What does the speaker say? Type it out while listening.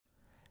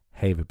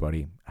Hey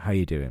everybody, how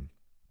you doing?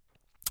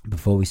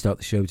 Before we start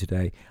the show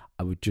today,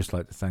 I would just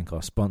like to thank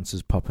our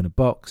sponsors, Pop in a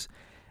Box.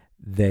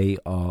 They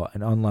are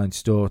an online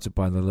store to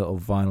buy the little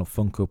vinyl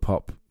Funko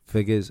Pop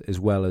figures,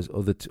 as well as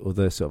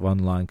other sort of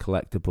online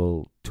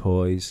collectible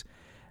toys.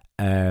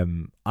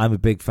 I'm a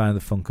big fan of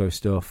the Funko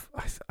stuff.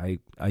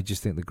 I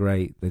just think they're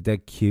great. They're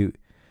dead cute.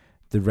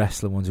 The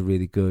wrestler ones are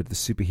really good. The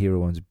superhero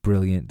ones are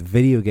brilliant. The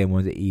video game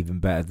ones are even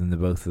better than the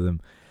both of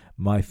them.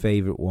 My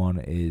favorite one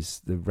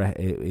is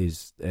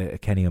a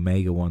Kenny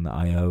Omega one that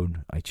I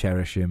own. I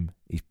cherish him.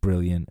 He's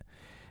brilliant.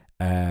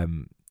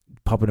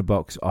 Pop in a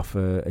Box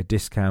offer a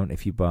discount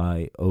if you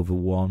buy over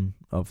one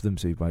of them.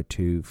 So you buy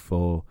 2,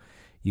 4,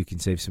 you can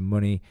save some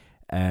money.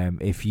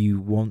 If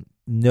you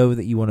know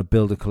that you want to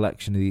build a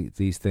collection of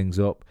these things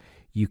up,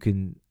 you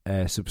can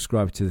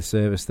subscribe to the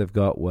service they've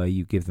got where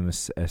you give them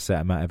a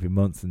set amount every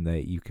month, and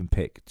you can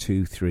pick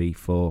 2, 3,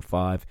 4,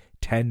 5,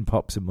 10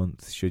 pops a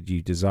month should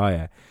you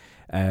desire.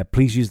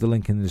 Please use the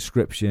link in the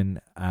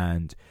description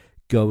and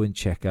go and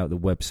check out the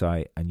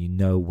website, and you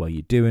know while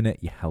you're doing it,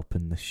 you're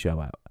helping the show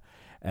out.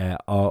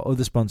 Our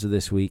other sponsor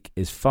this week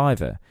is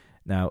Fiverr.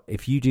 Now,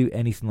 if you do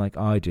anything like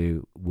I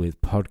do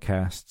with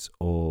podcasts,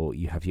 or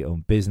you have your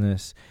own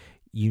business,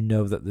 you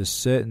know that there's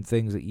certain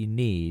things that you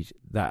need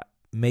that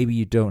maybe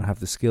you don't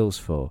have the skills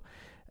for.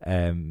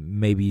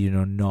 Maybe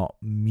you're not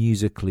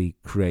musically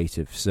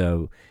creative.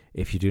 So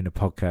if you're doing a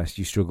podcast,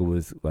 you struggle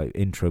with like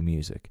intro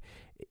music.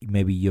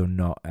 Maybe you're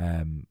not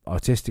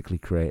artistically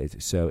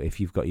creative. So if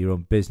you've got your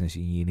own business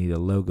and you need a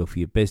logo for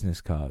your business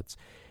cards,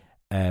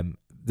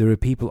 there are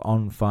people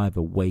on Fiverr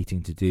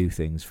waiting to do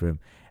things, from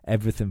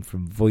everything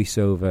from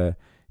voiceover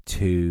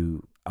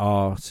to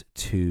art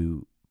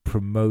to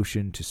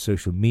promotion to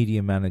social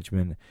media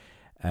management,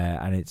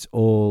 and it's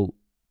all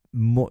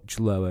much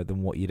lower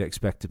than what you'd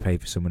expect to pay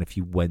for someone if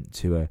you went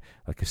to a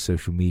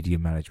social media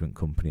management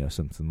company or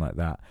something like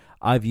that.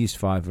 I've used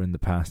Fiverr in the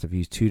past. I've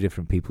used 2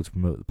 different people to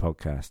promote the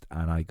podcast,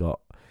 and I got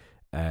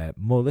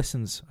more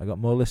listens. I got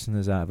more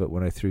listeners out of it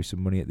when I threw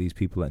some money at these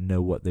people that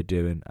know what they're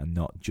doing, and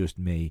not just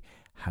me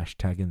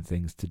hashtagging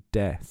things to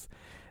death.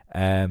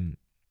 I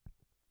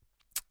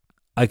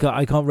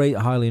can't rate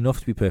it highly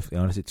enough, to be perfectly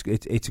honest.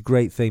 It's a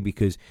great thing,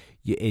 because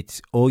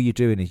it's all you're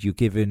doing is you're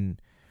giving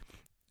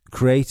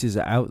creators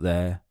out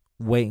there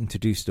waiting to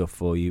do stuff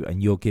for you,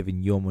 and you're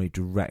giving your money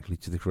directly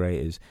to the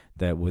creators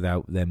there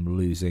without them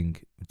losing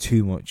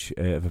too much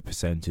of a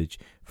percentage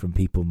from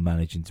people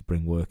managing to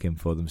bring work in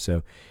for them.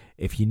 So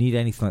if you need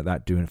anything like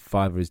that doing,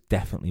 Fiverr is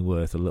definitely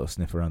worth a little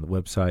sniff around the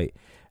website.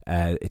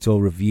 It's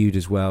all reviewed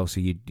as well, so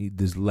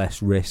there's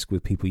less risk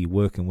with people you're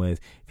working with.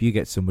 If you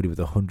get somebody with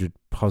 100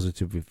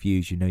 positive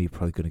reviews, you know you're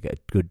probably going to get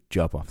a good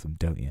job off them,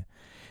 don't you?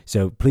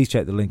 So please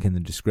check the link in the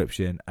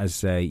description. As I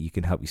say, you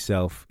can help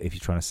yourself if you're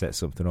trying to set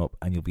something up,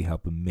 and you'll be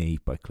helping me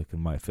by clicking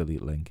my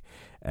affiliate link.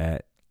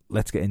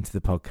 Let's get into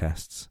the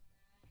podcasts.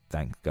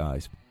 Thanks,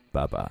 guys.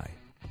 Bye-bye.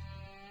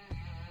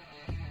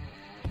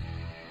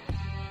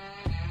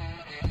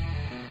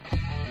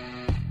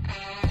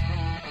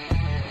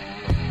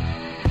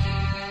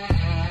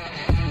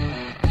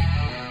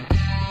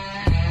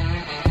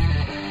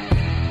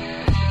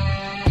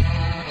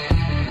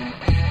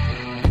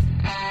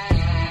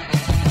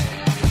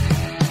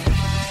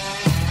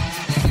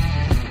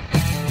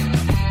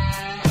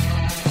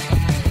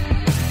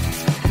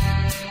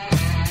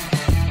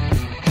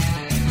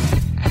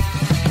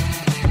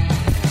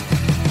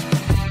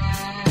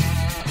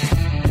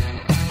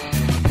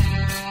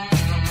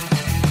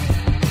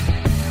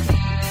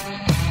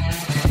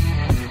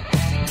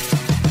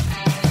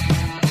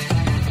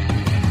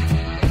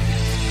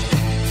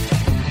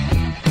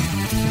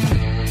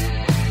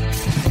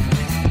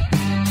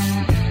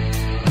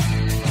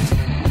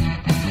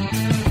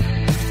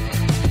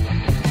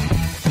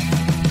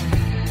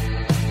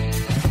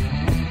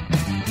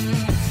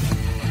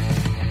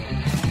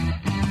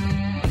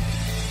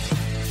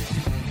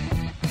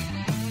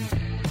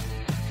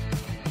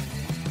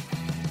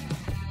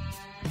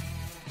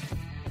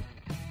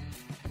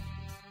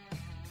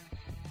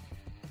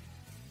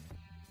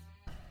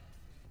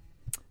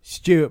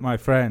 Stuart, my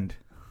friend.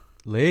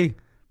 Lee,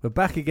 We're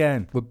back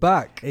again. we're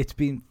back. It's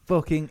been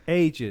fucking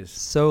ages.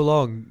 So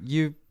long.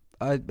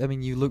 I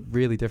mean, you look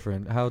really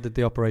different. How did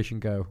the operation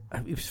go?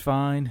 It was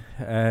fine.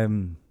 I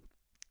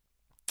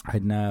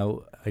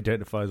now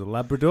identify as a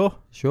Labrador.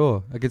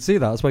 Sure, I could see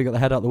that. That's why you got the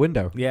head out the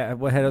window. Yeah,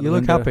 we're head out You the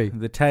look window. happy.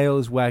 The tail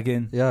is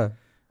wagging. Yeah.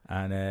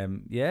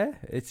 And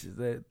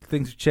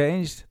things have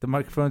changed. The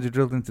microphones are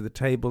drilled into the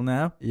table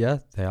now. Yeah,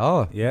 they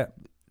are. Yeah.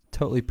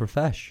 Totally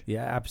profesh.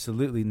 Yeah,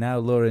 absolutely. Now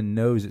Lauren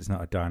knows it's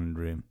not a dining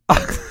room.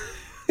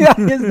 Yeah,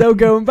 there's no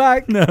going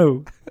back.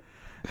 No.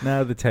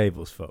 Now the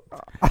table's fucked.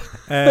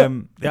 Yeah,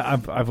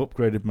 I've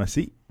upgraded my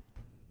seat.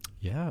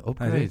 Yeah, I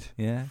upgrade. did.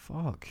 Yeah.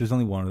 Fuck. There's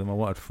only one of them. I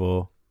wanted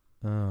 4.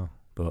 Oh.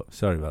 But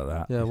sorry about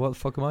that. Yeah, what the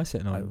fuck am I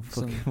sitting on?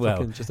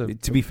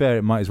 To be fair,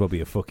 it might as well be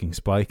a fucking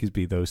spike as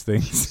be those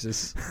things.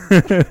 Jesus.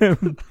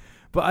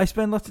 But I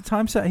spend lots of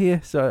time sat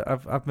here, so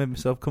I've made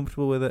myself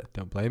comfortable with it.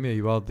 Don't blame you.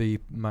 You are the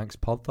Manx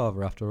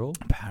podfather after all.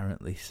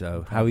 Apparently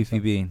so. How have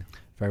you been?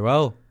 Very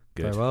well.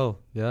 Good. Very well.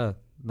 Yeah.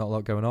 Not a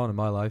lot going on in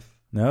my life.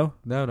 No?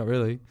 No, not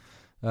really.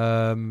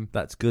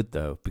 That's good,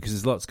 though, because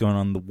there's lots going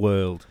on in the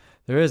world.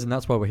 There is, and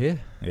that's why we're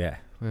here. Yeah.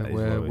 that is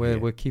why we're here.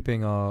 We're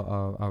keeping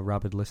our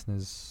rabid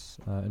listeners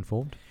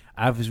informed.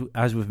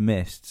 As we've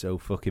missed so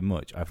fucking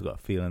much, I've got a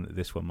feeling that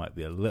this one might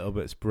be a little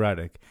bit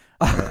sporadic.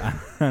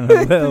 And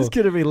It's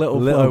going to be a little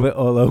bit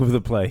all over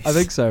the place. I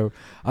think so.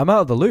 I'm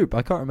out of the loop.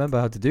 I can't remember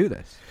how to do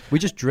this. We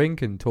just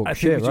drink and talk shit,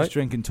 think we right? just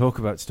drink and talk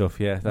about stuff,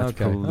 yeah. That's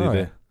Okay. probably All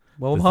right.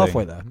 Well, I'm the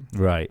halfway thing.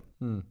 there.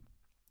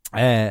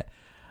 Right.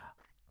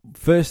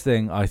 First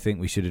thing I think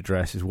we should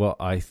address is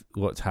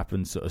what's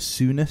happened sort of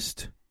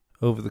soonest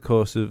over the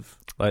course of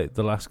like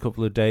the last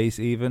couple of days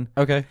even.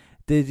 Okay.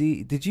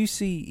 Did you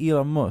see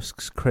Elon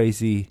Musk's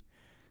crazy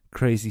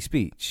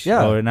speech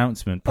Yeah. or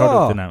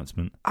product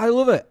announcement? I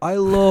love it. I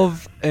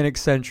love an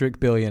eccentric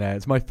billionaire.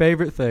 It's my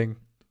favorite thing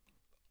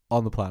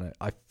on the planet.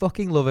 I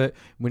fucking love it.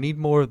 We need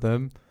more of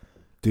them.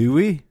 Do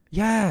we?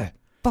 Yeah.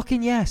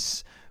 Fucking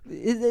yes.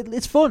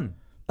 It's fun.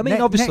 I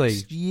mean, obviously.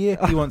 Next year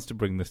he wants to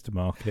bring this to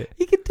market.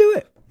 He can do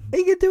it.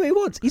 He can do what he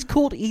wants. He's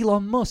called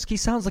Elon Musk. He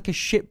sounds like a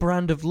shit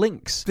brand of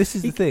Lynx. This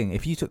is the thing.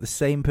 If you took the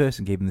same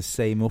person, gave him the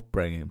same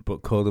upbringing,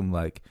 but called him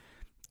like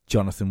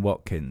Jonathan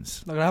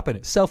Watkins. Not going to happen.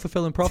 It's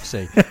self-fulfilling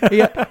prophecy.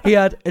 he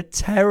had a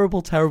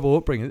terrible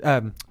upbringing.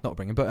 Not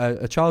upbringing,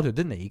 but a childhood,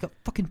 didn't he? He got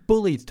fucking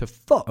bullied to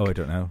fuck. Oh, I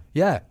don't know.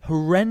 Yeah.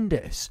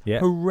 Horrendous. Yeah.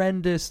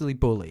 Horrendously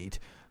bullied.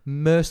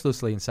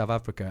 Mercilessly in South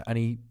Africa. And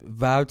he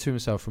vowed to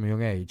himself from a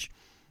young age,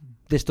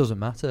 this doesn't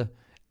matter.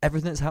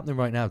 Everything that's happening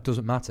right now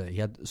doesn't matter. He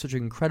had such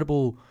an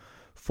incredible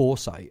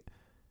foresight.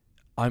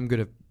 I'm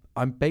gonna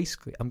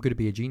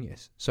be a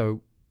genius.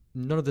 So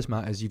none of this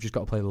matters. You've just got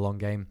to play the long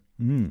game.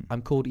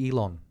 I'm called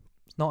Elon.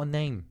 It's not a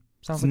name.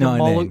 Sounds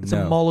like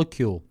a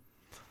molecule.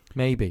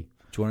 Maybe.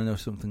 Do you want to know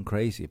something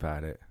crazy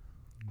about it?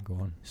 Go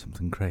on.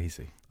 Something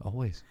crazy.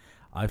 Always.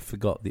 I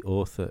forgot the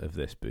author of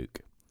this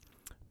book,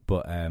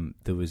 but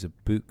there was a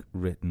book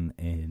written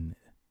in,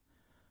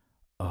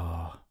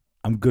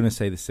 I'm going to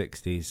say the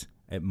 60s.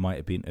 It might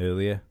have been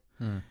earlier,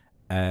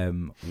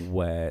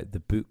 where the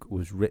book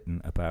was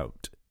written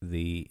about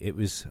the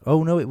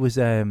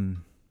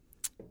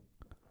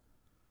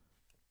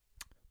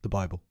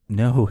Bible.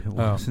 No, it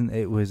wasn't.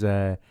 It was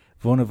Werner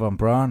von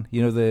Braun,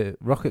 you know, the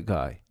rocket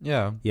guy.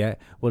 Yeah. Yeah.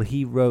 Well,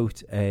 he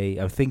wrote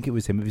I think it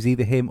was him. It was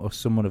either him or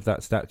someone of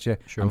that stature.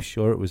 Sure. I'm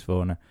sure it was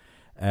Werner.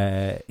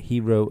 He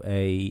wrote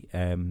a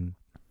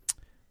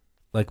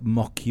like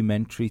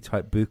mockumentary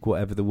type book,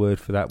 whatever the word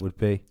for that would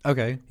be.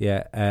 Okay.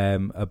 Yeah.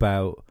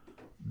 About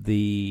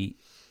the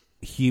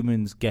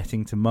humans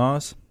getting to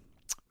Mars.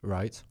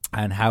 Right.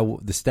 And how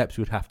the steps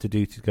we'd have to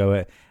do to go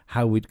it,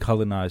 how we'd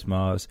colonize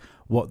Mars,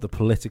 what the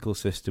political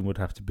system would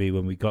have to be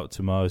when we got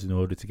to Mars in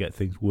order to get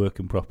things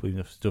working properly,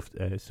 enough stuff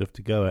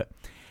to go it.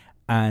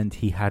 And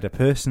he had a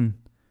person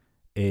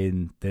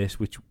in this,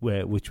 which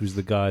was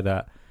the guy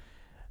that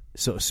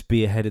sort of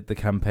spearheaded the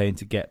campaign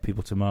to get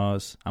people to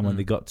Mars. And when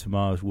they got to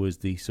Mars, was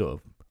the sort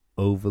of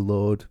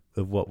overlord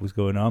of what was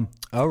going on.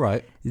 All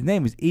right. His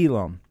name was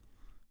Elon.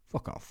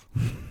 Fuck off.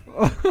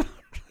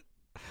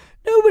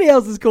 Nobody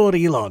else is called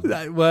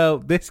Elon. Well,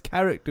 this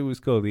character was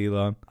called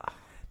Elon.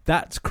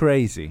 That's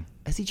crazy.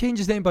 Has he changed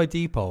his name by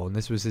default and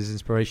this was his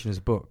inspiration as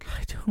a book?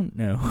 I don't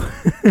know.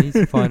 I need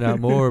to find out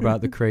more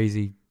about the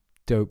crazy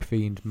dope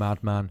fiend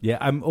madman. Yeah,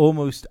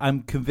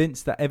 I'm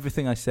convinced that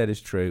everything I said is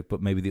true,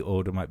 but maybe the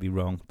order might be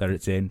wrong that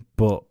it's in.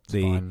 But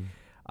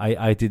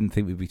I didn't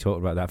think we'd be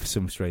talking about that for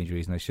some strange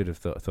reason. I should have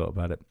thought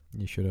about it.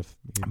 You should have.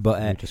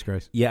 But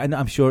disgrace. Yeah, and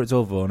I'm sure it's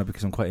all Warner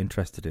because I'm quite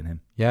interested in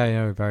him.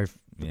 Yeah,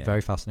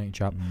 very fascinating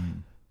chap.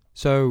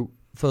 So,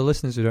 for the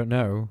listeners who don't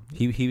know,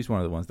 he was one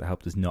of the ones that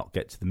helped us not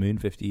get to the moon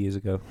 50 years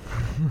ago.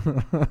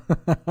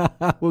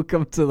 We'll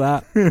come to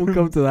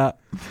that.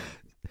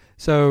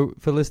 So,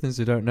 for listeners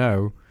who don't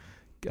know,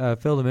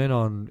 fill them in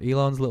on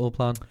Elon's little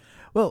plan.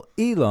 Well,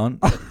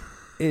 Elon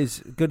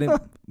is going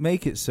to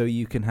make it so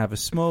you can have a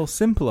small,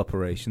 simple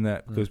operation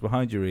that goes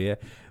behind your ear,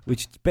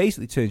 which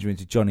basically turns you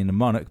into Johnny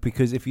Mnemonic,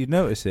 because if you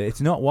notice it, it's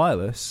not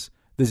wireless.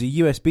 There's a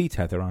USB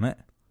tether on it.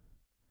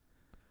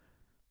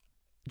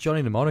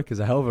 Johnny Mnemonic is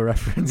a hell of a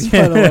reference,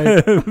 by the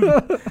way.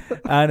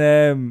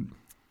 And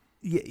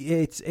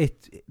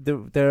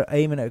they're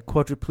aiming at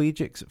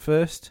quadriplegics at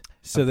first,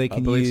 so they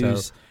can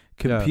use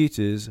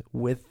computers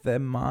with their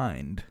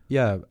mind.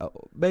 Yeah,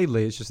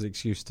 mainly it's just an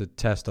excuse to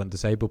test on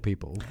disabled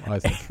people, I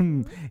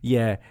think.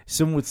 Yeah,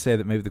 some would say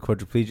that maybe the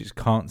quadriplegics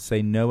can't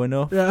say no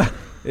enough. Yeah.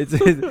 There's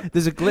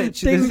a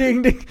glitch. Ding,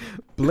 ding, ding.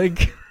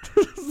 Blink.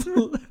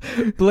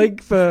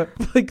 Blink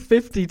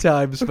 50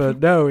 times for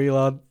no,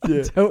 Elon.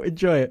 Yeah. Don't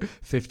enjoy it.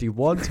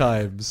 51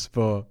 times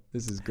for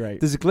this is great.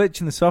 There's a glitch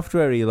in the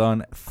software,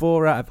 Elon.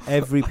 4 out of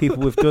every people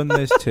we've done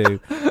this to,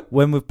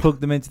 when we've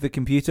plugged them into the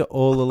computer,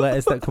 all the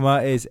letters that come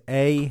out is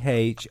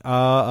AHRRR.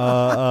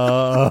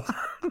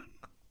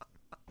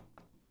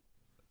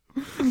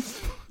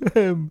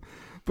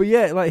 But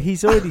yeah, like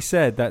he's already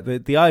said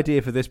that the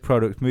idea for this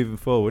product moving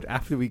forward,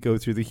 after we go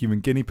through the human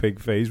guinea pig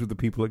phase with the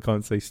people that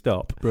can't say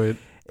stop, Brilliant.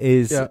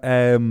 is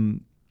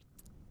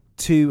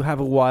to have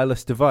a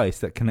wireless device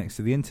that connects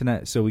to the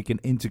internet so we can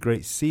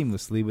integrate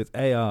seamlessly with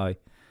AI.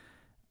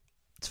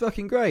 It's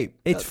fucking great.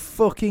 It's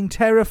fucking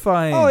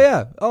terrifying. Oh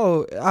yeah.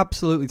 Oh,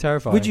 absolutely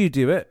terrifying. Would you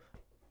do it?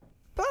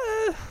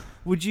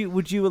 Would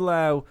you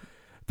allow?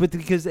 But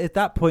because at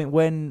that point,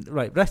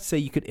 let's say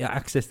you could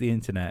access the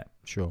internet,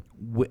 sure,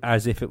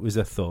 as if it was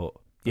a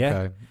thought. Yeah.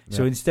 Okay.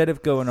 So instead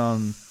of going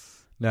on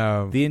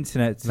the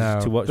internet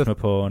to watch my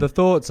porn, the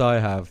thoughts I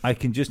have, I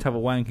can just have a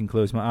wank and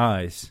close my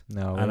eyes.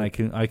 No, and I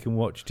can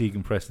watch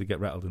Tegan Presley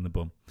get rattled in the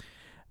bum.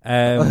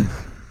 I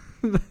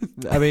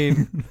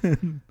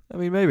mean,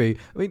 maybe.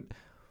 I mean,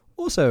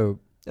 also,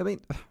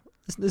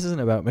 this isn't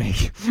about me.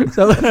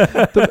 So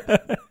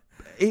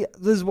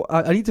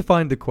I need to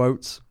find the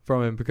quotes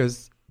from him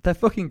because they're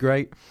fucking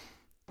great.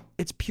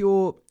 It's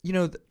pure,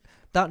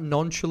 that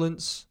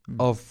nonchalance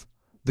of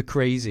the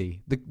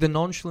crazy. The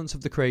nonchalance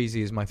of the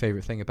crazy is my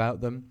favorite thing about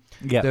them.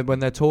 Yeah. When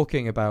they're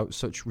talking about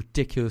such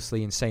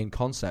ridiculously insane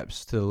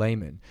concepts to the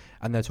layman,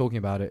 and they're talking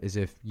about it as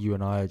if you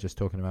and I are just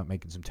talking about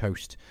making some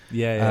toast.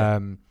 Yeah.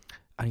 And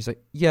he's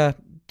like, yeah,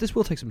 this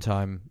will take some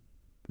time.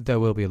 There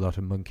will be a lot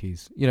of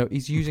monkeys.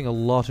 He's using a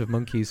lot of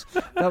monkeys.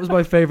 That was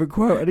my favorite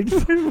quote. I need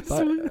to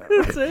find it.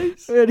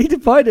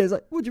 It's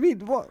like, what do you mean?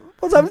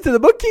 What's happened to the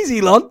monkeys,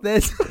 Elon?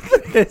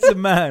 There's a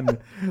man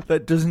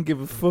that doesn't give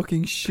a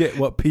fucking shit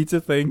what Peter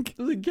think.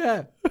 Doesn't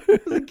care.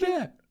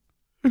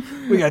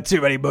 We got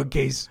too many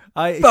monkeys.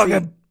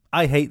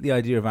 I hate the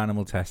idea of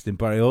animal testing,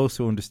 but I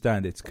also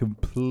understand it's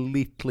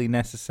completely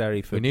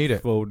necessary for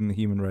forwarding the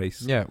human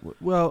race. Yeah,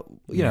 well,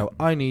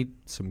 I need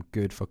some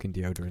good fucking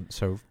deodorant,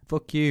 so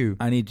fuck you.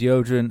 I need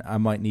deodorant. I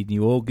might need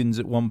new organs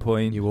at one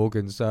point. New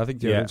organs. I think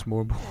deodorant's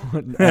more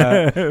important.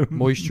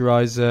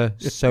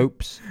 Moisturizer,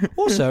 soaps.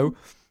 Also,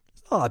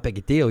 it's not that big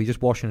a deal. You're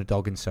just washing a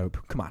dog in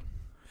soap. Come on.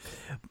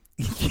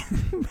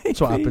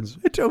 That's what happens.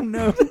 I don't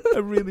know. I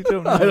really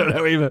don't know. I don't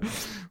know either.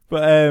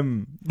 But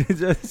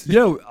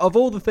of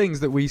all the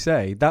things that we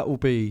say, that will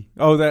be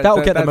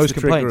that'll get the most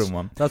complaints.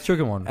 One. That's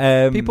triggering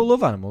one. People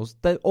love animals.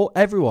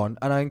 Everyone,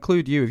 and I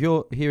include you. If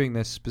you're hearing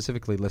this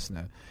specifically,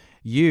 listener,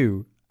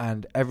 you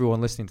and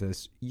everyone listening to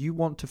this, you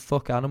want to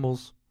fuck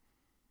animals.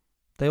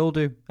 They all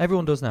do.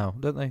 Everyone does now,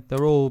 don't they?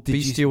 They're all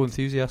bestial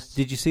enthusiasts.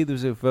 Did you see there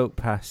was a vote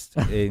passed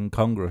in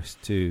Congress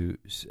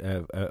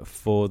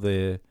for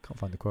the can't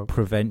find the quote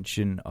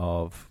prevention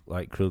of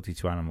cruelty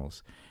to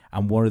animals?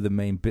 And one of the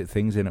main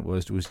things in it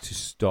was to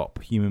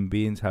stop human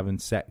beings having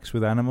sex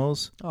with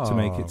animals to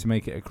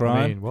make it a crime.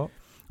 I mean, what?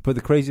 But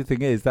the crazy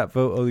thing is that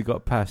vote only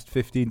got passed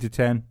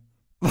 15-10.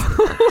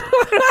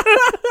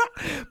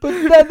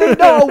 But they're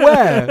not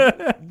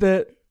aware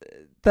that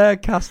their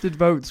casted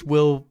votes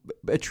will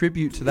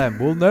attribute to them.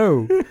 Will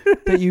know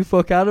that you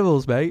fuck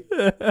animals, mate.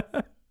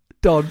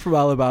 Don from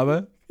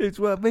Alabama.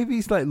 Maybe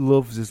he's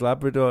loves his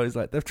Labrador. He's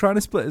they're trying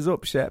to split us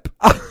up, Shep.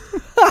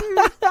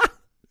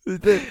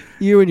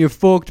 You and your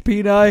forked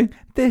peni.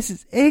 This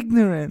is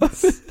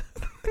ignorance.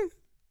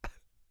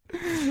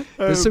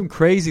 There's some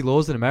crazy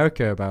laws in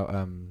America about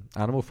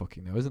animal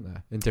fucking, though, isn't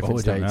there? In different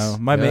states. I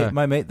don't know.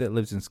 My mate that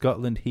lives in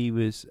Scotland, he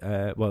was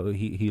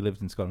he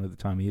lived in Scotland at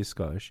the time. He is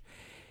Scottish.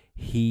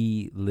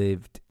 He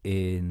lived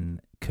in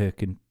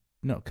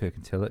not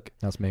Kirkintilloch.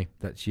 That's me.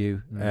 That's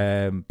you.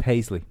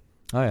 Paisley.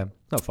 I am.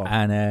 Not far.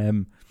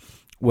 And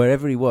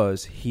wherever he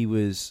was.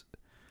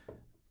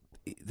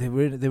 They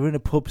were in a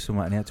pub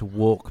somewhere, and he had to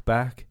walk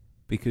back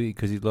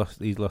because he'd lost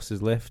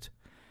his lift.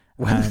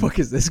 Where the fuck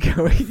is this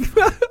going?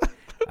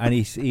 And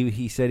he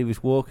said he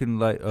was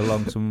walking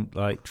along some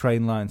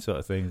train line sort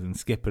of things and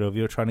skipping over.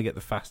 You're trying to get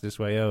the fastest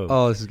way home.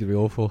 Oh, this is gonna be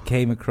awful.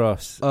 Came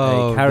across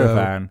a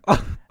caravan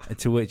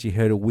to which he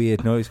heard a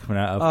weird noise coming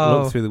out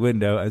of. Looked through the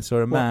window and saw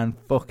a man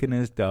fucking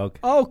his dog.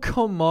 Oh,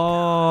 come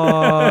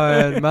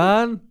on,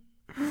 man.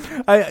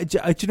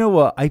 Do you know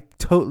what? I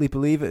totally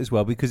believe it as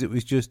well because it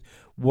was just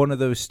one of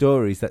those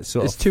stories that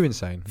it's too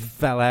insane.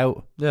 Fell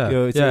out.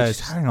 Yeah,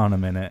 just hang on a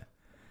minute.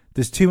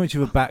 There's too much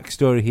of a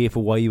backstory here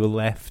for why you were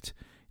left.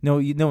 No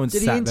one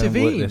did sat he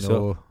intervene there and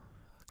or?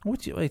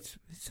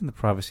 It's in the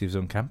privacy of his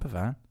own camper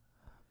van.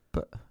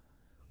 But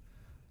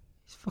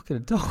he's fucking a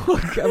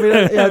dog. I mean,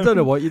 I don't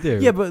know what you do.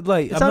 Yeah, but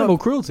it's animal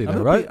cruelty,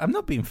 though, right? I'm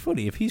not being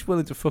funny. If he's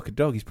willing to fuck a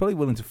dog, he's probably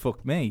willing to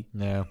fuck me.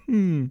 Yeah.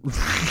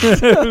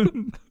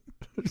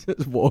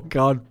 Just walk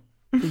on,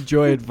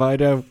 enjoy it,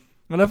 Fido.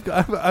 And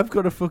I've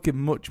got a fucking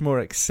much more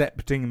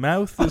accepting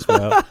mouth as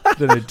well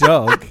than a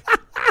dog.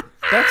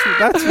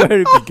 That's where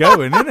it'd be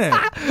going, isn't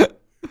it?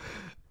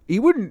 He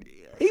wouldn't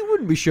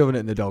be shoving it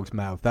in the dog's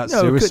mouth. That's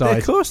suicide.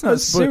 Of course not.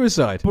 That's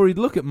suicide. But he'd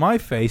look at my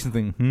face and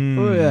think,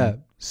 oh yeah,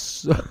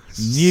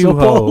 new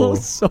hole,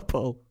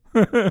 supple.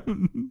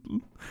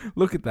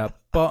 Look at that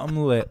bottom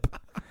lip.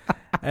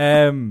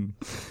 Yeah,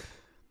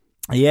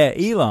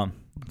 Elon.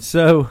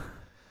 So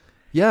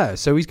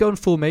he's going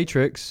full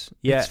Matrix.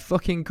 Yeah. It's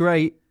fucking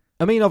great.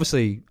 I mean,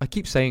 obviously, I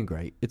keep saying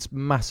great. It's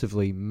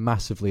massively,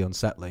 massively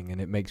unsettling,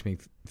 and it makes me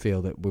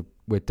feel that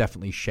we're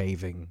definitely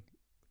shaving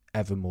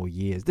ever more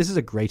years. This is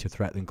a greater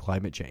threat than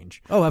climate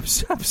change. Oh,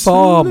 absolutely.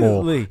 Far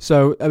more.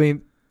 So, I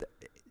mean,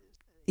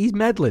 he's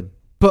meddling,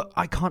 but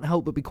I can't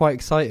help but be quite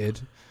excited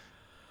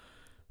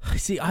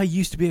See, I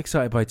used to be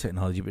excited by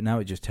technology, but now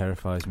it just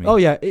terrifies me. Oh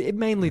yeah, it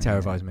mainly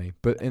terrifies me.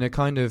 But in a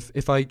kind of,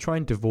 if I try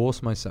and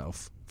divorce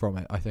myself from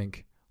it, I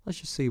think let's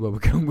just see where we're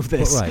going with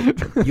this.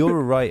 But right, you're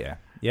a writer,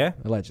 yeah?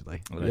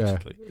 Allegedly.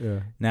 Yeah.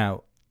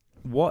 Now,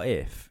 what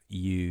if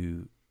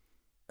you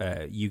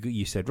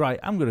said, right,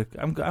 I'm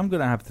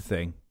gonna have the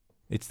thing.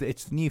 It's the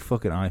new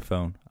fucking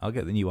iPhone. I'll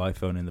get the new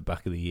iPhone in the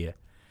back of the year.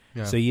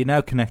 Yeah. So you're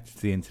now connected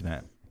to the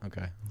internet.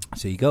 Okay.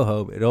 So you go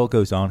home, it all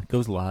goes on, it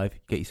goes live,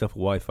 get yourself a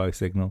Wi-Fi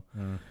signal,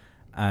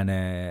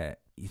 and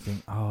you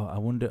think, I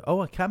wonder,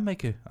 I can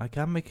make a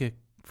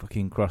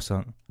fucking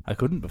croissant. I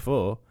couldn't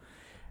before.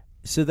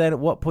 So then, at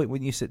what point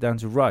when you sit down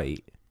to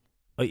write,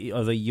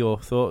 are they your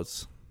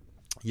thoughts?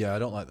 Yeah, I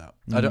don't like that.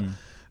 I don't.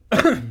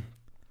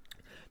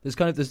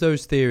 There's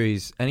those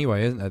theories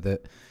anyway, isn't there?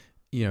 That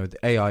the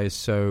AI is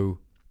so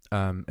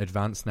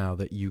advanced now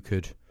that you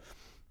could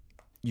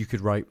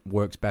write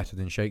works better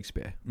than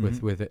Shakespeare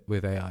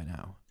with AI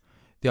now.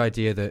 The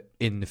idea that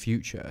in the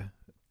future,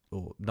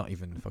 or not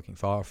even the fucking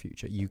far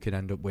future, you could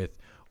end up with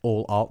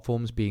all art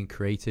forms being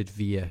created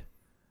via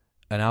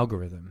an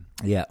algorithm.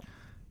 Yeah,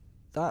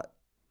 that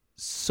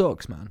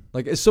sucks, man.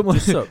 Like, as someone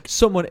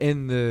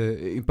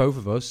in both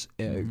of us,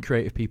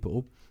 creative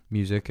people,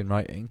 music and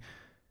writing,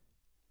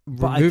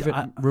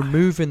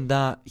 removing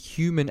that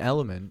human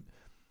element,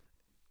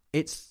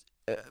 it's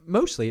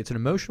mostly it's an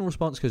emotional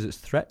response because it's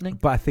threatening.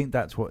 But I think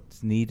that's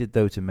what's needed,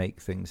 though, to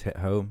make things hit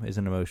home, is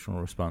an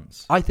emotional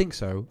response. I think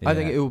so. Yeah. I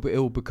think it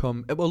will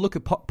become. Well, look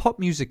at pop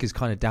music is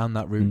kind of down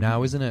that route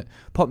now, isn't it?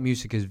 Pop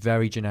music is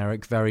very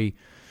generic, very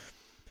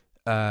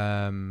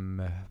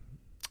like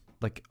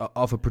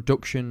of a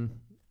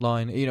production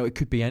line. It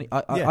could be any.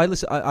 I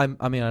listen.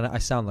 I mean, I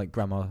sound like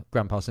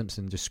Grandpa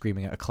Simpson just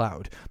screaming at a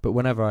cloud. But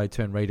whenever I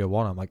turn radio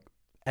on, I'm like,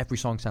 every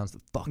song sounds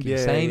fucking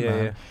insane,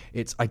 man. Yeah.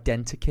 It's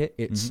identikit.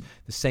 It's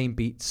the same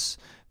beats,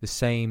 the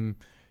same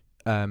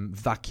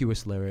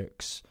vacuous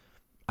lyrics,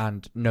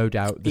 and no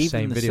doubt the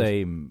same videos.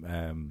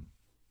 Same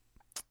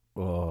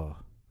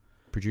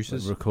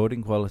producers,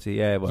 recording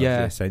quality.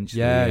 Essentially.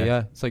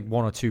 Yeah. It's like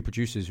one or two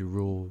producers who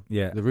rule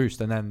the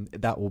roost, and then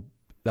that will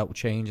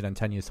change, and then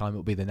 10 years time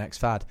it'll be the next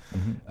fad.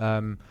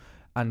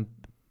 And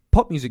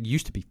pop music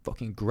used to be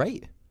fucking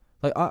great.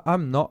 Like,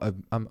 I'm a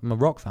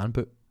rock fan,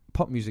 but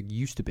pop music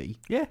used to be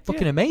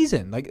fucking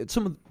amazing. Like,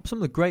 some of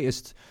the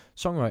greatest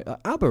songwriters,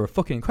 ABBA, are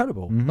fucking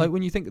incredible. Like,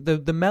 when you think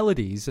the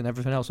melodies and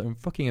everything else are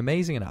fucking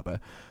amazing in ABBA,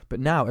 but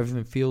now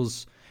everything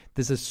feels,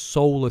 there's a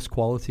soulless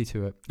quality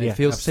to it. It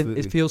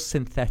feels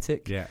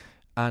synthetic. Yeah,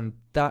 and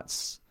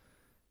that's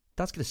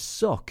gonna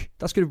suck.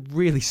 That's gonna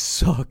really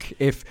suck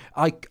if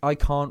I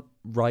can't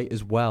write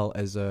as well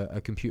as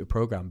a computer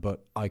program,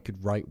 but I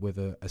could write with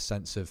a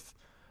sense of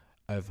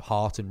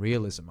heart and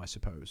realism, I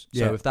suppose.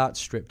 So if that's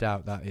stripped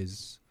out, that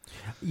is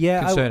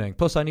concerning.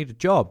 Plus, I need a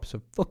job,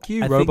 so fuck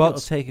you, robots. I think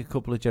it'll take a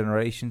couple of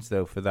generations,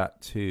 though, for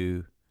that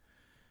to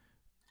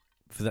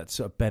sort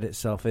of bed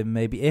itself in,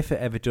 maybe, if it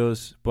ever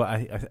does.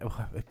 But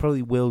it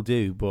probably will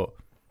do, but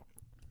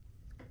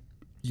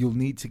you'll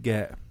need to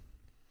get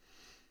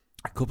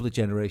a couple of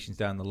generations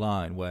down the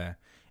line where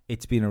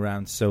it's been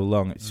around so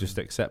long it's just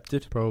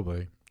accepted.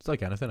 Probably. It's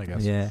like anything, I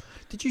guess. Yeah.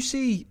 Did you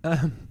see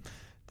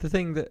the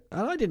thing that...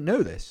 And I didn't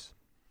know this,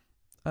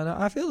 and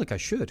I feel like I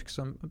should, because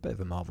I'm a bit of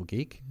a Marvel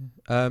geek.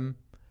 I don't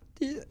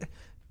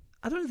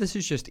know if this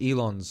is just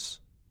Elon's,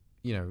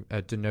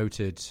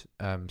 denoted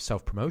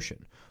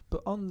self-promotion,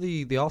 but on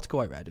the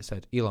article I read, it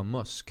said Elon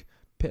Musk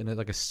putting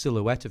like a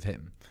silhouette of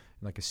him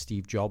in like a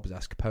Steve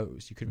Jobs-esque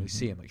pose. You couldn't really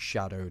see him, like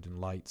shadowed in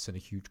lights in a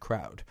huge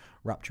crowd,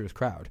 rapturous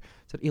crowd.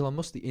 It said Elon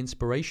Musk the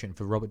inspiration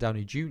for Robert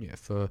Downey Jr.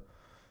 for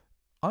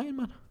Iron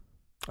Man.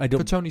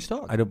 For Tony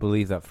Stark. I don't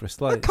believe that for a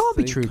slight. That can't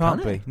be true, can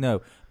it? No,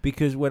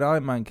 because when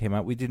Iron Man came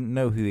out, we didn't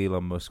know who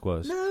Elon Musk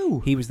was. No.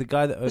 He was the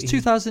guy that... It was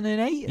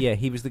 2008. Yeah,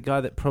 he was the guy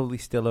that probably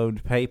still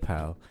owned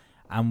PayPal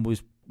and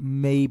was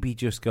maybe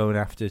just going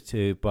after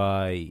to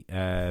buy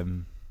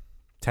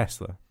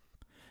Tesla.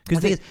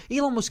 Because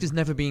Elon Musk has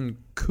never been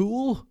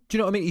cool. Do you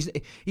know what I mean?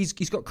 He's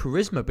got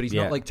charisma, but he's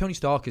not like Tony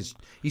Stark is.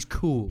 He's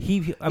cool.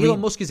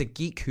 Elon Musk is a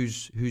geek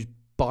who's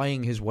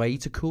buying his way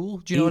to cool.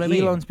 Do you know what I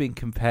mean? Elon's been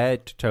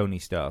compared to Tony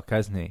Stark,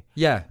 hasn't he?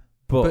 Yeah,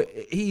 but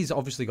he's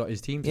obviously got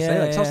his team to say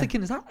that. So I was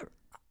thinking,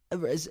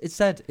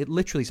 it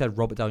literally said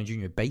Robert Downey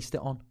Jr. based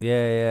it on.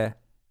 Yeah.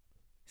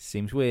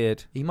 Seems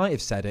weird. He might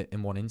have said it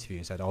in one interview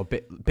and said, "Oh, a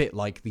bit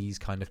like these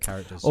kind of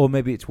characters." Or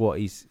maybe it's what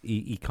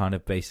he kind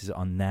of bases it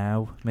on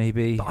now.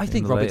 Maybe. But I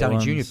think Robert Downey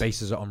Jr.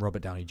 bases it on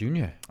Robert Downey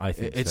Jr. I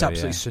think it's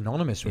absolutely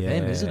synonymous with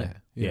him, isn't it?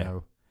 You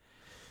know.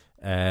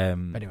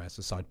 Anyway, it's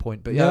a side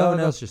point, but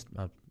that's just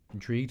I'm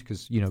intrigued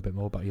because you know a bit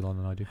more about Elon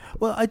than I do.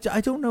 Well, I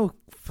don't know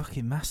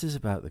fucking masses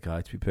about the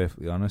guy, to be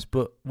perfectly honest.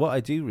 But what I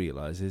do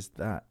realise is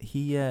that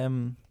he's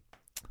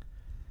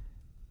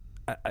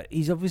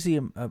obviously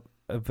a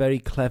very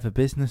clever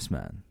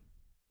businessman.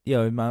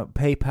 You know,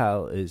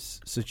 PayPal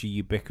is such a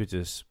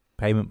ubiquitous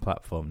payment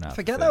platform now. I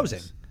forget that was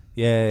him.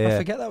 Yeah. I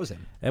forget that was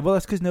him. Well,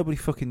 that's because nobody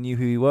fucking knew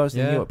who he was.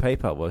 They knew what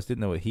PayPal was,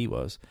 didn't know what he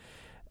was.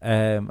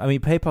 I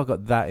mean, PayPal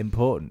got that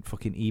important.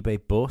 Fucking eBay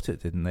bought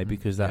it, didn't they?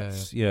 Because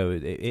that's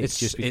it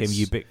just became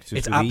ubiquitous.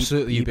 It's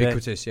absolutely eBay.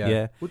 ubiquitous.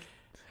 Yeah.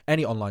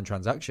 Any online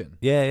transaction.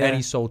 Yeah.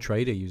 Any sole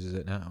trader uses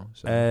it now.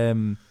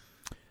 So.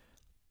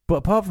 But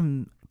apart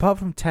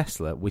from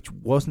Tesla, which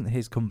wasn't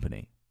his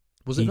company,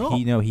 was it not?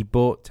 He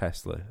bought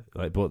Tesla,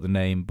 like bought the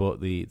name, bought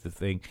the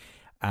thing,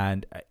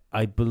 and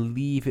I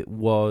believe it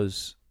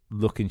was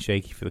looking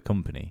shaky for the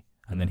company,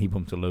 and then he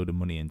pumped a load of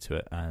money into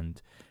it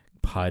and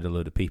hired a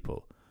load of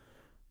people.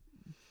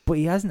 But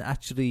he hasn't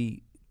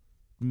actually.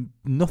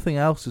 Nothing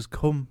else has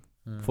come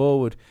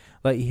forward.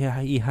 Like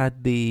he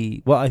had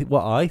the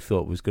what I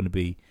thought was going to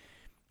be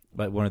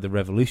like one of the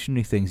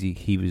revolutionary things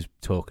he was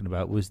talking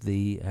about was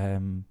the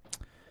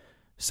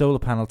solar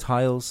panel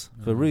tiles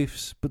for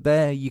roofs. But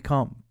there you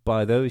can't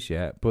buy those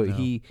yet. But no.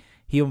 he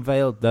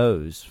unveiled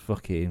those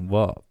fucking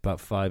about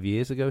 5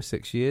 years ago,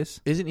 6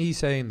 years. Isn't he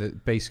saying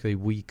that basically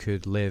we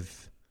could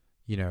live,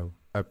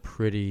 a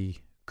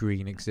pretty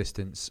green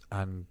existence,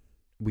 and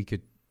we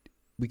could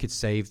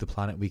save the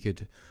planet. We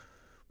could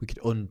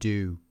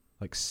undo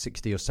like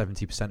 60 or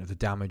 70% of the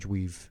damage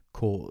we've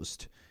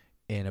caused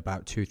in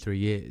about 2-3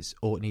 years.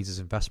 All it needs is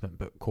investment,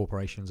 but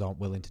corporations aren't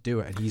willing to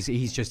do it. And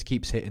he's just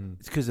keeps hitting.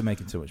 It's because they're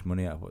making so much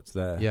money out of what's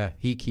there. Yeah,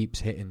 he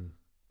keeps hitting,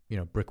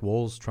 brick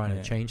walls trying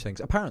to change things.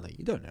 Apparently,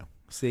 you don't know.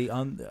 See,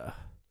 I don't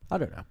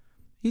know.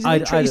 He's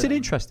an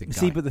interesting guy.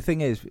 See, but the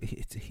thing is,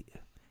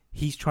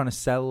 he's trying to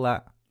sell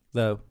that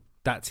though.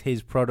 That's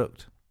his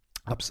product.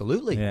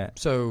 Absolutely. Yeah.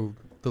 So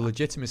the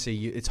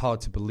legitimacy, it's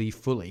hard to believe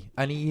fully,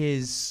 and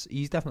he's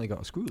definitely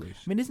got a screw loose.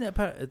 I mean, isn't it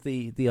part of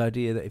the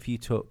idea that if you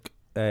took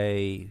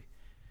a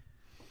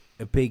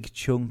big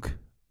chunk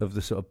of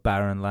the sort of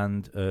barren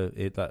land,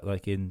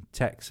 like in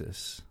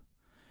Texas,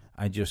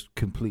 and just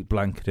complete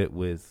blanket it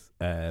with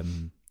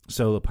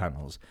solar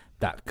panels,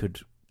 that could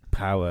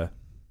power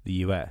the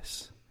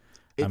US?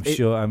 I'm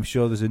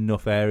sure there's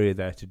enough area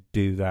there to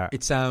do that.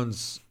 It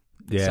sounds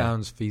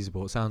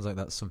feasible. It sounds like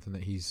that's something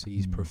that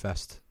he's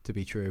professed to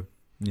be true.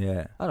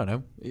 Yeah. I don't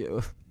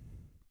know.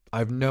 I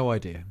have no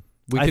idea.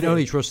 We can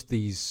only trust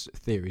these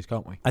theories,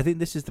 can't we? I think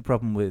this is the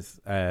problem with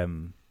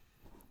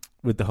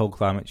the whole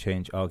climate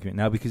change argument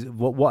now, because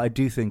what I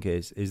do think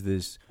is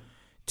there's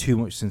too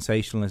much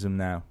sensationalism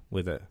now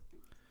with it.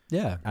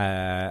 Yeah.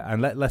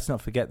 And let's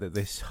not forget that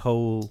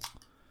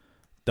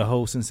the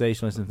whole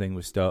sensationalism thing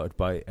was started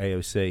by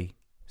AOC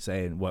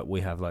saying what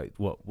we have, like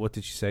what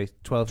did she say,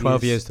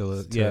 12 years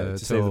to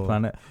save the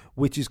planet,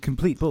 which is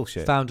complete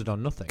bullshit, founded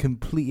on nothing.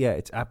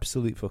 It's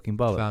absolute fucking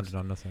bollocks, founded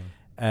on nothing.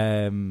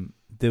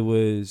 There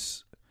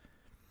was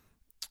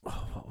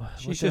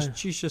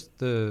she's just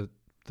the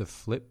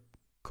flip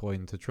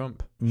coin to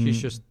Trump.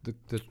 She's just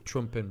the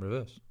Trump in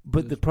reverse.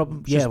 But the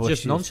problem,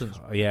 just nonsense.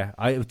 Yeah,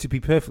 to be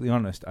perfectly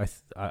honest,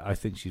 I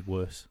think she's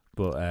worse.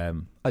 But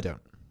I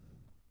don't.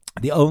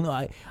 The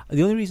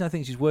only reason I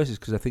think she's worse is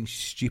because I think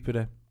she's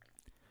stupider.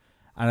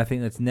 And I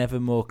think that's never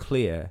more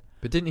clear.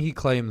 But didn't he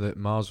claim that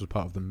Mars was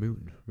part of the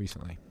moon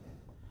recently?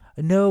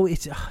 No,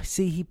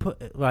 he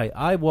put... Right,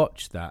 I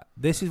watched that.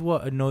 This is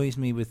what annoys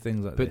me with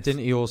things like this. But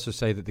didn't he also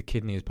say that the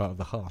kidney is part of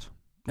the heart?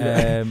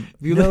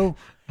 No,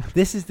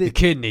 this is the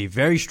kidney,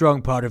 very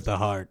strong part of the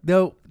heart.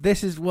 No,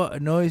 this is what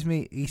annoys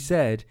me. He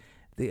said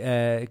he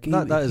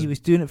was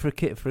doing it for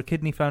a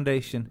kidney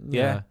foundation.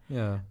 Yeah.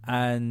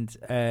 And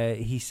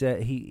he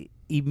said he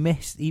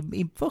missed.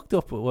 He fucked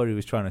up what he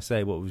was trying to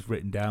say. What was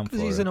written down for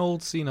him. He's an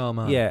old senile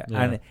man. Yeah,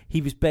 and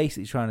he was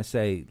basically trying to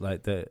say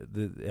like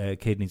the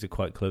kidneys are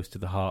quite close to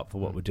the heart for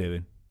what we're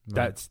doing.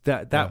 Right.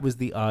 That was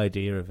the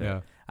idea of it.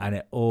 Yeah. And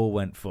it all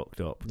went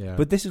fucked up. Yeah.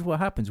 But this is what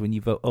happens when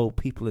you vote old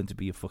people in to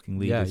be your fucking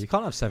leaders. Yeah, you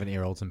can't have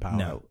 70-year-olds in power.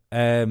 No.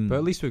 But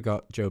at least we've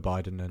got Joe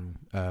Biden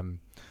and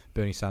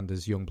Bernie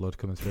Sanders' young blood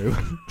coming through.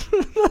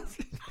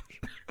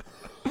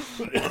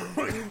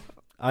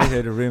 I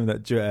heard a rumour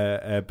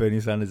that Bernie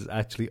Sanders is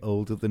actually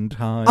older than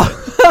time.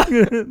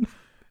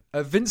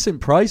 Vincent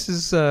Price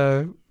is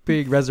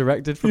being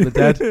resurrected from the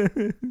dead.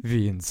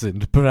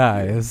 Vincent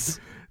Price.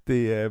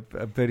 The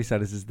Bernie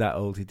Sanders is that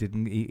old.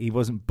 He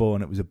wasn't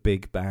born. It was a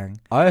big bang.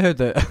 I heard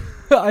that.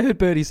 I heard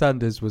Bernie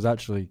Sanders was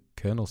actually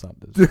Colonel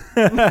Sanders.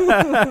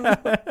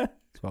 That's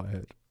what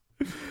I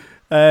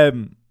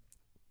heard.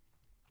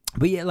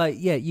 But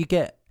you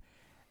get.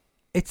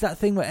 It's that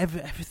thing where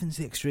everything's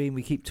the extreme.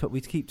 We keep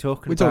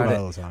talking about it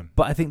all the time.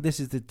 But I think this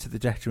is to the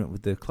detriment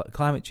with the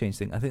climate change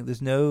thing. I think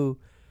there's no.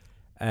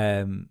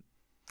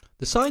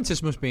 The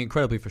scientists must be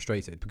incredibly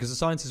frustrated because the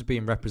scientists are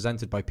being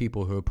represented by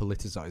people who are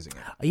politicizing it.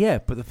 Yeah,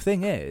 but the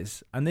thing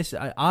is, and this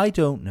I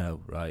don't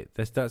know, right?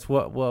 That's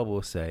what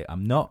we'll say.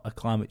 I'm not a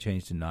climate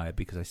change denier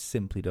because I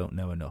simply don't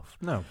know enough.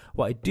 No.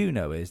 What I do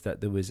know is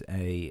that there was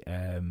a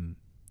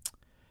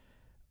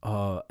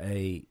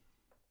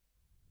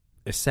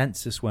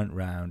census went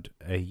round.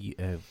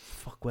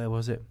 Where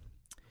was it?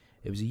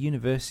 It was a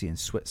university in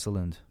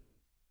Switzerland,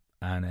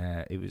 and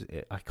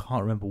I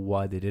can't remember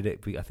why they did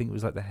it, but I think it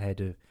was like the head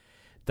of.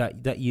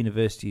 That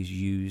university is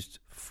used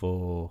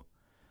for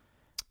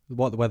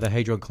where the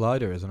Hadron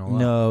Collider is and all that.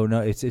 No,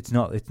 it's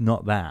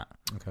not that.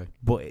 Okay.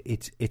 but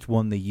it's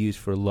one they use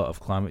for a lot of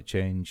climate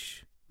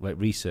change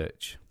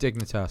research.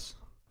 Dignitas.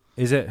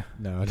 Is it?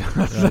 No,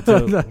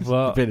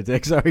 Well, a bit of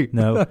dick. Sorry.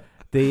 No.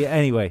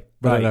 Anyway,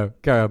 right. No.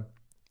 Carry on.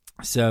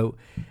 So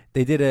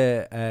they did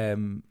a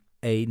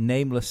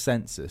nameless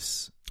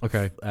census.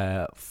 Okay.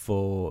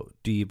 For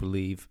do you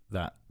believe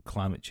that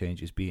climate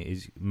change is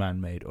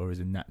man-made or is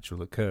a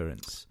natural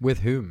occurrence? With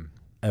whom?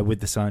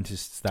 With the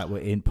scientists that were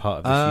in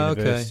part of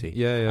this university. Okay.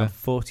 Yeah. And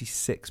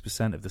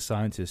 46% of the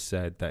scientists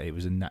said that it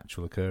was a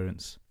natural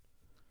occurrence.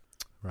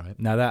 Right.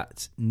 Now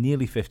that's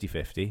nearly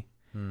 50-50.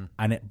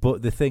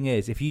 But the thing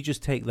is, if you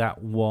just take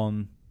that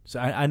one, so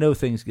I know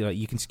things like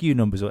you can skew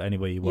numbers any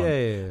way you want.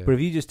 Yeah. But if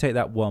you just take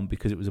that one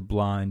because it was a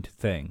blind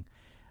thing,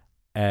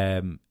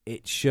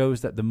 it shows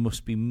that there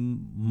must be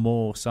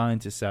more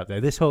scientists out there.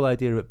 This whole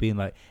idea of it being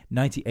like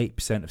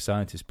 98% of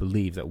scientists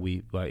believe that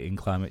we in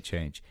climate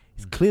change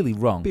is clearly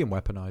wrong. Being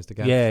weaponized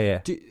again.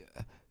 Yeah.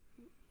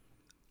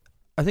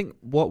 I think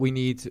what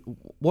needs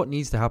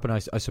to happen, I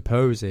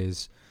suppose,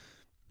 is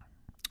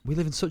we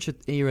live in such an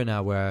era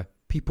now where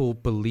people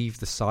believe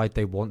the side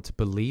they want to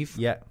believe.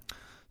 Yeah.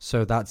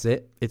 So that's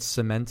it. It's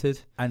cemented.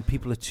 And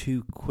people are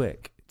too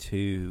quick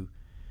to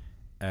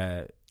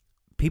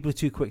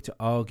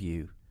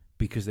argue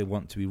because they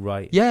want to be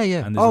right. Yeah.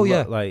 And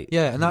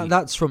and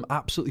that's from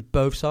absolutely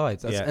both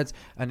sides.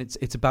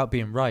 It's about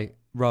being right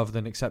rather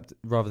than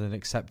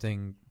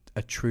accepting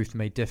a truth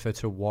may differ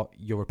to what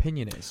your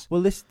opinion is.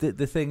 Well,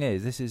 the thing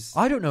is, this is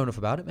I don't know enough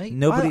about it, mate.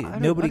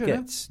 Nobody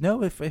gets know.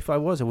 No, if I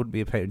was, I wouldn't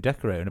be a painter and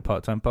decorator and a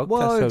part-time podcast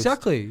Well, host.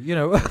 exactly.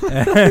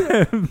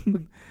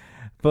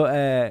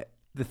 But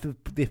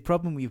the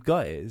problem we've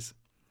got is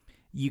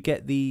you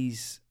get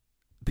these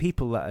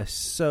people that are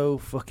so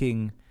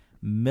fucking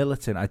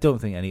militant. I don't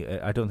think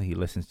he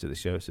listens to the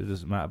show, so it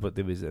doesn't matter. But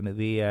there was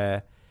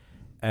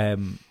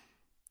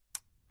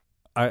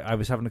I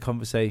was having a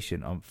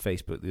conversation on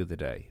Facebook the other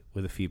day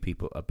with a few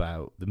people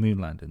about the moon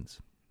landings,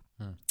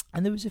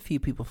 and there was a few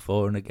people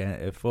for and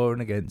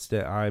against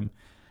it.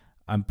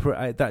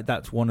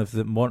 That's one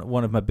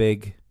of my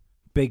big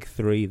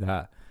three.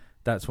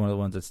 That's one of the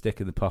ones I'd stick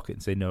in the pocket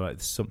and say no,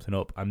 there's something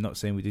up. I'm not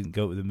saying we didn't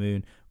go to the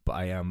moon, but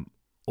I am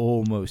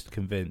almost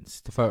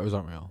convinced the photos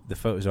aren't real. The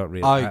photos aren't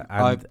real.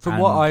 From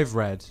what I've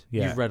read,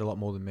 yeah. You've read a lot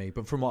more than me,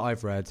 but from what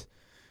I've read,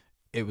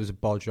 it was a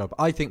bod job.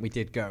 I think we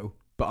did go.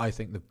 But I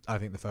think the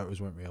photos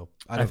weren't real.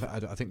 I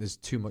think there's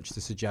too much to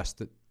suggest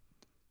that.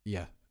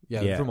 Yeah.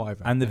 From what I've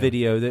read, and the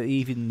video, that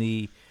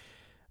even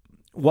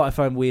what I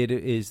find weird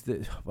is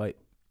that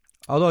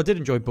although I did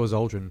enjoy Buzz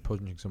Aldrin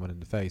punching someone in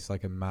the face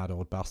like a mad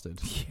old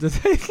bastard.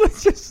 Just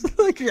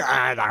like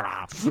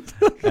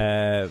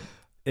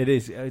it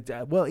is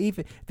well,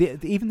 even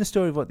the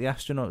story of what the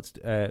astronauts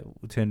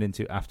turned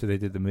into after they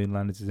did the moon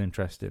landings is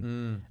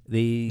interesting.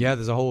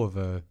 There's a whole of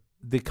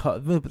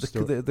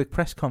the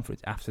press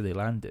conference after they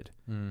landed.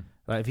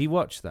 If you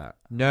watch that,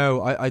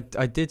 no, I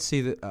did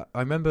see that. I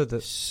remember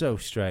that. So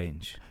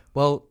strange.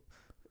 Well,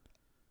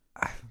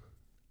 I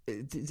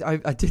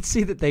did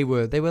see that they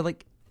were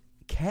like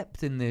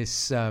kept in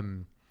this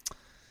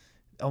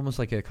almost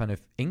like a kind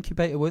of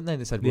incubator, weren't they?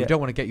 And they said, we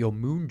don't want to get your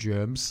moon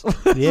germs.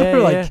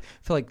 For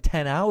like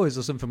 10 hours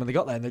or something when they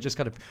got there, and they're just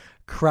kind of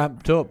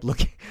cramped up,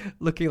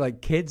 looking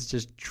like kids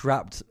just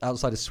trapped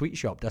outside a sweet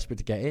shop, desperate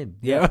to get in.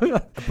 Yeah,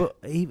 but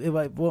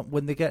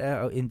when they get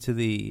out into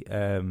the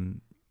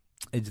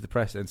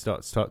press and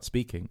start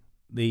speaking,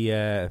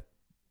 they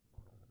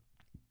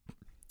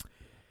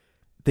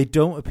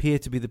don't appear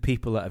to be the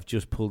people that have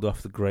just pulled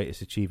off the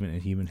greatest achievement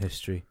in human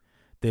history.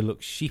 They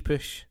look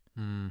sheepish.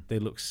 They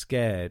look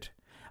scared.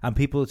 And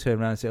people will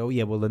turn around and say, "Oh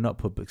yeah, well they're not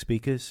public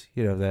speakers,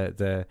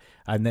 they're,"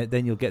 and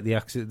then you'll get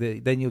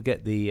then you'll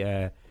get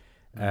the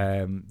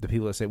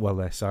people that say, "Well,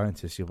 they're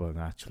scientists." Well,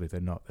 actually, they're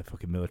not. They're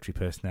fucking military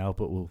personnel.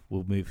 But we'll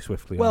move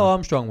swiftly. Well, on.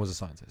 Armstrong was a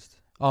scientist.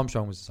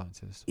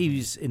 He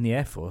was in the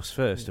Air Force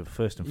first and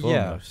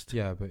foremost.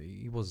 Yeah, but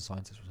he was a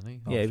scientist, wasn't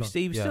he?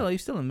 Armstrong. He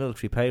was still on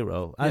military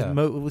payroll.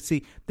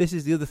 See, this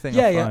is the other thing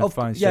I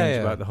find strange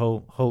about the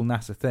whole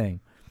NASA thing,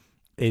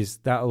 is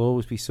that'll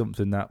always be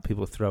something that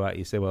people throw at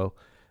you. Say, well,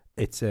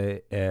 it's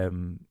like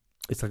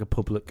a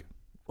public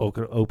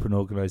open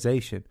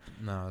organization.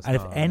 No, it's and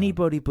not, if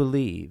anybody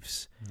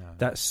believes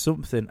that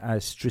something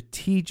as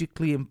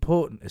strategically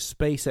important as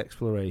space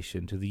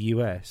exploration to the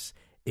US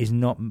is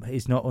not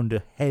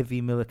under heavy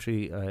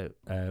military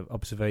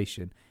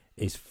observation,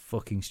 is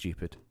fucking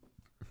stupid.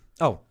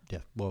 Oh yeah,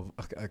 well,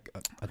 I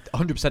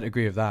 100%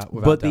 agree with that.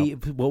 But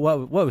what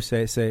I was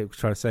trying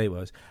to say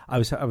was, I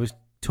was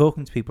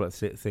talking to people at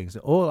things.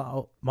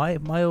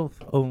 My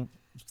own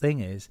thing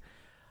is,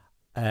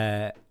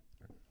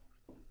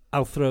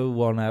 I'll throw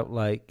one out,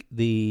 like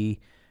the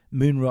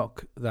moon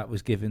rock that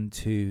was given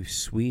to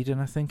Sweden,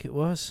 I think it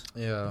was.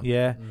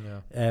 Yeah.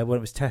 When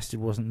it was tested,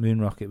 it wasn't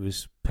moon rock; it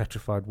was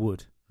petrified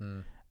wood.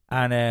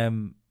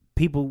 And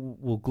people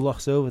will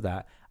gloss over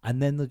that,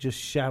 and then they'll just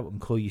shout and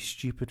call you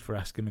stupid for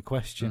asking a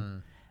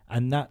question,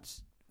 and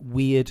that's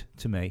weird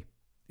to me.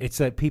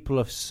 It's like people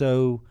are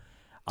so.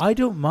 I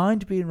don't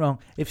mind being wrong.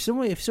 If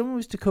someone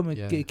was to come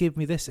and give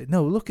me this,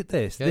 no, look at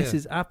this. This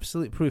is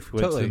absolute proof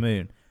we went to the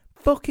moon.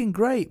 Fucking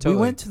great. We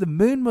went to the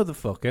moon,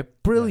 motherfucker.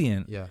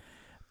 Brilliant. Yeah.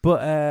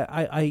 But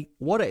I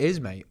what it is,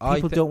 mate.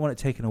 People don't want it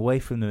taken away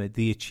from them,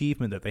 the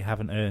achievement that they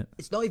haven't earned.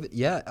 It's not even.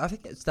 Yeah, I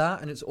think it's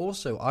that, and it's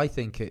also. I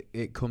think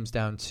it comes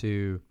down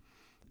to.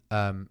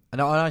 And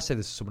I say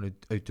this as someone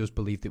who does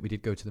believe that we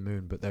did go to the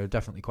moon, but there are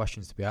definitely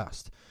questions to be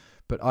asked.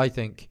 But I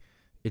think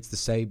it's the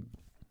same.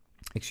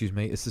 Excuse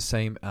me. It's the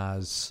same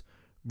as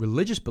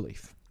religious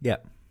belief. Yeah.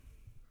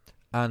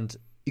 And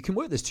you can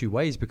work this two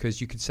ways, because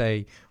you could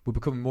say we're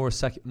becoming more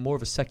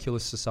of a secular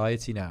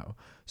society now,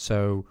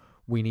 so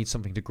we need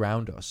something to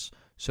ground us.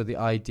 So the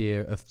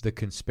idea of the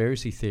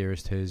conspiracy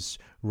theorist has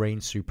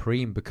reigned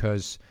supreme,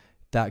 because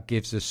that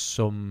gives us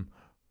some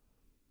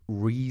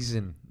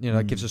reason,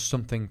 that gives us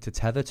something to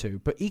tether to.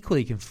 But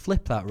equally, you can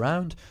flip that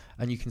round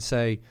and you can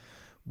say,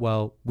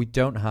 well, we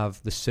don't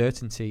have the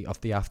certainty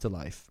of the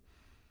afterlife.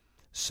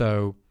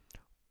 So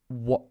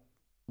what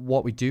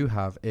we do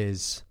have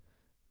is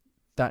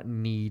that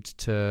need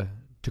to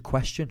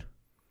question.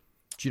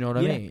 Do you know what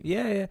I mean?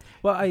 Yeah.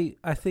 Well,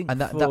 I think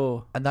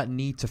that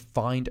need to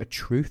find a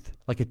truth,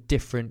 like a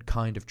different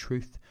kind of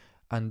truth.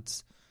 And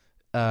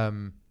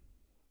I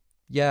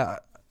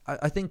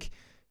think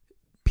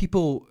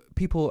people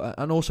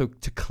and also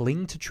to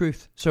cling to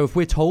truth. So if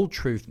we're told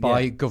truth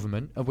by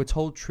government, and we're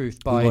told truth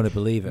by we want to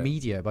believe it.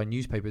 Media, by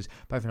newspapers,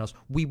 by everything else,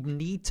 we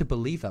need to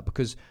believe that,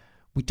 because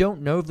we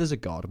don't know if there's a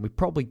God, and we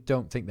probably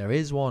don't think there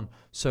is one.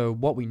 So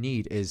what we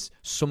need is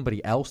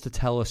somebody else to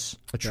tell us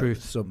a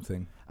truth.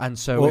 Something. And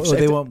so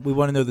we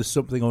want to know there's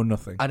something or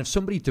nothing. And if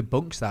somebody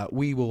debunks that,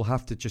 we will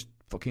have to just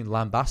fucking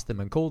lambast them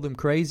and call them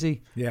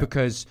crazy. Yeah.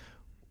 Because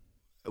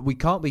we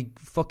can't be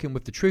fucking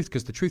with the truth,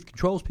 because the truth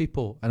controls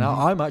people. And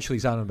I'm actually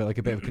sounding like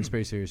a bit of a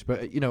conspiracy theorist,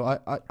 but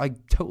I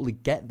totally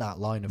get that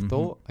line of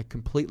thought. I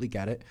completely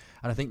get it.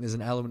 And I think there's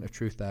an element of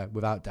truth there,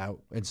 without doubt,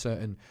 in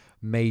certain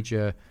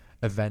major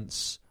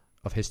events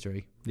of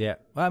history. Yeah.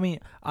 Well, I mean,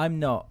 I'm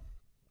not,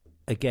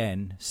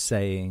 again,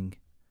 saying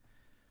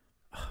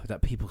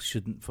that people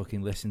shouldn't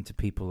fucking listen to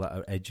people that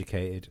are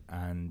educated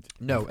and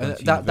no, and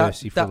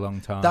university for a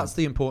long time. That's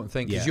the important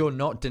thing, because you're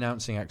not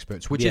denouncing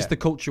experts, which is the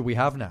culture we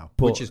have now,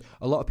 but, which is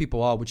a lot of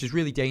people are, which is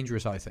really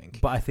dangerous, I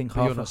think. But I think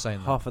half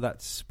of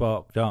that's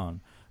sparked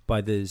on by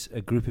there's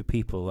a group of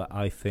people that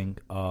I think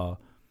are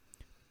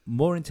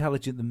more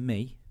intelligent than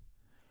me,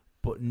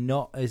 but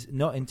not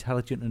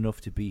intelligent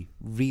enough to be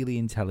really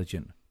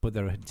intelligent, but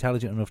they're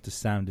intelligent enough to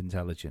sound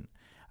intelligent.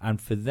 And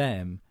for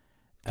them,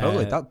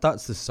 totally,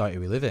 that's the society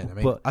we live in. I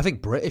mean, I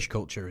think British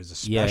culture is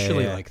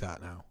especially like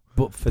that now.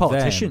 But for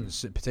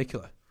politicians in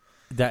particular,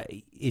 that's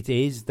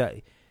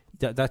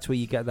where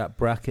you get that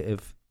bracket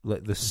of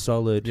like the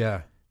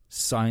solid,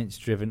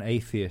 science-driven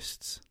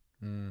atheists.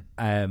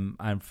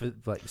 And for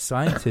like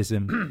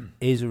scientism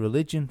is a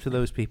religion to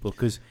those people,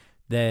 because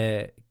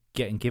they're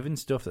getting given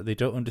stuff that they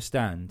don't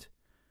understand.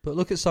 But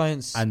look at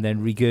science, and then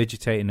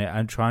regurgitating it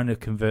and trying to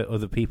convert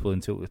other people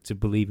to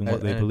believing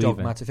what they believe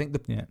in. I think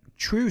the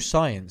true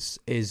science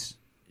is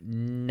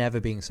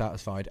never being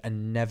satisfied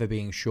and never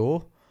being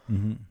sure.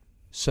 Mm-hmm.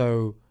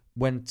 So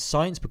when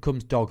science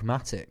becomes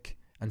dogmatic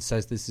and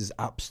says this is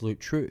absolute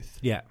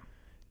truth,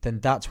 then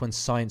that's when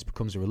science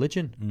becomes a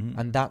religion,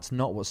 and that's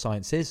not what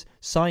science is.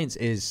 Science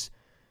is,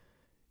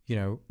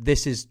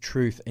 this is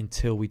truth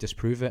until we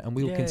disprove it, and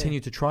we will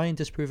continue to try and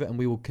disprove it, and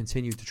we will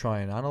continue to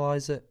try and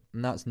analyze it.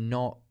 And that's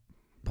not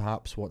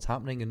perhaps what's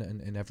happening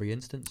in every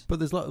instance. But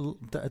there's a lot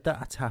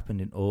that's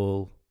happened in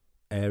all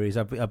areas.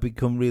 I've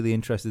become really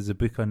interested. There's a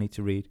book I need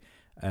to read,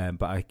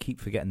 but I keep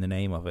forgetting the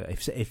name of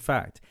it. In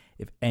fact,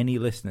 if any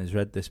listeners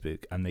read this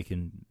book and they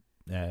can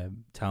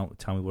tell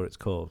me what it's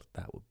called,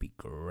 that would be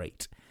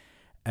great.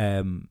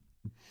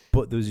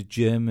 But there was a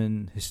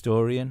German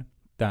historian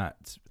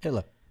that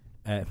Hitler.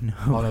 No.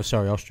 Oh no,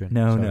 sorry, Austrian.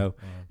 No, sorry. no.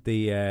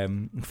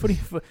 The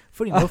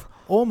funny enough,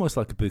 almost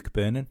like a book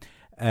burning.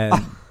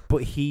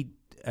 But he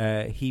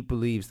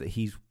believes that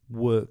he's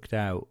worked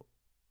out.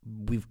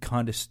 We've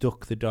kind of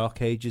stuck the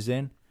Dark Ages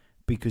in,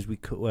 because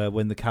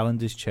when the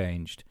calendars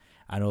changed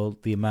and all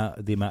the amount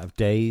of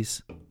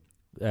days.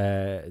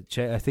 I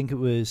think it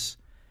was.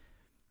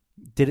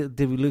 Did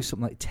we lose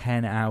something like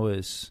 10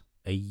 hours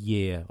a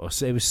year, or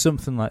so? It was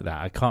something like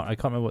that. I can't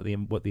remember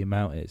what the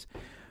amount is.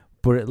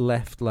 But it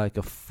left like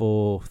a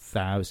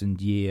 4,000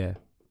 year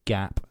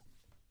gap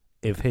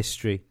of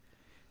history.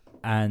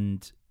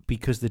 And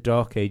because the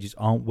Dark Ages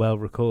aren't well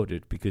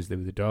recorded, because they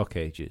were the Dark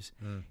Ages,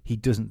 he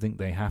doesn't think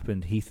they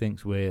happened. He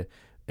thinks we're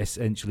in the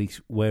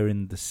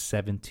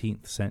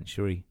 17th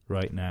century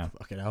right now.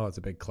 Fucking hell, that's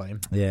a big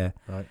claim. Yeah.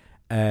 Right.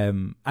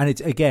 And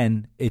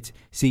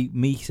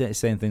me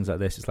saying things like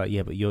this, it's like,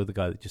 yeah, but you're the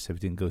guy that just said we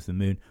didn't go to the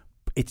moon.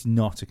 It's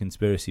not a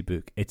conspiracy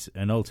book. It's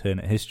an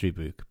alternate history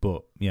book.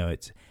 But,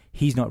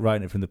 he's not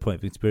writing it from the point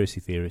of conspiracy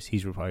theorists.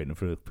 He's writing it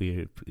from a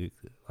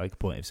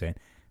point of saying,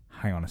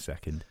 hang on a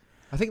second.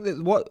 I think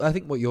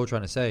what you're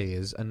trying to say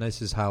is, and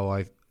this is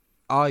how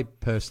I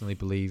personally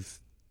believe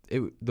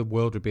the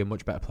world would be a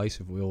much better place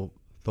if we all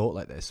thought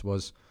like this,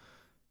 was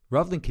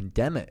rather than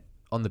condemn it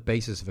on the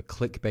basis of a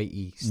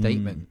clickbaity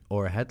statement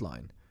or a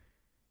headline.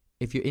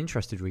 If you're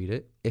interested, read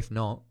it. If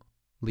not,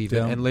 leave it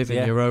and live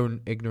in your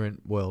own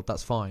ignorant world.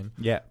 That's fine.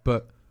 Yeah.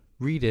 But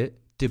read it,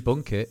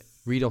 debunk it,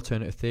 read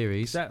alternative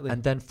theories,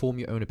 and then form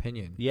your own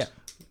opinion. Yeah.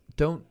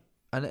 Don't,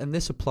 and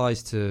this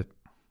applies to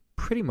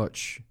pretty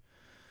much,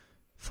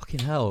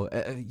 fucking hell,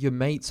 your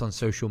mates on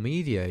social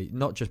media,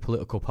 not just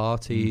political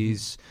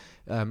parties,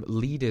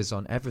 leaders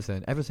on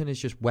everything. Everything is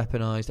just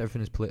weaponized.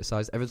 Everything is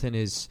politicized. Everything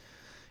is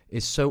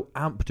so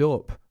amped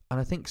up, and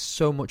I think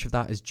so much of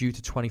that is due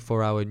to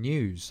 24-hour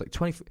news. Like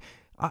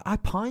I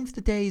pine for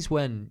the days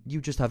when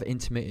you just have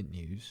intermittent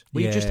news,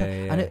 where you just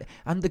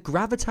and the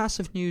gravitas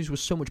of news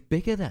was so much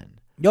bigger then.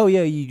 Oh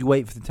yeah, you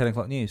wait for the 10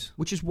 o'clock news,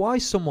 which is why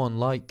someone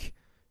like,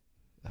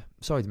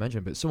 sorry to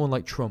mention, but someone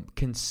like Trump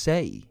can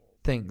say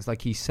things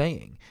like he's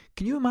saying.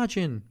 Can you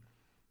imagine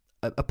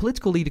a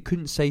political leader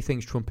couldn't say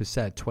things Trump has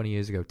said 20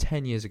 years ago,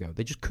 10 years ago?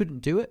 They just couldn't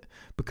do it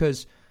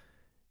because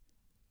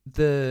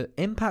the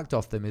impact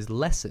of them is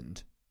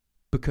lessened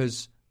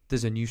because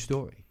there's a new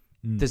story.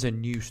 There's a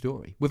new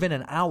story. Within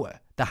an hour,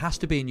 there has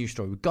to be a new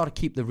story. We've got to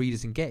keep the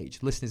readers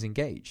engaged, listeners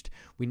engaged.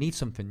 We need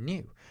something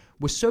new.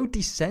 We're so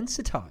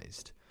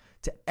desensitized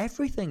to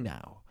everything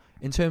now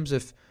in terms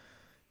of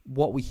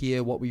what we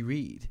hear, what we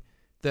read,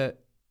 that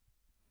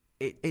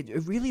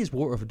it really is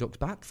water off a duck's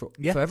back for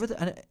everything.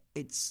 And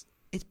it's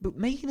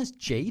making us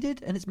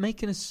jaded, and it's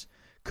making us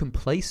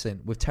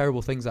complacent with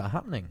terrible things that are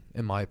happening,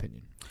 in my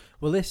opinion.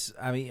 Well,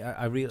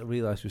 I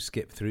realise we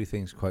skipped through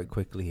things quite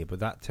quickly here, but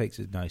that takes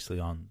us nicely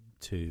on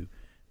to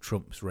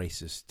Trump's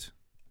racist,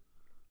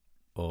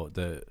 or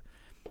the.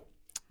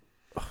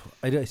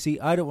 I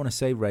don't want to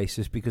say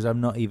racist because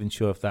I'm not even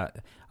sure if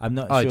that. I'm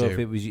not sure if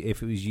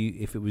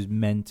it was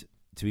meant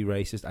to be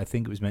racist. I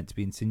think it was meant to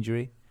be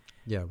incendiary.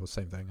 Yeah, well,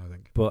 same thing, I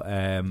think. But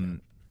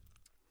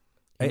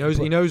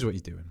he knows what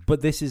he's doing.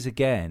 But this is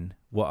again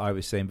what I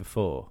was saying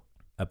before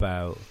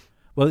about.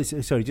 Well,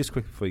 sorry, just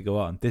quick before you go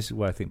on. This is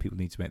where I think people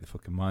need to make their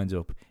fucking minds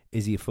up.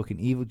 Is he a fucking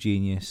evil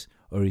genius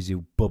or is he a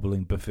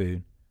bubbling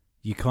buffoon?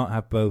 You can't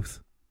have both.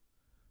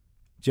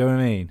 Do you know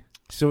what I mean?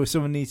 So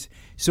someone needs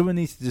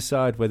to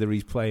decide whether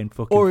he's playing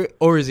fucking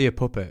or is he a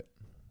puppet?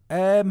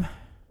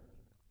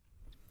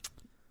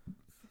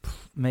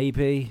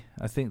 Maybe.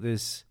 I think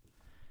there's.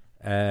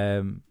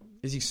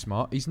 Is he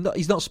smart? He's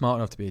not smart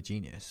enough to be a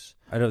genius.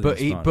 I don't think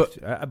he's smart.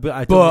 But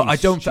I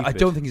don't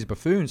think he's a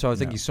buffoon. So I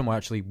think he's somewhere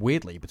actually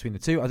weirdly between the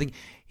two. I think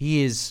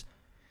he is.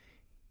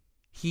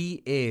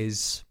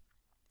 He's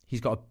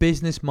got a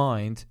business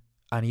mind,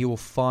 and he will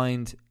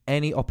find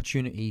any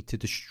opportunity to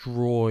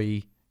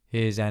destroy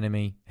his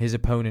enemy, his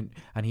opponent,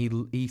 and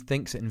he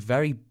thinks in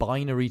very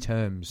binary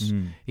terms.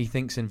 He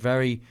thinks in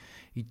very.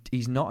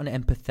 He's not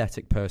an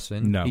empathetic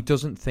person. No. He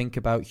doesn't think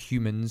about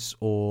humans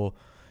or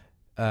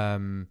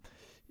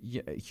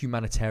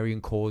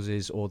humanitarian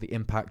causes or the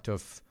impact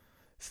of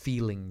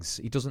feelings.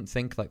 He doesn't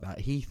think like that.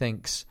 He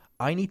thinks,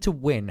 I need to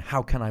win.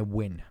 How can I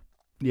win?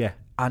 Yeah.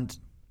 And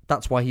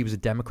that's why he was a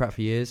Democrat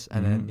for years,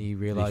 and then he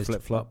realized he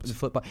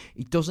flip-flopped.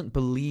 He doesn't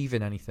believe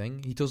in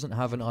anything. He doesn't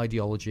have an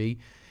ideology.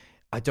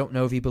 I don't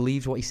know if he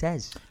believes what he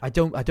says. I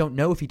don't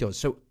know if he does.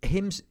 So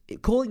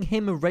calling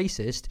him a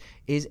racist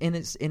is in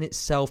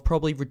itself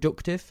probably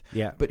reductive.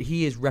 Yeah. But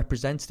he is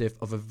representative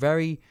of a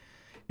very,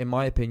 in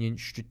my opinion,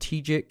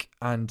 strategic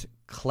and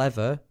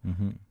clever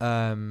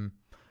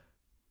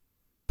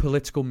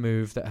political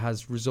move that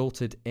has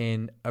resulted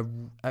in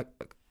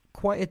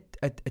quite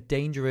a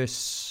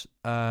dangerous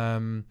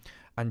and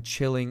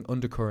chilling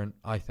undercurrent,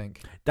 I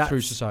think,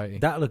 through society.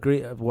 That'll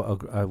agree. I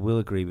will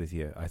agree with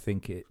you. I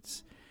think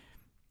it's.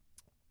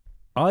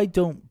 I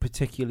don't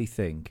particularly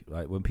think,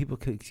 like, when people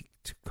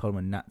call him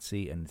a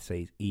Nazi and say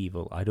he's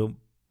evil, I don't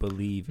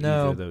believe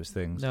either of those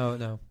things.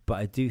 No. But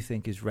I do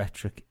think his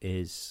rhetoric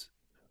is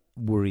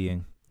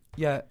worrying.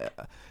 Yeah.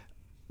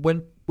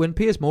 When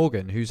Piers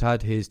Morgan, who's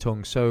had his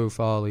tongue so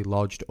farly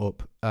lodged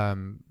up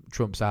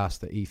Trump's ass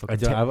that he fucking...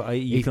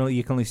 you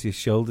can only see his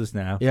shoulders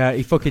now. Yeah,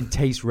 he fucking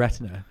tastes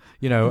retina.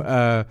 You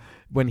know,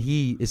 when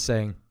he is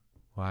saying...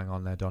 Well, hang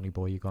on there, Donny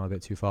boy, you've gone a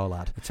bit too far,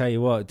 lad. I tell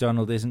you what,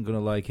 Donald isn't going to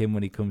like him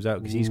when he comes out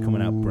because he's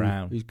coming out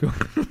brown. He's going.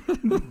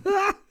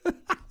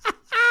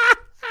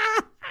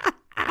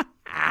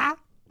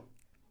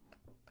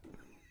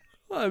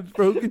 I'm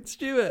Broken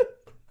Stewart.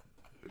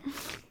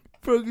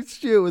 Broken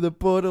Stewart with a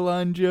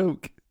borderline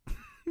joke.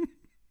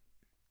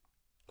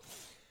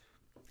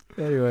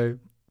 Anyway,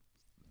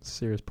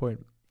 serious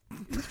point.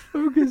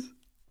 Focus.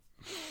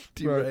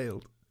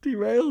 Derailed.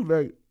 Derailed,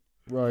 mate.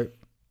 Right.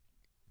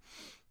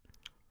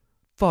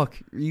 Fuck,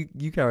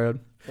 you carry on.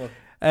 Fuck.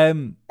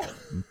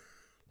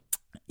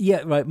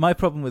 Yeah, right. My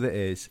problem with it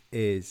is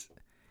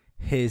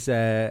his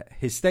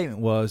statement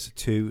was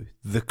to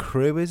the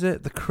crew. Is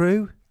it the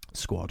crew?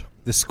 Squad.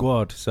 The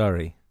squad.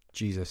 Sorry.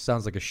 Jesus,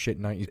 sounds like a shit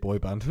 90s boy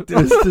band.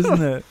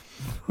 Doesn't it?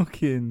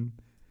 Fucking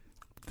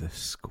the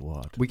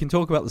squad. We can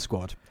talk about the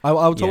squad. I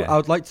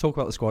would like to talk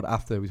about the squad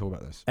after we talk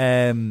about this.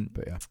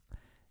 But yeah.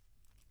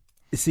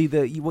 See,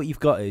 what you've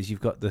got is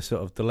the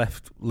sort of the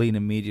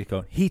left-leaning media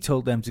going, he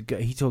told them to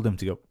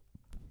go.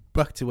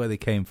 back to where they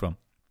came from,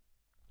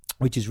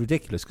 which is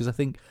ridiculous because I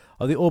think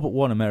are they all but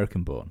one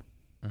American born?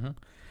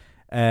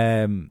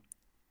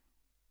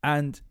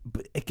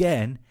 But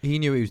again, he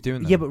knew he was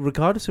doing that. Yeah, but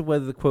regardless of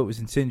whether the quote was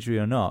incendiary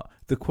or not,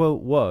 the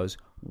quote was,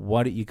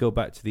 "Why don't you go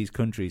back to these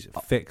countries,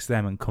 fix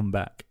them, and come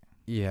back?"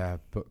 Yeah,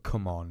 but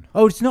come on.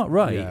 Oh, it's not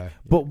right. Yeah.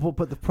 But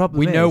the problem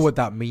we is... know what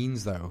that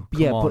means, though.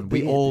 Come on. But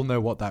we all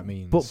know what that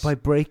means. But by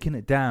breaking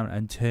it down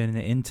and turning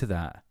it into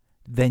that,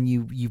 then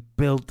you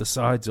build the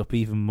sides up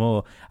even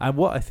more. And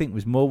what I think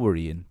was more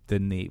worrying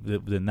than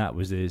that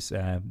was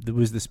there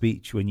was the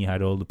speech when you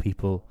had all the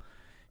people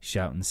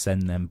shouting,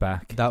 "Send them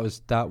back." That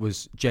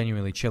was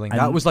genuinely chilling.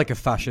 And that was like a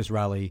fascist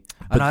rally,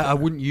 and I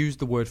wouldn't use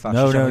the word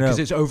fascist because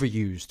it's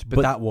overused.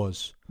 But that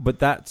was. But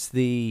that's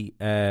the.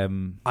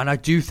 And I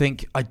do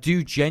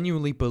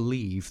genuinely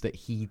believe that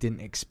he didn't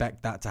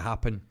expect that to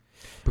happen,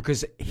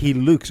 because he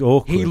looks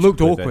awkward. He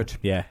looked awkward.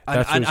 Yeah,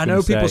 and I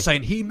know people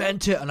saying he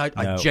meant it, and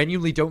I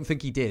genuinely don't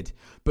think he did.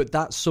 But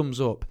that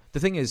sums up. The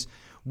thing is,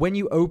 when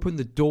you open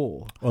the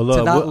door to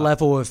that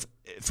level of.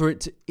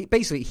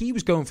 Basically, he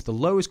was going for the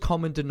lowest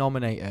common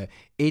denominator,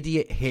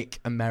 idiot hick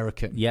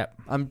American.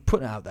 Yep. I'm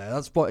putting it out there.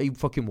 That's what he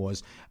fucking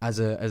was as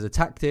a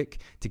tactic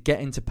to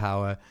get into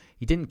power.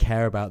 He didn't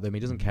care about them. He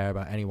doesn't care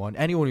about anyone.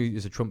 Anyone who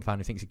is a Trump fan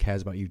who thinks he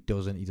cares about you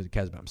doesn't. He doesn't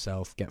care about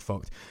himself. Get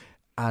fucked.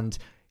 And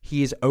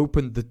he has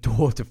opened the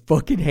door to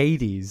fucking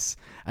Hades,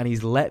 and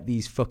he's let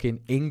these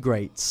fucking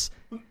ingrates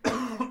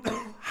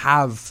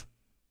have...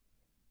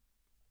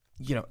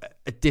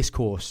 a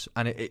discourse,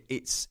 and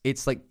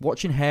it's like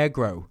watching hair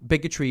grow.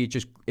 Bigotry,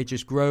 it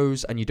just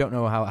grows, and you don't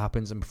know how it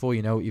happens, and before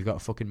you know it, you've got a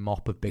fucking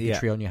mop of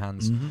bigotry on your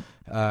hands.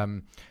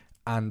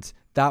 And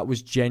that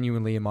was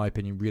genuinely, in my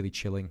opinion, really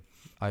chilling.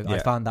 I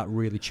found that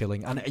really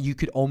chilling, and you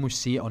could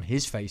almost see it on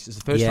his face. It's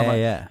the first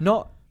time.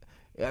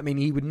 I mean,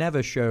 he would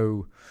never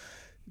show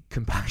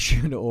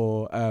compassion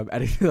or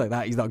anything like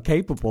that. He's not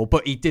capable,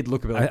 but he did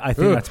look a bit like... I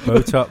think that's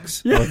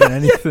Botox more than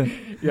anything.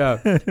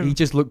 Yeah, he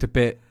just looked a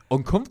bit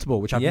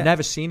uncomfortable, which I've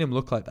never seen him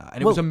look like that.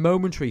 And it was a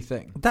momentary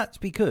thing. That's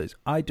because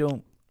I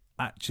don't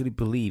actually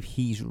believe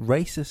he's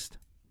racist.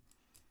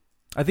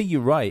 I think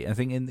you're right. I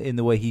think in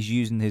the way he's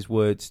using his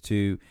words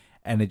to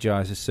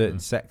energize a certain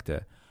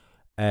sector.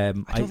 I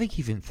don't think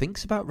he even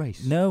thinks about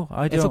race. No,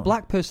 I don't. If a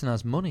black person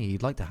has money,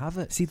 he'd like to have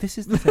it. See, this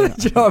is the thing.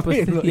 Do you know what I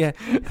mean? Yeah,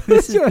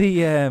 this is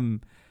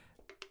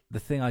the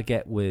thing I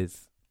get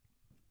with.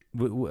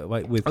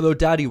 Although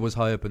Daddy was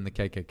high up in the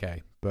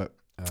KKK, but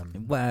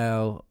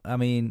well, I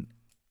mean.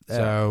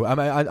 So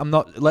I'm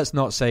not. Let's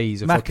not say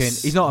he's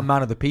he's not a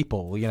man of the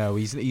people.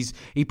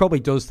 He probably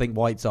does think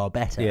whites are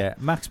better. Yeah,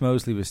 Max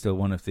Mosley was still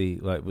one of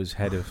the was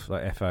head of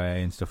FIA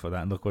and stuff like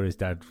that. And look what his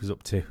dad was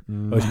up to.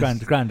 Oh,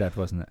 his granddad,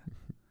 wasn't it?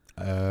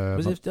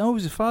 Was it? Oh, it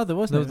was his father,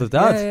 wasn't it? It was the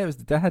dad. Yeah, it was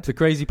the dad. The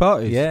crazy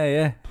parties.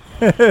 Yeah.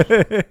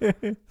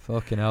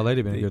 Fucking hell, they'd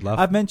have been a good laugh.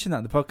 I've mentioned that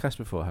in the podcast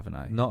before, haven't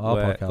I? Not our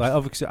podcast.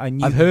 Obviously,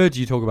 I've heard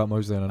you talk about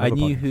Mosley on another I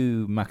knew podcast.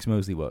 who Max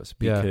Mosley was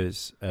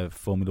because of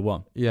Formula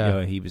One.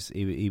 Yeah, he was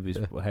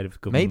head of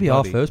government. Maybe body.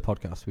 our first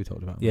podcast we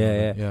talked about.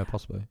 Yeah,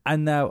 possibly.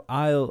 And now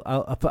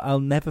I'll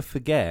never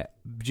forget.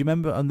 Do you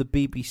remember on the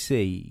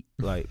BBC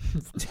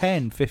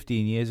 10,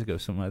 15 years ago,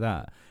 something like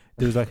that?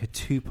 There was like a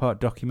 2-part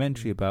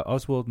documentary about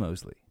Oswald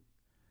Mosley.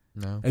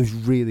 No, it was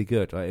really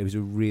good. It was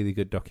a really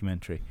good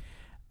documentary,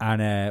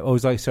 and it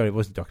wasn't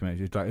a documentary.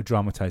 It was like a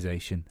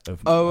dramatization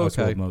of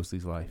Oswald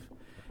Mosley's life.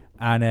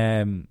 And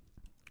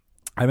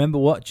I remember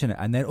watching it,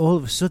 and then all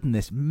of a sudden,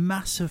 this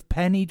massive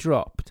penny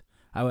dropped.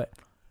 I went,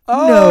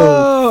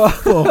 "No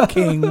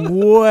fucking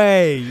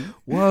way!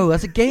 Whoa,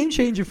 that's a game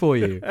changer for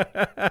you." But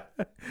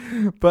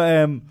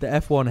the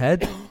F1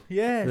 head,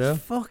 yeah.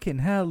 Fucking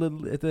hell!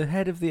 The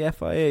head of the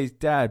FIA's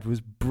dad was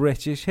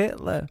British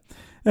Hitler.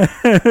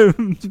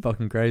 It's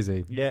fucking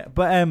crazy. Yeah,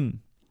 but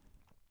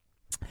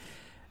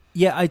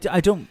I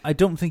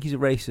don't think he's a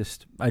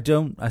racist. I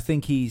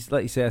think he's,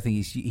 like you say, I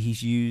think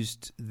he's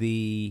used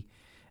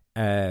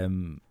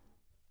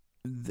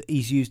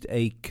he's used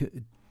a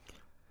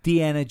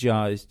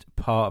de-energized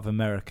part of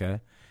America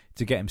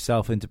to get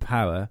himself into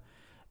power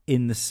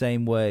in the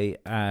same way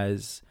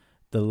as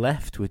the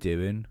left were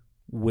doing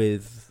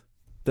with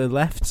the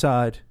left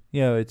side.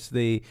 It's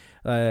the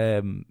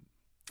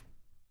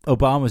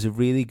Obama's a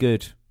really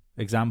good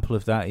example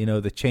of that.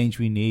 The change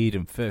we need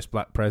and first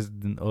black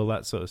president, all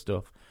that sort of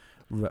stuff,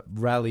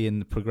 rallying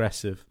the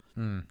progressive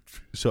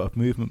sort of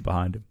movement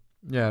behind him.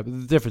 Yeah,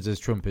 but the difference is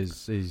Trump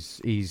is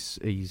he's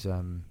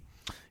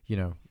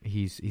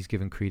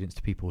given credence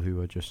to people who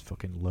are just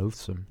fucking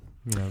loathsome.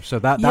 So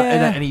that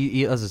and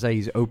he, as I say,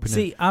 he's opening.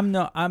 See, I'm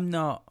not.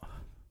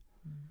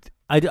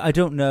 I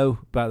don't know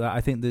about that.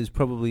 I think there's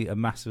probably a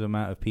massive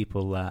amount of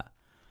people that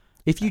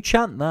if you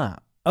chant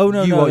that. Oh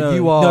no!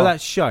 You are. No,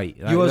 that's shite.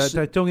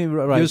 Don't get me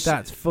right.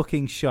 That's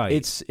fucking shite.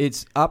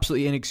 It's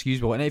absolutely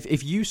inexcusable. And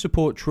if you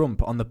support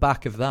Trump on the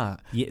back of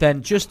that,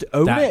 then just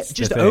own it.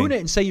 Just own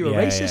it and say you're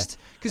a racist.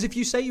 Because if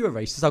you say you're a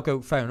racist, I'll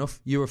go, fair enough.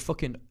 You're a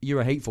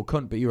hateful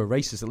cunt, but you're a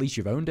racist. At least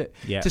you've owned it.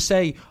 Yeah. To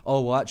say, oh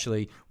well,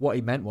 actually, what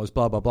he meant was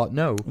blah blah blah.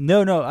 No.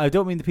 I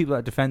don't mean the people that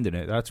are defending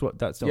it. That's not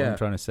what I'm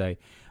trying to say.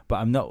 But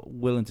I'm not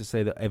willing to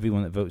say that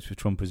everyone that votes for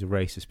Trump is a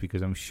racist,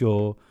 because I'm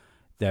sure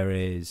there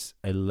is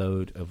a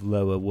load of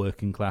lower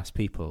working class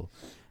people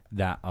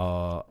that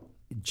are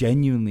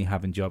genuinely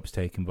having jobs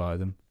taken by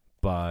them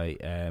by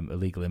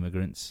illegal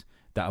immigrants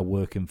that are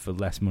working for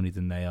less money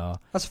than they are.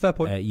 That's a fair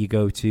point. You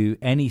go to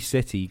any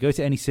city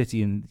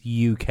in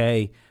the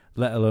UK,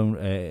 let alone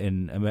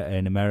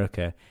in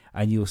America,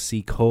 and you'll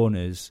see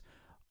corners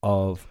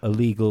of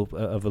illegal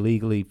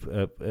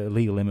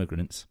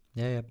immigrants.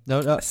 Yeah.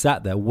 No.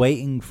 Sat there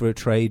waiting for a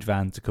trade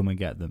van to come and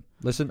get them.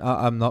 Listen,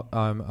 I'm not.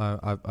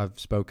 I've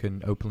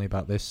spoken openly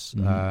about this.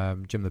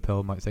 Mm-hmm. Jim the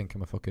Pill might think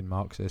I'm a fucking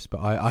Marxist, but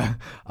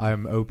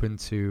I'm open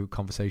to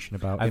conversation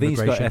about I think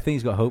immigration.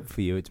 he's got hope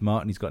for you. It's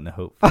Martin. He's got no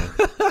hope for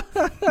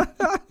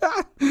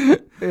you.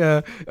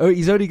 Yeah. Oh,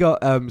 he's only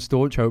got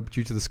staunch hope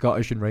due to the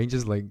Scottish and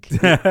Rangers link. He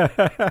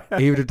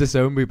would have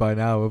disowned me by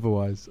now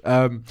otherwise.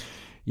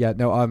 Yeah,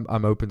 no,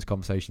 I'm open to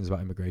conversations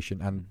about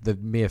immigration, and the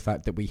mere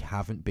fact that we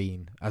haven't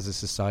been, as a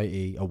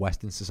society, a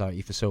Western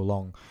society, for so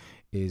long,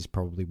 is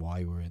probably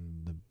why we're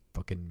in the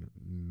fucking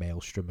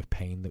maelstrom of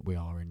pain that we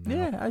are in now.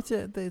 Yeah, I'd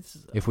say it's...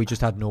 If we just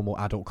had normal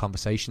adult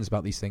conversations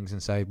about these things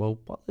and say, well,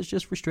 let's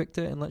just restrict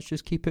it and let's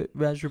just keep it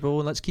measurable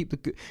and let's keep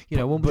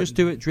we'll just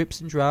do it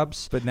drips and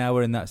drabs. But now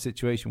we're in that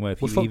situation where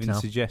if you even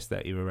suggest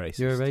that, you're a racist.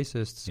 You're a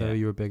racist, so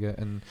you're a bigot,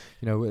 and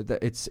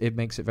it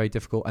makes it very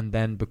difficult. And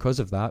then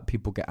because of that,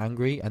 people get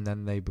angry, and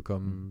then they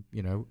become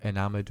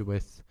enamored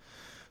with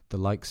the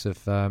likes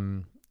of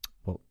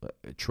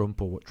Trump,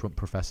 or what Trump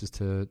professes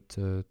to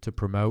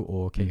promote,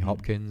 or Kate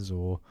Hopkins,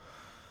 or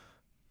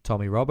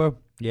Tommy Robbo.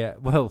 Yeah,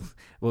 well,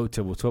 we'll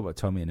talk about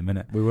Tommy in a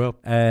minute. We will.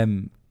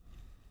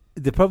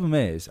 The problem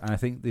is, and I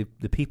think the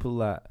people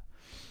that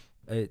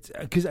it's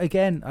because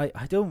again,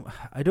 I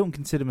don't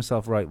consider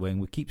myself right wing.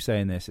 We keep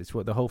saying this. It's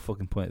what the whole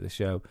fucking point of the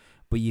show.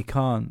 But you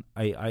can't.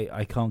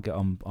 I can't get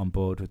on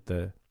board with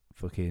the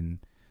fucking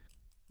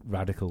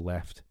radical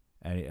left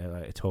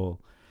at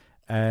all.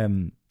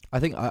 I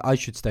think I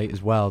should state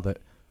as well that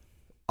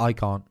I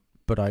can't,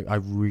 but I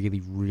really,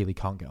 really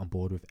can't get on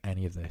board with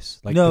any of this.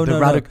 Like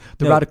the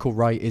radical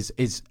right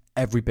is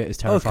every bit as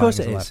terrifying as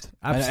the left.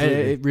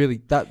 Absolutely. It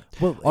really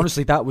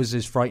honestly, that was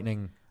as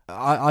frightening.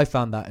 I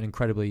found that an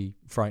incredibly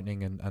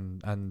frightening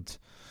and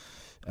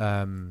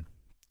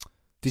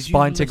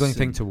spine tickling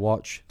thing to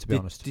watch. To be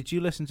honest, did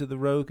you listen to the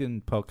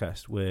Rogan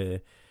podcast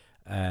where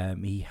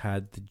he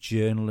had the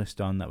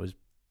journalist on that was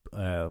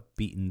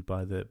beaten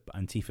by the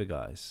Antifa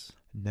guys?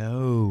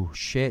 No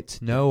shit.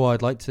 No,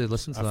 I'd like to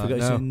listen to that.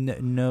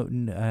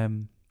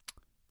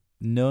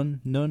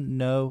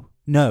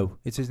 No.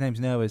 It's his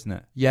name's No, isn't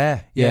it?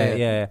 Yeah.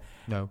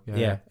 No.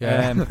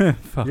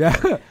 Fuck.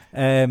 Yeah.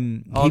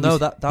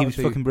 He was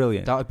fucking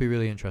brilliant. That would be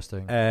really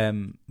interesting.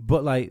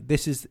 But like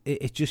this is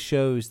it just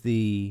shows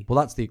the. Well,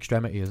 that's the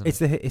extremity, isn't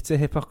it? It's a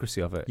hypocrisy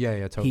of it. Yeah,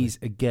 totally. He's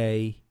a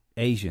gay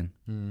Asian.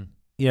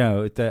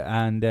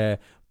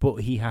 But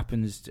he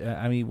happens.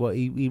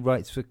 He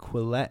writes for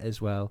Quillette as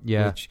well,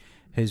 which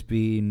has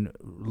been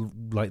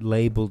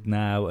labelled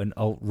now an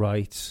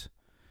alt-right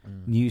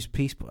news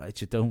piece, but I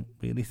just don't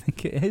really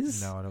think it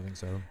is. No, I don't think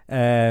so. I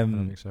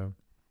don't think so.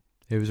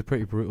 It was a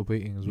pretty brutal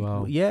beating as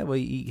well. Yeah, well,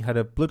 he had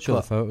a blood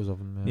clot. Photos of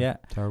him. Yeah,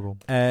 terrible.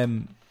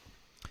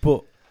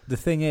 But the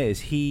thing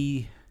is,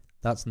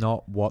 that's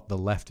not what the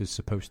left is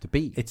supposed to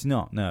be. It's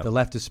not, no. The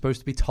left is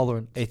supposed to be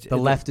tolerant. The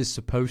left is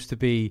supposed to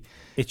be...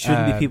 It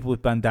shouldn't be people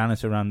with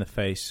bandanas around the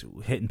face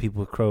hitting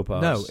people with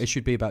crowbars. No, it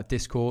should be about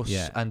discourse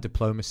and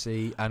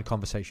diplomacy and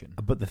conversation.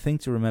 But the thing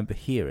to remember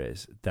here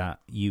is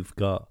that you've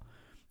got...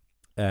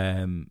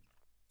 there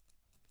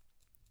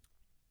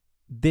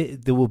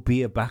will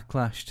be a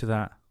backlash to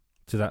that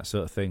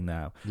sort of thing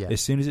now. Yeah.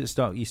 As soon as you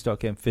start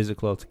getting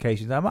physical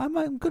altercations,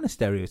 I'm going to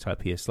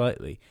stereotype here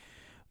slightly.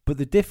 But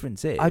the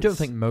difference is... I don't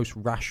think most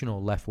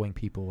rational left-wing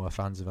people are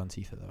fans of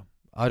Antifa, though.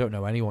 I don't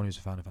know anyone who's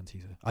a fan of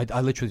Antifa.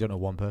 I literally don't know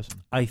one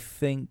person. I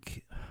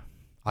think...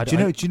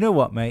 Do you know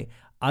what, mate?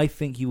 I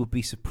think you would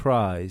be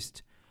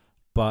surprised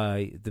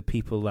by the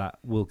people that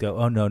will go,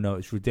 oh, no,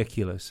 it's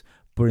ridiculous.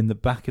 But in the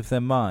back of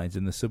their minds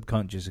and the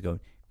subconscious are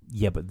going,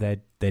 yeah, but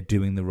they're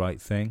doing the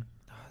right thing.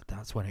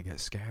 That's when it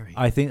gets scary.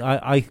 I think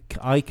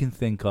I can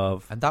think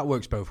of... And that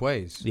works both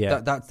ways. Yeah.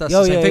 That's the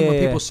same thing when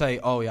people say,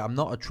 oh, yeah, I'm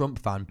not a Trump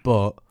fan,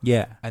 but...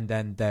 Yeah. And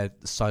then they're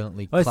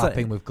silently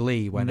clapping with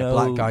glee when a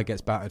black guy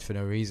gets battered for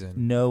no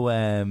reason.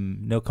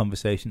 No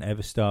conversation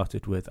ever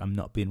started with, I'm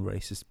not being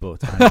racist,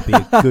 but it'd be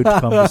a good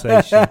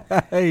conversation.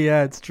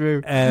 Yeah, it's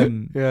true.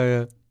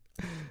 Yeah.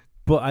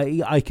 But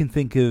I can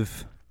think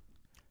of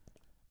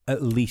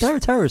at least... They're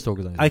a terrorist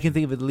organization. I can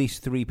think of at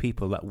least 3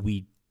 people that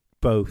we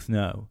both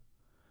know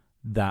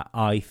that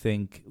I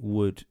think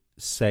would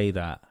say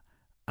that,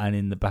 and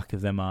in the back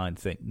of their mind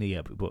think,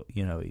 yeah, but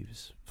he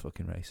was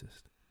fucking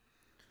racist.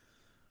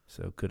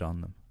 So good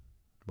on them.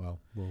 Well,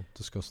 we'll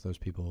discuss those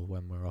people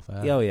when we're off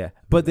air. Oh yeah,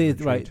 but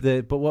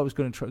but what I was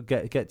going to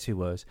get to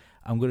was,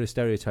 I'm going to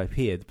stereotype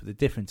here, but the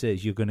difference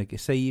is you're going to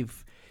say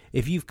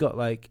if you've got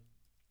like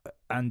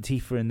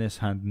Antifa in this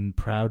hand and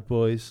Proud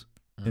Boys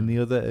in the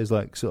other, as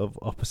like sort of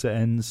opposite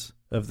ends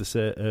of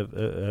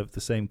the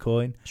same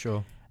coin.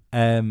 Sure.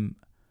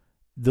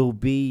 there'll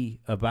be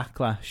a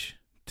backlash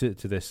to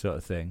this sort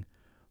of thing.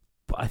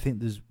 But I think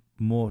there's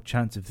more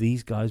chance of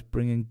these guys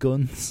bringing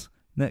guns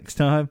next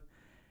time.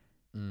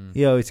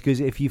 You know, it's because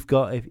if you've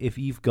got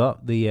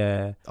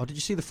the oh, did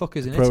you see the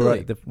fuckers in pro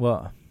Italy? right,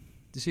 what?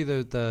 Did you see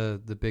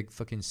the big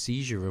fucking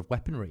seizure of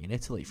weaponry in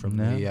Italy from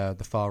the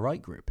far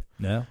right group?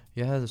 No.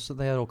 Yeah, so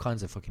they had all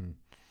kinds of fucking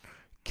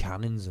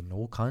cannons and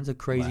all kinds of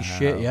crazy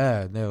shit.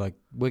 Yeah, and they're like,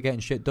 we're getting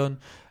shit done.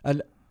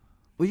 And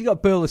well, you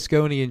got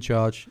Berlusconi in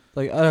charge.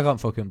 Like, I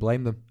can't fucking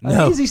blame them.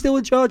 No. Is he still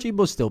in charge? He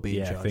must still be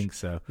in charge. I think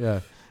so.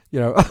 Yeah. You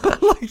know,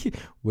 like,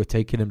 we're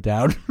taking him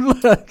down.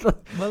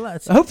 Well,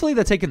 hopefully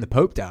they're taking the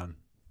Pope down.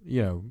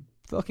 You know,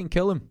 fucking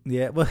kill him.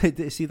 Yeah, well,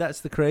 see,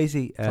 that's the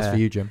crazy. That's for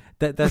you, Jim.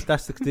 That's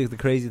the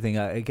crazy thing.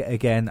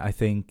 Again, I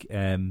think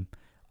the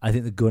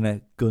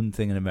gun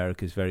thing in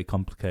America is very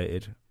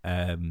complicated.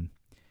 I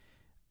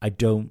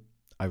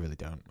really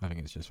don't. I think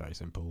it's just very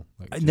simple.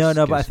 Like, no,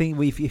 but I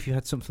think if you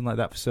had something like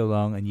that for so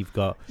long, and you've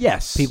got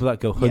people that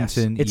go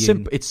hunting,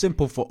 it's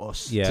simple for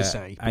us to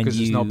say because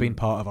it's not been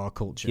part of our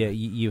culture. Yeah,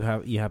 you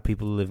have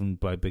people living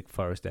by big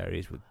forest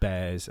areas with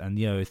bears, and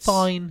you know it's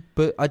fine.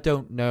 But I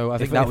don't know. I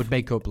think that would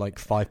make up like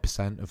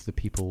 5% of the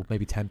people,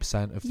 maybe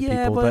 10% of the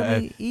people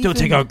that don't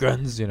take out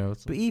guns. You know,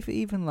 but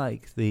even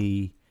like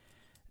the.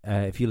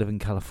 If you live in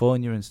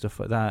California and stuff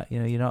like that, you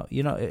know,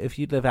 you're not. If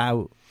you live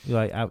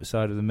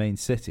outside of the main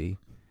city,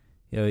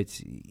 you know,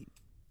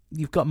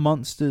 you've got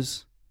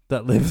monsters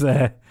that live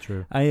there.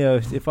 True. And you know,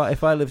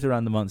 if I lived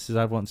around the monsters,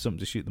 I'd want something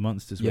to shoot the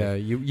monsters with. Yeah,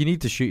 you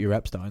need to shoot your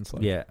Epsteins.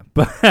 Like. Yeah,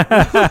 but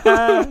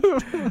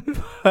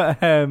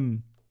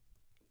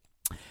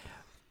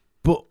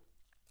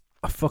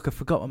I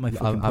forgot what my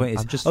fucking point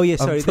is.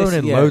 I'm throwing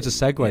in loads of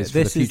segues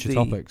for the future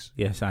topics.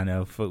 Yes, I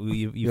know.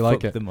 You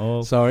like fucked them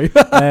all. Sorry.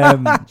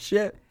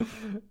 Shit.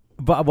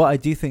 But what I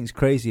do think is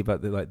crazy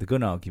about the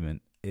gun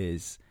argument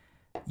is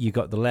you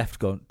got the left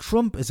going,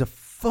 Trump is a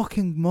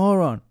fucking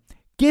moron.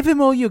 Give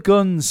him all your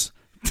guns.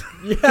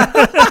 Yeah.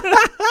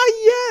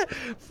 Yeah.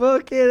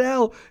 Fucking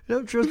hell.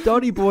 Don't trust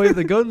Donny Boy with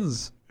the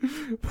guns.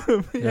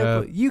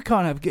 But you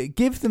can't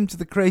give them to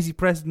the crazy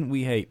president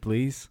we hate,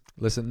 please.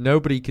 Listen,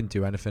 nobody can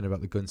do anything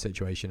about the gun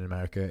situation in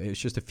America. It's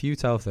just a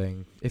futile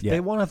thing. If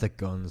they want to have the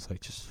guns, like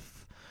just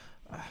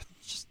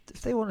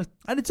if they want to,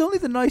 and it's only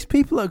the nice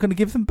people that are going to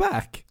give them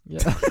back.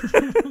 Yeah,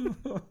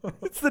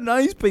 it's the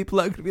nice people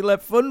that are going to be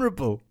left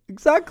vulnerable.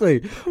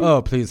 Exactly.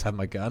 Oh, please have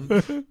my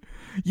gun.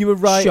 You were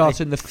right. Shot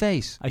in the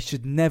face. I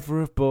should never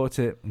have bought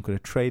it. I'm going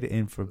to trade it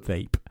in for a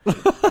vape.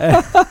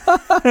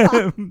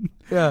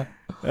 Yeah.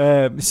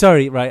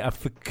 Sorry, right?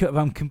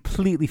 I'm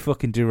completely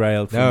fucking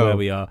derailed from where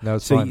we are. No,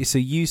 it's fine. So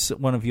use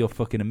one of your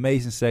fucking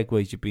amazing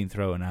segues you've been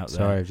throwing out there.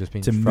 Sorry, I've just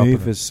been to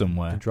move us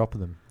somewhere. I'm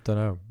dropping them. Don't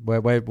know.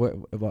 Where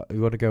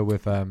you want to go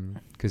with?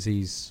 Because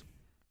he's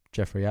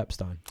Jeffrey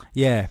Epstein.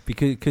 Yeah,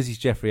 because he's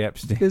Jeffrey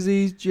Epstein. Because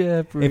he's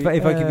Jeffrey. If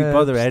I could be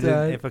bothered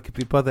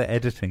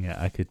editing it,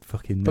 I could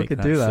fucking make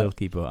that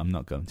silky. But I'm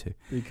not going to.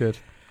 You could.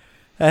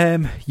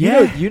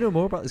 Yeah, you know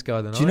more about this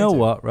guy than I do. Do you know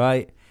what?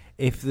 Right,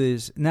 if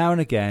there's now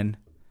and again.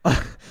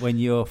 When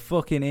you're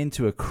fucking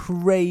into a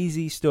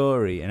crazy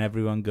story and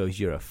everyone goes,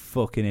 you're a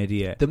fucking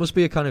idiot. There must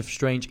be a kind of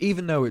strange,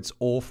 even though it's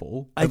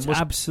awful. It's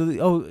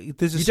absolutely. Oh,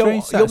 there's a you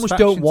strange You almost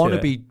don't want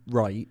to be be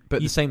right, but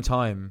at the same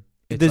time,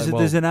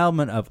 there's an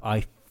element of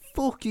I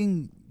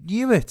fucking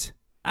knew it,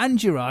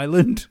 and your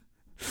island.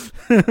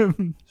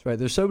 That's right.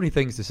 There's so many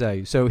things to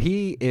say. So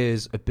he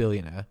is a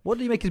billionaire. What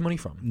did he make his money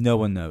from? No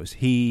one knows.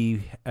 I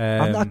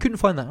couldn't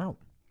find that out.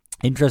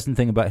 Interesting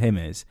thing about him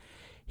is.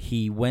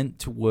 He went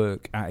to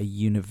work at a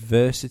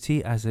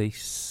university as a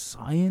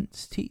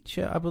science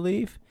teacher, I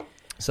believe.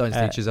 Science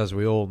teachers, as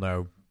we all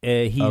know,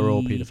 are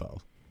all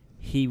paedophiles.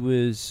 He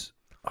was,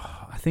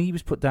 I think he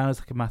was put down as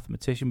like a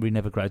mathematician, but he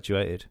never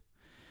graduated.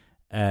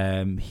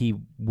 He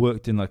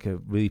worked in like a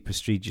really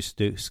prestigious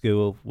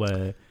school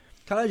where...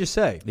 Can I just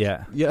say?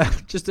 Yeah. Yeah,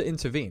 just to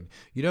intervene.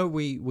 You know,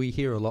 we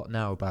hear a lot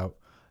now about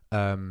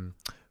the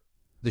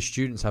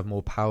students have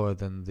more power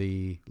than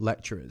the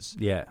lecturers.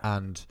 Yeah.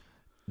 And...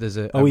 There's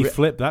he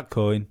flipped that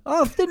coin.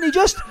 Oh, didn't he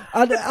just?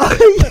 And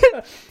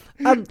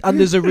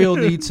there's a real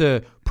need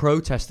to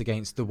protest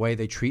against the way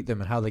they treat them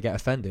and how they get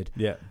offended.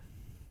 Yeah.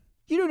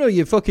 You don't know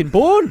you're fucking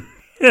born.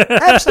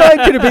 Epstein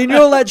could have been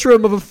your lecturer,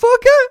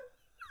 motherfucker.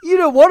 You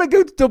don't want to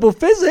go to double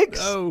physics.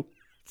 Oh,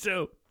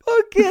 so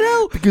fucking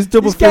hell. Because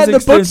double He's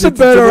physics turns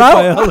into double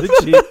out.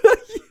 biology.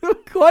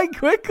 Quite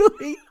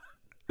quickly.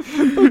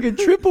 Fucking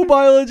triple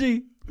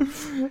biology.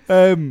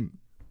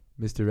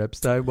 Mr.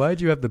 Epstein, why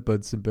did you have the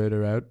Bunsen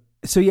burner out?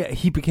 So yeah,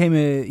 he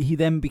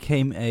then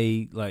became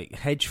a like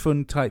hedge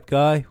fund type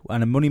guy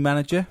and a money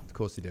manager. Of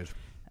course he did.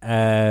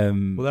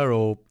 Well, they're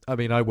all. I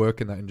mean, I work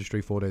in that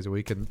industry 4 days a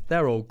week, and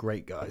they're all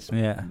great guys.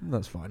 Yeah,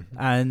 that's fine.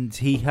 And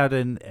he had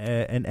an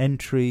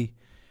entry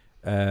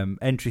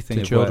thing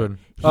to children.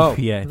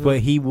 Where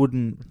he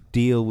wouldn't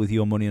deal with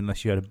your money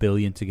unless you had $1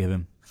 billion to give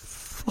him.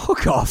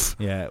 Fuck off.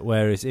 Yeah.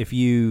 Whereas if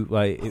you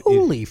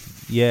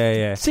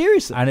yeah,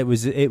 seriously, and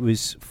it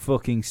was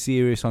fucking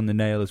serious on the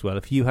nail as well.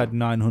 If you had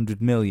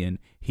 900 million,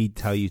 he'd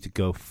tell you to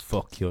go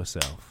fuck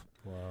yourself.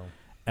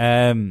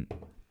 Wow.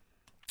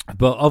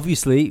 But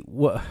obviously,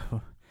 what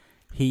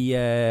he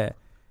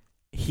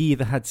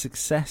either had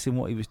success in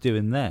what he was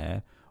doing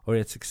there, or he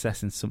had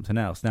success in something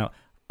else. Now,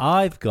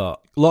 I've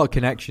got a lot of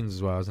connections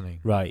as well, hasn't he?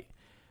 Right.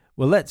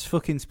 Well, let's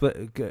fucking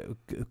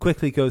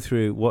quickly go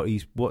through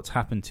what's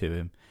happened to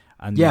him.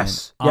 And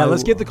yes. Yeah,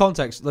 let's give the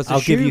context.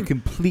 I'll give you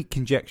complete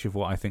conjecture of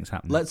what I think's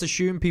happened. Let's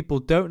assume people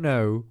don't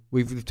know.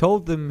 We've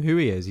told them who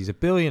he is. He's a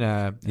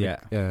billionaire.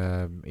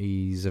 Yeah.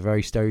 He's a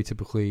very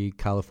stereotypically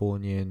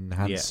Californian,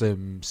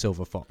 handsome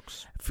silver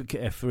fox.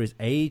 For his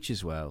age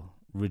as well.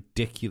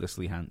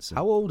 Ridiculously handsome.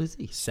 How old is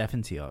he?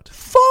 70 odd.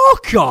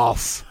 Fuck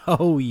off!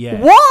 Oh, yeah.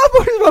 What?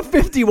 What is about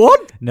 51?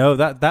 No,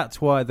 that's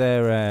why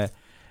they're...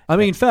 I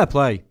mean, fair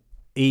play.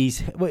 He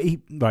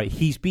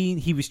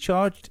was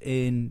charged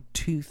in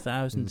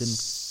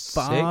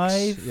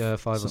 2005. Yeah,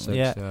 5 or 6.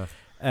 Yeah.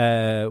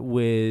 It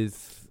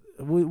was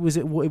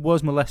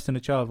molesting a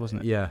child,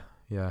 wasn't it? Yeah.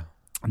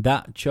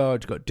 That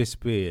charge got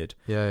disappeared.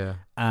 Yeah.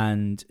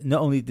 And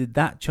not only did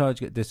that charge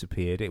get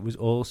disappeared, it was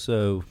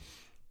also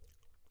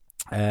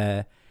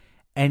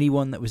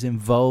anyone that was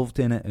involved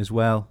in it as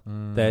well.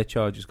 Their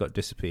charges got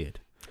disappeared.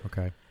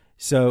 Okay.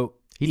 So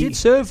he did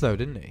serve though,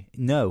 didn't he?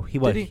 No,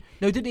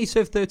 didn't he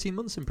serve 13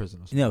 months in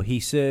prison or something? No,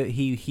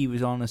 he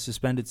was on a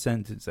suspended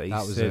sentence that he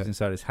served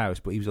inside his house,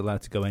 but he was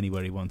allowed to go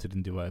anywhere he wanted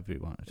and do whatever he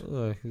wanted.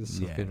 Oh, it's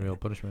fucking real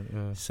punishment.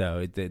 Yeah.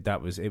 So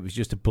it was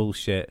just a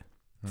bullshit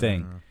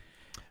thing.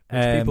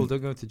 People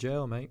don't go to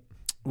jail, mate.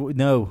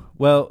 No,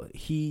 well,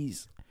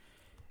 his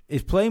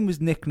plane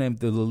was nicknamed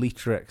the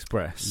Lolita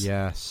Express.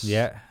 Yes.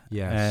 Yeah.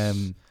 Yes.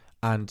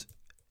 And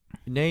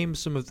name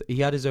some of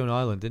he had his own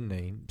island, didn't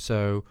he?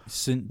 So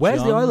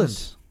Where's the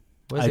island?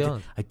 Where's the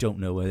island? I don't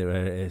know where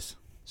it is.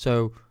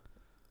 So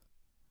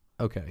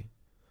okay.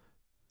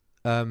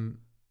 And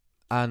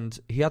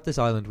he had this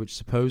island which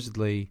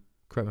supposedly,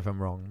 correct me if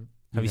I'm wrong.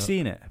 Have you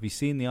seen it? Have you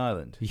seen the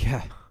island?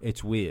 Yeah.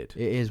 It's weird.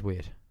 It is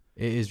weird.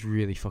 It is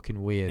really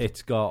fucking weird.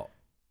 It's got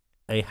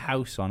a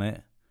house on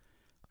it,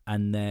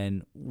 and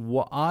then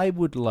what I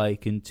would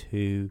liken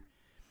to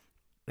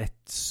a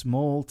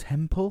small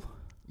temple.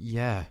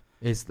 Yeah.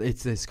 It's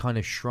this kind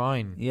of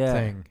shrine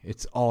thing.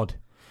 It's odd.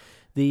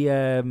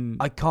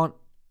 I can't.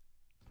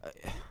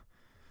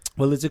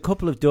 Well, there's a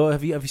couple of doors.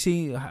 Have you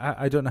seen?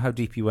 I don't know how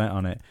deep you went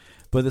on it,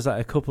 but there's like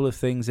a couple of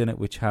things in it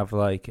which have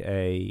like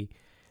a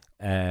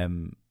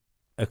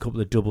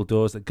couple of double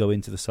doors that go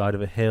into the side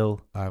of a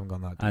hill. I haven't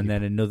gone that deep. And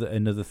then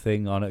another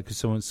thing on it because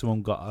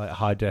someone got like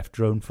high def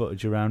drone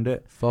footage around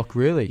it. Fuck,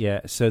 really?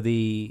 Yeah. So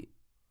the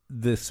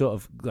sort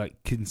of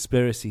like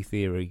conspiracy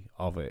theory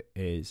of it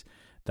is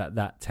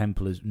that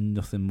temple is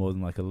nothing more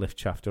than like a lift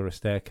shaft or a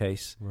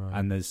staircase, right.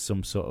 And there's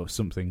some sort of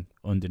something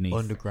underneath,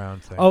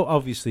 underground thing. Oh,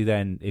 obviously,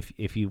 then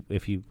if you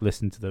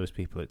listen to those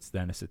people, it's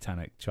then a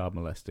satanic child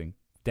molesting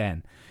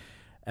den.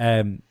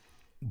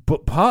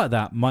 But part of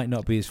that might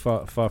not be as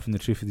far from the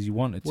truth as you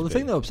want it to be. Well, the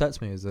thing that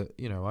upsets me is that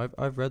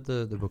I've read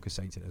the book of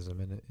Satanism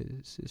and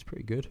it's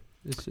pretty good.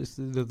 There's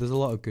a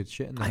lot of good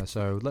shit in there.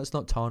 So let's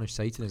not tarnish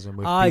Satanism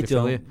with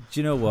pedophilia. Do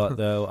you know what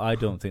though? I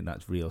don't think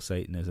that's real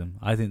Satanism.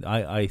 I think.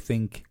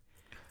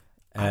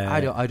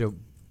 I don't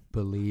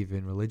believe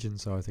in religion,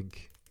 so I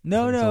think.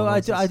 No,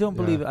 I don't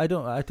believe it. I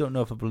don't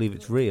know if I believe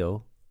it's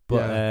real,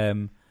 but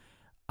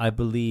I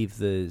believe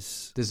they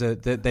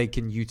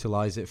can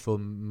utilize it for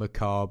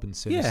macabre and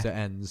sinister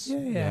ends.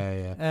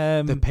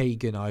 Yeah. The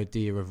pagan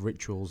idea of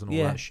rituals and all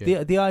that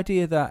shit. The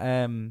idea that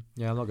I'm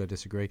not going to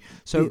disagree.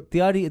 So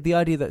the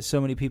idea that so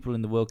many people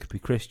in the world could be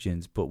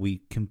Christians, but we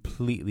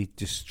completely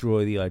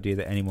destroy the idea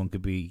that anyone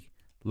could be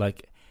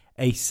like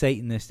a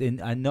Satanist,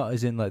 and not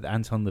as in like the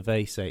Anton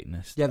LaVey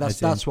Satanist. Yeah,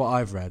 that's what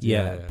I've read.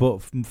 Yeah.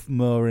 But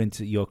more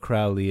into your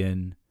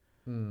Crowleyan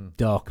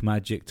dark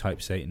magic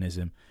type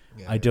Satanism.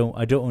 Yeah, I don't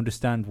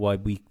understand why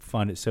we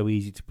find it so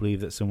easy to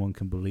believe that someone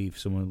can believe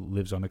someone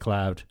lives on a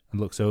cloud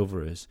and looks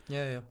over us.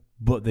 Yeah.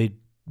 But they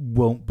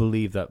won't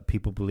believe that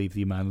people believe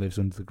the man lives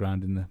under the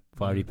ground in the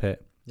fiery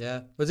pit.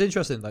 Yeah, but it's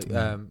interesting. Like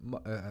a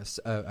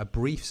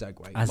brief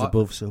segue. As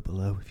above, so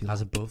below. If you like.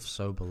 As above,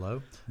 so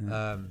below.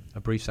 Yeah. A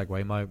brief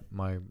segue.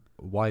 My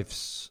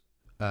wife's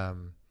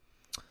family.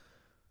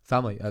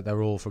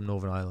 They're all from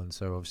Northern Ireland,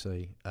 so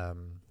obviously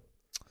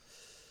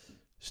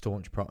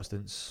staunch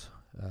Protestants.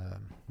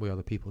 We are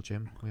the people,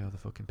 Jim. We are the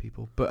fucking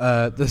people.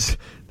 But there's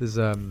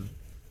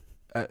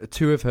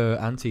two of her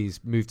aunties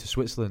moved to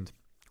Switzerland,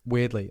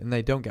 weirdly, and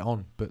they don't get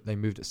on, but they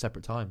moved at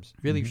separate times.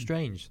 Really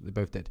strange. They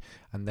both did,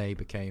 and they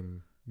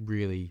became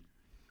really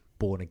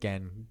born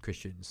again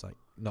Christians, like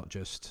not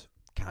just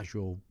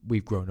casual.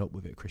 We've grown up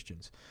with it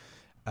Christians,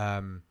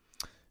 and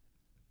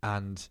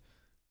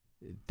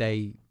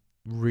they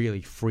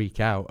really freak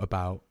out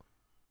about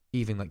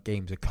even like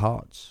games of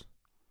cards.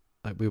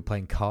 Like we were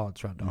playing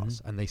cards around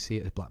us, and they see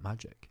it as black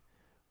magic.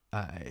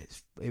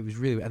 It was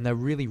really, and they're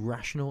really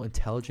rational,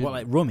 intelligent. What,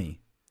 like rummy?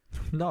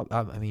 No,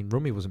 I mean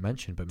rummy wasn't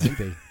mentioned, but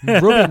maybe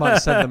rummy might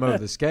send them over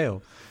the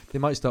scale. They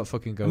might start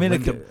fucking going. They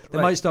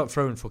might start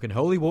throwing fucking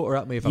holy water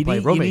at me if I play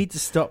rummy. You need to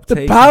stop.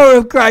 The power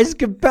of Christ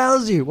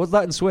compels you. What's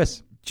that in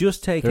Swiss?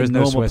 Just take a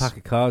normal pack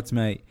of cards,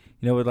 mate.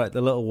 You know, with like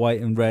the little white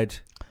and red,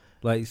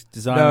 like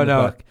design No, on the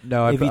no, back.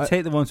 no. If you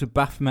take the ones with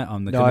Baphomet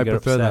on, they're No, going I to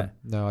get prefer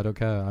upset. them. No, I don't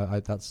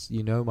care. That's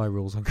my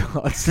rules on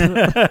cards.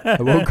 I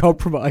won't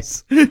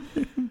compromise.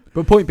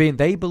 But point being,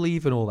 they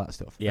believe in all that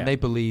stuff. Yeah. And they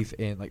believe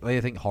in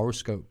they think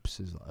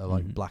horoscopes are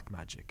like Mhm. black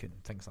magic and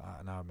things like that.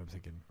 And now I'm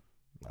thinking,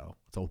 well,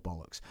 it's all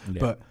bollocks. Yeah.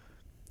 But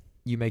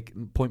you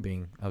point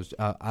being, I was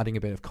adding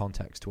a bit of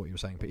context to what you were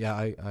saying. But yeah,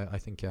 I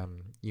think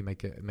you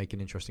make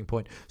an interesting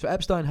point. So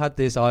Epstein had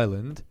this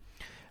island,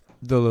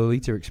 the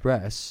Lolita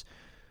Express,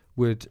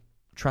 would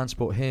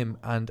transport him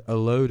and a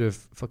load of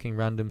fucking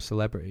random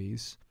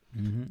celebrities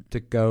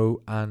to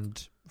go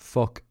and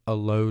fuck a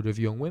load of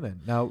young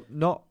women. Now,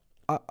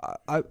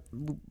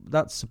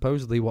 that's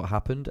supposedly what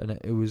happened, and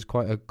it was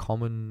quite a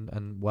common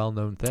and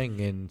well-known thing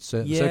in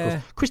certain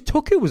circles. Chris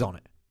Tucker was on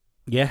it.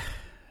 Yeah.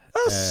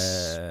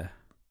 That's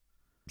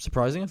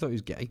surprising. I thought he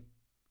was gay.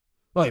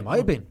 Well, he might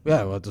have been.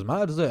 Yeah, well, it doesn't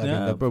matter, does it? I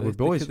mean, they're both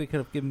boys. They could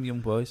have given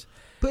young boys.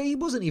 But he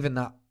wasn't even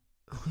that.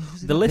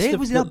 Was he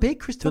that big,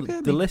 Chris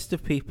Tucker? The list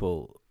of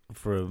people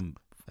from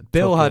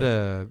Bill Tucker, had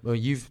a. Well,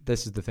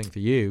 this is the thing for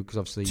you, because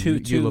obviously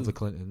you love the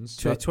Clintons.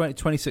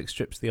 26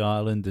 trips to the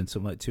island and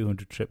something like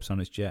 200 trips on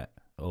his jet.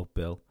 Oh,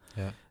 Bill.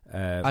 Yeah.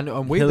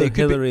 And weirdly,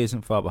 Hillary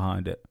isn't far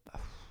behind it.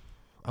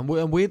 And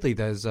weirdly,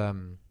 there's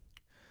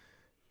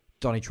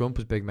Donnie Trump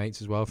was big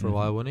mates as well for a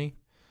while, wasn't he?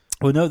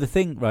 Well, no, the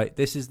thing, right,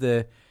 this is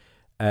the...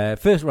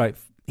 first, right,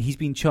 he's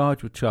been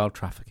charged with child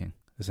trafficking,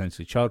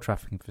 essentially. Child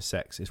trafficking for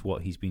sex is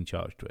what he's been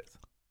charged with.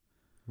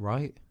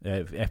 Right.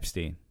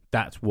 Epstein.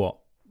 That's what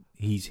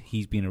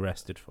he's been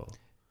arrested for.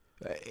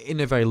 In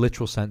a very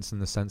literal sense, in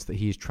the sense that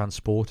he's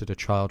transported a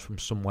child from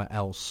somewhere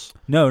else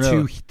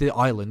to the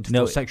island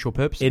for sexual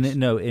purposes. In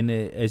an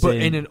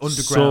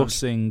underground...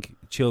 Sourcing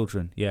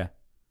children, yeah.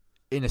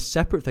 In a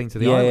separate thing to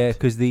the island. Yeah,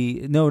 because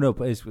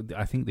but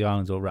I think the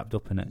island's all wrapped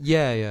up in it.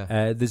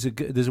 Yeah. There's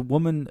a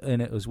woman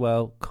in it as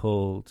well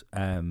called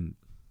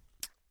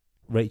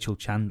Rachel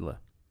Chandler.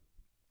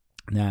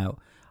 Now,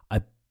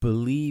 I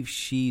believe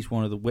she's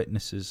one of the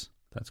witnesses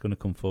that's going to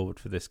come forward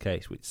for this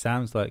case, which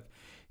sounds like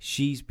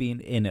she's been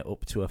in it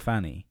up to her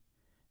fanny,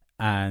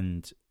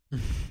 and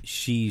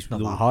she's not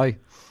that high.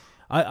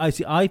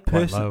 I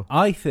personally,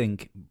 I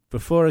think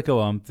before I go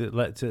on,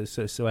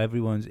 so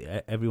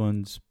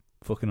everyone's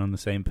fucking on the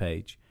same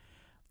page.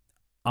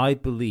 I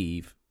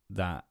believe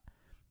that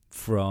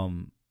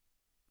from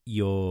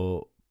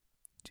your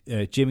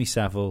Jimmy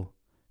Savile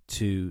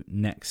to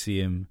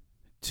Nexium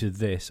to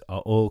this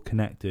are all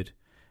connected,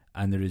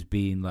 and there has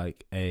been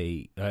like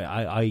I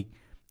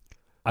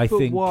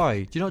think.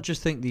 Why? Do you not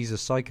just think these are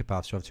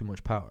psychopaths who have too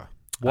much power?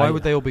 Why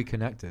would they all be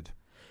connected?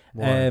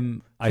 Why?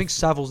 I think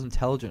Savile's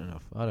intelligent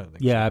enough. I don't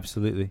think. Yeah, so.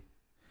 Absolutely.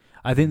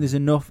 I think there's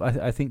enough.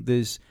 I think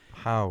there's.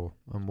 How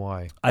and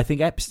why? I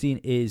think Epstein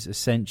is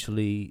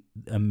essentially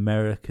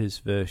America's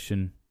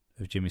version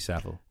of Jimmy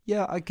Savile.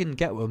 Yeah, I can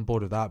get on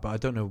board with that, but I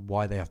don't know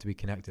why they have to be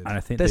connected. And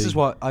I think this is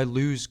why I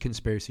lose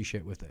conspiracy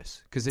shit with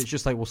this, because it's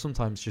just like, well,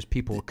 sometimes just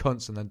people are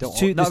cunts and then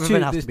don't. None of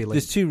them have to be linked.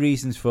 There's two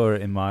reasons for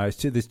it in my eyes.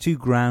 There's two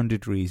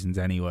grounded reasons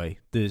anyway.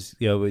 There's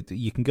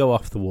you can go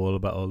off the wall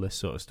about all this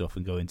sort of stuff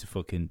and go into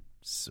fucking,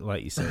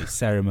 like you say,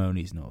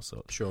 ceremonies and all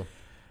sorts. Sure.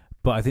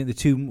 But I think the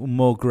two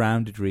more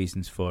grounded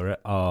reasons for it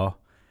are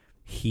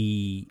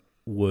he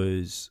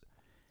was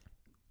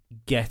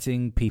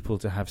getting people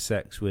to have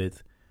sex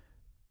with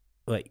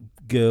like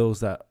girls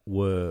that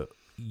were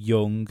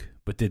young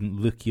but didn't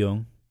look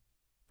young,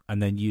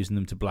 and then using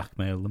them to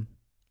blackmail them.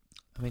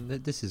 I mean,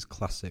 this is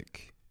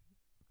classic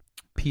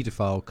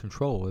paedophile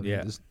control.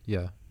 Yeah.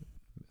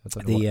 I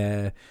don't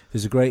know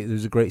there's a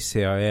great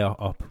CIA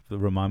op.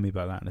 Remind me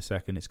about that in a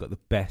second. It's got the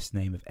best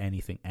name of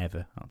anything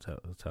ever. I'll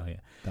tell you.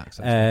 I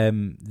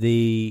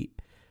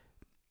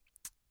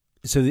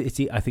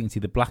think it's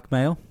either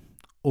blackmail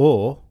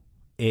or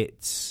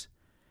it's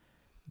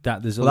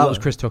that there's a lot. That was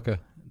Chris Tucker.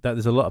 That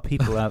there's a lot of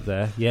people out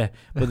there, yeah,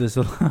 but there's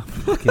a lot of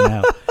fucking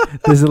hell.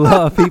 There's a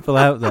lot of people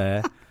out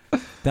there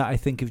that I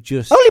think have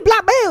just only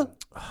blackmail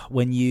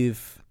when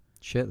you've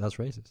that's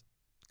racist.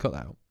 Cut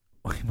that out.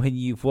 When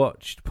you've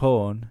watched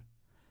porn,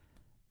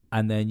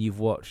 and then you've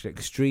watched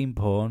extreme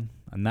porn,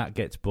 and that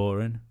gets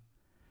boring,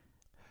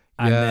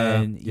 and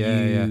then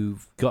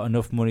you've got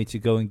enough money to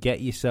go and get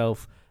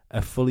yourself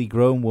a fully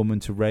grown woman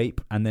to rape,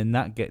 and then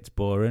that gets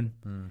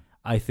boring.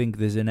 I think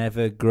there's an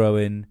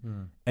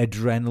ever-growing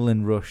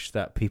adrenaline rush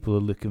that people are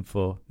looking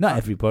for. Not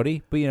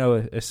everybody, but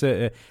a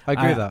certain. I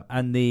agree with that.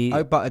 And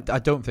but I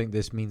don't think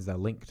this means they're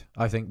linked.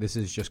 I think this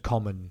is just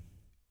common.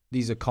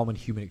 These are common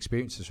human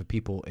experiences for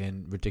people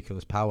in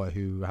ridiculous power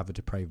who have a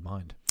depraved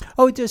mind.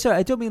 Oh, sorry,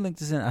 I don't mean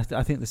linked as in. I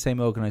think the same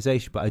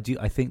organisation, but I do.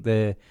 I think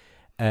they're.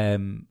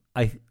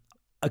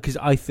 Because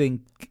I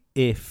think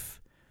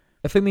if.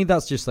 I mean,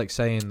 that's just like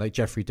saying like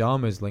Jeffrey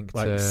Dahmer's linked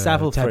to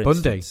Savile, Ted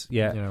Bundy.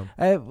 Yeah.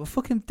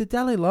 Fucking the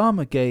Dalai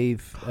Lama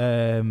gave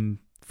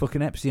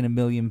fucking Epstein $1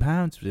 million.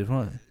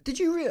 Did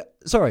you?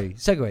 Sorry,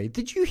 segue.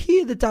 Did you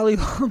hear the Dalai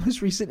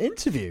Lama's recent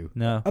interview?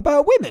 No.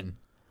 About women.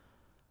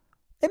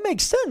 It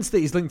makes sense that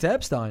he's linked to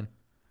Epstein.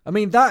 I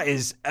mean,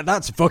 that's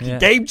a fucking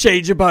game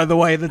changer, by the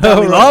way. The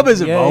Dalai right.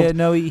 Lama's involved. Yeah,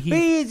 no,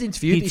 he is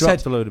interviewed. He He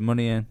dropped said, a load of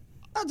money in.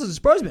 that doesn't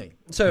surprise me.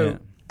 So,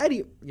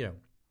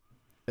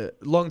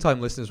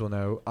 long-time listeners will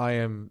know I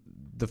am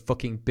the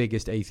fucking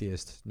biggest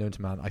atheist known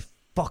to man. I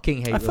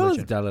fucking hate I follow the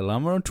religion. Dalai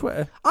Lama on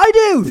Twitter. I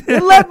do.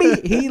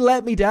 He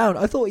let me down.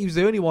 I thought he was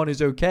the only one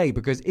who's okay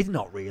because it's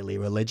not really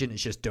religion.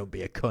 It's just don't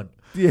be a cunt.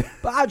 Yeah.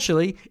 But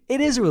actually,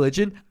 it is a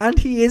religion, and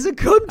he is a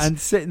cunt. And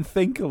sit and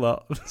think a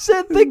lot.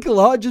 Sit and think a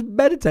lot, just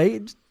meditate,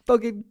 and just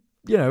fucking,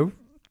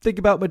 think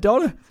about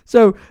Madonna.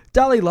 So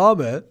Dalai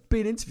Lama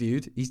being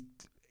interviewed,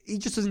 he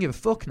just doesn't give a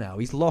fuck now.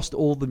 He's lost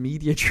all the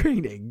media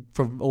training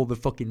from all the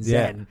fucking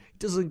Zen. Yeah. He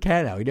doesn't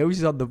care now. He knows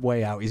he's on the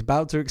way out. He's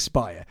about to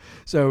expire.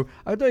 So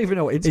I don't even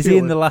know what interview. Is he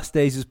in the last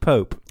days as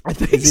Pope? I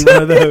think Is he so.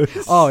 one of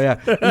those? Oh yeah,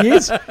 he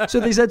is. So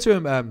they said to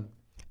him,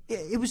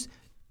 it was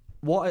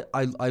what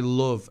I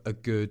love a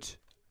good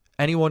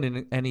anyone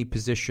in any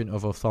position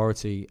of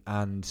authority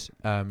and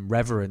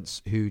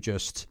reverence who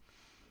just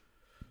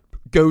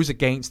goes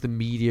against the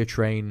media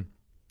train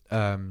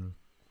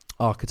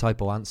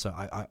archetypal answer.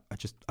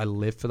 I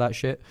live for that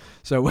shit.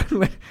 So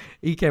when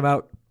he came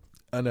out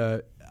and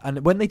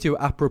when they do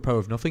apropos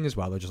of nothing as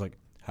well, they're just like,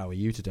 how are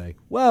you today?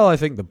 Well, I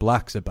think the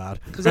blacks are bad.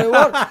 It's like,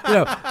 what?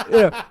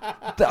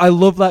 I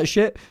love that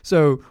shit.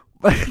 So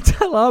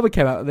Dalai Lama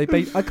came out and I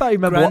can't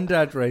even remember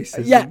Granddad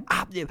racism.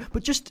 Yeah,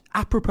 but just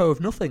apropos of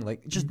nothing,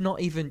 like just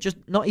not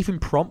even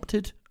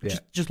prompted. Yeah.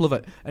 Just love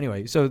it.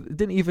 Anyway, so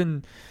didn't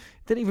even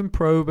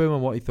probe him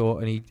on what he thought,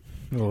 and he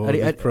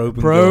there's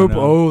probing probe. going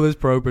on. Oh, there's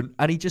probing,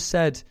 and he just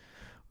said,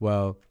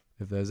 "Well,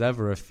 if there's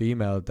ever a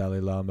female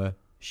Dalai Lama,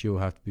 she will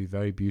have to be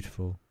very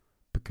beautiful,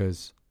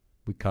 because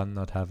we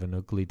cannot have an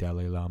ugly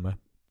Dalai Lama."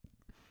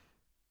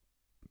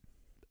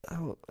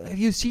 Oh, have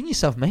you seen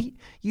yourself, mate?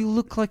 You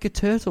look like a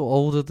turtle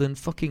older than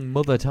fucking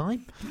Mother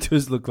Time. He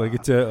does look like a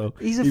turtle.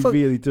 He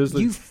really does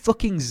look. You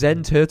fucking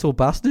Zen turtle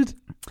bastard.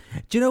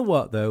 Do you know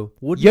what though?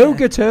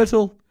 Yoga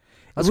turtle.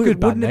 That's a good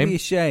band Wouldn't name. it be a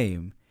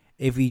shame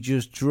if he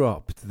just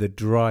dropped the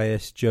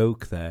driest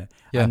joke there?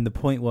 Yeah. And the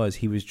point was,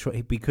 he was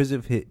because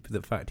of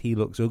the fact he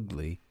looks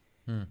ugly.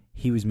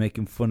 He was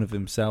making fun of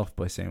himself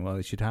by saying, "Well,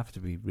 it should have to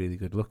be really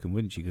good looking,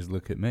 wouldn't you? Because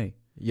look at me."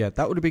 Yeah,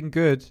 that would have been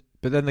good.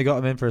 But then they got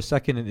him in for a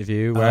second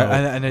interview where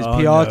and his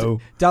PR no.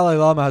 Dalai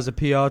Lama has a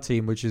PR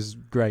team, which is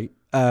great.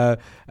 And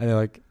they're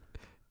like,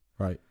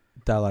 "Right,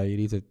 Dalai, you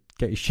need to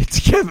get your shit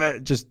together.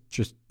 Just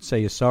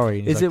say you're sorry."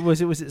 And he's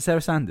Was it Sarah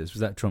Sanders?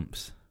 Was that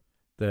Trump's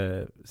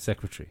the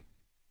secretary?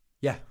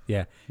 Yeah.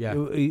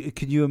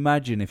 Can you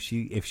imagine if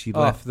she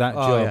left that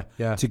job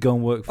to to go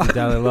and work for the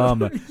Dalai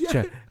Lama?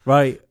 Yeah.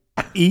 Right,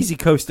 easy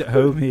coast at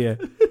home here.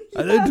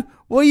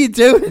 What are you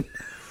doing?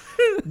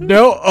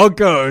 No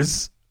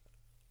uggos.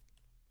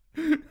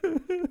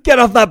 Get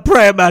off that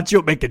prayer mat,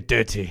 you'll make it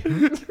dirty.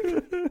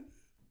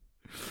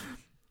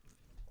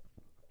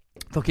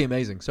 Fucking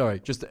amazing. Sorry,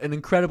 just an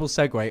incredible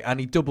segue, and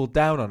he doubled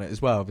down on it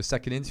as well. The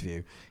second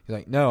interview, he's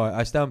like, "No,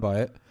 I stand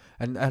by it,"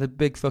 and had a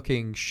big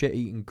fucking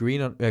shit-eating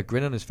grin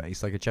on his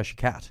face, like a Cheshire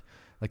cat,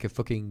 like a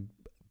fucking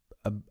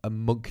a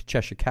monk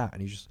Cheshire cat,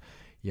 and he's just,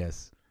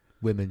 "Yes,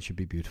 women should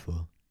be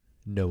beautiful,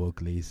 no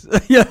uglies."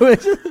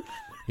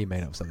 He may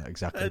not have said that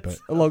exactly, but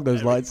along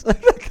those lines.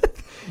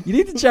 You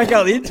need to check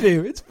out the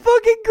interview. It's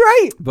fucking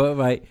great. But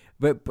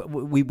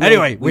we will,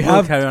 anyway, we will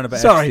have carry on about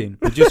sorry. Epstein.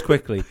 But just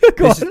quickly,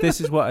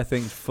 this is what I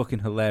think is fucking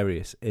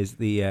hilarious. Is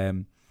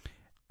the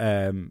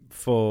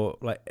for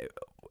like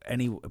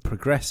any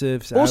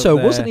progressives. Also, out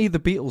there, wasn't he the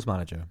Beatles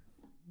manager?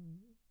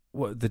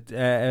 What the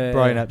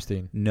Brian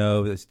Epstein?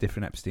 No, that's a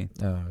different Epstein.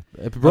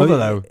 Brother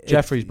though,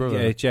 Jeffrey's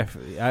brother. Yeah,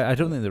 Jeffrey. I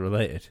don't think they're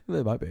related.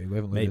 They might be. We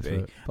haven't Maybe. looked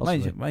into it.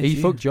 Possibly. Mind He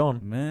you- fucked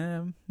John.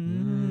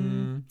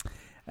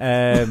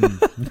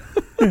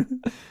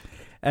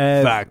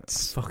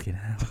 Facts. Fucking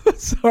hell.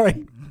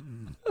 Sorry.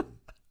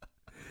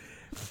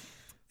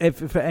 If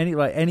for any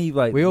We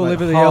all like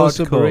live in the yellow hardcore-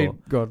 submarine.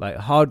 God. like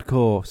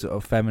hardcore sort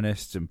of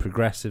feminists and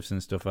progressives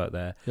and stuff out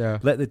there. Yeah.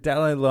 Let the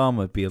Dalai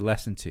Lama be a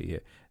lesson to you.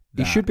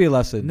 He should be a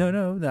lesson.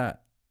 No,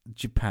 that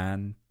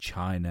Japan,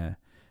 China,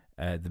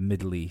 the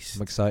Middle East,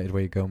 I'm excited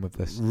where you're going with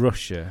this.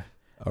 Russia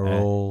Are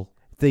all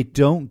they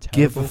don't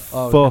give a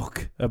terrible?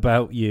 fuck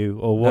about you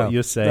or what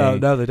you're saying.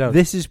 No, they don't.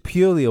 This is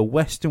purely a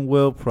Western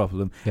world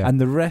problem, Yeah. and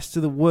the rest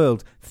of the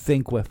world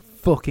think we're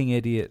fucking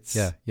idiots.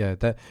 Yeah.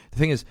 The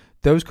thing is,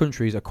 those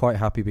countries are quite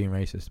happy being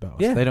racist about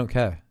us. Yeah. They don't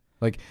care.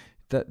 Like,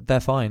 they're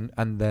fine,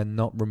 and they're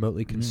not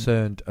remotely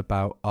concerned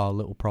about our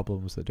little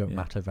problems that don't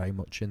matter very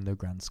much in the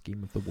grand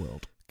scheme of the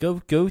world.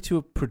 Go to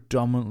a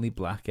predominantly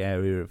black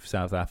area of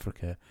South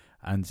Africa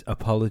and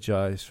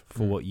apologise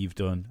for what you've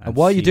done. And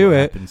while you do what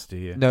it, happens to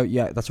you. No,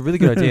 yeah, that's a really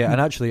good idea. And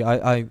actually,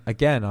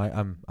 I'm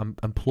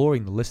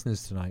imploring the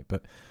listeners tonight,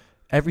 but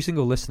every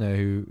single listener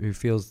who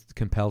feels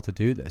compelled to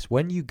do this,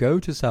 when you go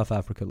to South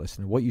Africa,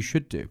 listener, what you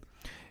should do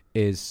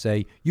is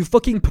say, "You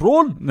fucking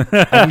prawn,"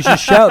 and you should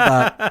shout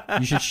that.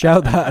 You should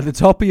shout that at the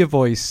top of your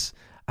voice.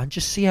 And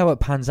just see how it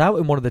pans out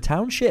in one of the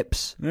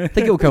townships. I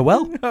think it'll go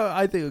well.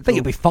 I think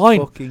it'll be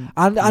fine.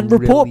 And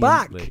report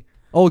back. brilliantly.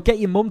 Or get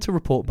your mum to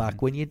report back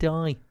when you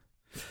die.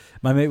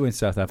 My mate went to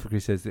South Africa. He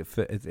says that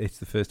it's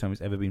the first time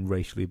he's ever been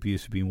racially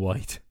abused for being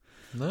white.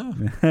 No.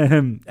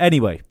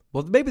 Anyway.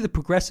 Well, maybe the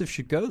progressives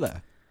should go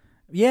there.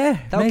 Yeah,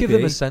 that'll give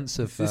them a sense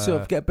of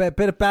sort of get a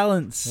bit of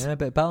balance. Yeah, a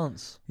bit of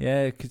balance.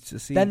 Yeah,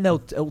 see, then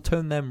it'll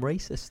turn them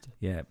racist.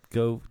 Yeah,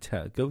 go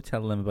tell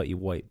them about your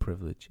white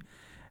privilege.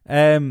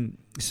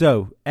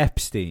 So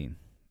Epstein,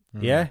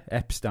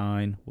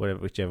 Epstein,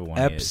 whichever one.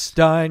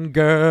 Epstein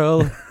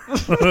girl.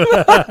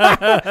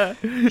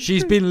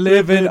 She's been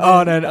living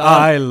on an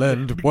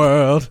island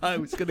world. I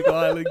was gonna go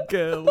island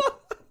girl.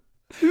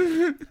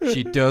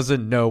 She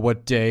doesn't know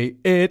what day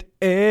it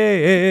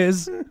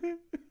is.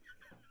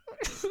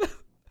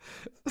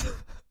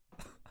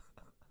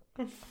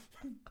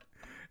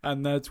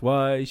 And that's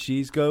why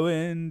she's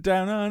going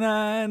down on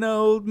an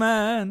old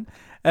man.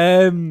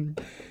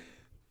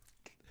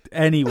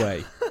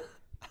 Anyway.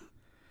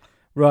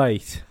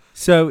 Right.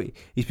 So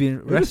he's been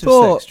arrested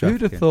for sex trafficking.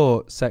 Who'd have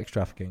thought sex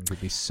trafficking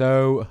would be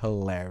so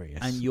hilarious?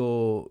 And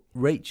your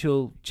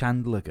Rachel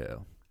Chandler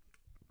girl.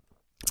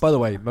 By the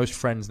way, most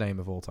Friends name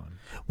of all time.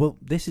 Well,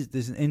 there's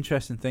an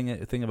interesting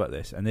thing about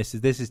this, and this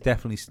is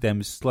definitely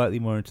stems slightly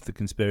more into the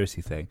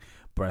conspiracy thing,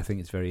 but I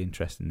think it's very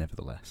interesting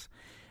nevertheless.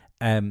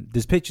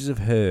 There's pictures of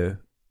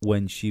her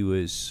when she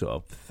was sort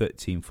of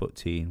 13,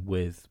 14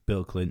 with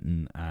Bill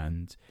Clinton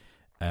and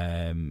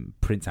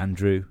Prince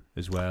Andrew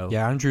as well.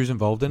 Yeah, Andrew's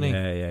involved, isn't he?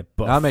 Yeah.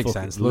 But that makes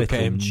sense. Look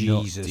at him,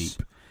 Jesus.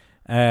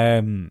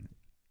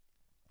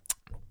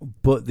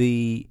 But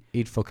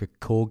he'd fuck a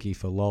corgi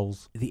for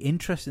lols. The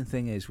interesting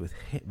thing is with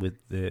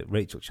the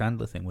Rachel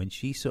Chandler thing, when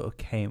she sort of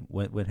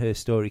when her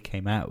story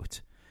came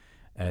out,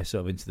 sort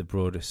of into the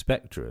broader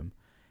spectrum.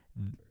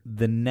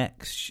 The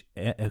next,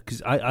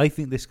 because I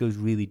think this goes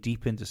really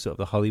deep into sort of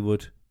the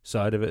Hollywood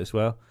side of it as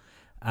well,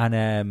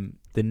 and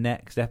the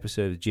next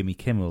episode of Jimmy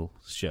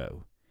Kimmel's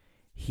show,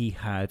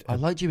 I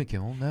like Jimmy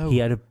Kimmel. No, he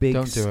had a big.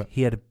 Don't do it.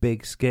 He had a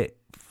big skit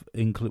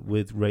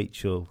with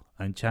Rachel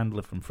and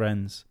Chandler from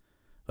Friends,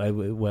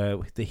 where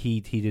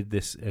he did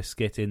this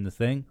skit in the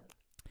thing,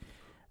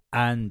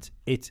 and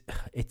it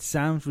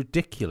sounds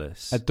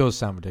ridiculous. It does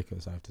sound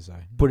ridiculous, I have to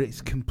say, but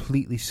it's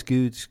completely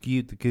skewed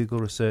the Google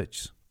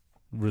research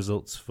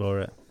results for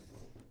it,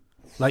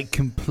 like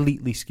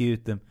completely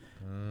skewed them.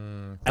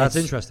 That's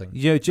interesting.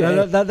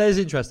 That is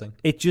interesting.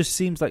 It just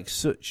seems like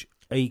such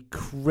a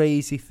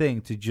crazy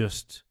thing to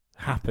just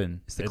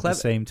happen at the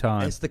same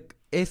time.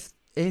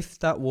 If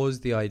that was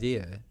the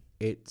idea,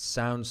 it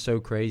sounds so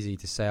crazy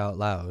to say out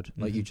loud,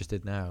 like you just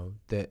did now,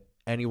 that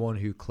anyone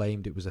who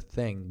claimed it was a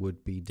thing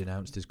would be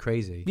denounced as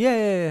crazy.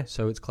 Yeah.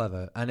 So it's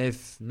clever. And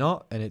if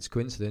not, and it's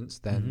coincidence,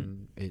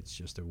 then it's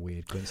just a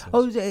weird coincidence.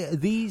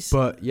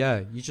 But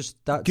yeah,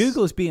 that's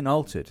Google is being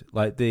altered.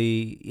 Like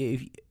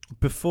if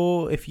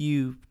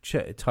you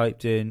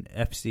typed in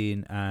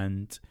Epstein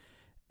and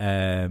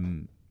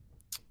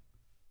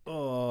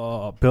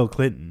Bill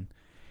Clinton,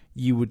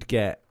 you would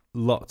get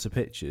lots of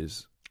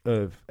pictures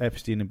of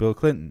Epstein and Bill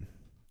Clinton.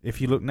 If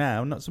you look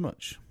now, not so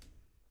much.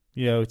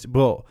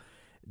 But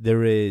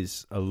there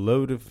is a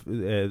load of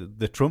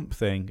the Trump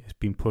thing has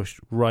been pushed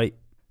right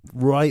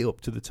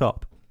up to the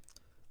top.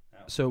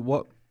 So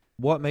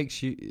what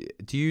makes you?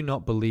 Do you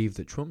not believe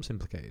that Trump's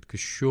implicated? Because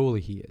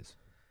surely he is.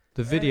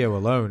 The video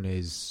alone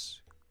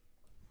is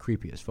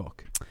creepy as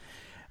fuck.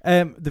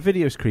 The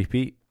video is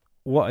creepy.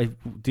 What I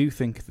do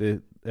think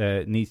that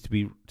needs to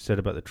be said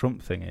about the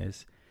Trump thing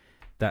is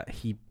that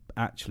he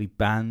actually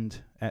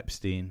banned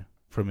Epstein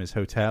from his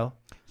hotel.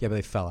 Yeah, but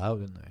they fell out,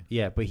 didn't they?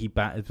 Yeah, but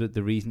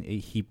the reason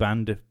he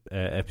banned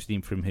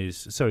Epstein from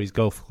his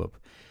golf club.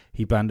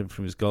 He banned him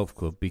from his golf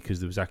club because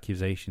there was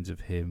accusations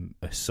of him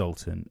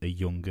assaulting a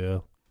young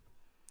girl.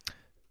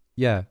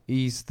 Yeah,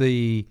 he's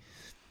the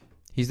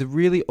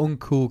really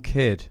uncool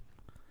kid,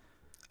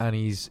 and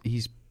he's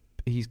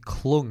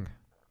clung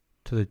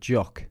to the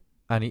jock,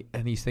 and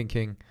he's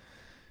thinking,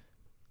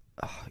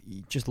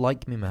 just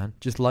like me, man,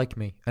 just like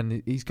me,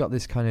 and he's got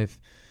this kind of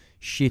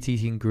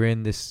shit-eating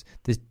grin, this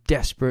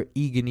desperate,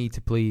 eager need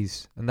to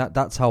please, and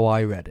that's how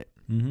I read it.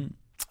 Mm-hmm.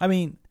 I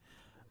mean,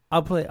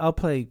 I'll play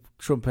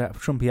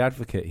Trumpy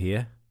advocate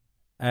here.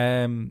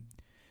 Do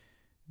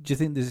you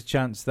think there's a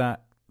chance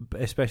that,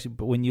 especially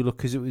when you look,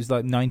 because it was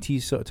like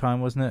 90s sort of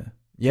time, wasn't it?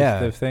 Yeah,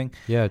 the thing.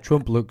 Yeah,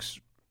 Trump looks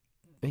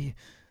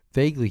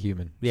vaguely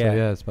human. Yeah, so,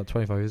 yeah, it's about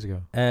 25 years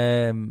ago.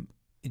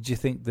 Do you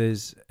think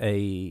there's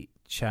a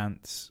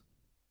chance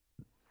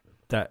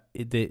that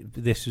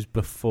this was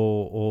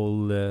before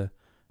all the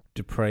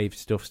depraved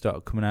stuff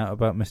started coming out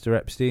about Mr.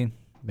 Epstein?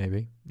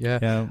 Maybe.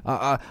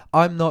 Yeah.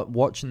 I'm not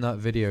watching that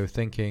video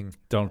thinking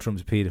Donald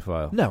Trump's a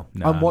paedophile. No,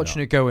 I'm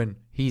watching it going,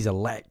 he's a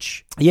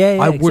lech. Yeah,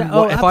 I wouldn't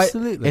want,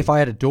 absolutely. If I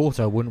had a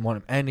daughter, I wouldn't want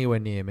him anywhere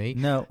near me.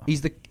 No.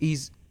 He's a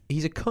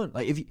cunt.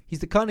 Like he's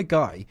the kind of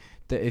guy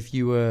that if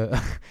you were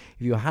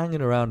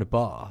hanging around a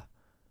bar,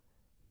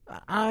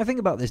 I think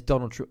about this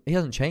Donald Trump. He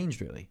hasn't changed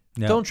really.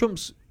 No. Donald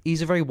Trump's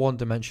he's a very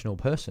one-dimensional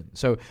person.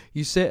 So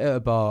you sit at a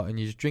bar and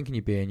you're just drinking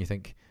your beer and you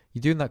think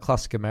you're doing that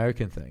classic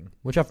American thing,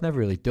 which I've never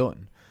really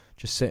done,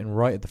 just sitting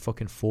right at the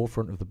fucking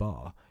forefront of the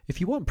bar.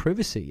 if you want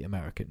privacy,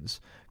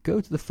 Americans, go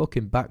to the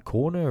fucking back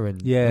corner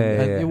and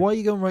Yeah. why are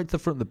you going right to the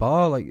front of the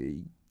bar? Like,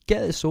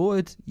 get it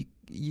sorted.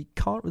 You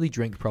can't really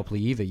drink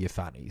properly either, you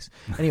fannies.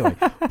 Anyway,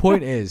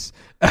 point is,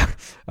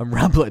 I'm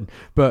rambling,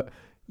 but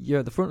you're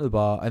at the front of the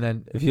bar, and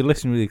then If you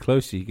listen really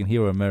closely, you can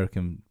hear our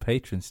American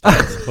patrons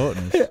start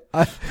supporting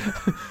us.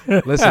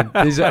 Listen,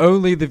 these are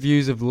only the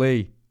views of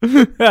Lee.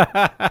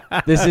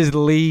 This is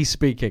Lee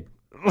speaking.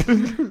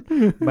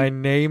 My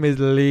name is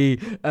Lee.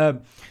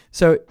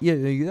 So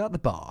you're at the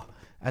bar,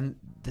 and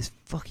this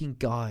fucking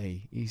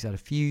guy, he's had a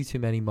few too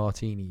many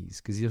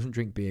martinis because he doesn't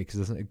drink beer because he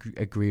doesn't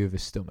agree with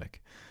his stomach.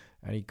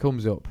 And he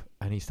comes up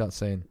and he starts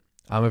saying,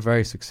 "I'm a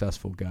very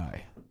successful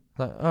guy."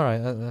 Like, all right,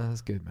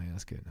 that's good, mate.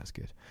 That's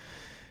good.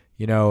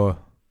 You know,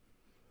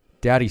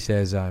 Daddy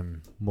says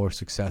I'm more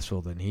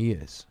successful than he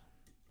is.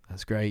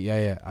 That's great.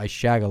 Yeah. I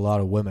shag a lot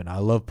of women. I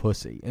love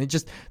pussy. And it's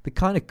just the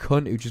kind of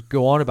cunt who just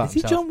go on about Is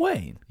he himself. John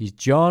Wayne? He's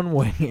John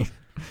Wayne.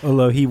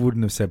 Although he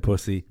wouldn't have said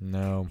pussy.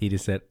 No. He'd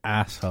have said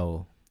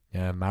asshole.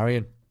 Yeah,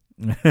 Marion.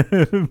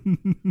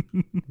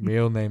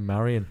 Real name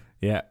Marion.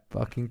 Yeah.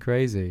 Fucking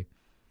crazy.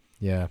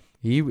 Yeah.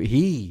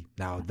 He.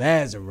 Now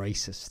there's a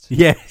racist.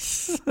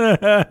 Yes.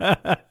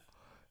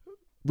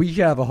 We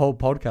should have a whole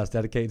podcast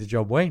dedicated to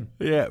John Wayne.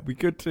 Yeah, we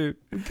could too.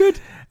 Good.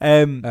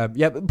 But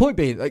the point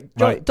being, like,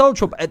 Right. Donald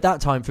Trump at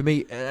that time, for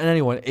me and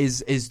anyone,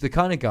 is the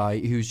kind of guy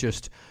he's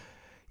just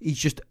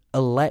a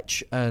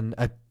lech and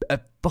a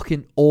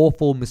fucking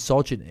awful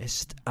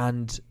misogynist,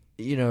 and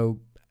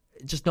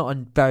just not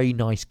a very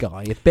nice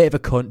guy, a bit of a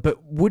cunt.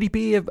 But would he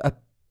be a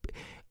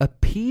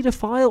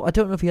paedophile? I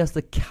don't know if he has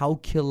the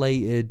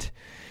calculated,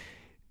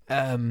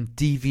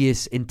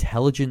 devious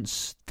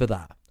intelligence for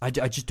that. I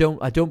just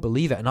don't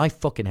believe it, and I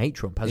fucking hate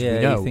Trump, as we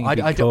know. You think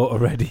I don't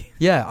already.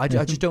 Yeah, I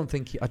just don't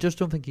think he. I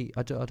don't think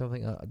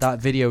that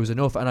video is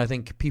enough, and I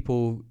think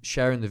people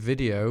sharing the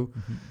video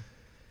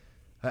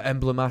are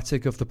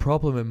emblematic of the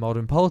problem in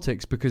modern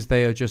politics, because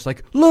they are just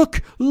like,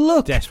 look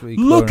Desperately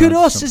at calling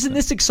out us! something. Isn't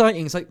this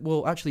exciting? It's like,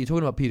 well, actually, you're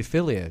talking about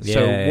paedophilia. Yeah, So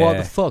what yeah.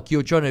 the fuck?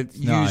 You're trying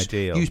to not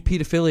ideal. use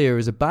paedophilia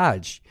as a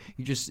badge.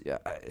 You just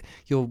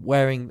you're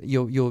wearing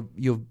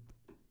you're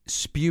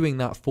spewing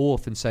that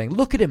forth and saying,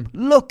 look at him,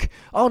 look,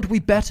 aren't we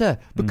better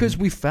because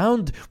we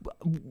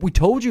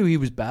told you he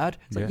was bad.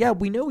 It's like, yeah,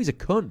 we know he's a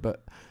cunt,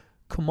 but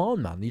come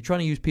on, man, you're trying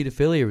to use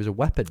paedophilia as a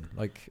weapon.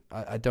 Like,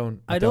 I don't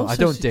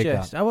dig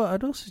that.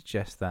 I'd also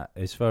suggest that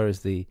as far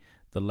as the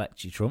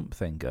Lecce Trump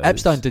thing goes,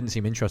 Lepstein didn't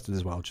seem interested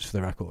as well, just for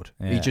the record.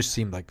 Yeah. He just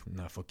seemed like,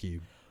 no, fuck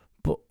you.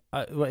 But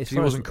He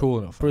wasn't cool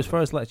enough. But as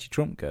far as Lecce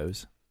Trump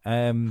goes,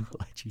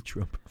 Lecce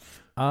Trump,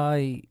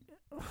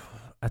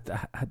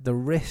 at the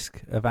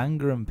risk of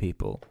angering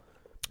people,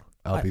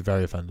 I'll be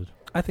very offended.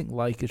 I think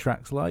like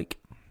attracts like.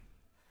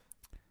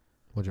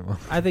 What do you want?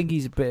 I think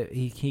he's a bit.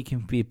 He can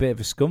be a bit of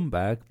a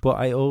scumbag, but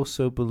I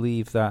also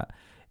believe that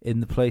in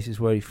the places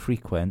where he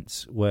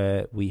frequents,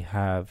 where we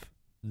have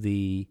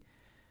the,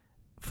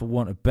 for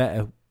want of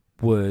better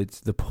words,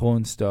 the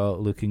porn star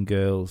looking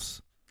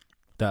girls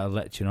that are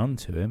latching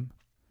onto him,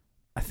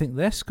 I think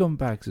they're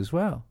scumbags as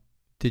well.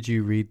 Did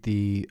you read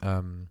the?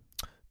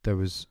 There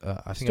was.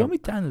 I think Stormy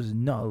Daniels is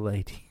not a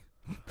lady.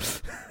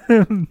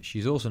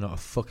 she's also not a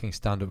fucking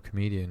stand-up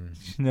comedian.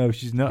 No,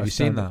 she's not. Have a you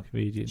seen stand-up that?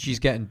 comedian. She's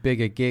getting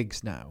bigger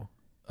gigs now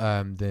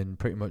than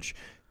pretty much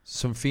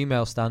some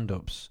female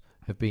stand-ups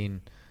have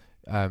been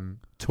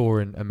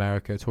touring the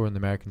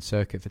American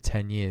circuit for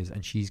 10 years,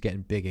 and she's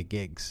getting bigger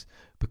gigs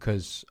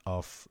because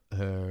of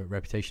her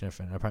reputation and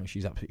everything. And apparently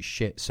she's absolutely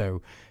shit.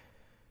 So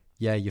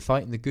yeah, you're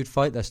fighting the good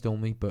fight there,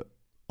 Stormy, but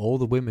all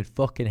the women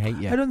fucking hate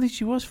you. I don't think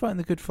she was fighting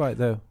the good fight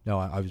though. No,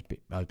 I was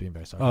being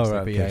very sorry. Oh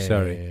right, okay,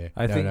 sorry. Yeah.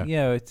 I think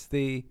it's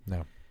the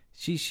no.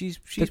 She's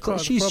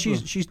part of the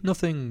problem. She's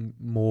nothing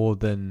more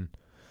than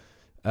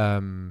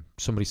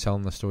somebody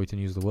selling the story to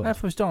news of the world. If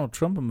it was Donald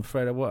Trump, I'm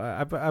afraid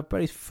I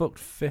bet he's fucked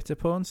fitter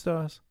porn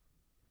stars.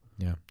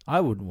 Yeah, I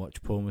wouldn't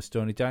watch porn with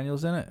Stormy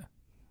Daniels in it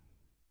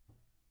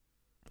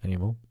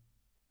anymore.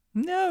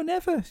 No,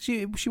 never.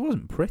 She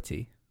wasn't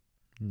pretty.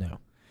 No.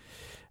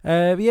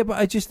 Yeah, but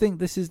I just think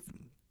this is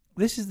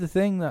the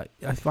thing that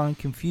I find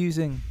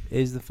confusing,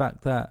 is the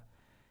fact that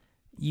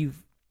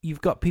you've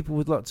got people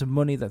with lots of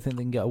money that think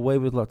they can get away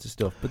with lots of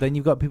stuff, but then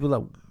you've got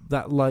people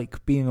that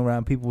like being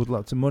around people with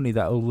lots of money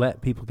that will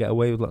let people get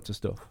away with lots of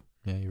stuff.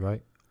 Yeah, you're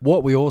right.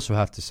 What we also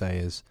have to say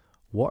is,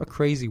 what a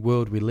crazy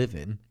world we live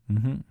in.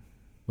 Mm-hmm.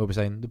 Where we're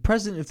saying the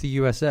president of the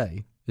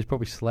USA has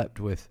probably slept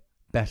with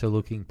better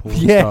looking porn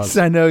Yes, stars.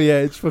 I know. Yeah,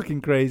 it's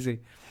fucking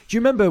crazy. Do you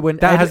remember when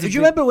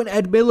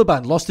Ed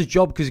Miliband lost his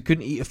job because he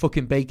couldn't eat a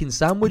fucking bacon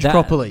sandwich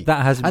properly?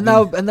 That hasn't.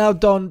 And now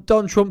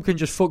Don Trump can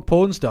just fuck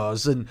porn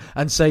stars and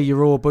say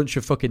you're all a bunch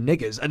of fucking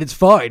niggers, and it's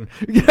fine.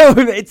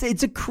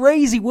 It's a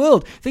crazy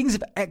world. Things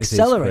have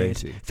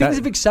accelerated. Things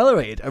have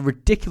accelerated at a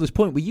ridiculous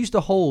point. We used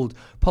to hold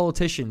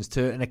politicians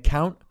to an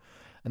account,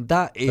 and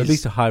that is at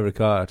least a high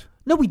regard.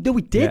 No, we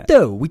did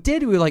though. We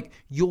did. We were like,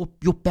 you're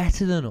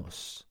better than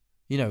us.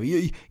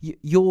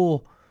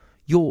 You're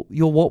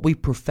what we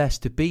profess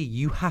to be.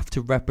 You have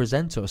to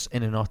represent us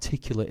in an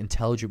articulate,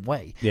 intelligent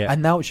way. Yeah.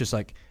 And now it's just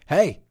like,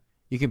 hey,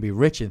 You can be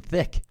rich and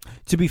thick.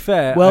 To be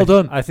fair, Well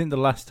done. I think the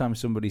last time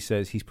somebody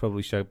says he's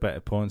probably shagged better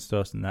porn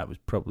stars than that was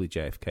probably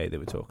JFK they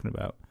were talking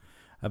about.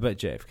 I bet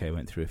JFK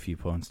went through a few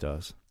porn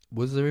stars.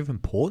 Was there even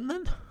porn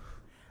then?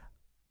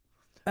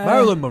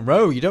 Marilyn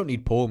Monroe. You don't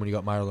need porn when you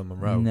got Marilyn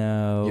Monroe.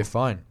 No. You're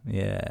fine.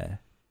 Yeah.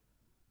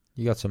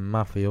 You got some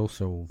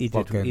mafioso. He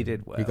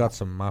did well. You got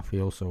some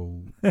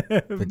mafioso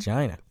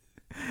vagina.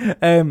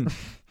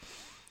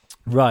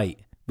 Right.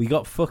 We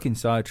got fucking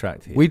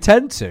sidetracked here. We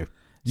tend to.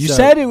 You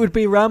said it would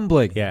be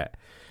rambling. Yeah.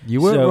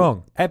 You weren't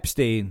wrong.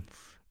 Epstein.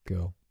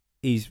 Go.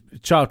 He's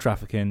child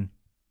trafficking.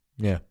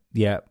 Yeah.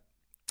 Yeah.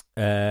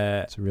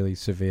 It's a really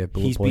severe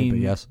bullet he's point, been but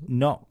yes.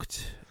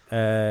 knocked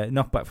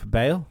back for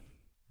bail.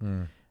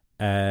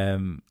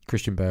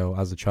 Christian Bale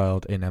as a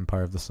child in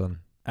Empire of the Sun.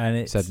 And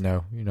it said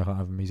no, you know how to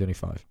have him, he's only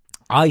 5.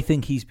 I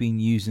think he's been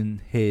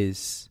using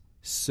his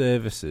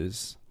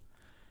services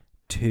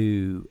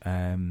to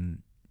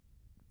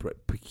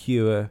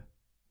procure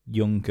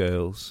young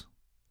girls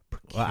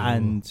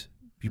and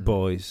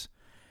boys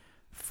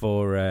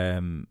for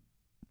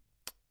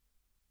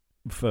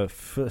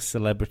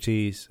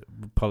celebrities,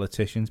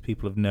 politicians,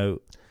 people of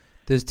note.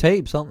 There's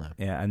tapes, aren't there?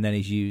 Yeah, and then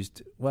he's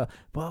used. Well,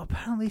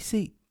 apparently,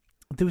 see,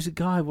 there was a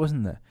guy,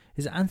 wasn't there?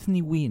 Is it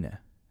Anthony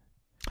Weiner?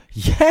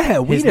 Yeah,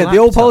 Weiner, the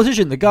old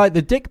politician, the guy,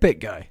 the dick pic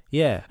guy.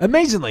 Yeah,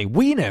 amazingly,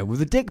 Weiner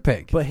with a dick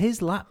pic. But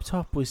his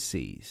laptop was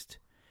seized,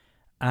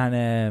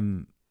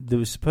 and there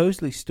was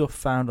supposedly stuff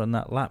found on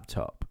that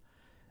laptop,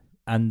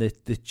 and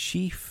the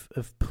chief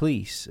of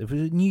police, it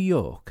was New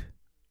York,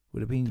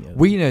 would have been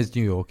Weiner's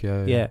New York,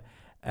 yeah.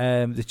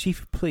 The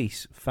chief of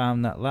police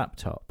found that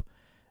laptop.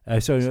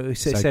 Get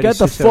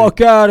the fuck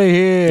out of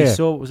here. He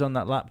saw what was on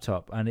that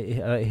laptop, and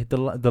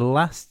the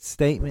last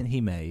statement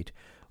he made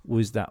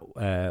was that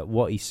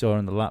what he saw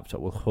on the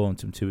laptop will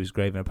haunt him to his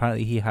grave. And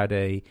apparently, he had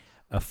a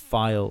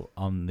file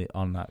on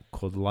that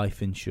called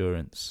life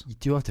insurance. You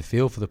do have to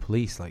feel for the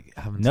police, like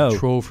having to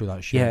troll through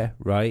that shit. Yeah,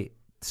 right.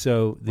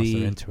 So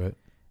they're into it.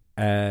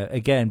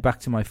 Again, back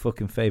to my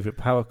fucking favorite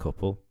power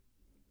couple.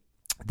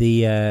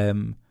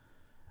 The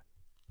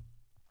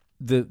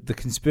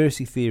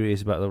conspiracy theory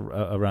is about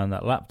around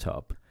that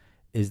laptop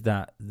is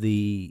that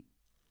the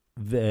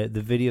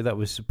video that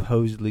was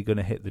supposedly going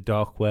to hit the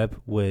dark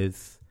web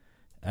with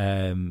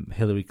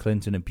Hillary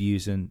Clinton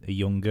abusing a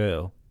young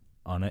girl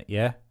on it,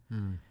 yeah?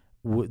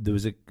 There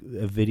was a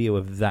video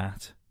of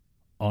that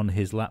on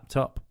his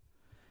laptop,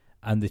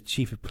 and the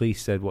chief of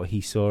police said what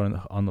he saw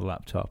on the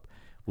laptop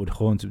would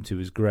haunt him to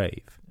his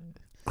grave.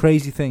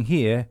 Crazy thing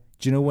here,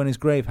 do you know when his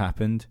grave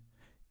happened?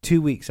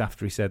 2 weeks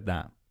after he said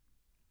that.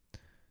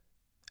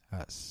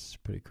 That's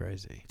pretty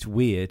crazy. It's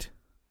weird.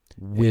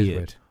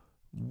 Weird.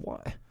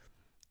 What?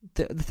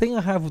 The thing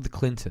I have with the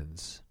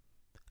Clintons,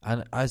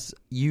 and as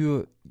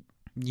you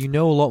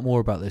know a lot more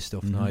about this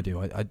stuff than I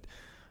do.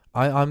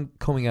 I'm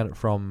coming at it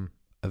from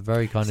a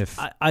very kind of.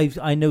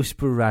 I know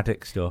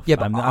sporadic stuff. Yeah,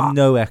 but I'm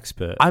no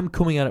expert. I'm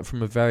coming at it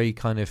from a very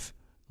kind of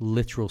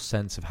literal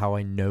sense of how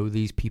I know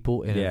these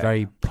people in a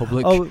very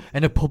public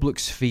in a public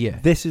sphere.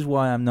 This is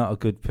why I'm not a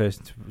good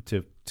person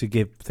to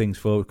give things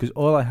forward, because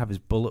all I have is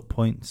bullet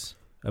points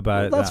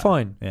about it. That's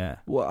fine. Yeah.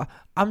 Well,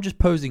 I'm just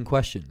posing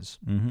questions,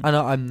 and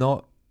I'm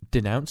not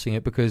denouncing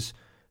it, because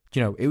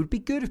it would be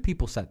good if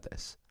people said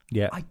this.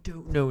 Yeah. I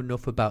don't know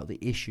enough about the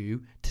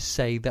issue to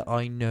say that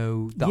I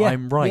know that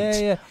I'm right.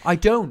 Yeah. I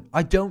don't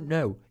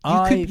know.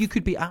 You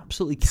could be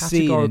absolutely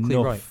categorically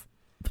right.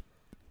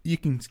 You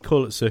can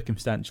call it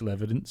circumstantial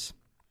evidence.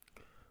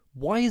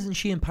 Why isn't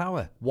she in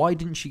power? Why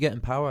didn't she get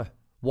in power?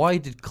 Why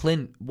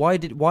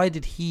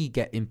did he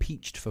get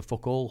impeached for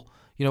fuck all?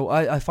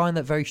 I find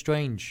that very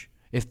strange.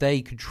 If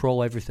they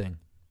control everything,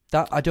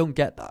 that I don't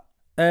get that.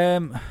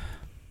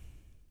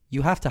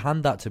 You have to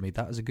hand that to me.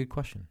 That is a good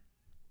question.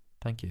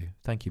 Thank you,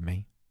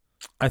 me.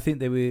 I think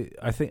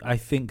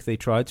they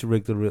tried to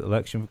rig the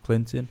election for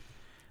Clinton.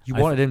 You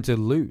wanted him to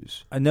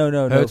lose. No.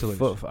 To lose.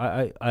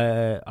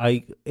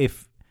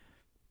 If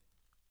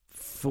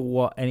for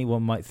what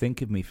anyone might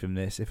think of me from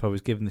this, if I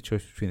was given the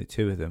choice between the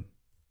two of them,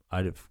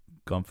 I'd have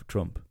gone for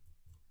Trump.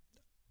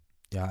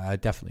 Yeah, I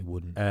definitely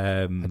wouldn't.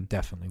 I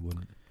definitely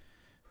wouldn't.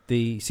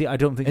 I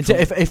don't think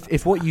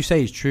if what you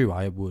say is true,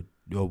 I would.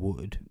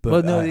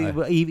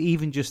 But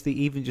even just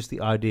the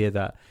idea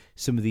that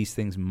some of these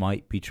things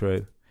might be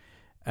true.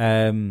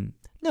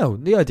 No,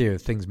 the idea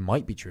of things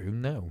might be true.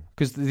 No,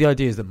 because the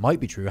idea is that might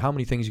be true. How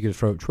many things you could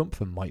throw at Trump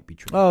for might be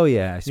true? Oh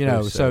yeah,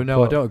 so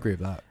no, I don't agree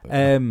with that.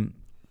 But,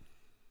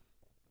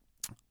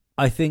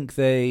 I think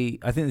they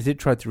did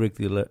try to rig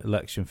the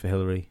election for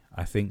Hillary.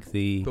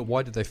 But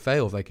why did they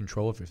fail if they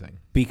control everything?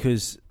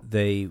 Because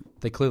they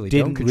clearly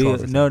don't control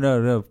everything.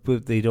 No.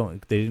 But they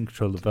didn't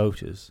control the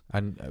voters.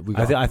 And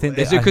I think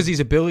is it because he's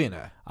a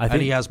billionaire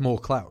and he has more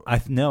clout? I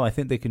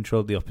think they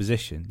controlled the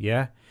opposition.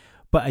 Yeah,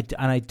 but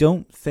I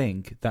don't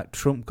think that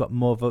Trump got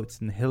more votes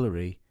than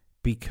Hillary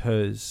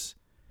because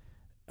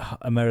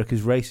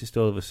America's racist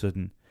all of a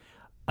sudden.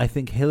 I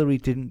think Hillary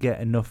didn't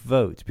get enough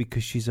votes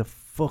because she's a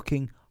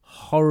fucking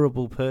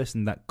horrible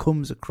person that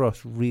comes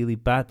across really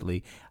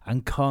badly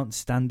and can't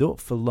stand up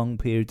for long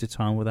periods of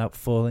time without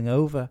falling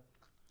over.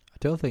 I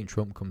don't think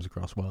Trump comes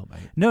across well,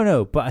 mate.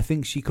 No, but I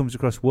think she comes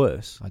across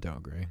worse. I don't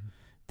agree.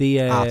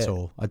 At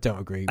all. I don't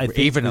agree. I think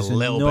even a there's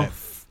little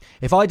enough... bit.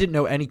 If I didn't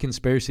know any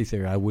conspircy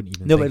theory, I wouldn't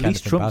even No, think but at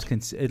least anything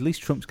Trump's bad. at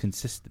least Trump's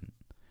consistent.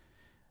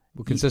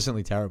 Well,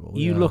 consistently terrible.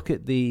 You yeah. look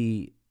at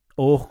the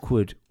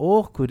awkward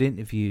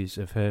interviews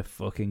of her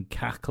fucking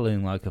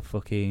cackling like a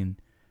fucking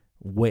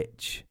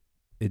witch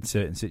in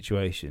certain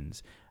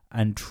situations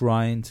and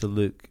trying to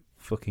look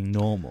fucking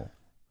normal.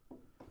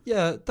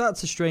 Yeah,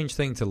 that's a strange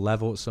thing to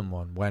level at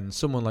someone when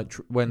someone like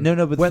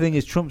No, but the thing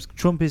is,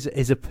 Trump is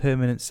a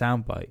permanent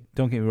soundbite.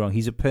 Don't get me wrong,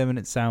 he's a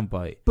permanent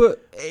soundbite.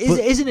 But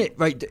isn't it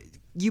right?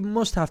 You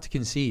must have to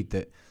concede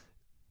that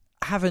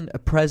having a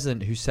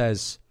president who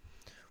says,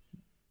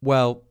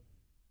 "Well,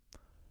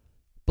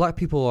 black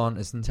people aren't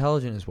as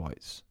intelligent as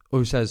whites," or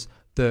who says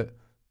that,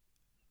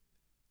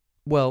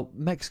 "Well,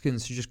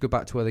 Mexicans should just go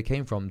back to where they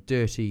came from,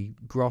 dirty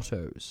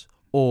grottos,"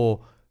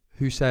 or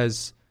who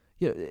says,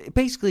 it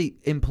basically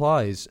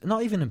implies,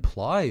 not even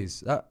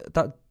implies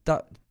that.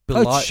 Oh,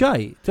 it's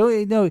shite.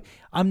 No,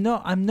 I'm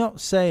not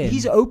saying.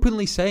 He's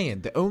openly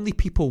saying the only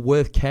people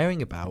worth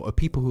caring about are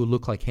people who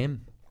look like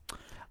him.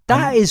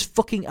 That is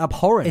fucking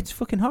abhorrent. It's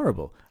fucking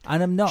horrible.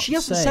 And I'm not. She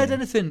hasn't said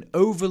anything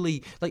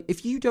overly like.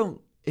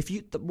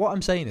 What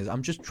I'm saying is,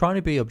 I'm just trying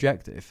to be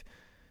objective.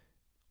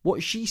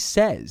 What she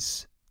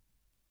says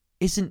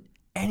isn't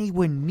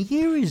anywhere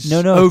near as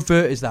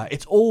overt as that.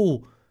 It's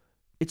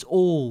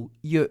all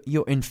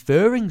you're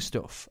inferring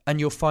stuff and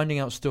you're finding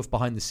out stuff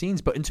behind the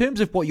scenes. But in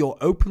terms of what you're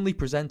openly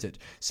presented,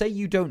 say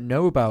you don't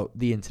know about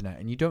the internet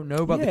and you don't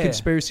know about the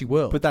conspiracy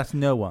world. But that's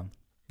no one.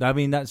 But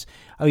that's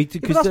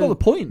not the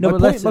point. My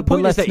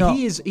point is that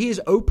he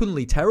is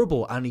openly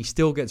terrible and he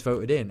still gets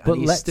voted in. But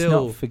and let's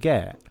not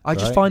forget. I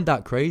just find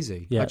that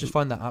crazy. Yeah. I just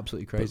find that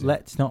absolutely crazy. But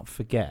let's not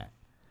forget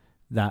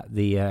that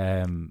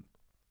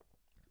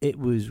it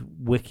was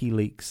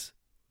WikiLeaks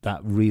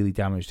that really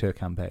damaged her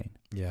campaign.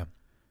 Yeah.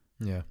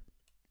 Yeah.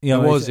 You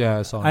know, it was,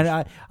 Assange.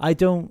 And I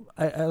don't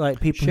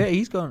like people. Shit,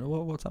 he's gone.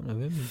 What's happening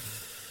to him?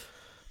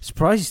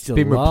 Surprised he's still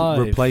been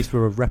alive. Replaced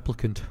with a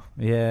replicant.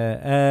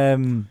 Yeah.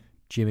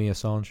 Jimmy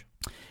Assange.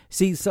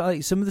 See, so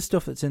like some of the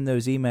stuff that's in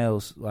those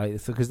emails,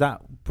 like because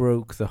that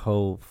broke the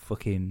whole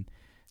fucking.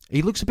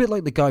 He looks a bit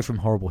like the guy from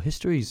Horrible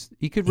Histories.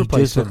 You could He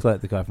replace does him. look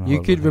like the guy from You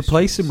Horrible could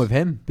replace Histories. him with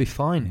him. Be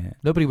fine. Yeah.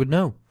 Nobody would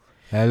know.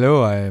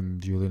 Hello, I am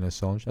Julian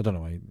Assange. I don't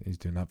know why he's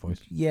doing that voice.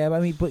 Yeah, but I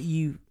mean, but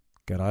you.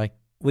 G'day.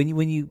 When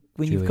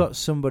you've got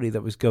somebody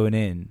that was going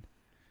in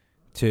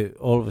to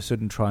all of a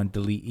sudden try and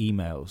delete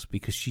emails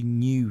because she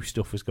knew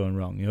stuff was going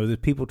wrong. You know, there's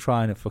people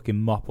trying to fucking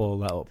mop all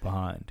that up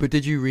behind. But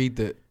did you read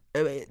that?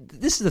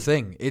 This is the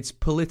thing. It's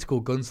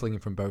political gunslinging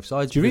from both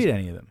sides. Did you read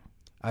any of them?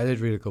 I did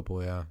read a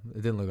couple. Yeah,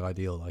 it didn't look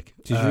ideal. Like,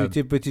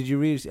 did you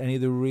read any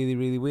of the really,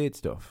 really weird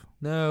stuff?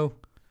 No.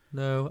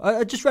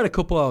 I just read a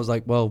couple. I was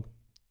like, well,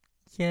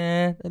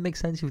 yeah, it makes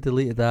sense. You've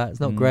deleted that.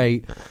 It's not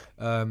great.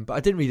 But I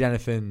didn't read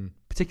anything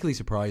particularly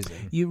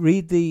surprising. You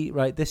read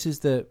this is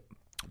the...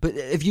 But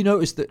if you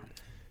notice that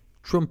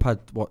Trump had,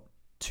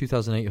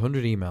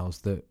 2,800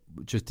 emails that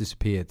just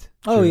disappeared.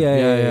 Oh,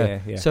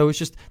 yeah. So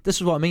this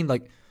is what I mean,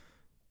 like,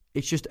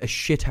 it's just a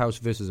shit house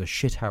versus a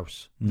shit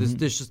house. Mm-hmm.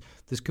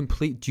 There's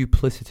complete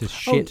duplicitous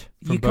shit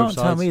from you both can't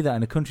sides. tell me that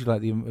in a country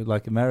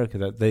like America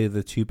that they're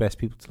the two best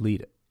people to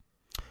lead it.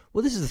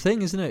 Well, this is the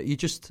thing, isn't it?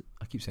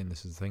 I keep saying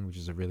this is the thing, which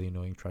is a really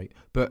annoying trait.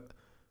 But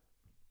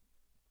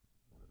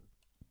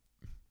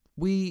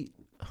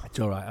it's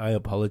all right. I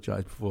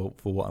apologise for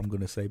what I'm going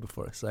to say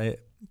before I say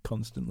it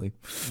constantly.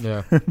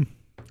 Yeah.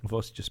 I've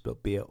also just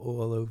spilled beer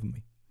all over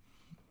me.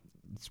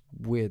 It's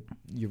weird.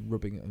 You're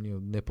rubbing it on your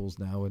nipples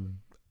now and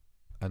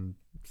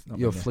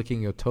You're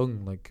flicking your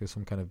tongue like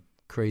some kind of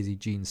crazy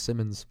Gene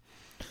Simmons.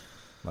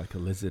 Like a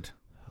lizard.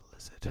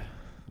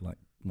 Like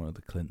one of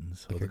the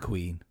Clintons or the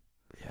Queen.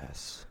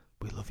 Yes.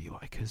 We love you,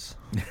 Ikers.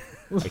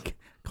 I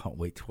can't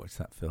wait to watch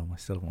that film. I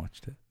still haven't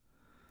watched it.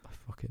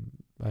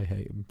 I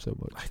hate him so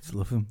much. I just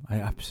love him.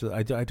 I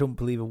don't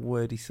believe a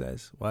word he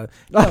says. Well,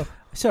 no,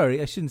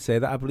 sorry, I shouldn't say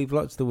that. I believe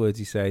lots of the words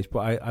he says,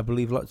 but I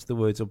believe lots of the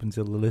words up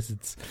until the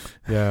lizards.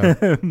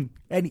 Yeah.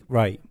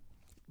 Right.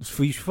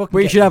 We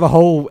should have a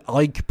whole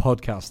Ike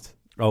podcast.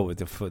 Oh,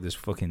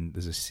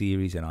 there's a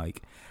series in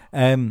Ike.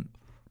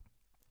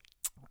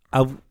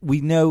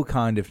 We know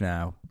kind of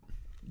now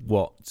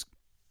what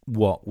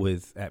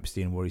with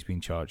Epstein and what he's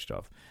being charged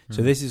of.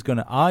 So this is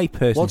I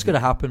personally... What's going to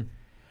happen?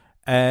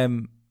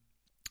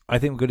 I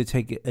think we're going to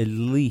take at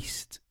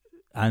least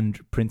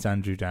Prince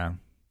Andrew down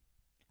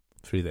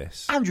through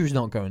this. Andrew's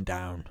not going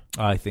down.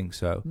 I think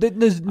so.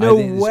 There's no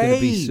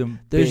way.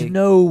 There's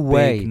no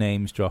way. Big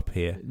names drop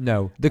here.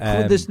 No.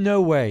 There's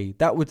no way.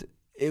 It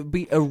would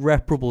be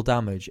irreparable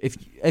damage. If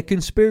a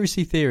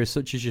conspiracy theorist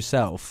such as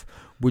yourself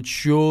would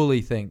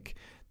surely think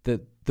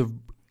that the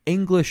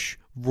English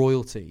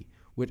royalty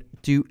would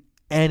do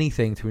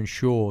anything to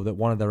ensure that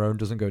one of their own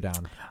doesn't go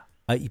down.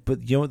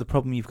 But you know what the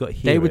problem you've got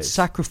here They would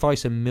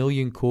sacrifice 1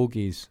 million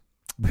corgis.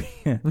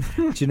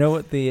 Do you know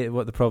what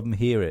the problem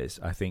here is?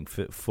 I think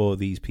for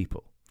these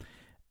people,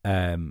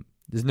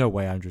 there's no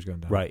way Andrew's going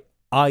down. Right.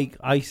 I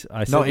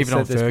not even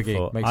on this Fergie.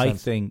 before. Makes I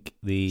sense. think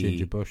the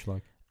Ginger Bush,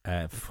 like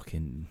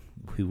fucking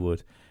who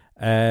would?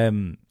 I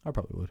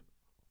probably would.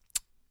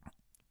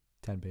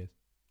 10 beers.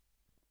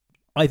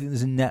 I think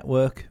there's a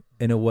network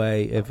in a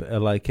way of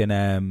like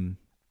an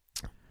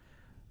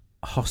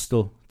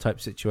hostile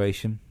type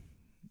situation.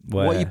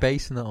 Where, what are you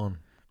basing that on?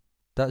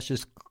 That's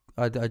just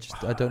I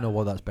don't know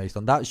what that's based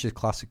on. That's just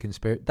classic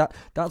conspiracy. That's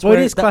well, where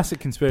it is classic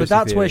conspiracy. But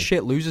that's theory. where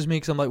shit loses me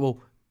because I'm like, well,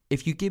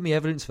 if you give me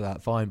evidence for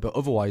that, fine. But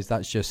otherwise,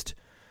 that's just.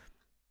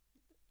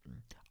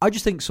 I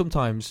just think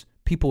sometimes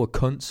people are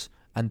cunts,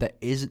 and there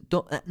isn't.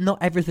 Not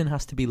everything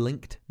has to be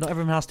linked. Not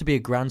everything has to be a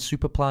grand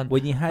super plan.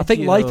 When you had, I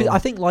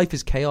think life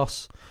is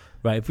chaos.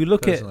 Right. If we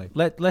look personally.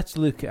 at let's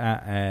look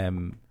at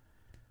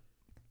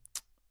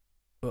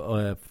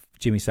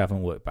Jimmy Savile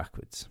work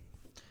backwards,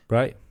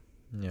 right?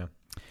 Yeah.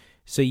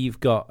 So you've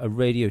got a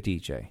radio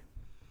DJ,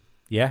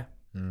 yeah,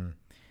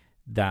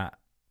 that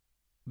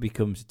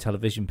becomes a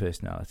television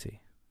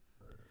personality.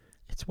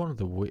 It's one of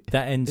the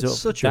that ends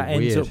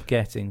up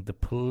getting the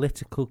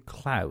political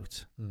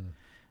clout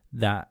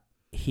that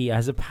he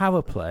has a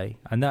power play,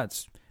 and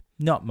that's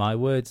not my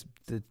words,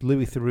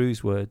 Louis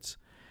Theroux's words,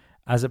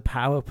 as a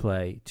power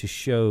play to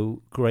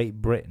show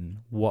Great Britain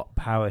what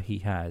power he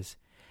has.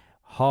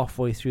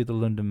 Halfway through the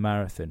London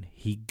Marathon,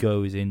 he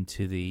goes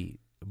into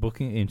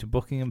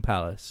Buckingham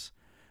Palace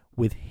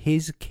with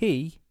his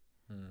key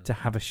to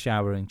have a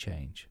shower and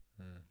change.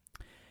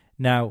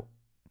 Now,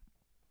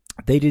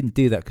 they didn't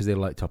do that because they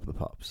like Top of the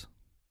Pops.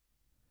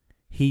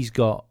 He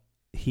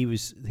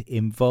was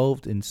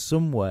involved in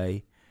some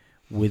way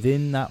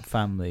within that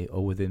family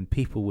or within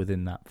people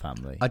within that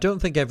family. I don't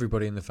think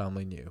everybody in the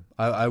family knew.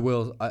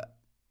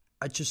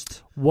 I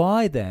just...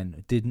 Why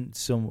then didn't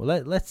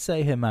let's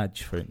say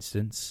Hamaj, for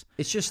instance.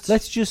 It's just...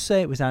 Let's just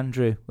say it was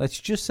Andrew.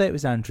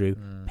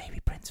 Maybe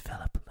Prince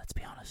Philip, let's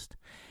be honest.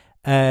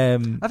 I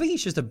think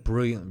he's just a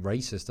brilliant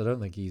racist. I don't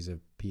think he's a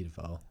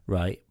paedophile.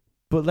 Right.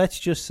 But let's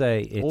just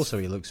say it's... Also,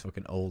 he looks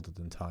fucking older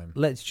than time.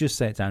 Let's just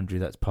say it's Andrew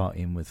that's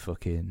partying with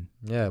fucking...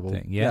 Yeah, well...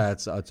 thing. Yeah,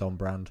 it's on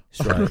brand.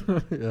 That's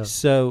right. Yeah.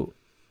 So,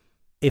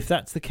 if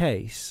that's the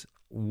case,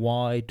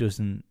 why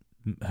doesn't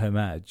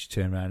Hamaj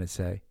turn around and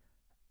say,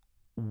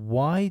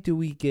 why do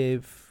we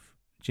give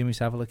Jimmy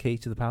Savile a key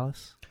to the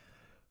palace?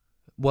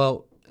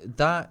 Well,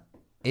 that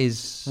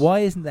is... Why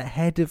isn't the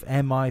head of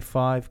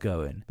MI5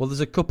 going? Well, there's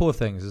a couple of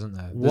things, isn't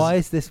there? Why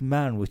is this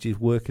man, which is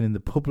working in the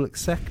public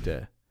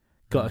sector,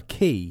 got a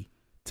key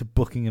to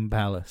Buckingham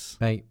Palace?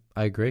 Mate,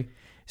 I agree.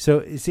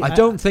 So see, I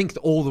don't think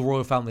all the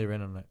royal family are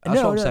in on it.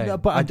 That's what I'm saying. No,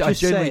 but I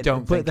genuinely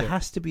don't but think there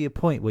has to be a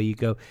point where you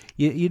go,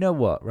 you know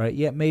what, right?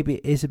 Yeah, maybe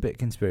it is a bit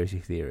conspiracy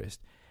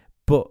theorist,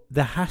 but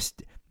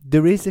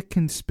there is a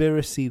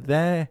conspiracy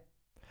there.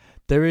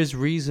 There is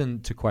reason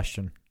to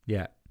question.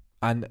 Yeah.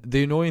 And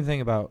the annoying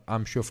thing about,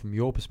 I'm sure from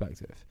your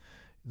perspective,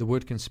 the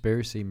word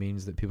conspiracy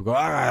means that people go,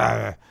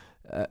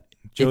 Do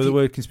you know where the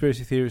word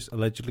conspiracy theorist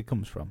allegedly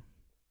comes from?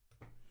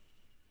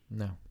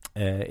 No.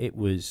 It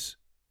was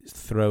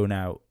thrown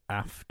out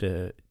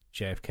after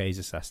JFK's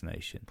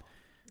assassination,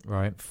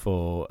 right?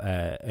 For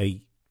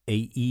a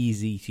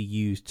easy to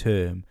use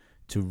term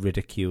to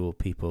ridicule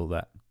people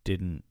that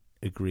didn't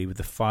agree with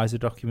the Pfizer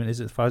document. Is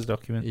it the Pfizer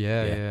document?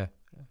 Yeah.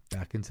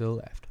 Back and to the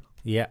left.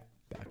 Yeah.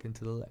 Back and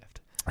to the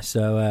left.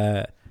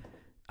 So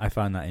I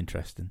find that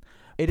interesting.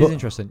 It is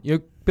interesting.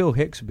 Bill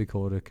Hicks would be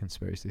called a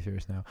conspiracy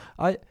theorist now.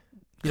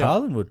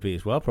 Carlin would be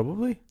as well,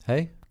 probably.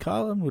 Hey?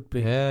 Carlin would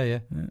be. Yeah.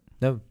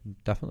 No,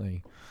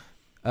 definitely.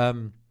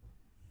 I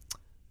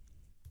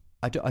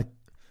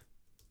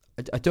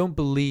don't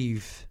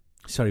believe...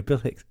 Sorry, Bill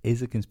Hicks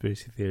is a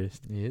conspiracy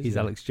theorist. He's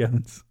Alex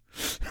Jones.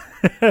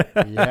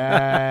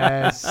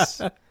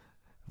 Yes.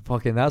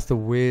 Fucking, that's the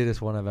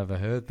weirdest one I've ever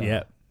heard.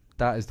 Yeah.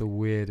 That is the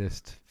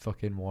weirdest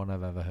fucking one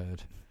I've ever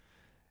heard.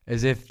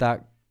 As if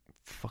that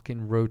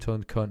fucking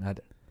rotund cunt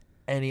had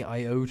any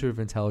iota of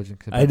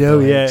intelligence. I know,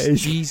 yeah.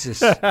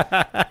 Jesus.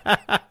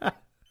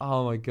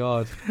 Oh my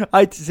God.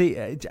 I see.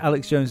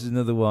 Alex Jones is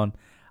another one.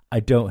 I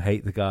don't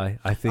hate the guy.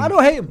 I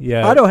don't hate him.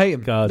 Yeah, I don't hate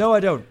him. God. No,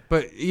 I don't.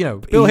 But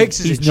Bill Hicks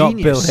is a genius. He's not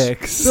Bill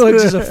Hicks. Bill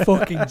Hicks is a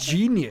fucking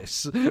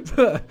genius.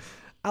 But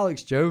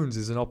Alex Jones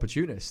is an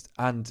opportunist,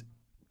 and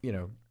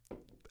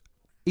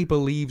he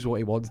believes what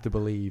he wants to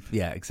believe.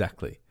 Yeah,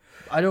 exactly.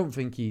 I don't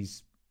think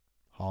he's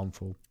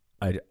harmful.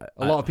 A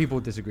lot of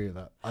people disagree with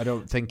that. I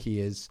don't think he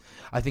is.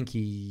 I think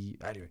he.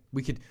 Anyway,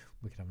 we could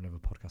have another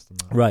podcast on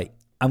that. Right.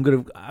 I'm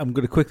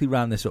gonna quickly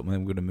round this up and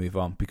then we're gonna move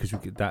on because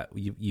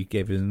you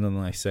gave us another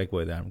nice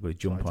segue there. I'm gonna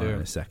jump on it in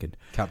a second.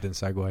 Captain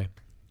Segue.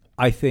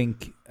 I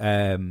think.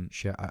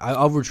 Shit.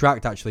 I'll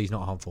retract. Actually, he's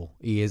not harmful.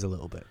 He is a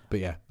little bit,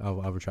 but yeah,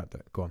 I'll retract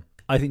it. Go on.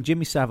 I think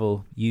Jimmy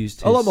Savile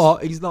used a lot more.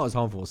 He's not as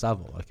harmful as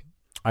Savile. Like,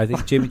 I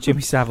think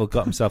Jimmy Savile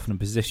got himself in a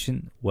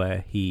position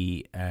where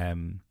he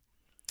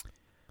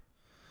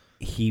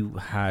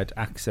had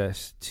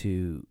access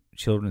to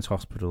children's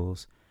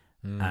hospitals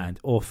and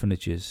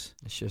orphanages.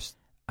 It's just.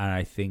 And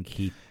I think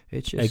he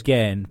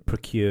again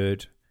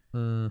procured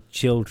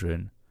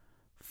children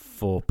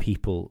for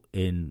people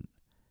in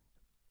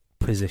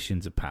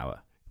positions of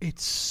power.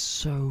 It's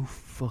so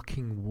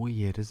fucking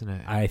weird, isn't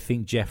it? I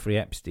think Jeffrey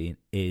Epstein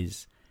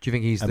is. Do you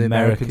think he's the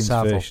American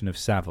Savile? Version of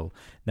Savile?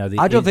 Now,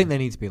 I don't think they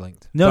need to be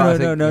linked. No.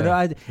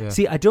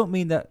 See, I don't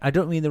mean that. I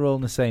don't mean they're all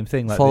in the same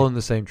thing. Like following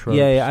the same tropes.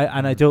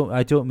 And I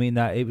don't mean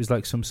that it was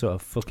like some sort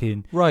of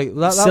fucking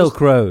that Silk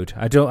Road.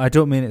 I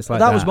don't mean it's like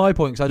that. That was my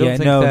point. Because I don't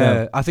think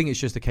no. I think it's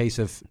just a case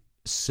of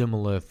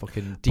similar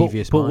fucking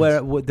devious But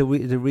minds.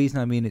 the reason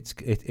I mean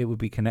it would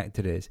be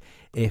connected is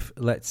if,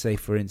 let's say,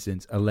 for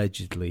instance,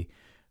 allegedly,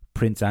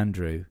 Prince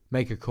Andrew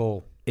make a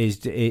call.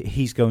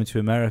 He's going to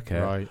America,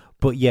 right?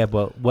 But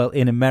well,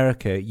 in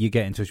America, you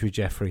get in touch with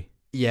Jeffrey.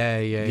 Yeah.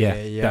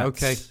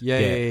 Okay.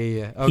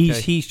 Yeah.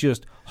 Okay. He's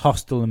just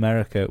hostile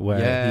America,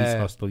 where he's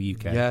hostile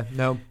UK. Yeah.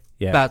 No.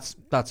 Yeah.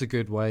 That's a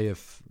good way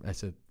of.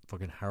 It's a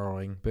fucking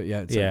harrowing, but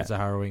it's a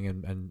harrowing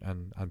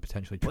and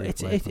potentially true.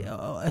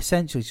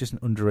 Essentially, it's just an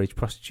underage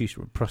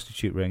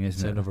prostitute ring,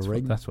 isn't it? Another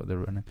ring. That's what they're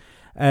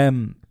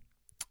running.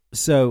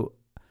 So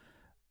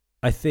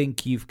I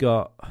think you've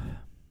got.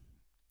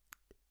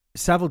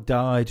 Savile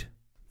died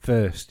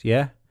first,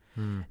 yeah?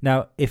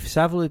 Now, if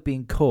Savile had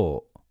been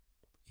caught...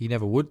 He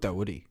never would, though,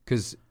 would he?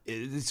 Because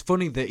it's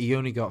funny that he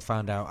only got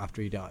found out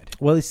after he died.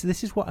 Well, this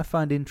is what I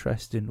find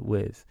interesting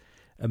with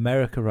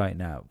America right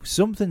now.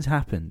 Something's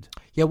happened.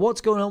 Yeah,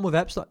 what's going on with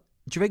Epstein?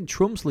 Do you think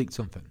Trump's leaked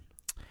something?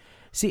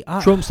 See,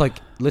 Trump's like,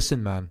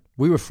 listen, man,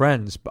 we were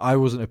friends, but I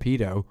wasn't a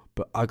pedo,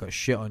 but I got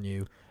shit on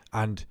you.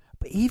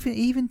 But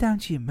even down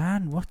to your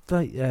man, what,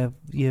 like,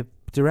 your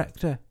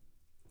director?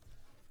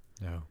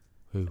 No.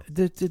 Who?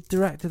 The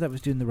director that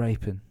was doing the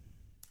raping.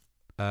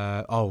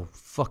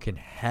 Fucking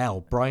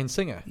hell. Brian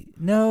Singer?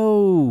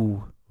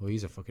 No. Well,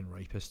 he's a fucking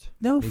rapist.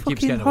 No,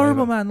 fucking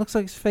horrible, man. Looks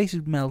like his face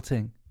is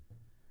melting.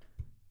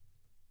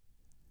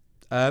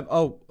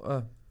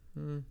 What?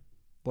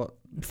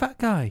 Fat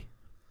guy.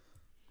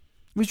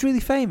 He was really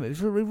famous.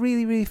 It was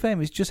really, really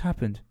famous. It just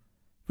happened.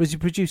 Was he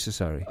producer,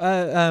 sorry?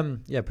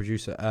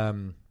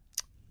 Producer.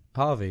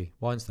 Harvey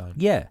Weinstein.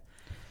 Yeah.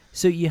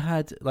 So you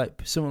had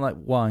like someone like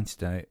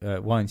Weinstein,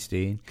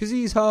 because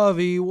he's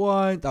Harvey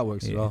Weinstein. That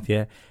works as well.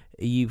 Yeah,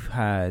 you've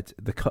had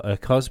the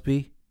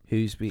Cosby,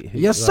 who's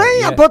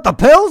I put the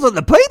pills on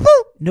the people.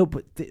 No,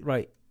 but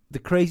the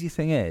crazy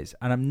thing is,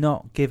 and I'm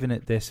not giving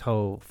it this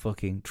whole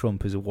fucking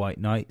Trump as a white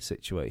knight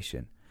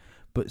situation,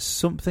 but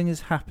something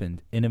has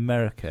happened in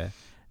America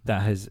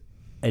that has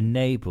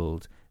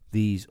enabled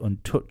these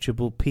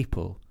untouchable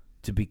people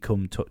to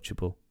become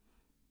touchable.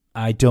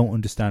 I don't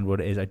understand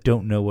what it is. I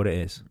don't know what it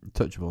is.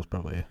 Touchable's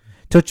probably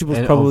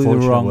probably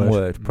the wrong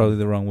word. Probably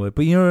the wrong word.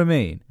 But you know what I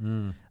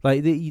mean?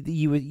 Like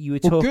you were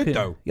talking. Good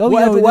though.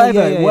 Whatever.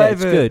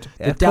 It's good.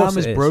 The dam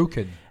is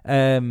broken.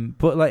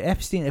 But like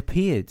Epstein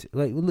appeared.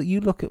 Like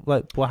you look at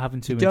like what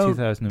happened to him in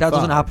 2005. That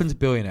doesn't happen to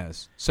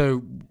billionaires.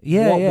 So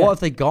what have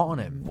they got on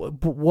him?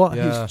 But what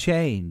has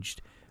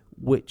changed,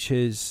 which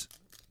has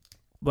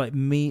like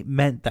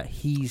meant that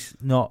he's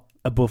not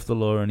above the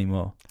law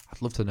anymore.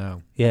 I'd love to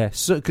know. Yeah,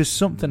 because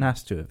something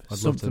has to have.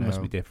 Something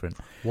must be different.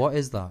 What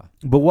is that?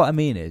 But what I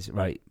mean is,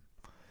 right.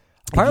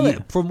 Apparently,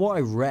 from what I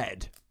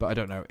read, but I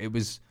don't know, it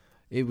was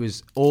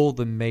all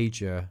the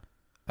major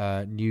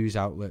news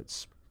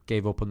outlets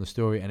gave up on the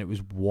story, and it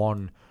was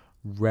one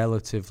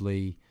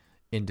relatively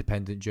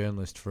independent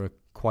journalist for a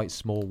quite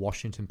small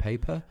Washington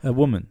paper. A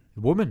woman.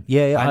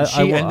 Yeah.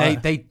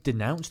 And they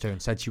denounced her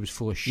and said she was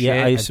full of shit.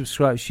 Yeah, I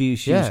subscribed. She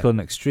was called an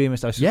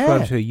extremist. I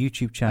subscribed to her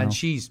YouTube channel. And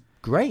she's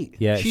great.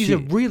 Yeah, she's a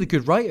really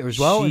good writer as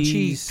well, and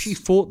she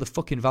fought the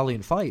fucking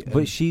valiant fight.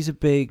 But she's a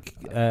big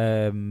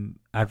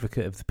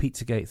advocate of the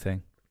Pizzagate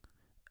thing.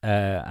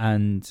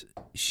 And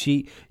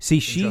she's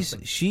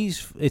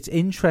it's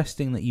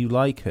interesting that you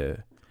like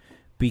her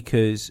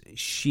because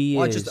she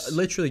is. I just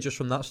literally just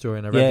from that story,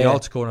 and I read the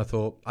article, and I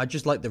thought I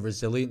just like the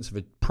resilience of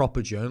a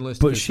proper journalist.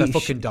 But they're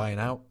fucking dying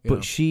out.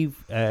 But she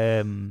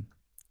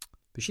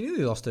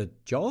nearly lost her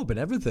job and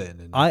everything.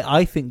 And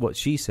I think what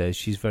she says,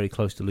 she's very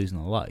close to losing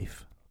her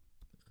life.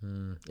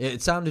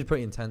 It sounded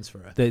pretty intense for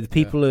her. The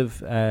people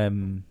have.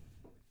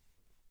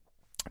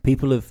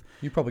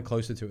 You're probably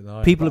closer to it than I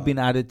am. People have been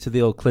added to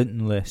the old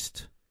Clinton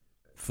list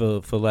for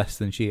less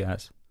than she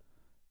has.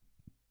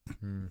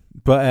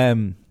 But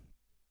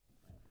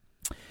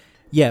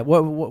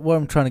what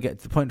I'm trying to get,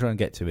 the point I'm trying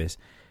to get to is,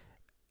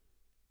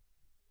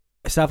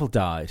 Savile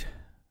died.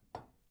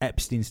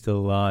 Epstein's still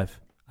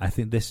alive. I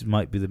think this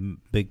might be the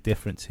big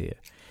difference here.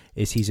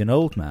 Is he's an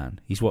old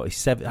man? He's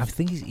 7? I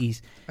think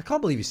he's. I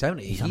can't believe he's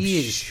 70. He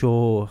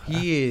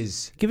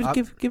is. Give it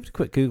a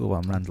quick Google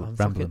while I'm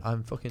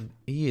rambling.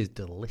 He is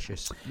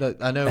delicious.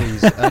 Look, I know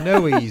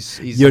he's.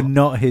 You're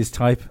not his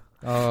type.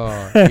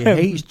 Oh, he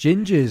hates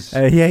gingers.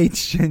 He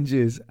hates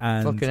gingers,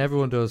 and fucking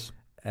everyone does.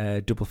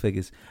 Double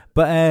figures,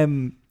 but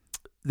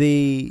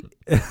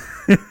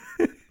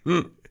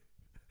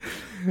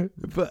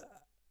but.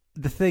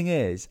 The thing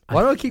is,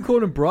 why do I keep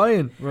calling him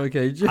Brian?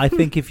 Okay, I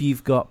think if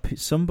you've got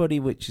somebody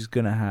which is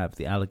going to have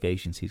the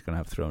allegations he's going to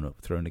have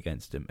thrown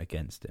against him,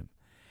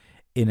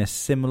 in a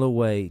similar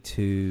way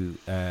to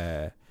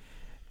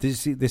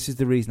this is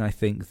the reason I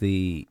think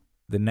the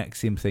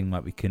Nexium thing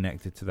might be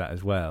connected to that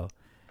as well.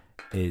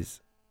 Is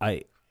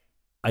I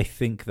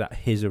think that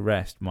his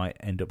arrest might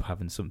end up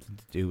having something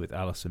to do with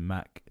Alison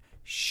Mack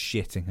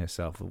shitting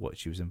herself at what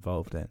she was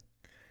involved in.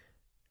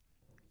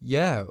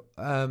 Yeah.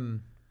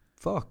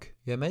 Fuck.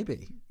 Yeah,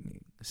 maybe.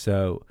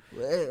 So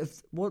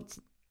what?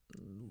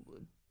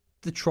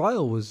 The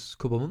trial was a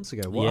couple of months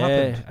ago. What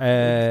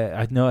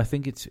happened? I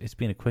think it's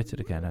been acquitted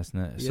again,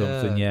 hasn't it?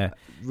 Something, yeah.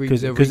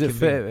 Because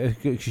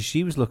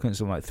she was looking at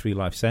something like 3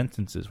 life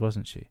sentences,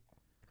 wasn't she?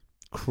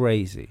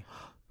 Crazy.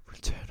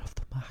 Return of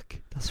the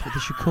Mac. That's what they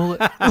should call it.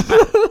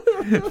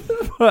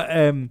 But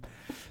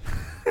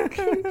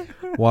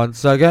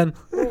once again.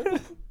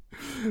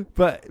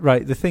 But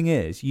right, the thing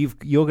is,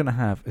 you're going to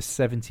have a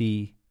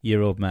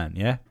 70-year-old man,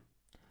 yeah?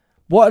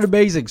 What an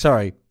amazing,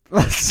 sorry,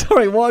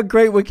 what a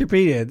great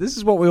Wikipedia. This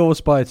is what we all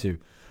aspire to.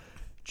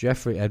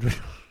 Jeffrey Edward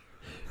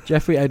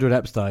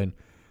Epstein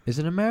is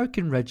an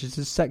American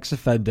registered sex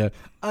offender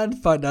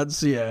and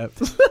financier.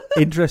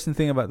 Interesting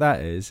thing about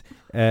that is,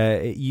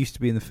 it used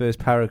to be in the first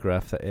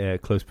paragraph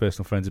that close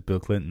personal friends of Bill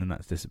Clinton, and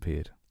that's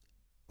disappeared.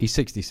 He's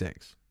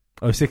 66.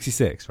 Oh,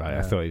 66, right. Yeah.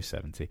 I thought he was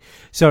 70.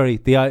 Sorry,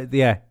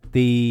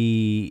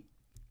 the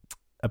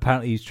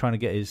apparently he's trying to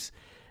get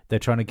they're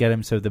trying to get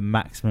him so the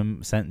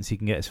maximum sentence he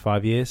can get is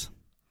 5 years.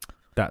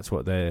 That's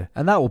what they're...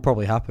 And that will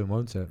probably happen,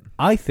 won't it?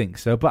 I think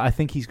so, but I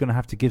think he's going to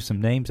have to give some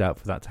names out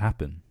for that to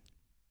happen.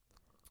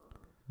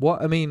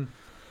 What, I mean,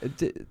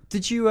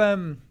 did you,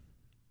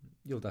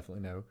 you'll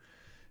definitely know.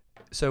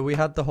 So we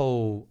had the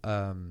whole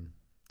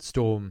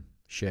storm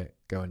shit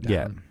going down.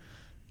 Yeah.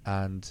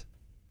 And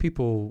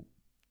people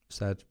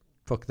said,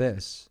 fuck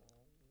this.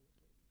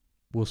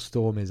 We'll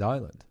storm his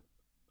island.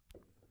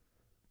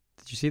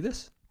 Did you see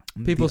this?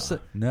 People said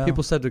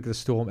we're going to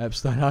storm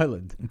Epstein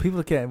Island.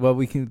 People are getting... Well,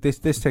 we can... This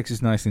takes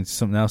us nicely into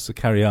something else, so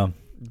carry on.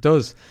 It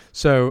does.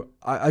 So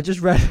I just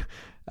read...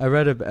 I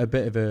read a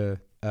bit of a...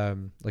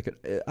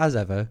 as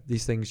ever,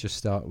 these things just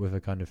start with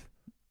a kind of...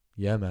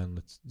 Yeah, man,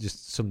 let's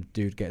just... Some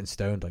dude getting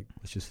stoned. Like,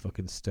 let's just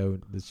fucking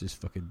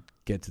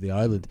get to the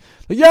island.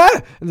 Like, yeah!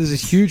 And there's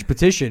this huge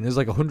petition. There's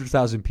like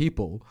 100,000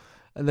 people.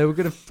 And they were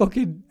going to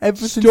fucking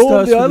everything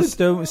storm starts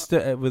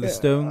the with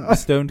island. a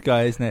stoned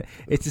guy, isn't it?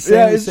 It's the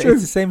same. It's the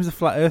same as the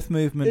flat Earth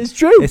movement. It's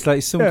true. It's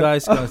like some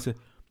guys going to,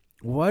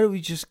 why don't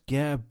we just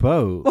get a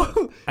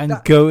boat and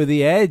go to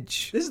the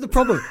edge? This is the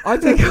problem. I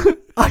think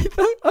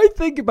I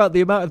think about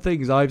the amount of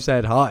things I've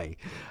said hi,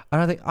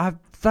 and I think I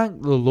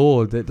thank the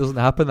Lord that it doesn't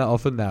happen that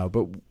often now.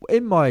 But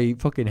in my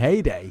fucking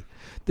heyday,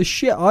 the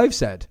shit I've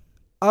said.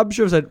 I'm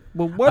sure I said,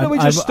 well, why don't we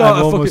just start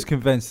I'm almost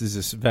convinced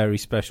there's a very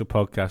special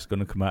podcast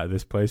going to come out of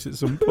this place at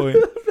some point.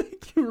 I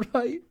think you're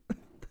right.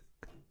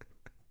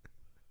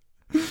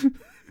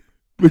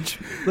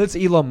 Let's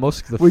Elon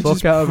Musk the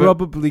fuck out of it. Which is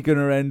probably going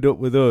to end up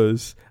with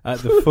us at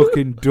the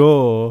fucking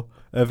door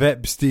of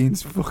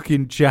Epstein's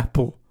fucking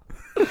chapel.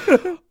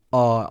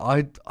 Oh,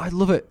 I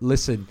love it.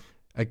 Listen,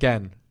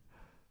 again,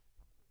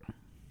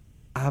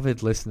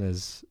 avid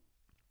listeners,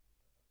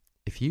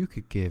 if you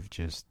could give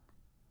just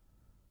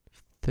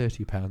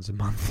 £30 a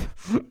month.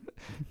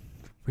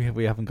 we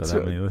haven't got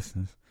that many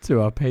listeners.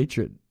 To our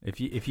patron. If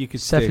you could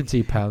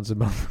 £70 a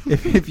month.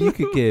 if you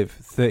could give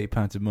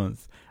 £30 a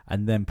month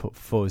and then put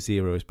 4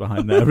 zeros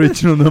behind that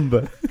original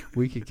number,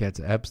 we could get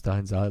to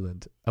Epstein's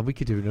Island and we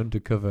could do an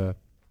undercover,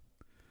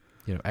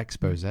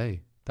 expose. That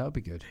would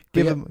be good.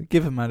 Give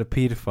a man a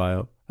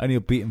paedophile and he'll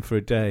beat him for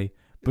a day,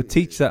 but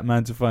teach that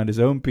man to find his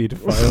own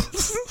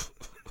paedophiles.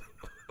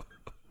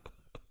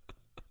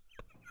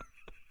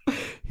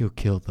 He'll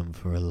kill them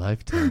for a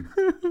lifetime.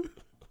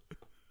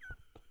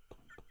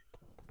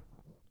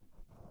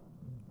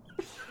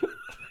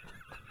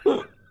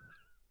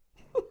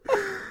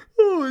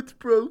 Oh, it's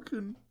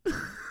broken.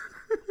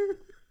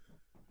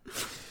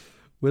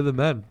 We're the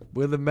men.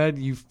 We're the men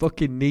you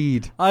fucking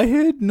need. I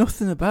heard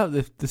nothing about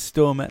the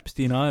Storm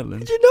Epstein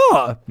Island. Did you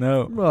not?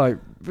 No. Right.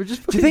 We're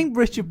just Do you think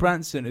Richard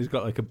Branson has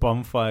got like a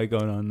bonfire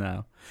going on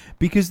now?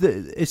 Because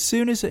as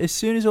soon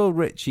as old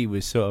Richie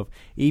was sort of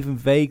even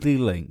vaguely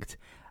linked,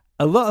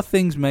 a lot of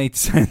things made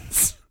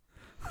sense.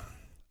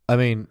 I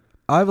mean,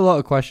 I have a lot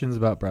of questions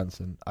about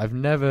Branson. I've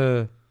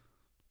never...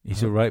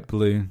 He's a right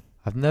balloon.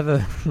 I've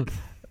never...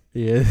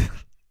 Yeah.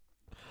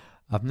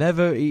 I've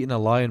never eaten a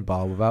Lion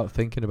Bar without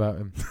thinking about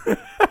him.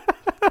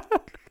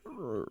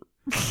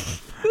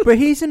 But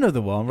he's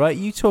another one, right?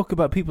 You talk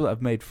about people that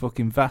have made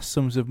fucking vast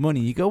sums of money.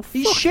 You go,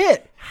 he's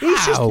shit.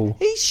 How?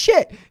 He's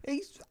shit.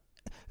 He's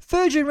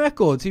Virgin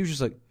Records. He was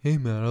just like, hey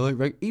man, I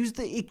like. He was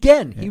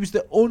he was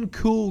the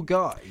uncool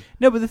guy.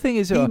 No, but the thing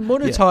is, he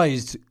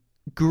monetized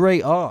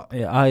great art.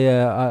 Yeah,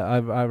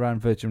 I ran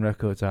Virgin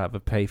Records. I have a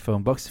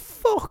payphone box.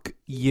 Fuck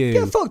you.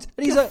 Get fucked.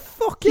 And he's like,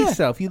 fuck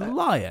yourself, you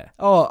liar.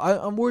 Oh,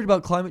 I'm worried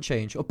about climate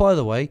change. Oh, by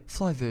the way,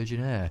 fly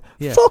Virgin Air.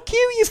 Yeah. Fuck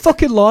you, you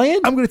fucking lion.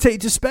 I'm going to take you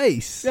to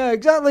space. Yeah,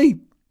 exactly.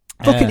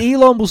 Fucking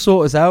Elon will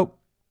sort us out.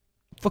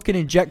 Fucking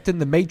injecting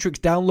the Matrix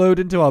download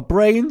into our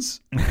brains.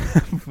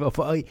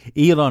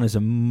 Elon is a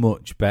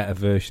much better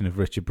version of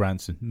Richard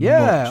Branson.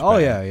 Yeah. Oh,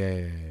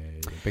 yeah.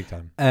 big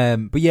time.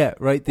 But yeah,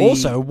 right.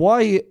 Also,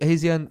 why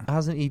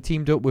hasn't he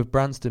teamed up with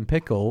Branston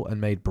Pickle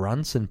and made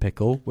Branson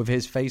Pickle with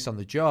his face on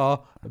the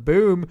jar?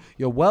 Boom!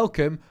 You're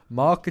welcome.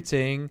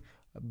 Marketing.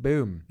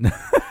 Boom.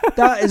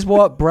 That is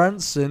what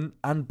Branson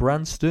and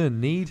Branston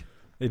need.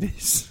 It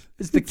is.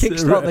 It's the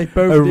kickstart they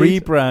both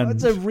need. Rebrand.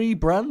 It's a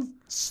rebrand.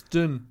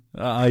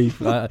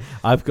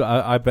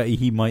 I bet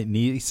he might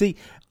need. See,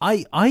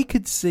 I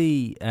could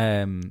see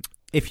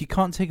if you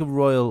can't take a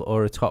royal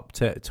or a top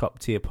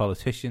tier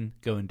politician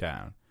going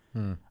down.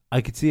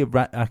 I could see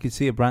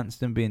a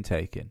Branston being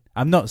taken.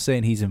 I'm not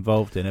saying he's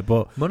involved in it,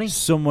 but money.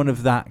 Someone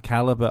of that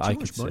caliber, I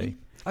could see.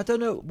 I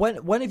don't know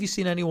when have you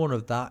seen anyone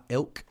of that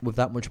ilk with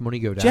that much money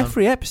go down?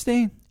 Jeffrey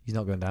Epstein. He's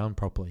not going down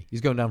properly.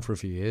 He's going down for a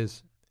few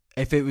years.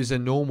 If it was a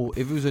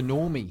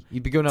normie,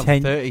 he'd be going down for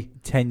 30.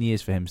 10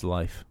 years for him's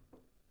life.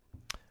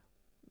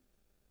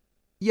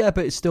 Yeah,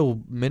 but it's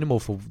still minimal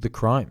for the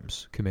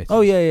crimes committed.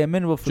 Oh yeah,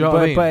 minimal for.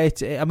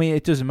 But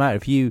it doesn't matter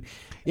if you.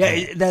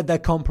 Yeah, they're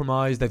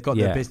compromised. They've got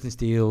their business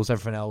deals.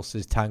 Everything else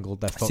is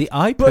tangled. They're fucked. See,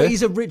 but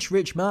he's a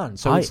rich man,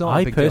 so it's not.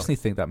 I personally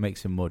think that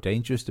makes him more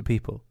dangerous to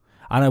people,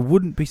 and I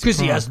wouldn't be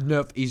surprised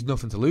because he's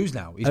nothing to lose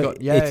now. He's got.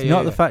 It's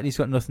not the fact he's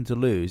got nothing to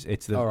lose.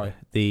 It's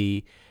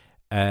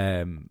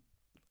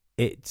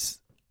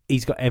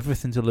he's got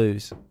everything to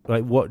lose.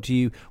 Like, what do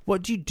you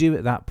do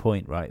at that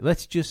point, right?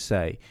 Let's just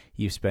say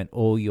you've spent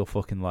all your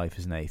fucking life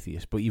as an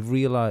atheist, but you've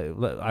realized.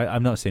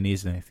 I'm not saying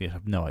he's an atheist. I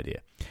have no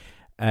idea.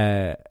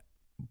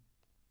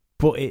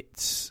 But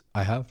it's.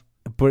 I have.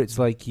 But it's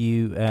like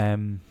you.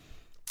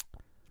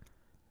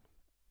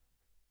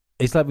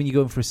 It's like when you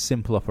go in for a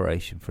simple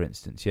operation, for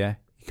instance. Yeah,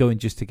 you go in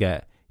just to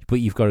get, but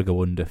you've got to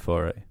go under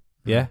for it.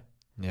 Yeah.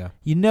 Yeah.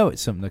 You know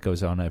it's something that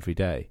goes on every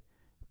day.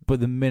 But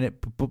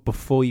but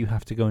before you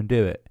have to go and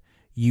do it,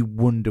 you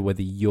wonder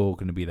whether you're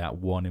going to be that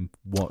 1 in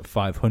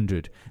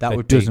 500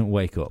 that doesn't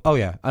wake up. Oh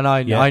yeah, and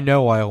I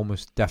know I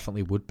almost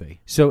definitely would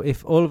be. So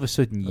if all of a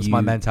sudden that's my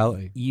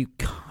mentality, you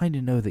kind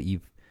of know that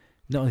you've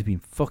not only been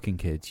fucking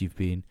kids, you've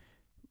been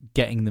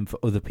getting them for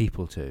other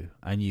people too,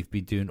 and you've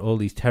been doing all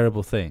these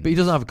terrible things. But he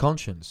doesn't have a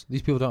conscience.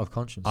 These people don't have a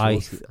conscience.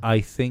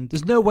 I think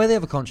there's no way they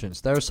have a conscience.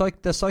 They're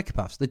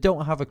psychopaths. They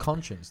don't have a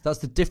conscience. That's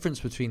the difference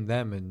between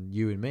them and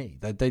you and me.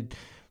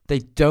 They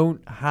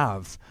don't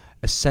have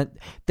a sense.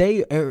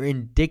 They are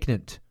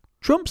indignant.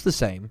 Trump's the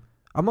same.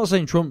 I'm not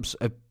saying Trump's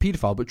a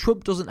paedophile, but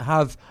Trump doesn't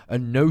have a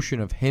notion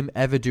of him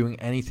ever doing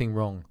anything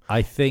wrong.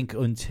 I think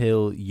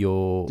until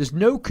there's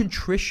no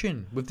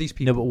contrition with these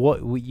people. No,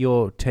 but what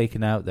you're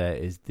taking out there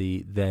is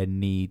their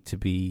need to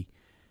be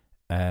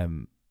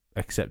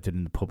accepted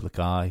in the public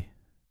eye.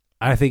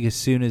 I think as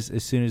soon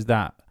as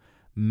that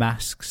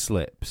mask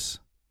slips,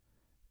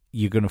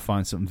 you're going to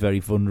find something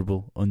very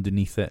vulnerable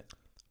underneath it.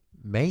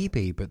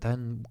 Maybe, but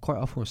then quite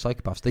often with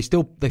psychopaths,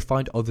 they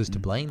find others to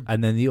blame.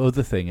 And then the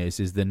other thing is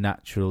the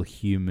natural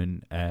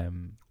human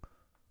want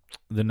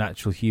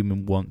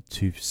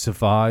to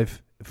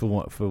survive, for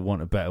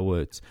want of better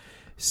words.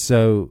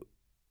 So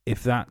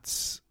if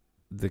that's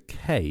the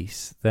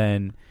case,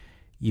 then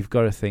you've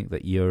got to think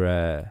that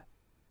you're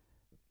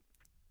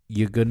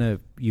gonna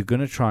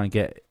try and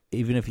get,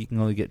 even if you can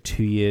only get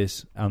 2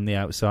 years on the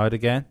outside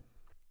again.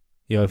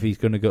 You know, if he's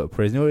going to go to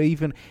prison, or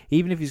even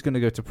if he's going to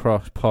go to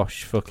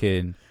posh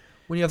fucking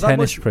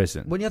tennis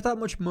prison. When you have that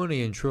much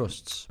money in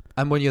trusts,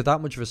 and when you're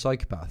that much of a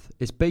psychopath,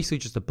 it's basically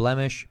just a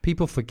blemish.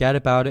 People forget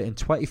about it in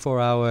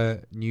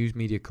 24-hour news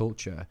media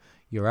culture.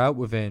 You're out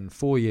within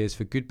 4 years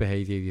for good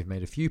behaviour. You've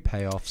made a few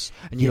payoffs,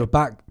 and you're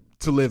back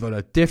to live on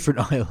a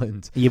different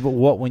island. Yeah, but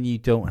what when you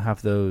don't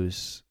have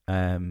those?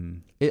 I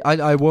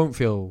won't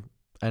feel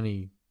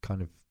any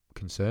kind of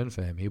concern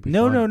for him. He'll be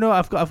fine. No.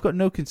 I've got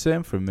no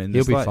concern for him.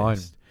 He'll be fine.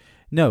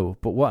 No,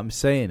 but what I'm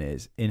saying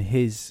is, in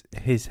his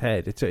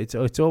head,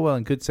 it's all well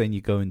and good saying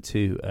you go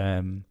into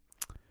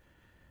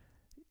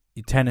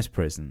tennis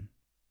prison,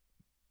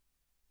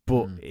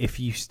 but if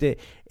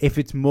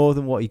it's more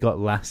than what you got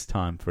last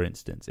time, for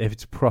instance, if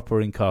it's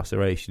proper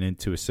incarceration and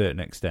to a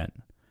certain extent,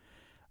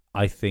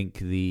 I think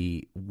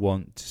the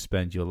want to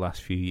spend your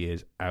last few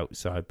years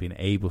outside, being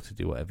able to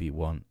do whatever you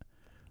want,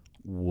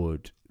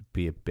 would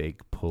be a big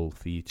pull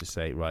for you to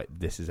say, right,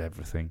 this is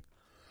everything.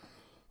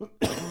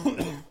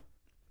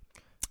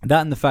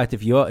 That and the fact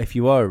if you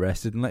are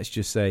arrested, and let's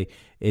just say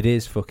it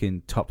is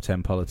fucking top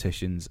 10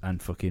 politicians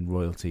and fucking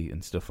royalty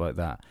and stuff like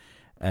that,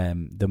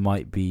 there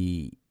might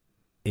be,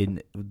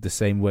 in the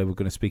same way we're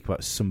going to speak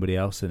about somebody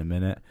else in a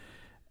minute,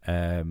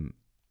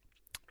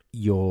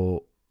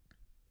 your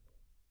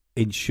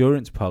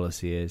insurance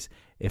policy is,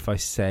 if I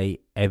say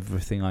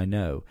everything I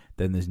know,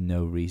 then there's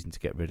no reason to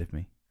get rid of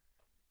me.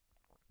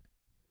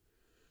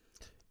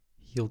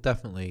 There'll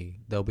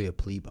be a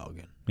plea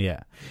bargain. Yeah.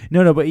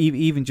 No, but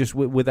even just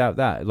without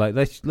that, like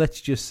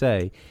let's just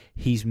say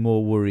he's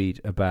more worried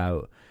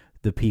about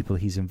the people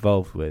he's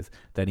involved with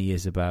than he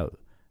is about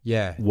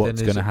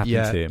what's going to happen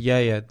to him.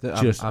 Yeah.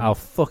 I'll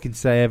fucking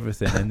say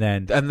everything, and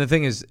then and the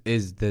thing is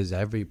there's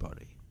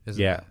everybody,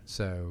 isn't there?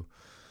 So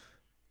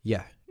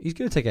yeah, he's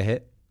going to take a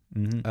hit.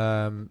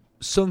 Mm-hmm.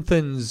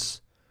 Something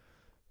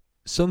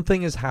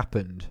has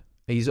happened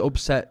He's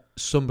upset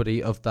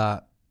somebody of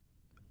that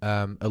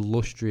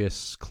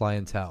illustrious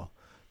clientele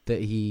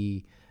that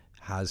he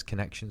has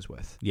connections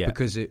with. Yeah.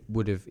 Because he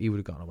would have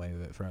gotten away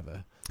with it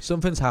forever.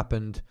 Something's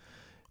happened.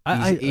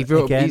 He's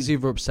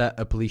either upset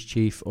a police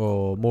chief,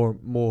 or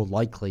more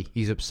likely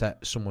he's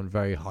upset someone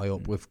very high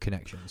up with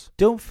connections.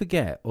 Don't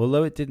forget,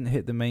 although it didn't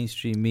hit the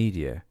mainstream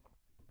media,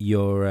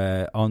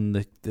 you're on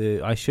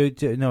the. I showed.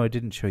 No, I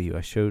didn't show you.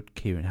 I showed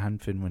Kieran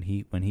Hanfin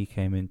when he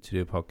came in to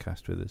do a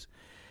podcast with us.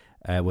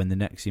 When the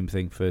Nexium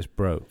thing first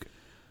broke,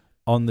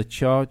 on the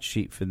charge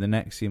sheet for the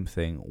Nexium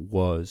thing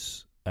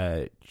was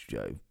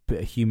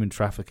human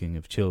trafficking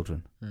of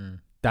children.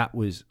 That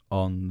was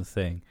on the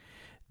thing.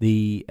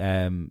 The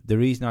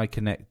reason I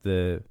connect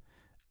the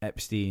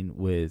Epstein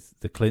with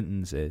the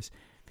Clintons is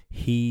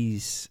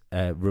he's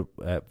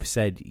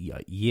said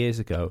years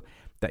ago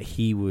that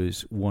he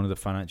was one of the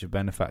financial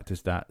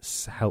benefactors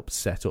that helped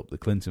set up the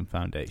Clinton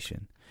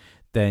Foundation.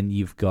 Then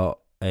you've got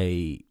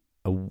there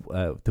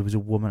was a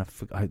woman,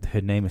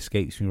 her name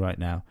escapes me right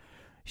now.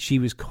 She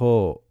was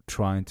caught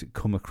trying to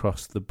come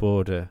across the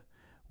border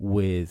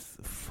with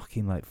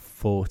fucking like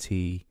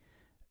 40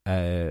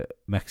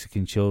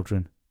 Mexican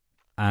children.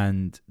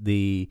 And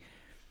there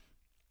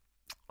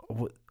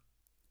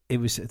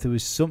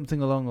was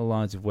something along the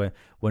lines of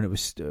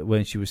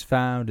when she was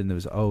found, and there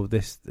was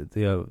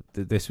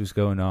this was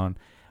going on.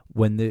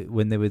 When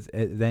they were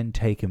then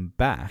taken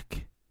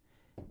back,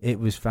 it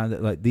was found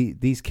that like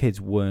these kids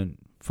weren't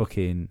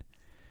fucking.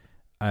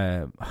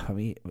 I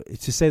mean,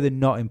 to say they're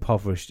not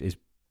impoverished is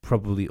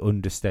probably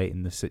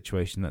understating the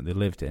situation that they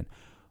lived in.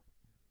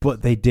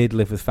 But they did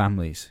live with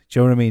families. Do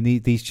you know what I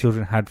mean? These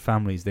children had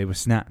families. They were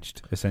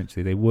snatched,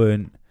 essentially. They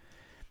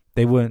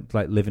weren't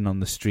like living on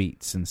the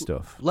streets and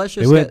stuff.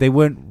 They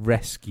weren't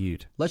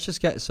rescued. Let's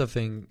just get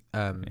something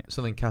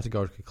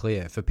categorically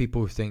clear for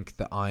people who think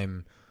that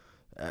I'm.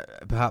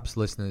 Perhaps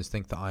listeners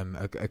think that I'm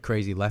a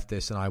crazy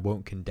leftist and I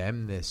won't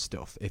condemn this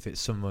stuff if it's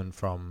someone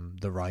from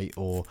the right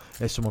or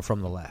if someone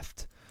from the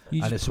left.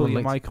 You just pull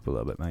your mic up a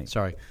little bit, mate.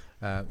 Sorry,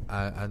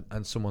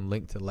 and someone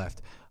linked to the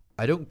left.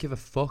 I don't give a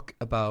fuck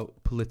about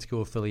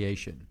political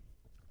affiliation.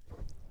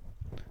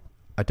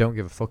 I don't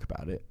give a fuck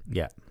about it.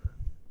 Yeah.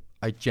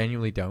 I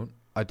genuinely don't.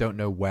 I don't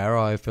know where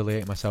I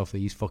affiliate myself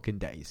these fucking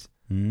days.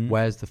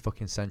 Where's the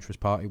fucking centrist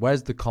party?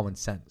 Where's the common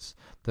sense?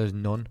 There's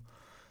none.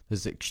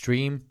 There's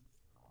extreme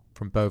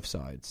from both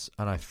sides,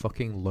 and I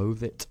fucking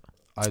loathe it.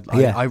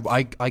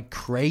 I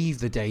crave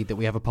the day that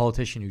we have a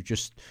politician who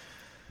just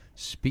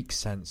speaks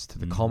sense to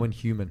the common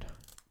human.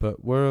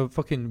 But we're a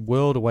fucking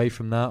world away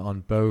from that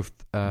on both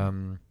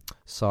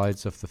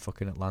sides of the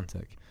fucking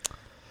Atlantic.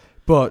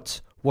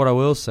 But what I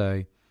will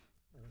say,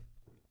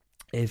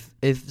 if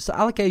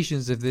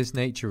allegations of this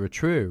nature are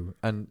true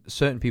and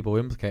certain people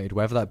implicated,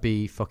 whether that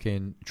be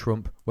fucking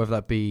Trump, whether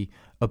that be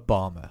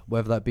Obama,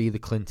 whether that be the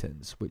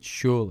Clintons, which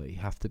surely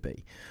have to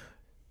be,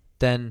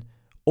 then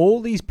all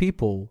these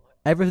people,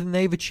 everything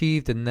they've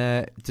achieved in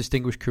their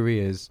distinguished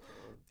careers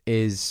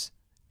is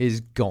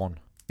gone.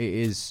 It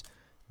is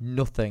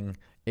nothing.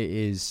 It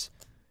is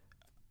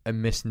a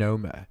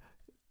misnomer.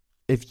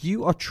 If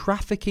you are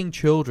trafficking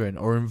children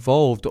or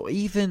involved or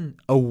even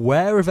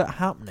aware of it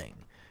happening,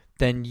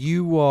 then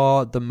you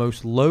are the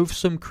most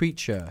loathsome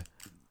creature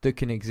that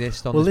can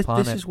exist on this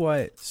planet. This is why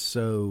it's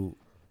so...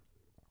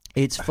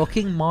 It's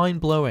fucking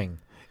mind-blowing.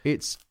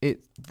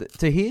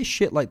 To hear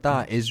shit like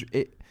that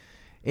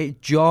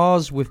it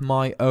jars with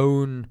my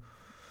own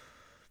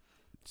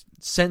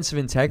sense of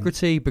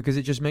integrity, because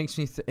it just makes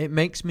me it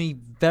makes me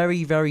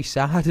very, very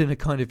sad in a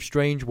kind of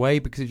strange way,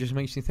 because it just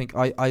makes me think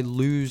I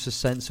lose a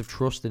sense of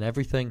trust in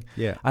everything.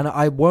 Yeah. And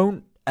I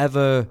won't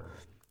ever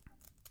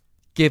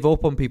give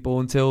up on people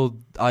until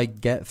I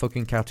get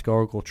fucking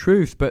categorical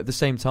truth. But at the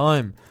same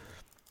time,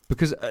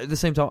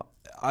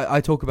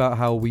 I talk about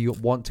how we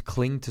want to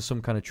cling to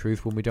some kind of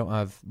truth when we don't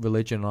have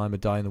religion, and I'm a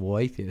die-in-the-wall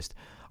atheist.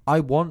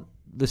 I want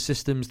the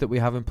systems that we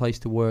have in place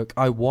to work.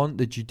 I want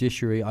the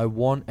judiciary. I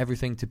want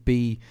everything to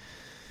be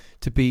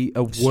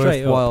a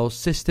worthwhile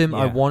system. Yeah.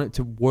 I want it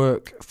to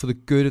work for the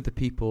good of the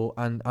people.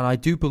 And I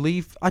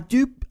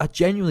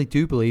genuinely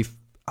do believe,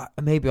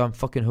 maybe I'm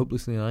fucking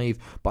hopelessly naive,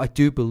 but I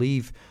do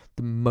believe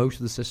that most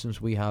of the systems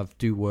we have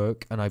do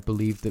work, and I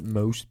believe that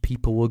most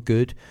people are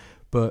good,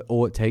 but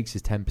all it takes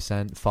is 10%,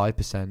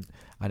 5%,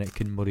 and it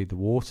can muddy the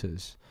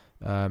waters.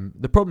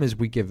 The problem is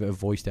we give a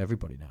voice to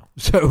everybody now.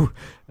 So...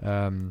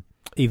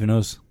 Even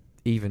us,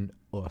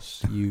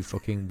 you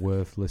fucking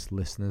worthless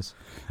listeners.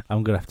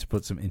 I'm going to have to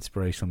put some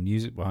inspirational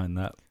music behind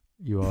that.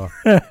 You are.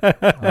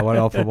 I went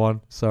off for one.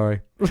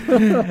 Sorry.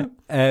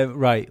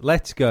 Right,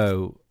 let's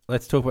go.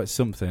 Let's talk about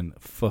something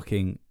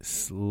fucking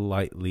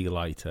slightly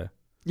lighter.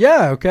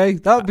 Yeah, okay.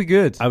 That would be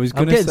good. I'm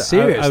getting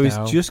serious now.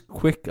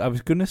 I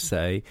was going to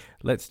say,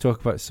 let's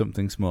talk about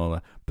something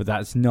smaller, but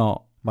that's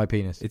not... My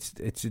penis.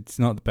 It's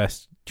not the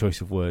best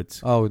choice of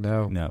words. Oh,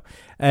 no. No.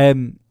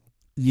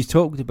 You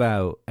talked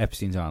about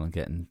Epstein's Island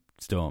getting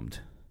stormed.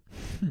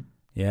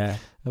 Yeah.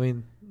 I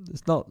mean,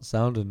 it's not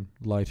sounding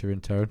lighter in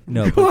tone.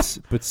 No,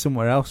 but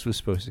somewhere else was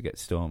supposed to get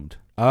stormed.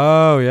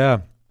 Oh, yeah.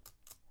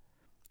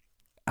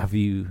 Have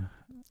you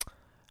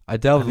I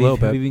delved a little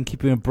bit. Have you been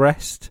keeping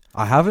abreast?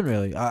 I haven't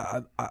really.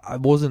 I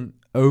wasn't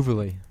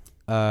overly,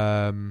 but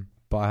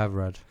I have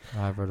read. I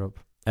have read up.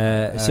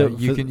 So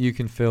you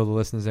can fill the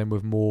listeners in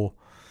with more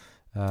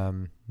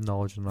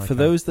knowledge than I for can.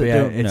 those that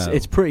don't know,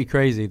 it's pretty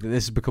crazy that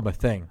this has become a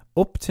thing.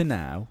 Up to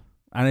now,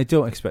 and I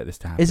don't expect this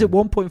to happen. Is it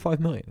 1.5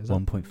 million?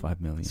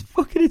 1.5 million? It's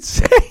fucking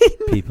insane.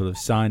 People have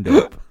signed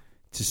up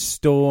to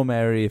storm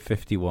Area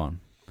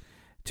 51,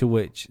 to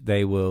which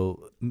they're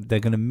going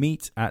to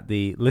meet at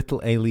the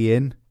Little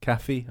Alien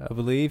Cafe, I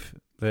believe.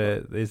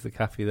 There's the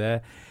cafe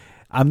there.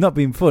 I'm not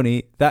being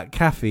funny. That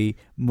cafe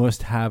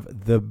must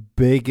have the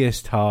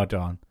biggest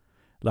hard-on.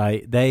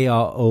 Like, they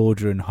are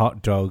ordering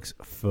hot dogs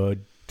for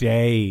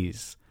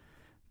days.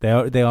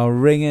 They are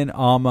ringing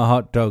Armour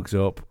hot dogs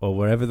up, or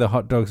wherever the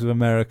hot dogs of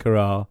America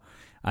are,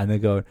 and they're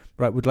going,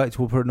 right, we'd like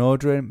to put an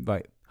order in.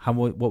 Right,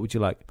 what would you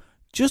like?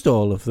 Just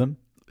all of them.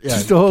 Yeah,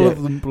 just all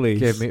of them, please.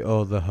 Give me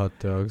all the hot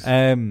dogs.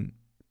 And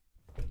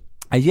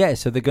yeah,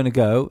 so they're going to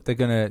go. They're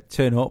going to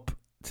turn up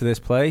to this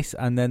place,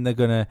 and then they're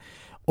going to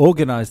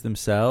organise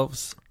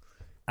themselves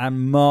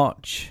and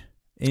march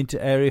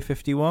into Area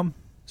 51.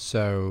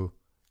 So,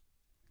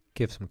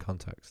 give some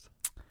context.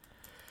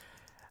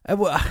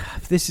 Well,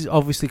 this is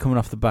obviously coming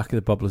off the back of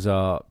the Bob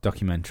Lazar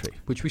documentary,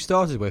 which we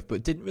started with,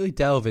 but didn't really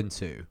delve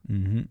into.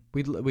 Mm-hmm.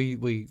 We.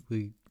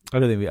 I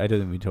don't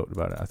think we talked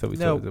about it. I thought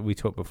we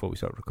talked before we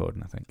started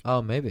recording. I think.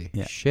 Oh, maybe.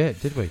 Yeah.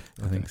 Shit, did we?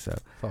 I think so.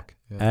 Fuck.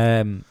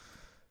 Yeah.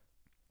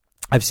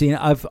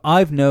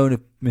 I've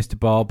known Mr.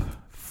 Bob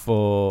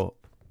for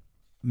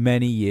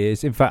many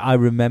years. In fact, I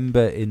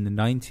remember in the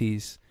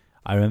 90s.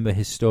 I remember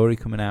his story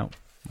coming out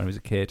when I was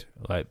a kid,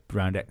 like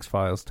around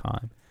X-Files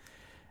time.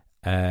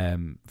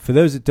 For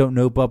those that don't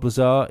know Bob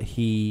Lazar,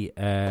 he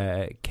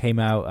came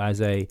out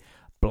as a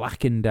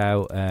blackened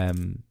out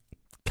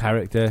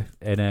character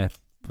in a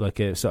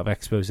sort of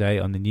expose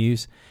on the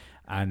news,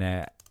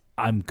 and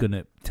I'm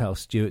gonna tell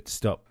Stuart to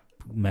stop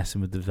messing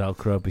with the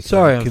Velcro because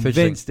I'm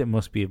convinced it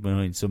must be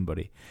annoying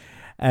somebody.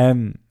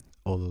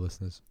 All the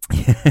listeners.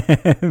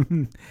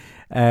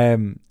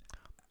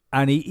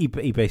 And he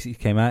basically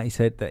came out. He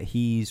said that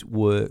he's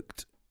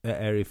worked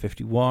at Area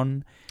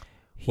 51.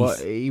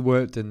 He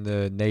worked in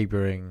the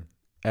neighbouring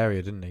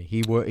area, didn't he?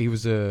 He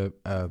was a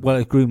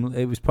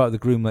it was part of the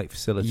Groom Lake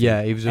facility.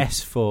 Yeah, he was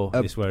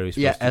S4 is where he was.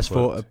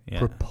 S4,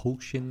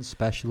 propulsion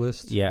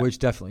specialist. Yeah, which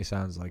definitely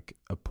sounds like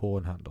a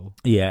porn handle.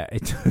 Yeah,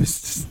 it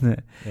does, doesn't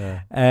it?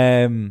 Yeah.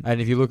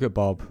 And if you look at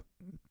Bob,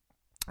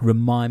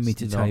 remind me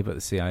to tell you about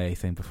the CIA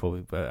thing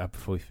before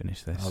we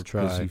finish this. I'll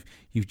try.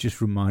 You've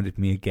just reminded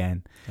me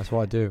again. That's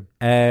what I do.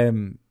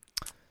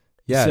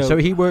 Yeah, so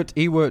he worked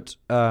at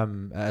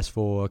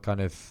S4, kind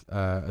of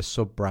a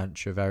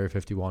sub-branch of Area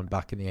 51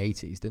 back in the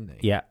 80s, didn't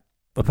he? Yeah.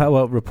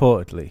 Well,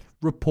 reportedly.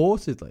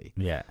 Reportedly.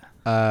 Yeah.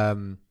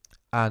 And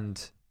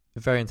a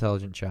very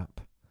intelligent chap.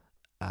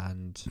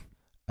 And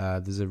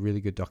there's a really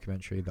good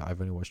documentary that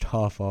I've only watched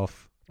half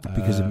of.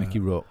 Because of Mickey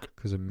Rourke.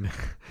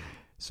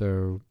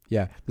 So,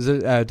 yeah.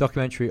 There's a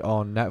documentary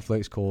on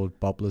Netflix called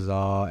Bob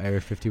Lazar,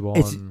 Area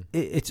 51.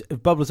 It's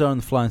Bob Lazar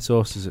and the Flying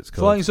Saucers, it's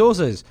called. Flying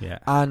Saucers. Yeah.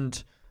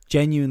 And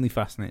genuinely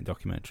fascinating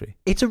documentary.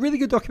 It's a really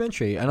good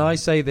documentary, and I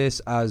say this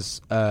as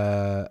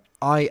I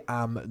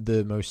am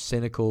the most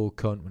cynical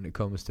cunt when it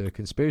comes to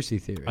conspiracy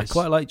theories. I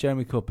quite like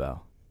Jeremy Corbell.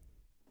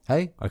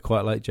 Hey? I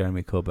quite like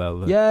Jeremy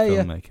Corbell, the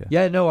filmmaker.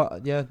 Yeah,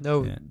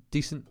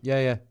 decent.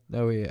 Yeah.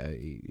 No,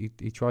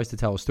 he tries to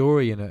tell a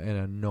story in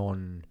a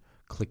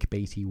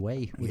non-clickbaity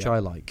way, which I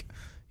like.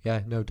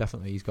 Yeah, no,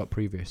 definitely. He's got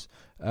previous.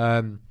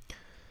 And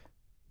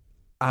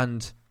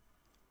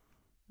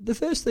the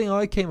first thing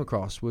I came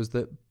across was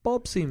that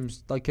Bob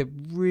seems like a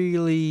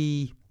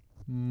really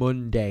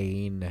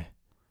mundane,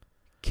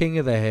 king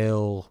of the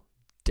hill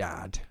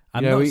dad.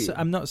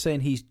 I'm not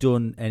saying he's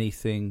done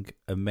anything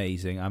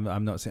amazing.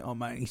 I'm not saying, oh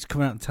man, he's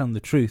coming out and telling the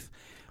truth.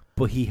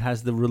 But he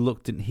has the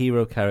reluctant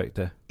hero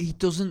character. He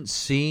doesn't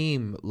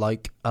seem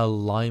like a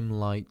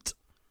limelight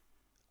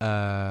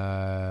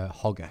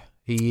hogger.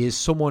 He is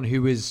someone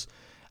who is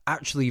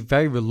actually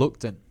very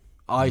reluctant,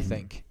 I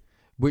think,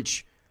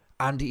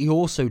 and he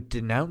also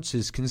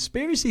denounces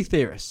conspiracy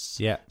theorists.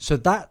 Yeah. So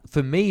that,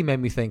 for me, made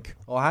me think,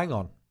 oh, hang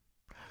on.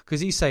 Because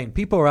he's saying,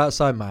 people are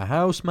outside my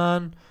house,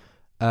 man.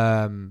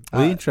 The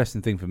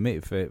interesting thing for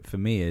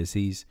me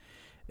is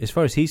as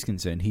far as he's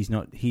concerned, he's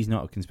not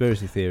a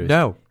conspiracy theorist.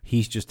 No.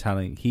 He's just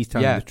telling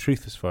the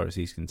truth as far as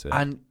he's concerned.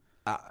 And,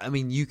 I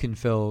mean, you can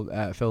fill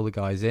the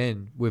guys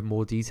in with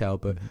more detail,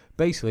 but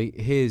basically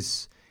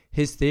his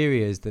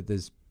theory is that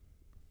there's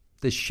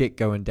shit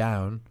going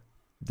down,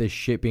 there's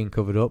shit being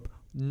covered up.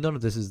 None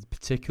of this is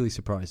particularly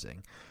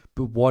surprising.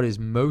 But what is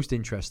most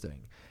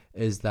interesting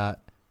is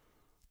that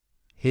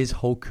his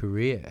whole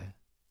career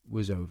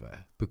was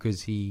over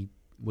because he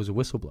was a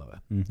whistleblower.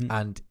 Mm-hmm.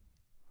 And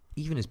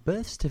even his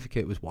birth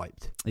certificate was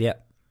wiped. Yeah.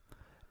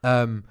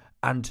 And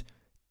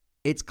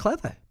it's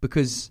clever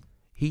because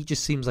he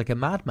just seems like a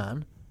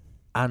madman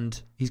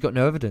and he's got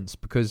no evidence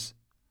because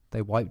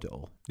they wiped it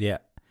all. Yeah.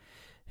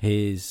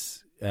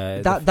 His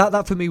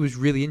That for me was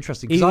really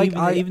interesting. Cause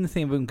even the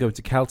thing about going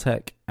to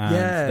Caltech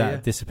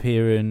and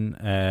disappearing.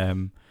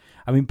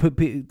 I mean,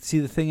 see,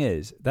 the thing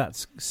is,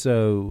 that's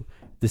so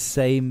the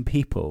same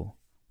people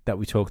that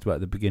we talked about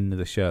at the beginning of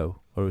the show,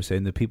 or we're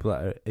saying the people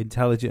that are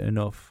intelligent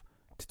enough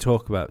to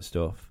talk about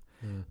stuff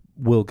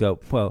will go,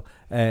 well,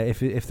 if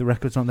the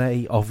record's not there,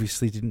 he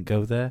obviously didn't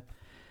go there.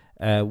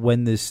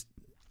 When there's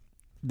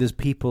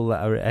people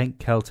that are at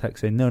Caltech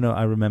saying, no,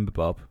 I remember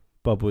Bob.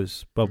 Bob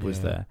was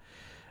there.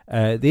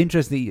 The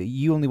interesting thing,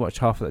 you only watched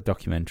half of that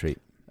documentary.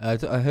 I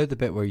heard the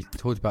bit where he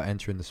talked about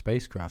entering the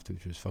spacecraft,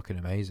 which was fucking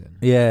amazing.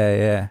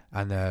 Yeah.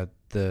 And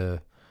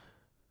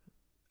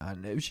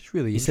and it was just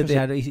really. He interesting.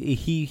 said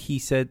he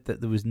said that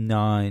there was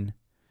 9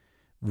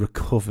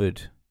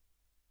 recovered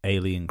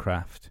alien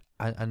craft,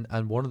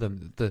 and one of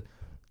them,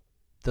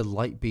 the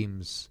light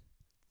beams,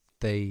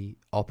 they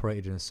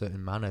operated in a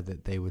certain manner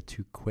that they were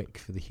too quick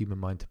for the human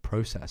mind to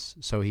process.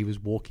 So he was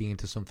walking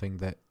into something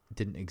that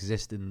didn't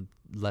exist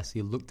unless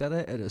he looked at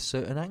it at a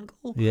certain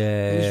angle.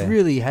 Yeah, it was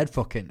really head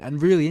fucking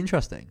and really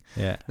interesting.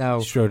 Yeah, now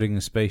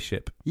Schrodinger's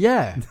spaceship.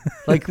 Yeah,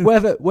 like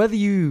whether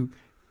you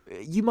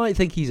might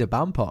think he's a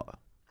bampot,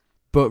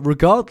 but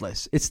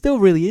regardless, it's still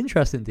really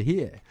interesting to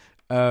hear.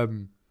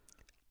 And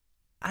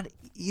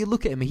you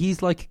look at him;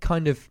 he's like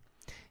kind of,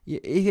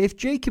 if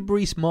Jacob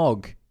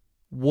Rees-Mogg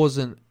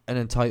wasn't an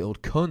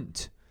entitled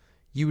cunt,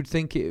 you would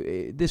think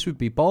this would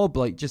be Bob,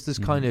 like just this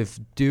kind of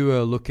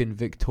doer-looking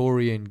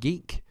Victorian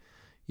geek,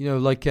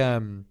 like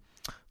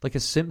a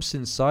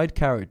Simpsons side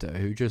character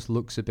who just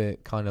looks a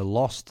bit kind of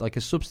lost, like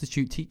a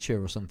substitute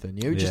teacher or something.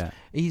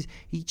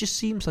 He just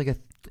seems like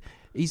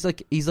he's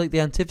like the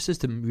antithesis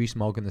to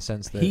Rees-Mogg in the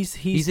sense that he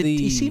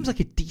seems like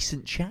a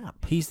decent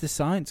chap. He's the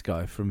science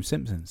guy from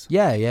Simpsons.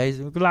 Yeah, he's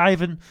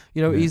Glyven.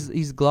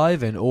 He's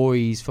Glyven, or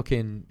he's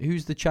fucking,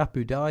 who's the chap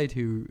who died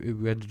who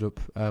ended up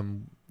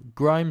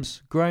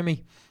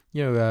Grimy,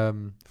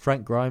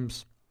 Frank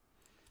Grimes.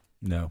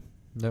 No,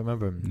 don't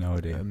remember him. No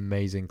idea.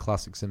 Amazing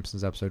classic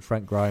Simpsons episode.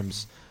 Frank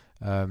Grimes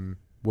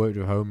worked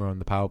with Homer on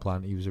the power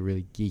plant. He was a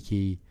really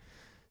geeky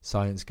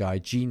science guy,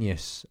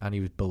 genius, and he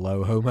was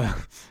below Homer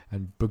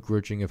and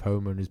begrudging of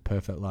Homer and his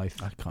perfect life.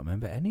 I can't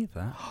remember any of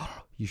that.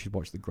 You should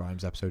watch the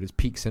Grimes episode. It's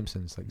peak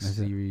Simpsons, like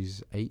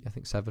series 8, I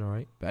think 7 or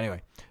 8. But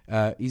anyway,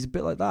 he's a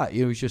bit like that.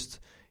 He's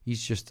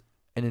just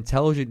an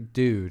intelligent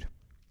dude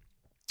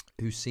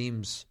who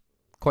seems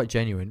quite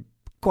genuine,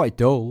 quite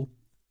dull.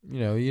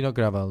 You're not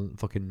gonna have a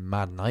fucking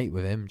mad night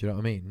with him. Do you know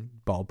what I mean?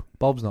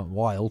 Bob's not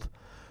wild,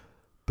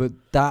 but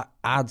that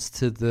adds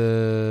to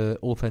the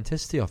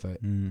authenticity of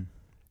it.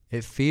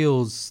 It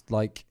feels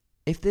like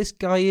if this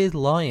guy is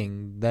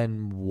lying,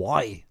 then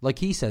why? Like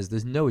he says,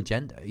 there's no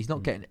agenda. He's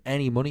not getting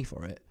any money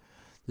for it.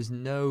 There's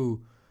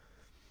no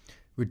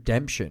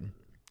redemption.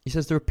 He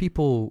says there are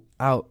people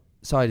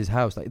outside his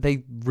house, like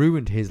they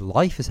ruined his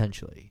life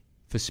essentially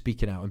for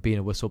speaking out and being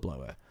a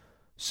whistleblower.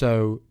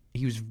 So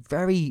he was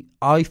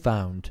I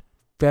found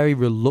very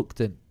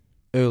reluctant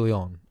early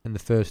on in the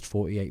first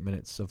 48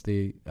 minutes of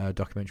the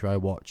documentary I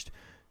watched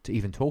to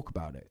even talk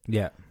about it.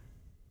 Yeah.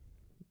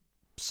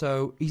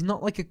 So he's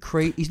not like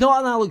he's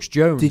not an Alex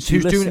Jones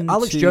who's doing it.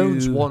 Alex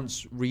Jones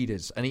wants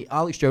readers, and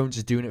Alex Jones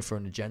is doing it for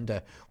an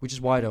agenda, which is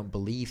why I don't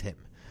believe him.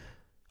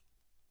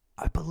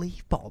 I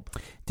believe Bob.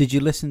 Did you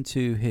listen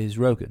to his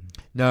Rogan?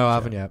 No, I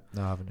haven't yet.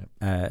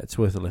 It's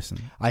worth a listen.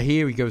 I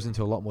hear he goes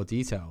into a lot more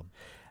detail.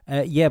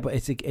 Yeah, but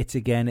it's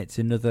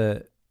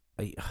another.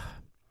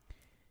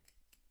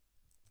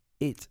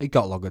 It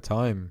got longer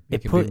time.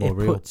 But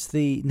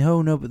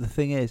the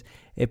thing is,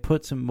 it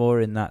puts him more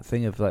in that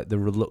thing of like the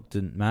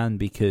reluctant man,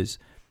 because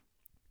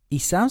he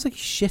sounds like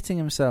he's shitting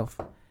himself.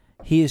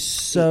 He is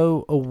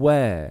so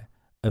aware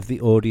of the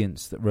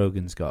audience that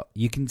Rogan's got.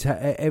 You can tell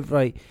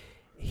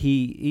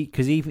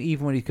because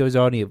even when he goes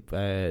on, he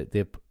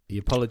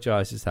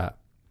apologizes that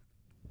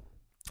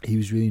he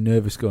was really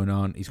nervous going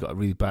on. He's got a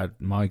really bad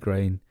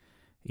migraine.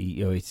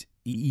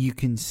 You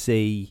can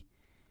see.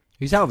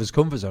 He's out of his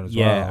comfort zone as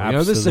well.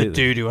 Absolutely. This is a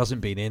dude who hasn't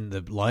been in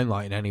the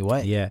limelight in any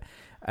way. Yeah.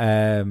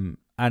 And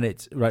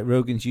it's right.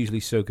 Rogan's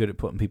usually so good at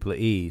putting people at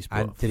ease. But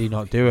and did he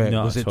not do it?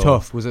 Was it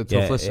tough? Was it a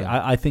tough listen?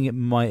 I think it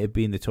might have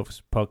been the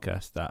toughest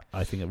podcast that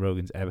I think that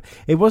Rogan's ever.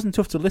 It wasn't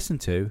tough to listen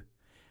to.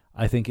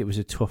 I think it was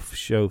a tough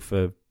show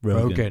for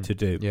Rogan to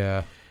do.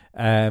 Yeah.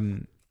 I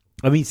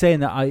mean,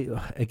 saying that,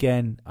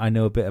 I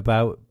know a bit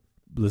about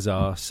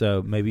Lazar,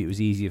 so maybe it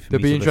was easier for me.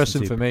 It'd be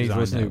interesting for me to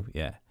listen to.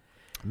 Yeah.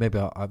 Maybe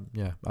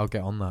I'll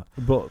get on that.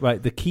 But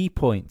right, the key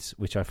points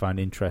which I find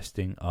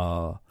interesting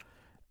are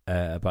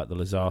about the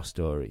Lazar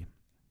story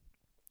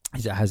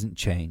is it hasn't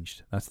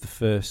changed. That's the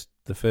first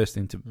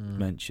thing to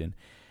mention.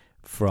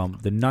 From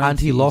the 90s, and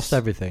he lost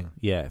everything.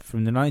 Yeah,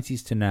 from the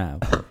 90s to now,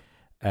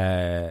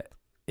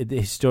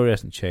 his story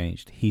hasn't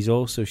changed. He's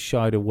also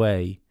shied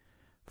away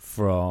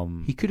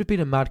from. He could have been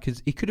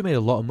he could have made a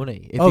lot of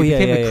money if he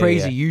became a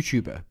crazy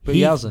YouTuber, but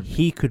he hasn't.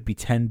 He could be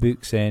 10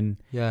 books in.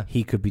 Yeah,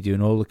 he could be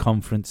doing all the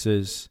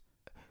conferences.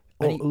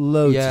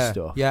 loads of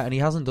stuff. Yeah, and he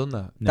hasn't done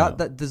that. No.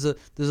 That there's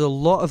a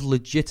lot of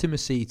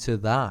legitimacy to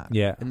that.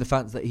 Yeah. In the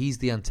fact that he's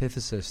the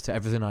antithesis to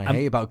everything I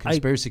hate about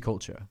conspiracy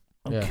culture.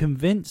 I'm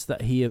convinced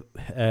that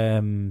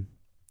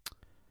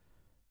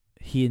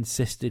he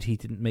insisted he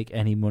didn't make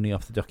any money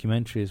off the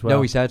documentary as well.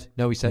 No, he said.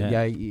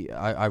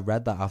 I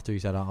read that after he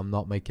said, I'm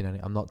not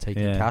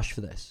taking cash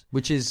for this,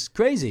 which is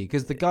crazy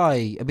because the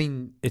guy, I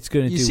mean, it's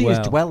going to you do see well.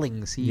 his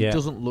dwellings. He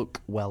doesn't look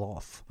well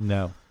off.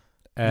 No.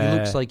 He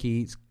looks like he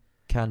eats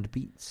canned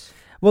beets.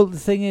 Well, the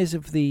thing is,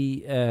 of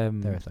the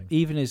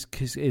even his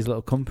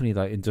little company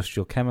like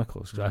Industrial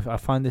Chemicals, I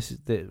find this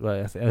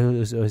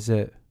is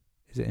it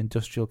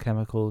Industrial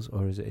Chemicals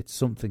or is it's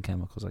something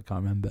chemicals? I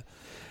can't remember.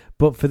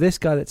 But for this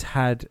guy that's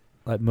had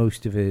like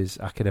most of his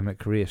academic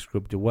career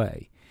scrubbed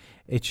away,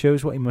 it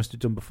shows what he must have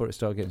done before it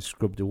started getting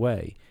scrubbed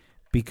away,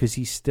 because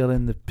he's still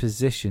in the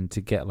position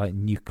to get like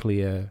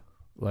nuclear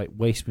like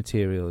waste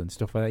material and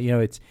stuff like that. You know,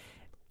 it's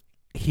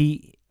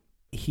he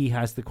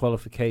has the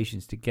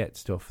qualifications to get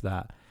stuff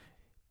that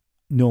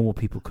normal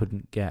people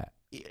couldn't get.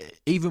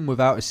 Even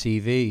without a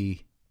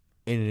CV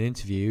in an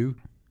interview,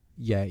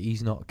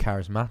 he's not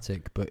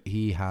charismatic, but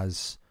he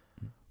has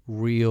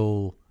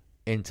real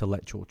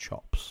intellectual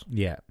chops.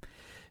 Yeah.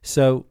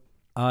 So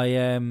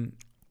I've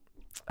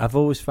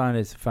always found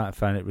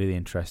it really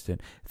interesting.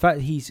 In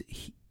fact, has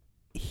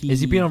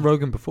he been on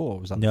Rogan before?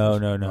 Was that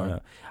no.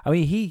 I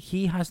mean,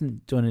 he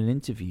hasn't done an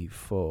interview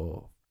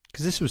for,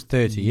 because this was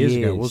 30 years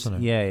ago, wasn't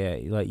it? Yeah,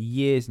 like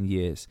years and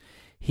years.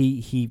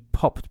 He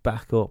popped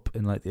back up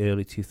in like the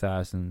early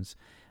 2000s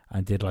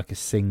and did like a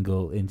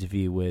single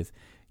interview with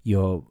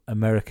your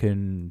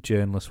American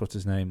journalist. What's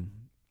his name?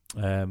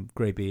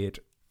 Greybeard.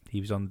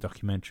 He was on the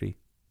documentary.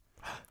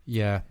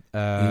 Yeah, he's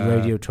a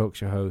radio talk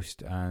show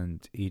host,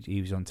 and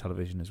he was on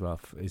television as well.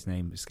 His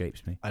name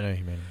escapes me. I know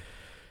who you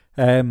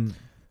mean.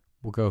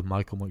 We'll go with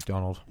Michael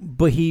McDonald.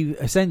 But he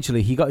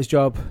got his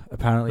job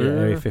apparently at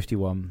Area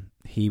 51.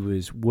 He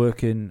was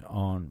working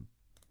on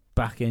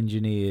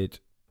back-engineered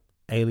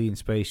alien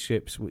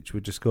spaceships which were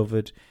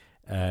discovered,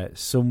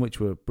 some which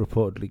were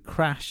reportedly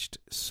crashed,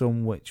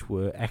 some which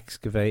were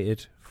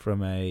excavated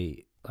from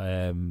a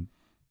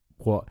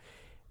what.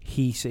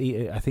 I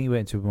think he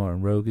went into more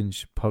on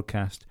Rogan's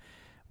podcast,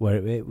 where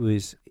it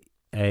was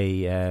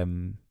a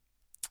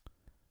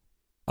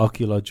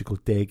archaeological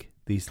dig.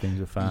 These things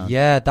were found.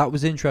 Yeah, that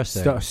was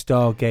interesting.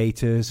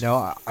 Stargaters.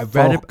 No,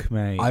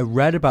 I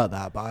read about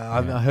that, but I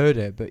haven't heard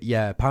it. But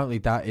yeah, apparently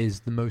that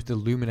is the most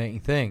illuminating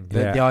thing.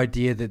 The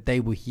idea that they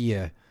were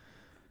here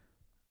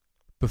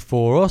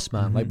before us,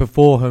 man, Mm-hmm. like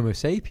before Homo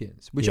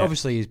sapiens, which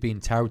obviously is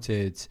being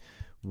touted.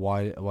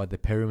 Why the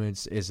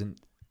pyramids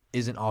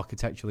isn't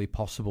architecturally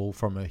possible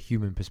from a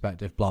human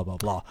perspective, blah blah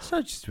blah.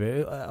 So just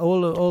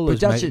all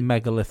those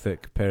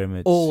megalithic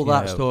pyramids, all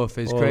that stuff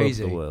is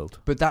crazy. Over the world.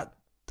 But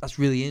that's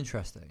really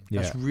interesting.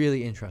 Yeah. That's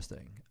really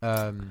interesting.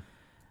 The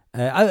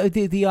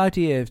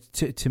idea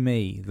to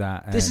me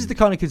that this is the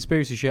kind of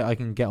conspiracy shit I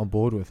can get on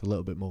board with a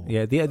little bit more.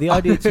 Yeah, the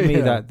idea to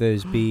me that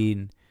there's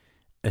been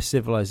a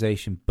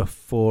civilization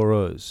before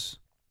us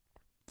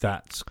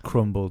that's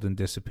crumbled and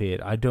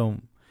disappeared.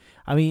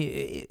 I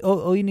mean,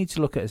 all you need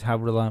to look at is how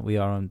reliant we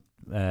are on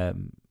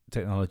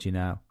technology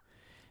now.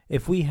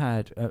 If we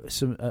had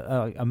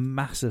a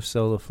massive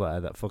solar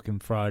flare that fucking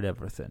fried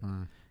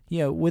everything,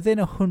 within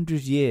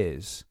 100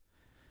 years,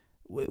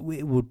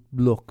 we would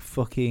look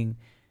fucking,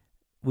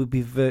 would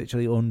be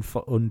virtually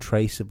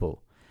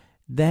untraceable.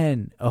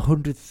 Then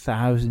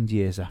 100,000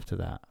 years after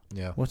that,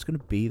 what's going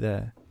to be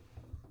there?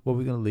 What are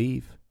we going to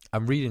leave?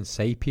 I'm reading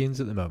 *Sapiens*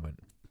 at the moment,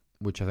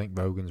 which I think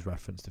Rogan's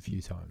referenced a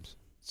few times.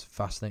 It's a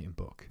fascinating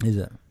book. Is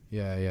it?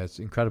 Yeah, it's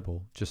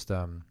incredible. Just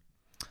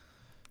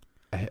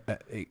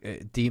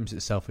it deems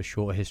itself a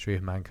short history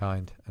of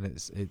mankind, and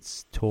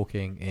it's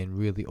talking in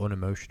really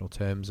unemotional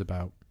terms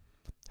about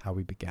how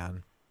we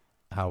began,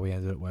 how we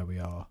ended up where we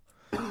are,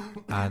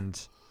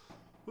 and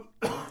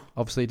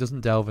obviously it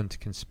doesn't delve into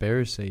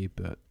conspiracy,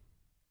 but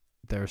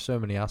there are so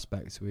many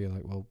aspects where you're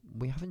like, well,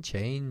 we haven't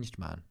changed,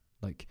 man.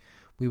 Like,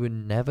 we were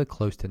never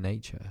close to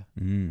nature.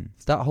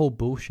 It's that whole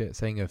bullshit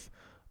thing of,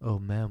 oh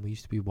man, we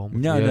used to be one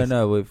with the earth.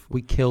 No.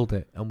 We killed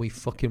it, and we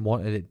fucking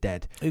wanted it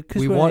dead.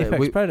 Because we're an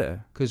apex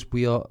predator. Because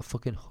we are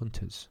fucking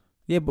hunters.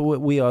 Yeah, but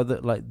we are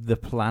the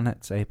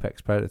planet's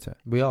apex predator.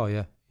 We are,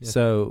 yeah.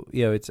 So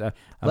it's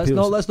let's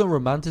not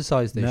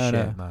romanticize this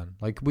shit, man.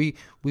 Like we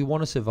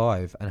want to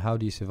survive, and how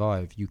do you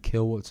survive? You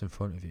kill what's in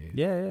front of you.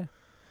 Yeah.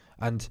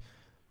 And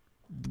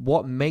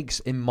what makes,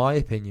 in my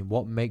opinion,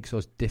 what makes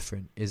us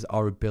different is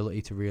our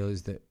ability to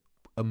realize that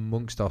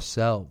amongst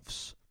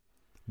ourselves,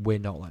 we're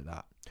not like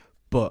that.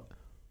 But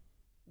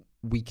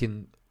we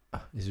can,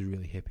 this is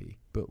really hippie,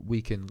 but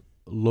we can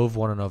love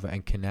one another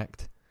and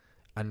connect,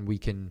 and we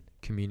can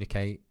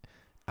communicate,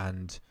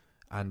 and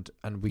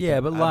we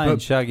can, but lie and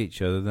shag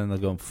each other, then they'll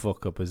go and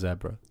fuck up a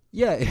zebra.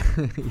 Yeah,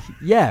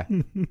 yeah,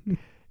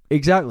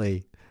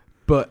 exactly.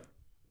 But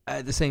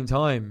at the same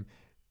time,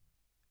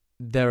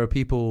 there are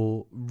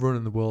people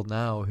running the world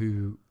now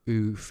who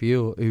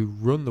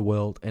run the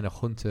world in a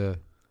hunter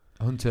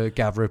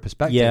hunter-gatherer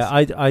perspective. Yeah,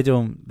 I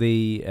don't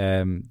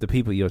the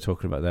people you're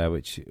talking about there,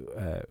 which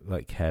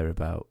like care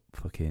about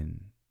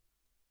fucking.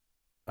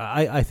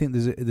 I think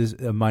there's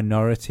a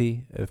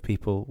minority of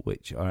people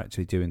which are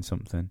actually doing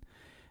something.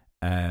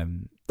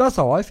 That's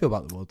how I feel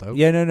about the world, though.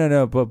 Yeah,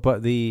 no.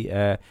 But the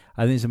I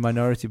think there's a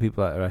minority of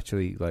people that are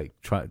actually like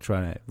trying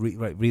to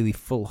really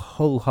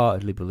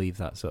wholeheartedly believe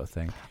that sort of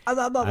thing. I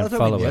don't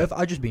mean the earth.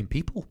 I just mean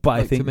people. But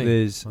like, I think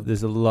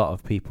there's a lot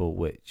of people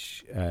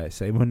which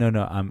say, well,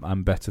 no,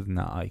 I'm better than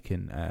that.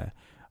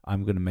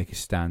 I'm going to make a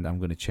stand. I'm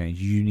going to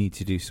change. You need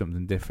to do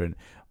something different.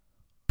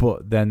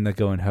 But then they're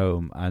going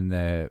home and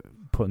they're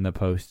putting their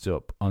posts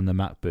up on the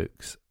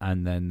MacBooks,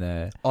 and then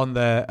they're on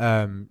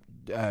their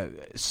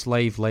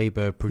slave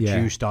labor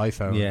produced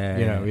iPhone.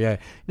 Yeah.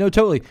 No,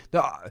 totally.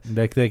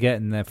 They're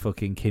getting their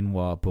fucking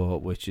quinoa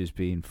bought, which has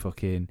been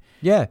fucking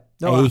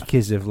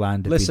acres of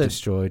land have been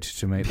destroyed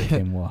to make the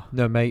quinoa.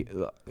 No, mate,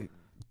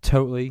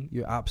 totally.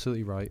 You're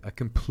absolutely right. I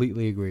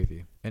completely agree with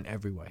you in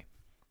every way.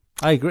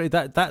 I agree.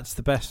 That's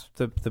the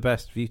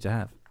best view to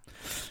have.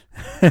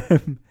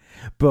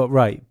 But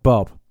right,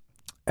 Bob.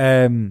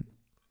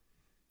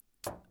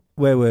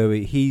 Where were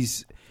we?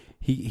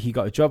 He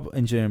got a job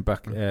engineering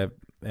back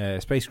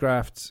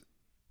spacecrafts.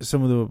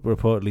 Some of them were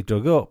reportedly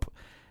dug up.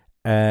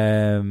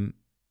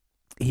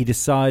 He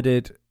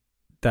decided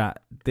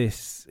that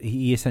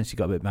he essentially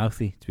got a bit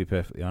mouthy, to be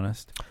perfectly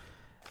honest.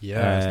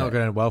 Yeah, it's not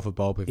going to end well for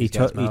Bob if he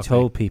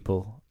told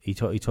people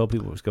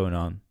what was going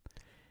on.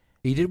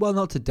 He did well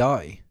not to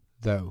die,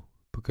 though,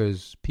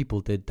 because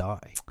people did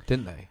die,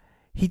 didn't they?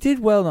 He did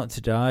well not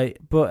to die,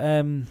 but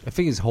I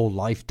think his whole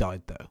life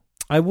died, though.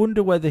 I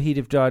wonder whether he'd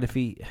have died if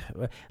he...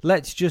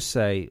 Let's just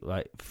say,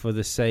 like, for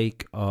the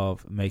sake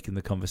of making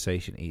the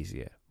conversation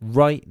easier,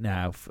 right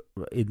now,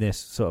 in this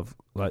sort of,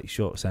 like,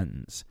 short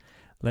sentence,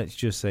 let's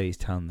just say he's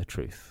telling the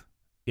truth.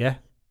 Yeah?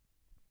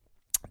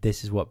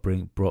 This is what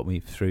brought me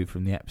through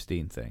from the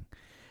Epstein thing.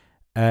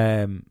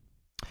 Anyone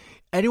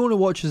who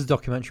watches the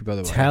documentary, by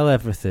the way... Tell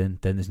everything,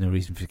 then there's no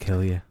reason to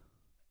kill you.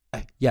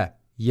 Yeah.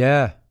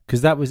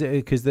 Because that was it.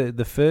 Because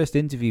the first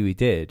interview he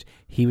did,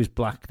 he was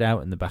blacked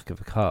out in the back of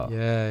a car.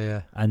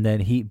 Yeah. And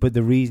then but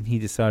the reason he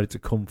decided to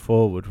come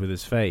forward with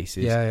his face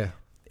is,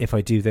 if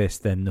I do this,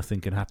 then nothing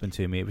can happen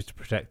to me. It was to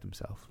protect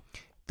himself.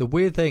 The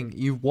weird thing,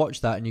 you watch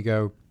that and you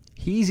go,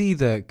 he's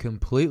either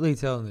completely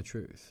telling the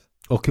truth,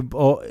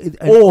 or an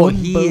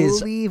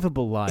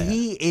unbelievable liar.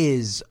 He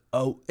is.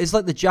 It's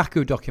like the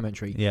Jacko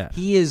documentary. Yeah,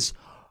 he is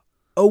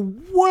a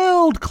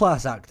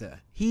world-class actor.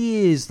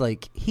 He is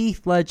like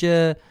Heath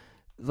Ledger.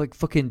 Like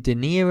fucking De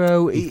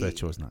Niro. Heath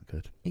Ledger wasn't that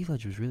good. Heath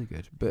Ledger was really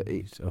good, but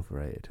he's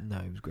overrated. No,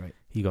 he was great.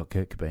 He got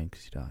Kurt Cobain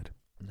because he died.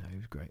 No, he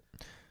was great.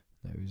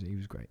 No, he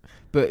was great.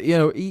 But you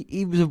know,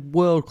 he was a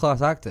world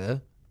class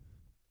actor.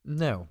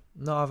 No,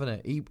 not having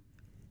it.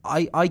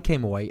 I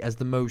came away as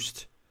the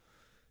most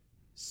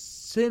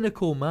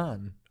cynical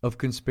man of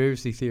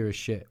conspiracy theorist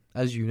shit,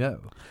 as you know,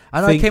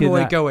 and I came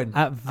away going,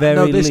 at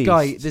very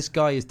least, this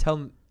guy is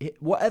telling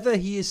whatever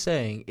he is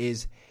saying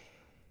is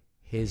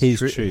his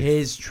truth.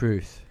 His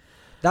truth.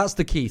 That's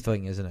the key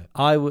thing, isn't it?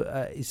 I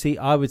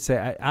would say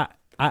at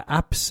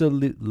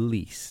absolute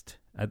least,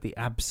 I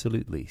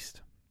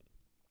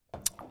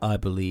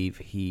believe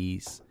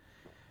he's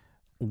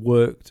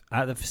worked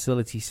at the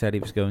facility he said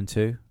he was going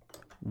to,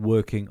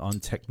 working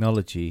on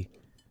technology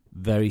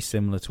very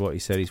similar to what he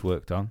said he's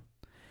worked on.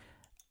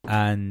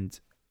 And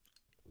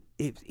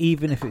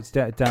even if it's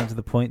down to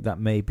the point that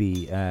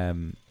maybe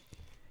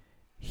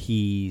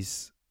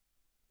he's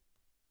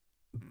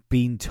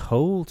been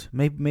told,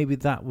 maybe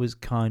that was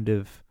kind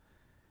of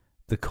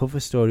the cover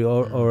story,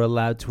 or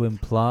allowed to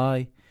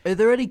imply. Are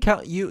there any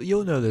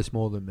you'll know this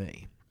more than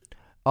me?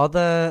 Are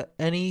there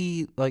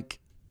any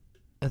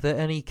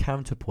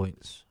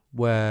counterpoints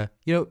where,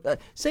 you know,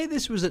 say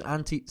this was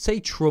say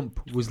Trump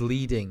was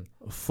leading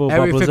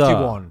Area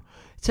 51.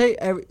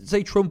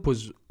 Say Trump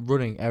was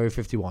running Area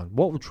 51.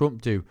 What would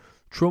Trump do?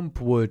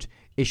 Trump would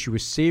issue a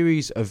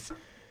series of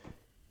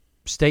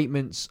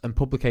statements and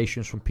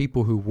publications from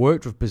people who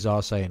worked with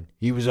Bizarre saying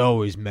he was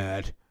always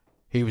mad.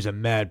 He was a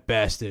mad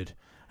bastard.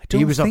 I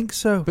don't think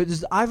so. But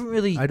I haven't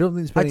really. I don't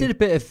think. I did a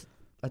bit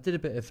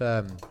of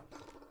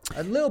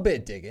a little bit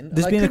of digging.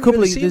 There's been a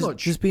couple of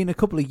there's been a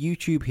couple of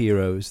YouTube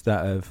heroes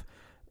that have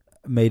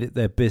made it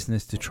their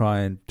business to try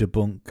and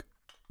debunk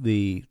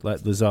the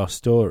Lazar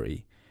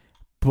story,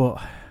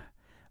 but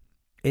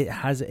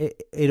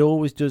it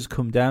always does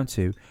come down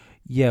to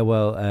he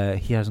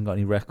hasn't got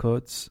any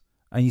records.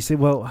 And you say,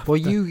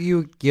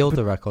 you gild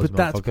the records,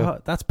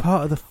 but that's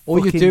part of the.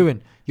 All you're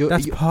doing,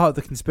 that's part of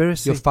the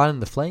conspiracy. You're fanning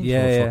the flames,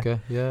 motherfucker.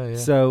 Yeah.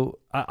 So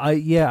I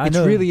know. It's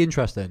really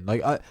interesting.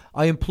 Like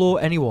I implore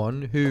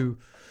anyone who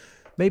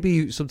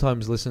maybe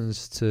sometimes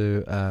listens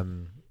to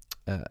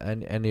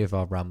any of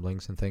our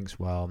ramblings and thinks,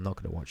 well, I'm not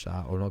going to watch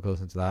that, or I'm not going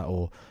to listen to that,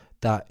 or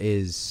that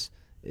is.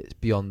 It's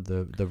beyond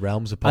the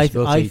realms of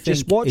possibility. I think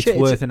just watch it. It's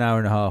worth an hour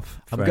and a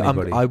half for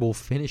anybody. I will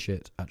finish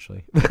it,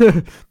 actually.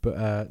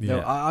 But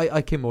no,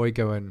 I came away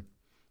going,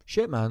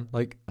 shit, man.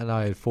 Like, and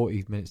I had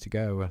 40 minutes to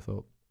go. I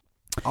thought,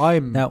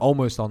 I'm Now,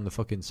 almost on the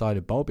fucking side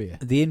of Bob here.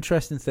 the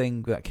interesting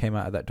thing that came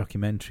out of that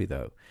documentary,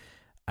 though,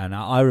 and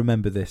I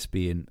remember this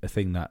being a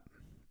thing that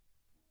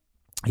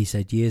he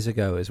said years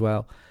ago as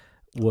well,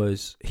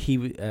 was he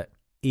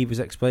was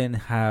explaining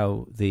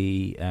how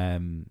they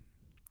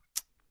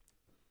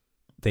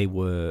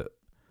were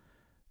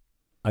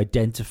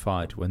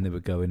identified when they were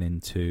going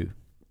into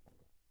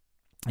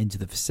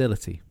the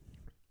facility,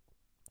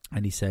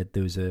 and he said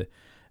there was a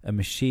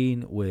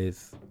machine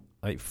with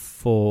like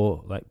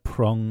 5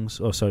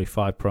 prongs,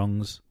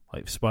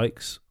 like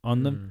spikes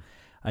on them,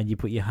 and you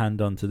put your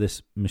hand onto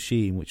this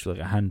machine, which was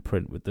like a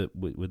handprint with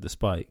the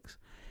spikes,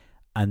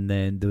 and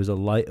then there was a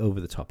light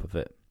over the top of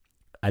it,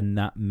 and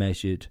that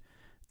measured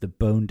the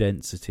bone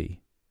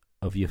density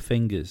of your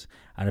fingers.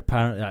 And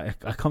apparently, I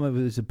can't remember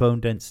if it was a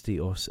bone density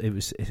or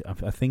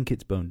I think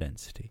it's bone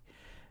density,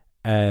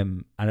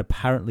 and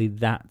apparently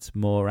that's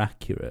more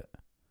accurate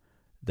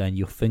than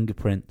your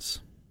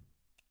fingerprints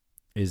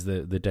is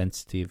the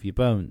density of your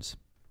bones.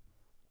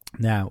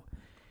 Now,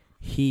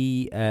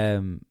 he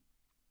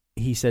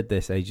said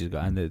this ages ago,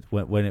 and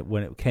when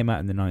it came out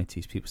in the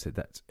 90s, people said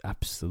that's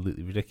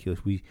absolutely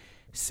ridiculous. We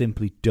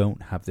simply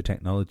don't have the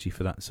technology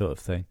for that sort of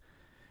thing.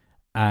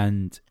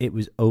 And it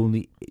was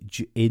only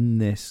in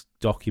this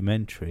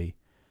documentary,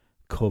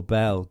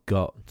 Corbell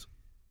got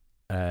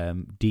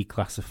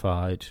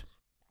declassified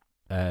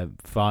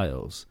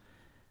files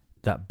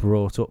that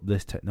brought up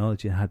this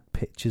technology and had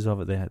pictures of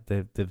it.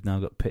 They've now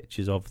got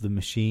pictures of the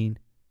machine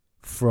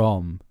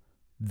from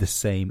the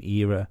same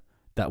era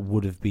that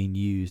would have been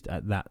used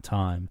at that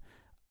time,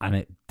 and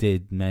it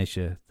did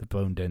measure the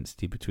bone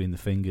density between the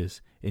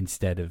fingers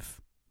instead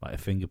of like a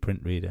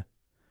fingerprint reader.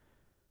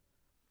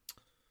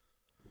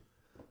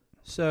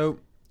 So,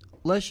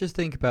 let's just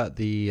think about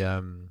the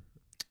end.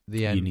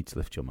 You need to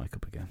lift your mic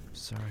up again.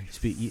 Sorry.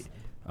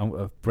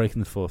 I'm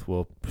breaking the fourth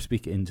wall.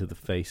 Speak it into the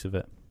face of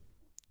it.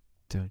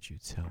 Don't you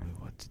tell me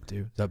what to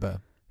do. Is that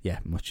better? Yeah,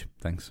 much.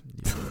 Thanks.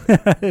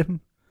 Yeah.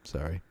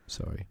 Sorry,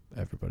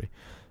 everybody.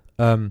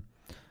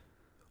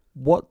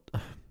 What?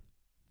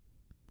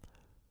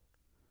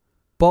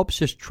 Bob's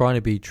just trying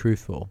to be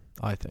truthful,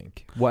 I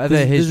think. Whatever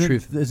his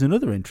truth. There's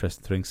another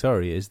interesting thing.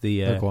 Sorry, is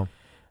the go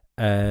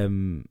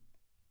on.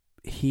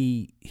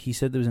 He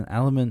said there was an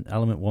element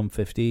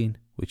 115,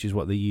 which is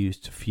what they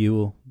used to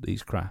fuel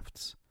these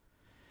crafts.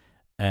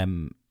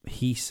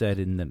 He said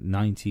in the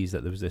 90s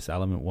that there was this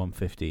element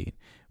 115,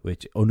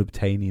 which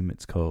unobtainium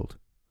it's called,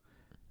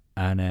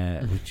 and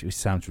which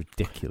sounds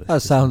ridiculous.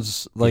 That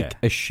sounds like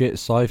a shit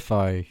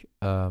sci-fi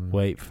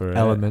wait for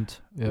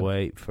element. It. Yep.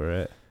 Wait for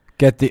it.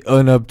 Get the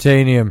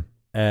unobtainium.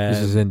 This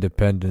is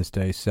Independence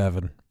Day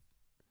 7.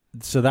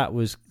 So that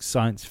was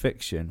science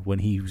fiction when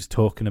he was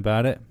talking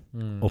about it,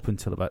 up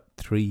until about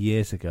 3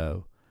 years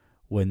ago,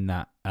 when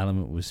that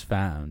element was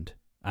found.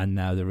 And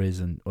now there is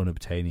an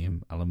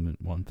unobtainium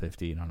element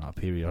 115 on our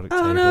periodic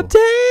table. Unobtainium!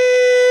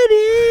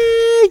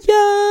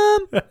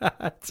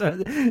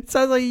 It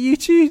sounds like a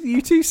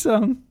U2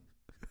 song.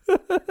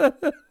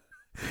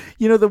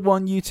 You know the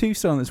one U2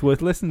 song that's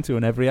worth listening to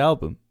on every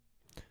album?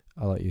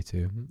 I like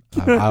U2.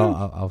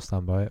 I'll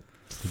stand by it.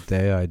 The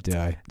day I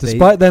die.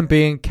 Despite them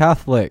being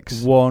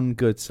Catholics. One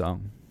good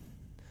song.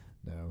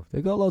 No,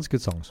 they've got lots of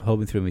good songs. Hold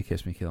Me Through Me,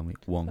 Kiss Me, Kill Me.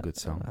 One good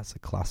song. That's a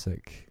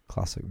classic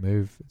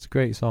move. It's a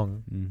great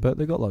song, but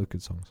they've got a lot of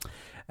good songs.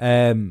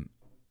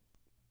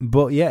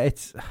 But yeah,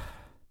 it's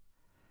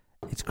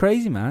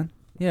crazy, man.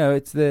 You know,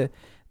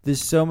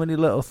 there's so many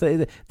little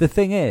things. The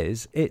thing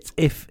is, it's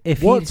if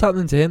what's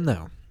happening to him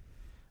now?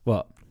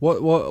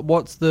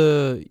 What's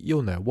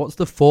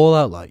the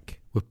fallout like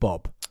with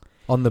Bob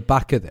on the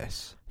back of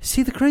this?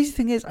 See, the crazy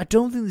thing is, I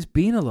don't think there's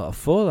been a lot of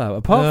fallout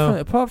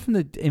apart from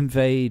the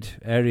invade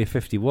Area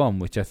 51,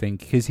 which I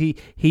think because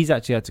he's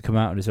actually had to come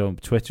out on his own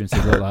Twitter and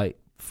say, "Look, like,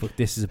 fuck,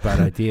 this is a bad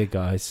idea,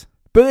 guys."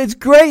 But it's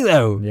great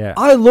though. Yeah,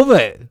 I love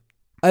it.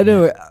 I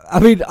know. Yeah.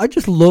 I mean, I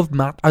just love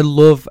Matt. I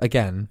love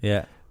again.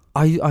 Yeah,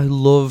 I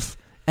love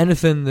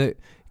anything that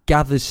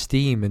gathers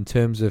steam in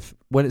terms of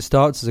when it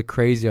starts as a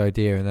crazy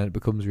idea and then it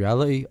becomes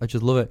reality. I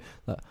just love it.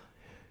 Like,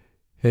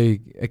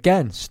 hey,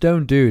 again,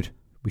 Stone Dude,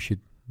 we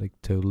should like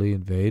totally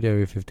invade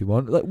Area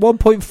 51. Like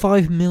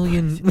 1.5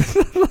 million.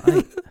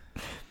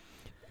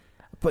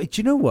 But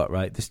do you know what?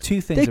 Right, there's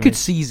two things they could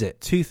seize it.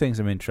 Two things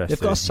I'm interested.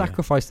 They've got to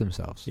sacrifice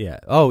themselves. Yeah.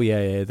 Oh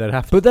yeah. They'd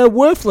have to. But they're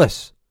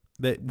worthless.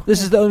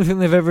 This is the only thing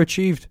they've ever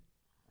achieved.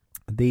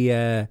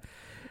 There's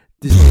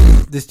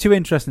two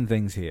interesting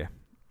things here.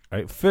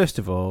 Right. First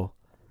of all,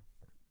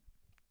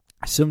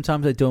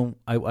 sometimes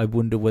I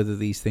wonder whether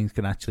these things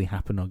can actually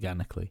happen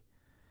organically.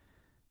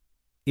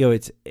 You know,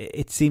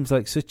 it seems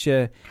like such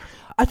a.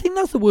 I think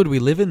that's the world we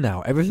live in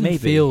now. Everything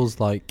feels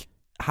like,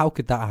 how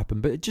could that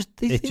happen? But these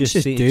things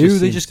just do.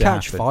 They just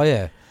catch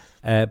fire.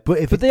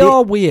 But they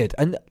are weird,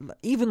 and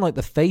even like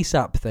the Face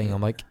app thing,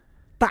 I'm like,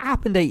 that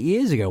happened 8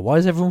 years ago. Why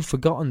has everyone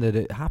forgotten that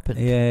it happened?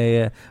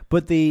 Yeah.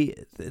 But the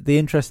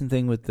interesting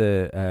thing with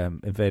the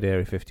Invade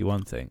Area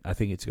 51 thing, I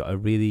think it's got a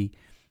really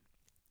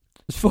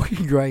It's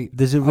fucking great.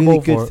 There's a I'm really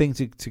all for good it. thing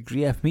to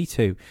yeah, me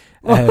too.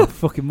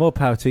 Fucking more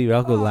power to you.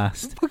 I'll go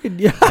last. Fucking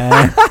yeah.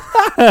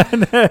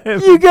 And,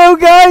 You go,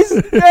 guys.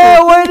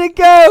 Yeah, way to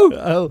go.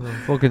 I'll,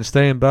 Fucking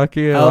staying back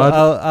here. lad.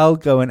 I'll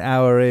go an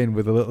hour in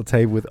with a little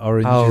table with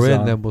oranges Hour in,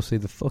 on. then we'll see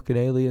the fucking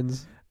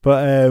aliens.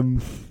 But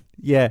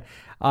yeah,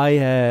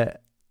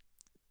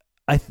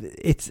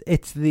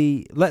 it's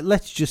the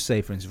let's just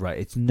say, for instance, right,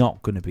 it's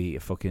not going to be a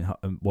fucking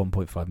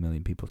 1.5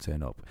 million people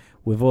turn up.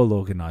 We've all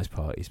organised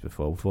parties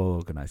before. We've all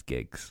organised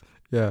gigs.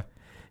 Yeah.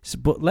 So,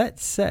 but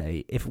let's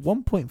say if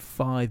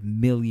 1.5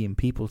 million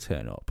people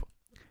turn up,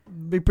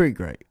 Be pretty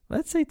great.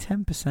 let's say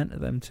 10% of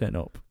them turn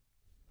up.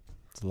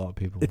 It's a lot of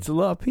people. It's a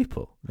lot of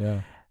people.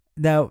 yeah.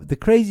 Now the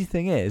crazy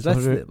thing is, That's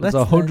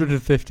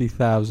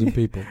 150,000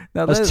 people.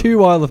 Now That's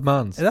 2 Isle of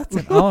Mans. That's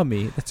an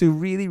army. That's a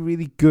really,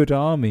 really good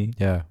army.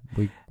 Yeah,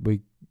 we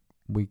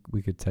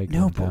could take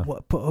No, them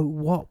down. but at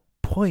what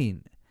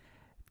point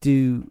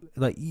do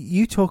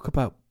you talk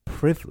about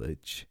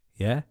privilege?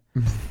 Yeah.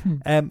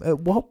 At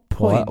what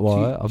point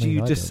do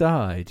you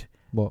decide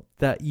What?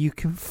 that you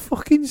can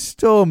fucking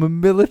storm a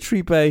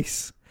military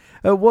base?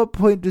 At what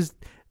point does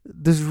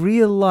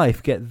real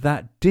life get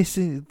that do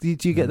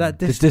you get that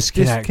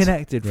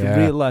disconnected from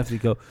real life? You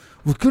go,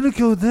 we're gonna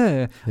go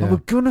there and we're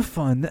gonna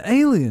find the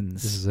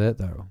aliens. This is it,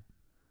 though.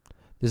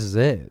 This is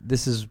it.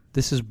 This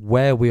is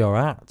where we are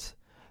at.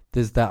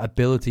 There's that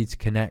ability to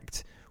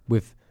connect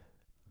with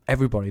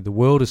everybody. The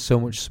world is so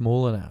much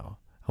smaller now,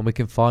 and we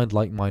can find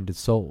like-minded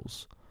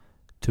souls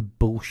to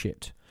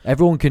bullshit.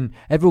 Everyone can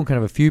have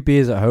a few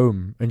beers at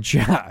home and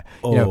chat.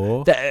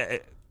 Or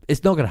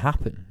It's not going to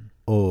happen.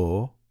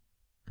 Or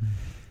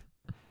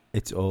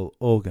it's all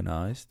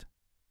organised.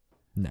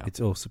 No, It's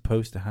all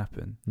supposed to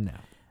happen. no.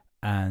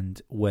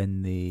 And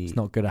when It's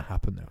not going to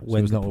happen though.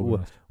 when it's the- not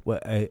organised.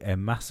 a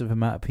massive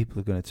amount of people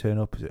are going to turn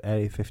up at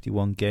Area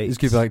 51 gates. There's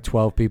going to be like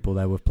 12 people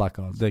there with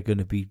placards. They're going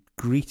to be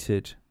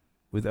greeted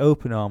with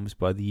open arms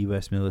by the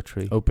US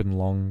military. Open,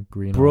 long,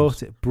 green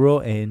arms.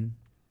 Brought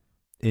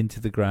into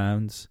the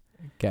grounds,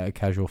 Get a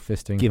casual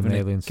fisting given from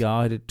a aliens.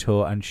 guided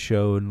tour, and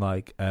shown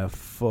like a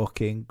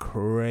fucking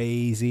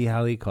crazy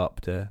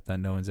helicopter that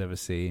no one's ever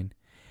seen.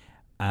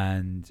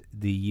 And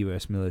the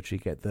US military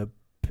get the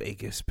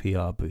biggest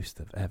PR boost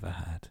they've ever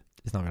had.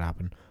 It's not going to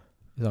happen.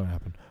 It's not going to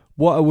happen.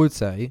 What I would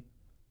say,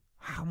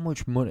 how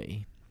much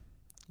money...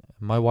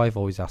 My wife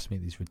always asks me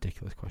these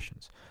ridiculous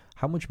questions.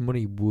 How much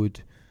money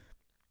would...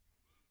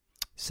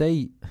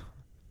 Say...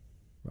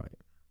 Right.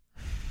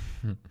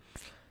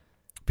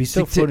 Be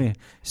so To- funny.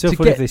 So to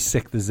funny get- if they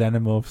sick the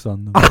xenomorphs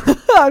on them.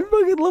 I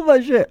fucking love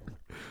that shit.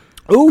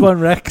 Ooh. Go on,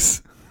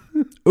 Rex.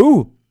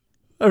 Ooh.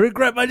 I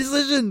regret my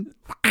decision.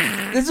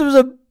 This was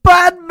a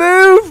bad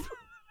move.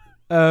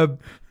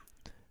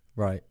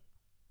 Right.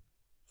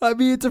 I'm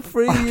here to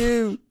free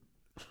you.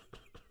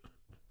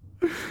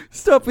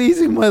 Stop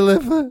eating my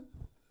liver.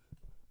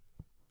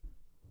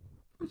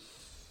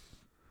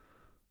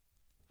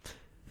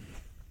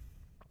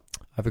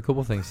 I have a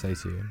couple things to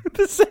say to you.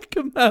 The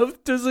second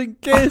mouth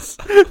doesn't kiss.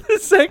 The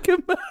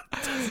second mouth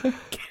doesn't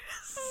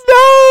kiss.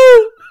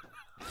 No!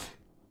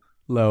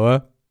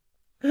 Lower.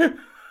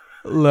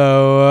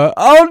 Lower.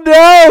 Oh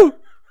no!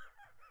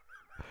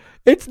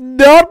 It's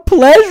not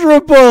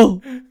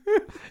pleasurable!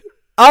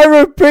 I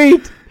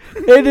repeat,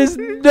 it is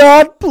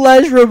not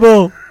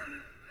pleasurable!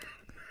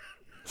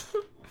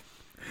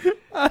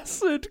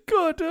 Acid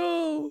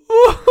cuddle.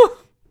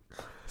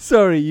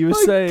 Sorry, you were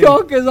My saying.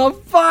 cock is on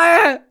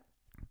fire!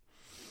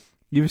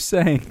 You were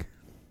saying.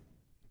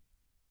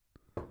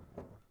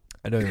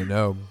 I don't even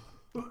know.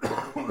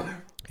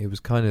 It was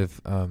kind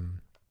of,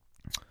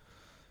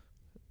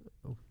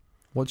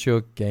 what's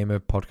your gamer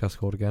podcast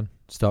called again?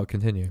 Start,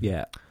 continue.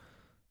 Yeah.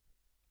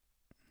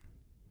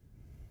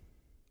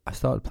 I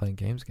started playing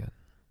games again.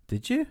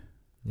 Did you?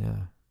 Yeah.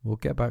 We'll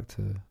get back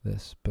to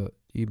this, but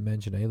you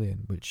mentioned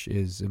Alien, which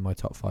is in my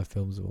top 5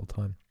 films of all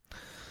time.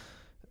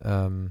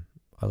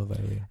 I love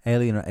Alien.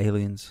 Alien or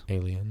Aliens?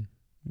 Alien.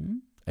 Hmm?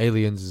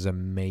 Aliens is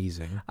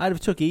amazing. I'd have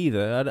took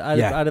either. I'd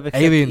Yeah. have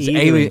accepted Aliens,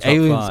 either in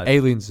top 5.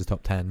 Aliens is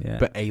top 10, Yeah.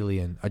 but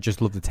Alien, I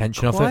just love the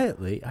tension of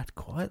it. I'd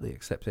quietly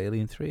accept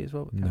Alien 3 as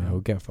well. No,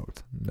 get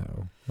fucked.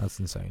 No, that's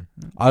insane.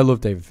 I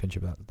love David Fincher,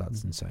 but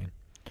that's insane.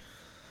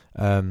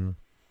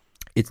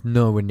 It's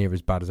nowhere near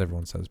as bad as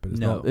everyone says, but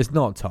it's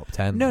not top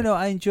 10. No,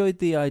 I enjoyed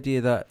the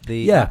idea that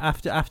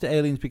after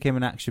Aliens became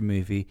an action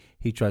movie,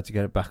 he tried to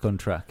get it back on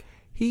track.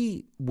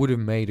 He would have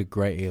made a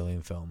great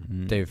Alien film,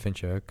 Mm. David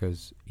Fincher,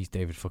 because he's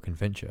David fucking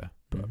Fincher.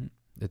 But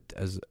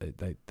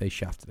they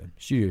shafted him.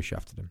 Studio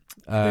shafted him.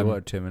 They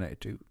wanted Terminator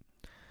 2.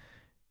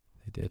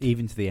 They did.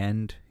 Even to the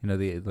end,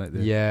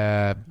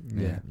 Yeah.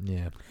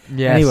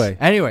 Yes.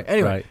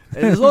 Anyway. Right.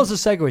 There's lots of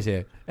segues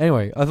here.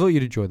 Anyway, I thought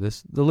you'd enjoy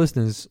this. The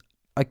listeners,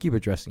 I keep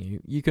addressing you.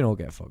 You can all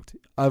get fucked.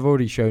 I've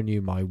already shown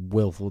you my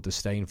willful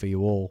disdain for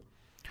you all.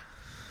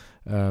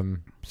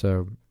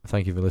 So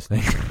thank you for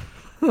listening.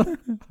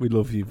 We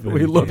love you.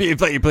 We love you.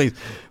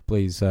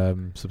 Please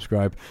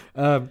subscribe.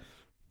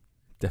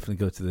 Definitely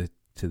go to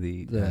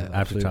the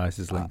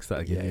advertisers links that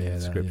I give you in the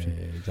description.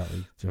 Yeah,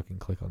 exactly. So I can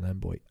click on them,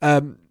 boy.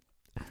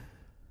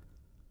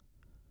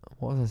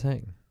 What was I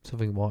saying?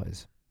 Something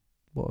wise.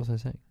 What was I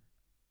saying?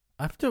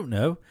 I don't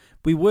know.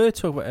 We were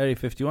talking about Area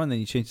 51, then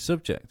you changed the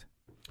subject.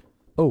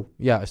 Oh,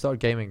 yeah, I started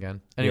gaming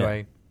again.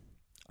 Anyway,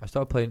 I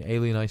started playing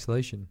Alien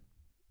Isolation.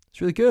 It's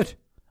really good.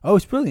 Oh,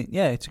 it's brilliant.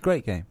 Yeah, it's a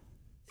great game.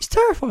 It's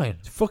terrifying.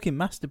 It's a fucking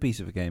masterpiece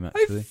of a game,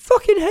 actually. I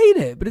fucking hate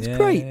it, but it's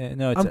great. Yeah,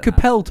 no, I'm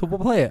compelled to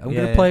play it. I'm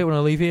going to play it when I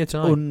leave here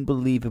tonight.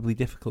 Unbelievably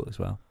difficult as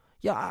well.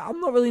 Yeah, I'm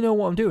not really knowing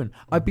what I'm doing.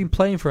 I've been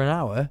playing for an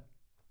hour.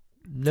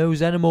 No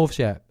xenomorphs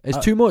yet. It's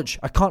too much.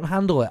 I can't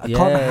handle it. I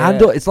can't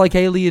handle it. It's like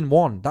Alien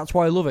 1. That's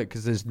why I love it,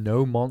 because there's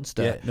no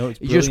monster. Yeah, no, it's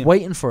brilliant. You're just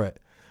waiting for it.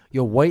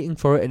 You're waiting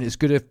for it, and it's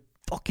going to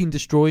fucking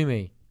destroy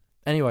me.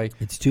 Anyway.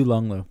 It's too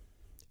long, though.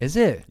 Is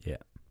it? Yeah.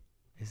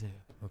 Is it?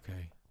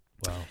 Okay.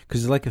 Wow.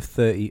 Because it's like a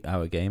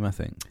 30-hour game, I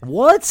think.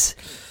 What?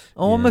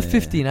 Oh, I'm a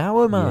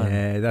 15-hour man.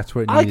 Yeah, that's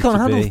where it needed to be. I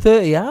can't handle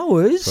 30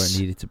 hours. That's where it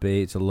needed to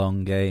be. It's a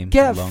long game.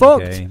 Get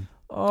fucked. Game.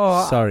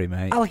 Oh, sorry,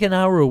 mate. I like an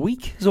hour a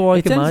week is all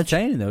I can manage. It's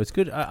entertaining, though. It's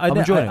good.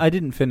 I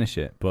didn't finish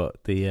it, but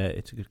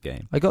it's a good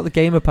game. I got the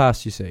Gamer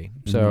Pass, you see,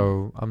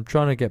 so I'm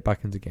trying to get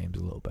back into games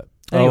a little bit.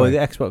 Anyway. Oh, the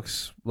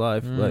Xbox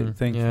Live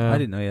thing. Yeah. I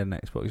didn't know you had an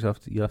Xbox.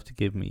 You'll have to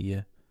give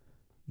me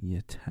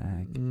your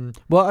tag.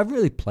 Well, I've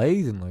really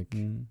played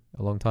in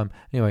a long time.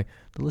 Anyway,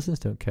 the listeners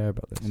don't care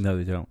about this. No,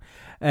 they don't.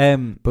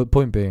 But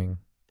point being,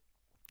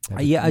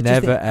 I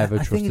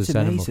trust think it's this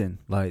animal. amazing.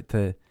 Like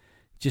the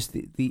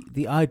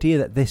idea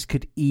that this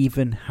could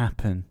even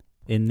happen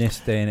in this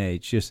day and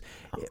age. Just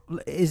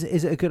is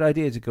it a good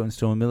idea to go and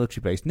storm a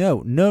military base?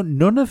 No,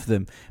 none of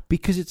them,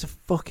 because it's a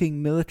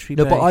fucking military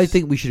base. No, but I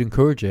think we should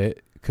encourage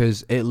it,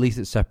 because at least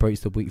it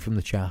separates the wheat from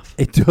the chaff.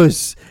 It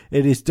does.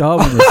 It is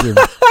Darwinism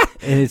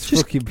in its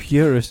fucking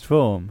purest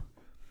form.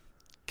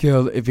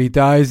 Girl, if he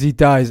dies, he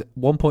dies.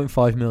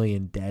 1.5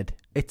 million dead.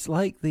 It's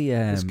like the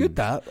it's good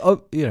that.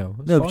 Oh, no,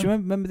 but do you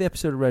remember the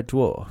episode of Red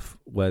Dwarf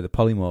where the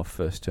polymorph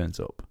first turns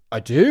up? I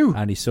do.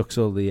 And he sucks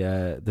all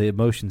the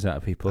emotions out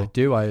of people. I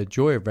do. I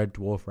enjoy a Red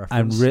Dwarf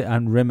reference.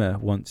 And Rimmer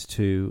wants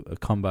to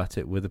combat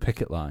it with a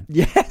picket line.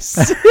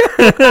 Yes.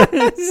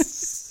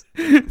 Yes.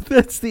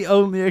 That's the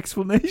only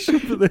explanation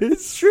for this.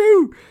 It's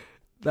true.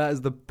 That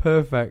is the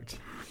perfect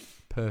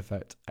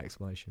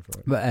explanation for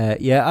it. But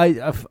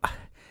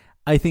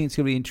I think it's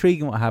going to be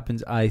intriguing what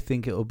happens. I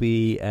think it'll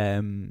be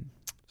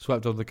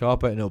swept under the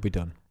carpet and it'll be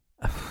done.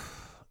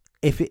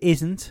 If it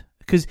isn't,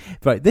 because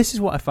this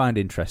is what I find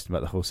interesting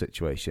about the whole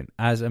situation.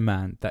 As a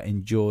man that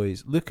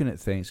enjoys looking at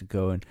things and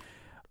going,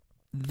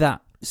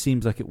 that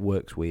seems like it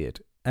works weird.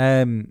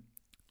 When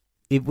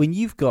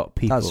you've got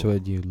people, that's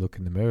when you look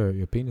in the mirror at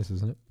your penis,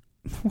 isn't it?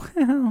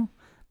 Well,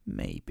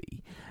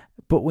 maybe.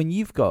 But when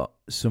you've got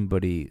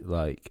somebody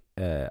like,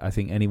 I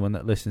think anyone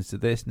that listens to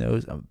this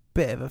knows I'm a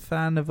bit of a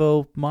fan of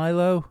old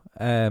Milo.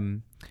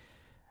 And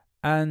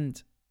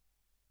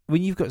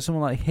when you've got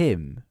someone like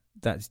him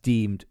that's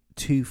deemed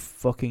too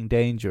fucking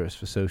dangerous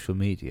for social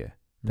media,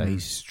 that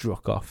he's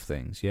struck off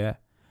things, yeah?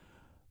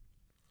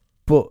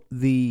 But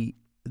the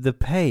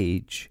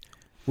page,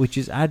 which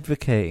is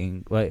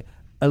advocating like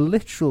a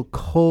literal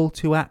call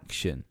to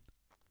action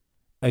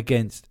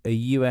against a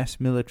US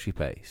military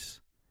base,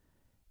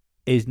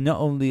 is not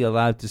only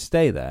allowed to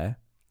stay there,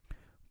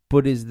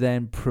 but is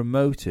then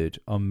promoted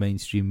on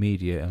mainstream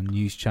media and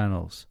news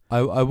channels.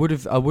 I would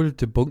have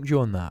debunked you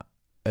on that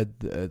at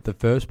the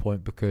first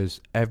point, because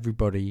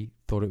everybody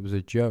thought it was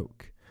a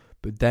joke.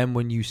 But then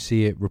when you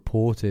see it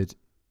reported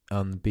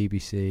on the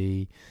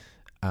BBC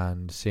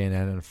and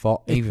CNN and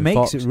Fox, it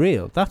makes it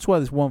real. That's why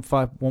there's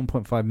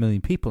 1.5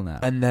 million people now.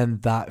 And then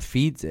that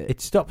feeds it.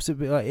 It stops it.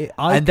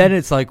 Like then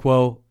it's like,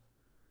 well,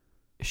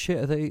 shit,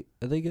 are they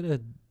gonna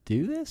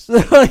do this?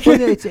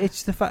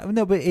 It's the fact.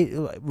 No, but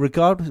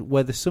regardless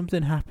whether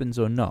something happens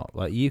or not,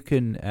 like you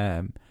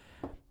can.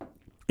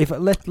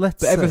 Let's.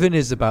 But everything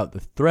is about the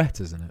threat,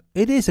 isn't it?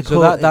 It is.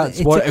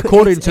 That's what,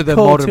 according to the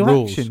modern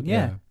rules. Action,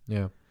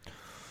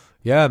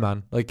 yeah,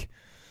 man. Like,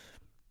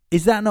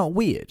 is that not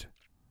weird?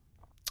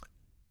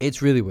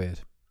 It's really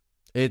weird.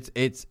 It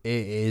is.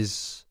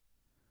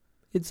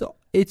 It's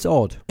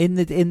odd in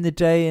the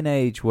day and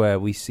age where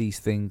we see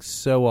things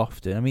so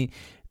often. I mean,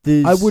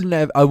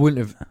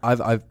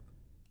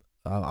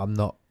 I'm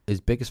not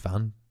his biggest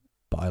fan,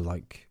 but I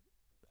like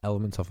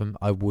elements of him.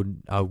 I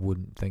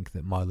wouldn't think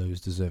that Milo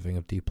is deserving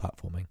of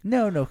deplatforming.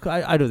 No,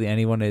 I don't think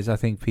anyone is. I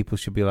think people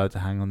should be allowed to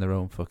hang on their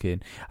own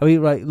fucking. I mean,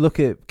 right? Look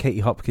at Katie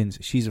Hopkins.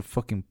 She's a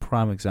fucking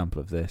prime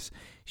example of this.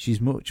 She's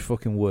much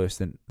fucking worse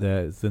than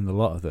a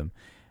lot of them.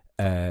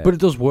 But it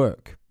does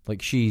work.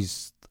 Like,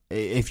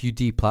 if you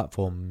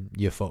deplatform,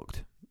 you're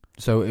fucked.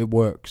 So it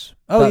works.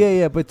 Oh,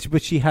 yeah, but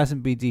she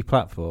hasn't been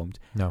deplatformed.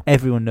 No,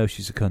 everyone knows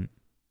she's a cunt.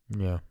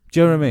 Yeah. Do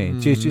you know what I mean?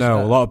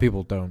 No, a lot of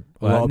people don't.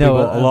 A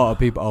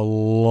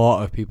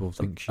lot of people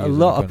think she's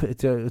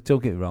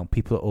don't get me wrong.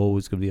 People are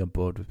always going to be on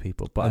board with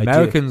people, but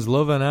Americans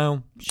love her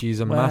now. She's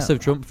a massive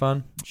Trump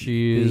fan.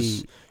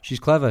 She's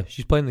clever.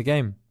 She's playing the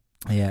game.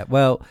 Yeah.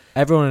 Well,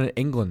 everyone in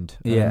England,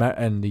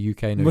 and the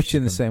UK knows much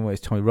in the same way as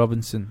Tommy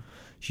Robinson.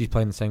 She's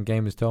playing the same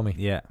game as Tommy.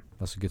 Yeah,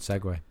 that's a good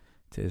segue.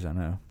 It is. I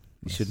know.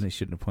 You shouldn't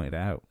have pointed it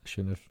out.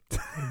 Shouldn't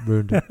have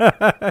ruined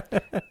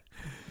it.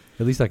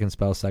 At least I can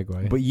spell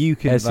segue. But you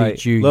can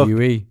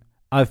S-E-G-U-E.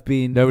 I've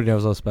been... Nobody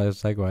knows how to spell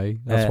segue.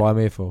 That's what I'm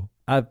here for.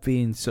 I've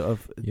been sort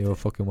of... You're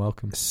fucking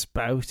welcome.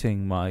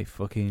 Spouting my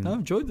fucking... I've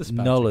enjoyed the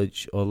spouting.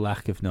 Knowledge or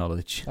lack of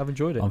knowledge. I've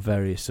enjoyed it. On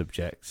various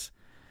subjects.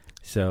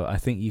 So I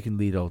think you can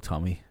lead old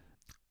Tommy.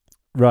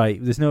 Right.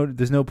 There's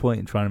no point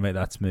in trying to make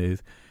that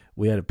smooth.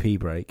 We had a pee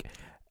break.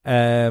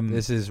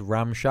 This is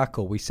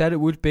ramshackle. We said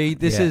it would be.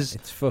 This is,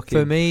 it's fucking...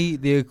 for me,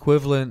 the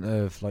equivalent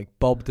of like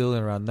Bob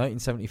Dylan around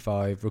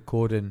 1975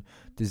 recording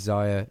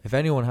Desire. If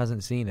anyone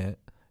hasn't seen it,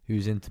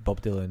 who's into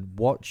Bob Dylan,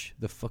 watch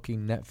the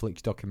fucking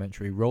Netflix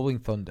documentary Rolling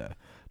Thunder,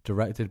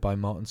 directed by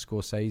Martin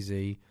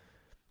Scorsese.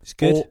 It's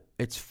good.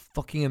 It's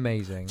fucking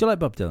amazing. Do you like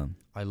Bob Dylan?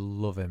 I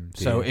love him.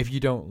 Do So you? if you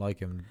don't like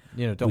him,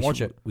 don't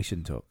watch it. We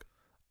shouldn't talk.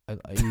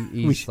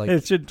 He's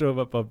shouldn't talk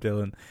about Bob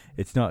Dylan.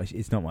 It's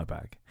not my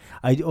bag.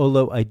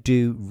 Although I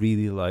do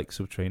really like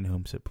Subterranean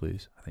Homesick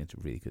Blues. I think it's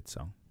a really good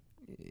song.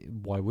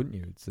 Why wouldn't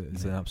you? It's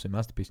an absolute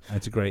masterpiece. And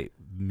it's a great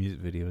music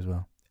video as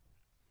well.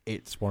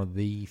 It's one of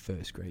the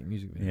first great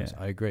music videos. Yeah.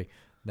 I agree.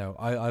 No,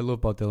 I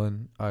love Bob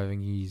Dylan. I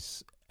think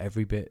he's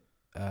every bit.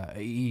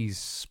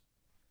 He's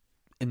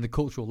in the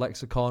cultural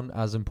lexicon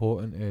as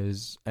important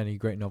as any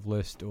great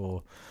novelist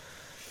or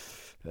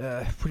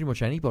pretty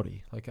much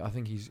anybody. Like I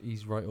think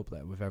he's right up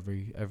there with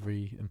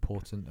every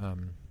important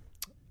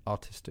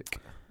artistic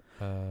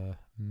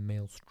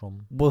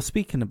maelstrom. Well,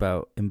 speaking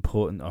about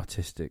important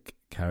artistic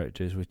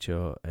characters, which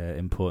are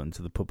important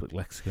to the public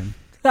lexicon.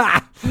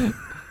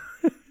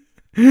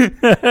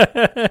 I'm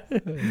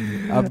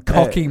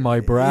cocking my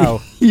brow.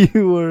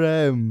 You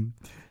were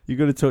you're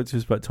going to talk to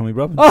us about Tommy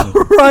Robinson.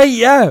 Oh right,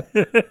 yeah.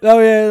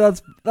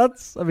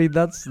 That's. I mean,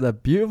 that's the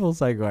beautiful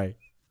segue.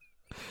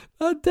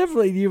 I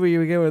definitely knew where you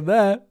were going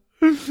there.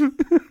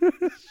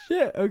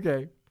 Shit.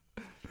 Okay.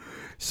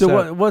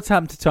 So what's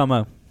happened to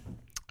Tomo?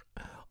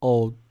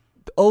 Old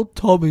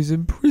Tommy's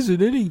in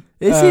prison, isn't he?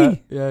 Is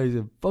he?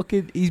 Yeah,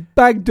 he's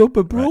bagged up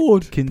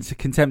abroad. Right.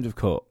 Contempt of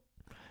court.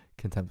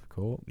 Contempt of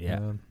court.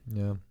 Yeah.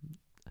 Yeah.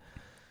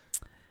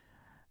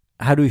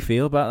 How do we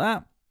feel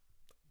about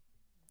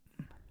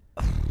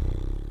that?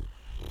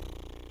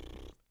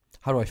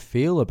 How do I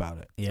feel about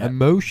it? Yeah.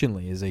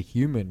 Emotionally, as a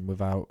human,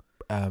 without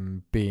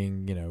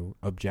being,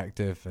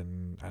 objective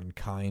and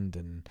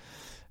kind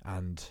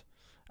and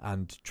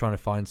trying to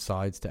find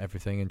sides to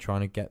everything and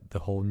trying to get the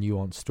whole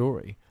nuanced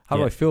story. How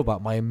do I feel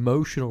about my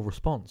emotional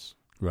response?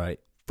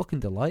 Right. Fucking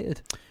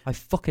delighted. I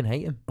fucking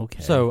hate him.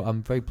 Okay. So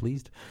I'm very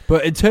pleased.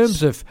 But in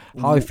terms of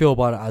how I feel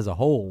about it as a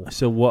whole.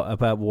 So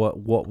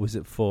what was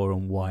it for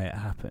and why it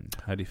happened?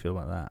 How do you feel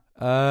about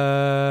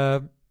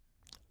that?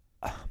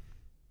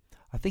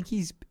 I think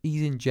he's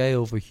in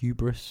jail for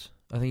hubris.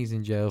 I think he's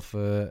in jail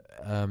for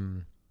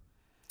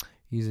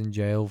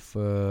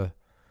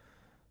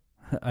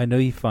I know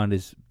you find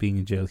his being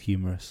in jail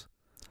humorous.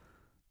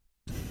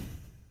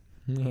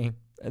 No,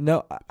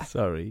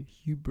 sorry.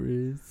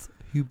 Hubris.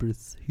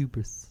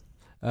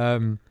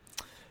 No,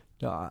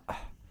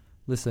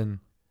 listen.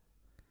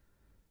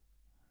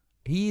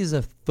 He is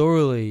a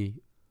thoroughly.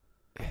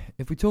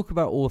 If we talk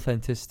about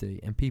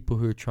authenticity and people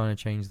who are trying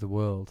to change the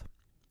world,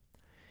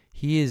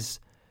 he is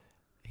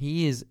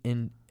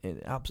in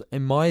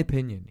my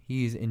opinion,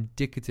 he is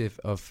indicative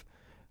of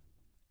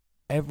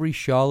every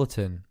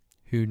charlatan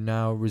who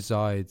now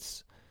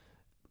resides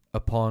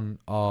upon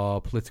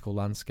our political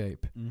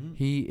landscape. Mm-hmm.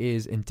 He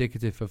is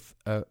indicative of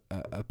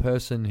a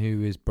person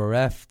who is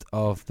bereft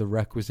of the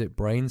requisite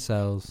brain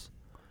cells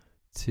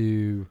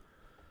to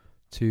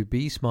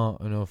be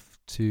smart enough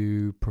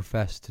to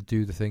profess to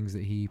do the things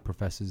that he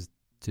professes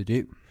to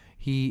do.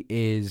 He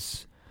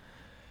is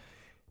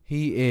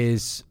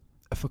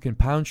a fucking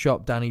pound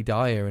shop Danny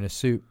Dyer in a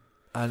suit,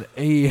 and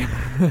he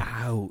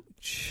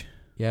ouch.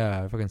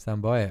 Yeah, I fucking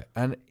stand by it.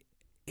 And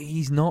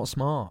he's not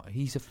smart.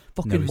 He's a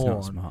fucking moron.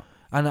 Not smart.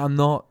 And I'm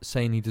not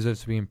saying he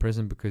deserves to be in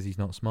prison because he's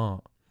not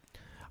smart.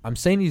 I'm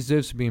saying he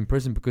deserves to be in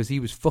prison because he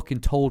was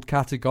fucking told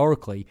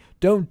categorically,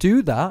 don't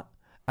do that,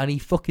 and he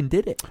fucking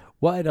did it.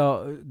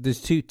 There's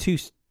two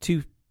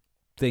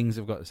things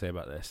I've got to say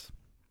about this.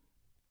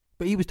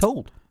 But he was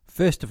told.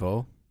 First of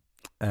all,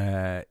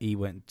 he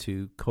went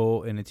to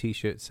court in a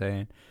t-shirt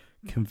saying,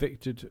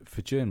 convicted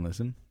for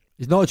journalism.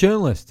 He's not a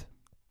journalist.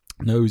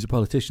 No, he was a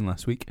politician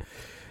last week.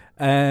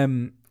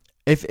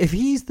 If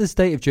he's the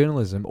state of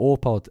journalism or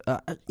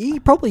he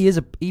probably is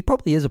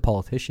a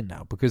politician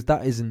now, because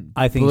that isn't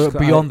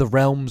beyond the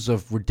realms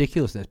of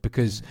ridiculousness,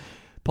 because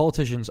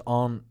politicians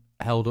aren't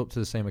held up to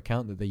the same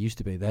account that they used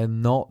to be. They're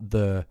not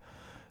the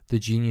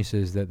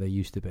geniuses that they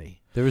used to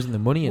be. There isn't the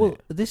money in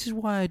it. This is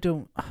why I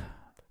don't.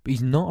 But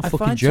he's not a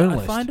fucking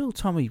journalist. I find old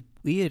Tommy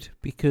weird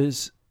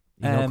because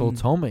he's not called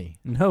Tommy.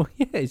 No,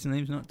 his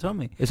name's not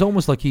Tommy. It's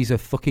almost like he's a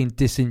fucking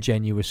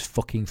disingenuous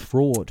fucking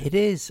fraud. It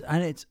is,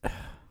 and it's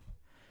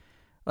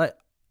like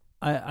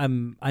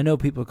I know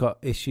people got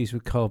issues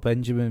with Carl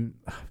Benjamin.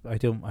 I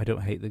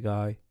don't hate the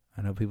guy.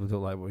 I know people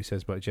don't like what he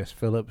says about Jess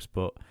Phillips,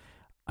 but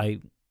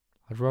I'd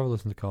rather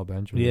listen to Carl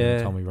Benjamin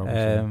than Tommy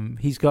Robinson.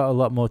 He's got a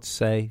lot more to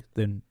say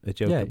than a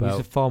joke about. He's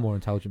a far more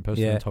intelligent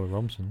person than Tommy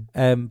Robinson.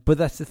 But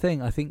that's the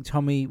thing. I think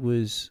Tommy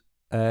was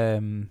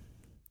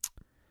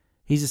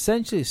he's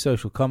essentially a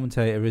social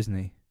commentator, isn't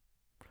he?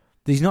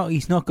 He's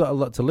not got a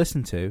lot to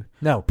listen to.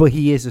 No, but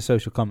he is a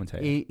social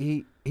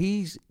commentator.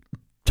 He's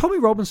Tommy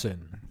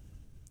Robinson.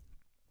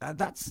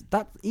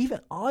 Even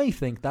I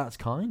think that's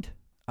kind.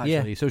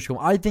 Actually, social.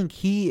 I think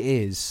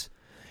he is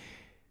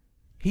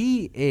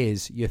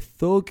your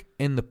thug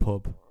in the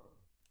pub,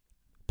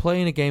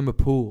 playing a game of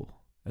pool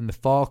in the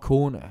far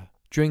corner,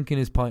 drinking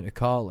his pint of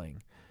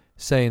Carling,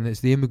 saying that it's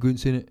the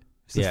immigrants in it.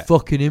 It's the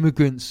fucking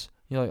immigrants.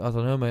 You're like, I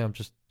don't know, mate. I'm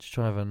just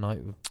trying to have a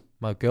night with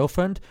my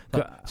girlfriend.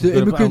 It's the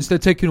immigrants, they're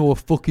taking all our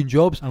fucking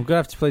jobs. I'm gonna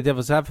have to play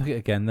devil's advocate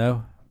again,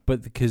 though,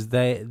 but because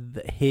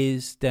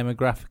his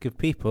demographic of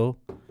people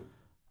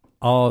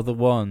are the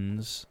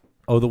ones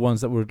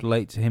that would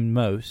relate to him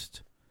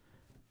most.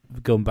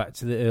 Going back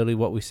to the early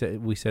what we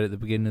said at the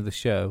beginning of the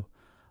show,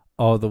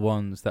 are the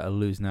ones that are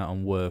losing out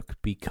on work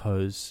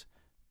because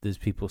there's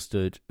people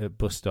stood at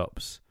bus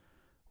stops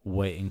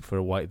waiting for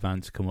a white van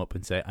to come up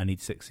and say, "I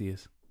need 6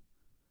 years."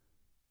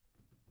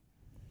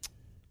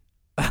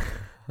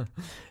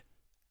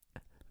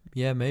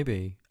 Yeah,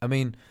 maybe. I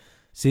mean,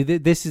 see,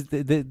 this is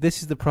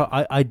the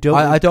problem. I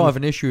don't have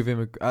an issue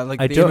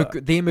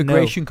with the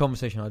immigration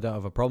conversation. I don't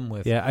have a problem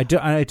with. Yeah, I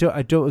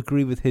don't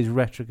agree with his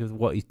rhetoric of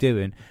what he's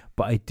doing,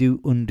 but I do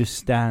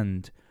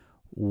understand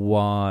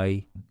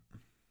why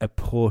a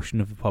portion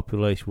of the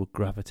population will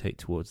gravitate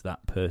towards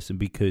that person,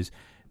 because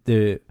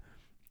there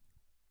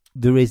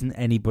isn't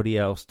anybody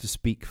else to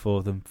speak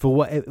for them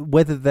for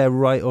whether they're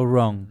right or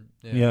wrong.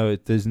 Yeah. You know,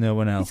 there's no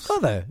one else. He's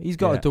got there. He's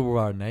got a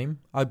double-R name.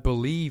 I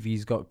believe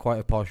he's got quite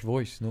a posh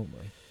voice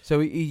normally. So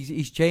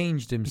he's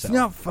changed himself. He's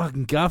not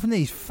fucking Gavin.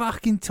 He's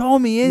fucking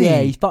Tommy, isn't he?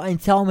 Yeah, he's fucking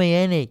Tommy,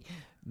 isn't he?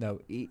 No,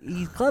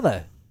 he's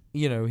clever.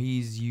 You know,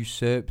 he's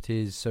usurped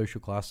his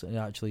social class, and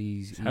actually,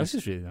 his house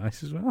is really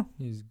nice as well.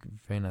 He's a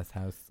very nice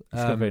house.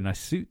 He's got very nice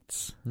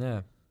suits.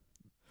 Yeah.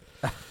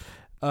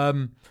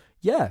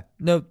 Yeah.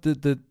 No,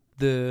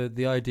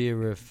 the idea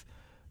of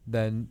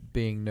then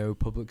being no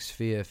public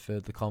sphere for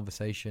the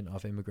conversation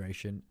of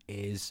immigration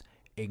is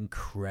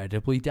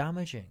incredibly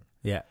damaging.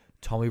 Yeah.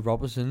 Tommy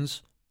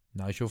Robinson's,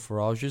 Nigel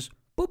Farage's,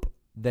 boop,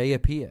 they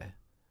appear.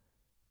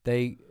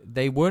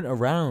 They weren't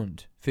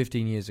around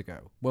 15 years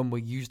ago when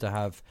we used to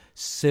have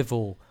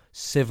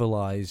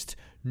civilized,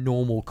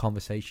 normal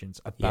conversations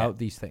about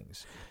these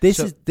things.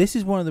 This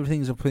is one of the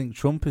things I think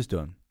Trump has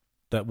done,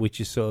 which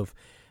is sort of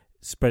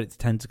spread its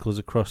tentacles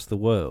across the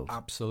world.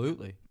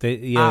 Absolutely.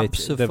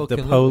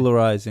 The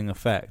polarizing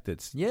effect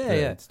it's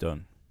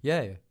done.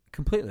 Yeah,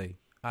 completely.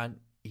 And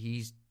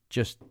he's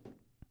just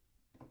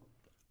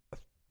a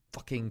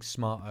fucking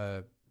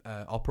smart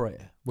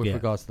operator with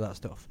regards to that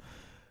stuff.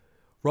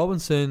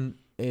 Robinson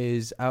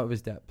is out of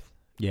his depth.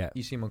 Yeah.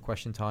 You see him on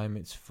Question Time,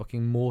 it's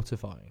fucking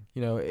mortifying.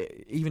 You know,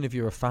 even if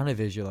you're a fan of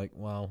his, you're like,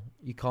 well,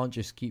 you can't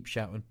just keep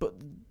shouting, but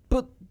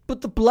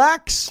the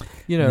blacks,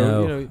 you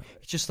know,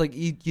 it's just like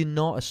you're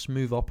not a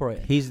smooth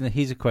operator.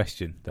 He's a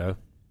question though.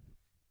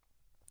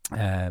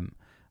 I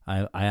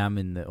am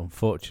in the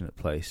unfortunate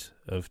place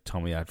of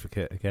Tommy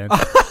Advocate again.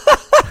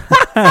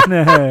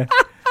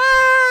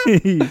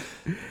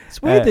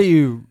 It's weird that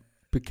you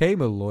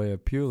became a lawyer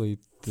purely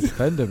to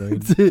defend him. I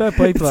mean, fair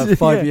play for that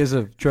 5 years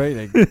of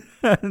training.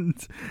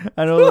 and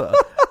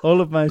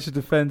all I've managed to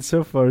defend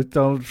so far is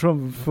Donald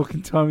Trump and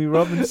fucking Tommy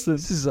Robinson.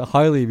 This is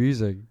highly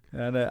amusing.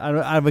 And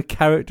I'm a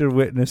character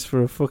witness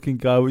for a fucking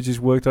guy which has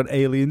worked on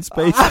alien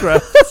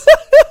spacecraft.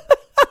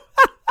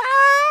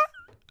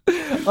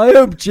 I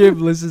hope Jim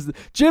listens.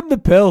 Jim the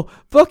Pill,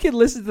 fucking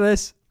listen to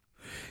this.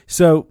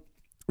 So,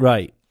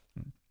 right.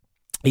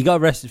 He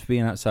got arrested for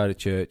being outside a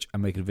church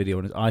and making a video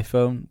on his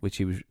iPhone, which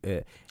he was,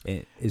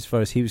 as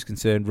far as he was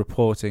concerned,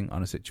 reporting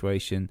on a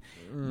situation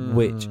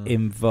which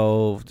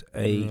involved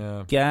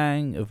a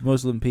gang of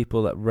Muslim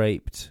people that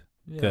raped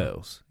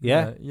girls.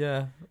 Yeah?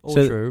 Yeah. All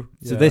true.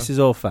 So this is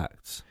all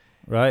facts,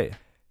 right?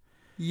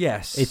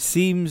 Yes. It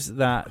seems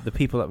that the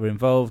people that were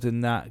involved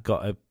in that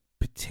got a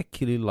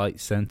particularly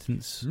light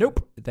sentence.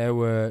 Nope. There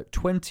were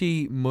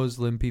 20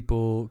 Muslim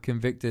people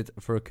convicted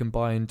for a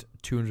combined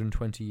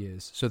 220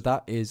 years. So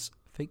that is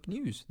fake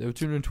news. There were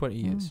 220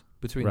 years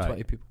between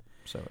 20 people.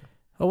 So,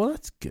 oh, well,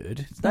 that's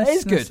good. That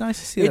is good. It's nice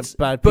to see that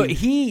bad people. But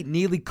he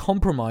nearly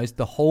compromised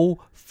the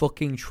whole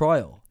fucking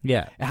trial.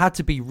 Yeah. It had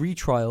to be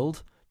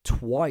retrialed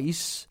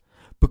twice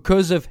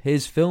because of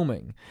his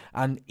filming.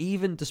 And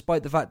even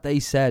despite the fact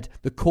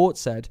the court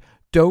said,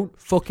 don't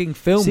fucking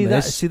film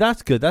this. See,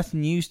 that's good. That's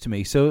news to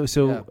me. So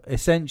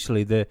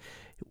essentially,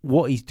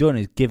 what he's done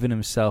is given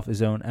himself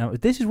his own.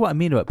 This is what I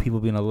mean about people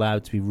being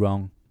allowed to be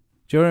wrong.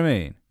 Do you know what I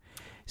mean?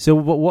 So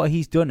what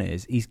he's done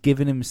is he's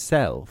given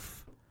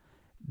himself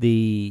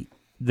the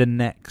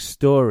next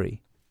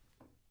story,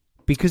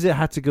 because it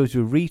had to go to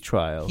a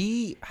retrial.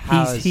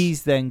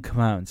 He's then come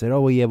out and said,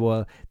 "Oh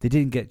well, they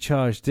didn't get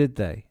charged, did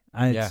they?"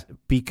 And it's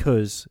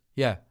because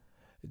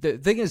the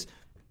thing is,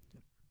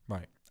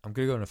 right. I'm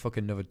going to go on a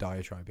fucking another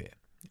diatribe here.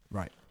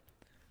 Right.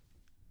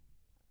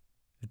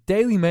 The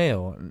Daily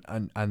Mail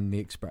and the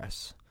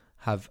Express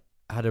have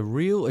had a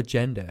real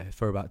agenda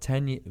for about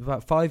 5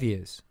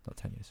 years. Not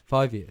 10 years.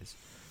 5 years.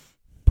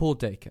 Paul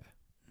Dacre,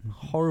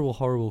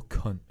 horrible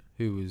cunt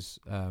who was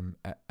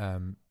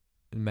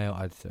male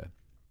editor.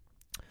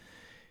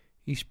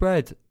 He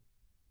spread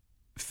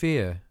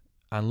fear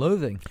and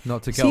loathing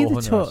not to get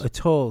all a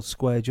tall,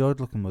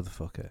 square-jawed looking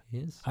motherfucker. He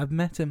is. I've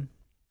met him.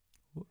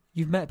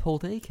 You've met Paul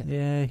Dacre?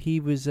 Yeah, he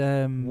was.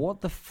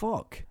 What the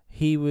fuck?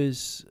 He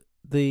was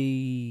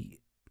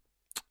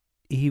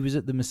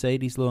at the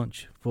Mercedes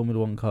launch, Formula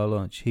One car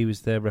launch. He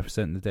was there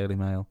representing the Daily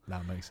Mail.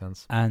 That makes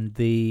sense. And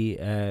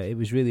it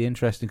was really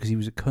interesting because he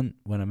was a cunt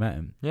when I met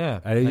him. Yeah,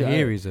 I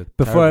hear he's a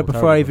before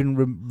terrible. I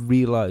even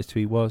realised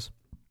who he was,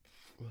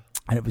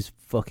 and it was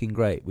fucking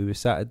great. We were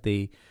sat at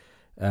the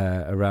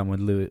around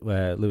when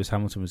Lewis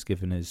Hamilton was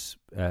giving his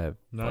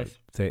nice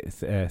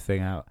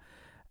thing out,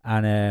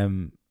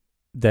 and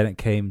then it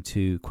came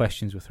to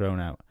questions were thrown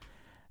out,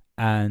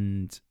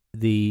 and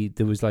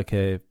there was like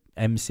a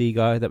MC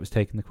guy that was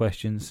taking the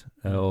questions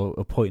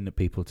or pointing at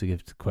people to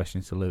give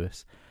questions to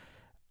Lewis,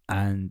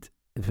 and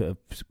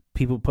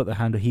people put their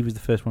hand up. He was the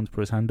first one to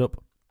put his hand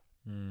up,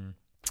 and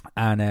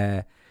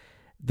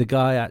the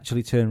guy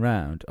actually turned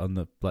around on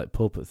the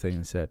pulpit thing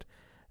and said,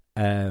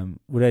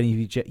 "Would any of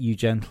you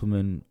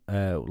gentlemen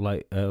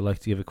like to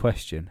give a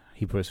question?"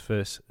 He put his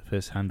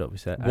first hand up. He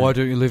said, "Why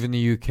don't you live in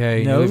the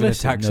UK? No, you live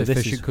listen, in a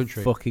tax-efficient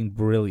country." Fucking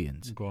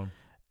brilliant. Go on.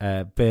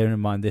 Bearing in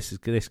mind, this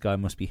guy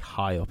must be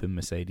high up in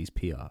Mercedes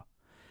PR.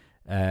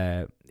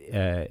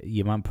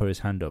 Your man put his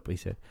hand up. He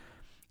said,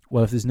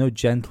 "Well, if there's no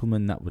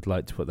gentleman that would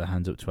like to put their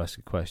hands up to ask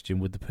a question,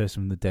 would the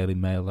person from the Daily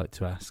Mail like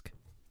to ask?"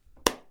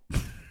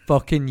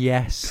 Fucking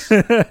yes.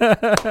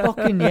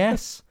 Fucking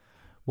yes.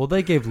 Well,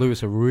 they gave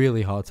Lewis a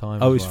really hard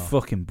time. Oh, it was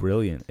fucking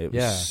brilliant. It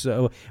was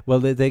so well.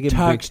 They gave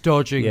tax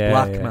dodging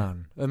black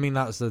man. I mean,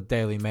 that's the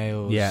Daily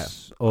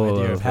Mail's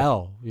idea of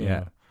hell. You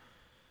know?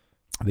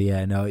 But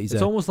yeah, no,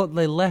 it's almost like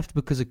they left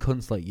because of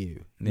cunts like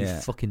you. You Yeah.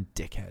 fucking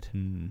dickhead.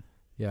 Mm.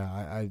 Yeah,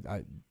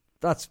 I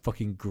that's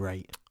fucking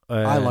great.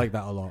 I like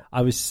that a lot.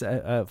 I was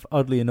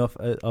oddly enough,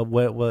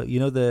 well, you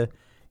know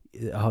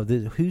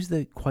who's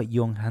the quite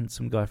young,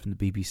 handsome guy from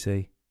the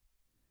BBC,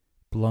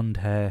 blonde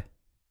hair.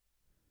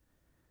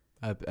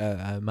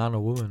 A man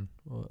or woman?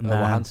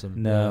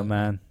 Handsome? No,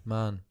 man.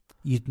 Man.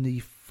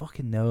 You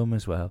fucking know him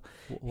as well.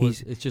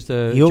 It's just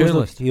a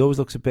journalist. He always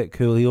looks a bit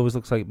cool. He always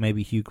looks like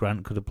maybe Hugh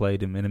Grant could have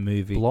played him in a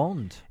movie.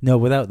 Blonde? No,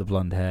 without the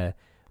blonde hair.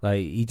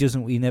 Like he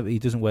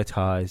doesn't wear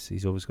ties.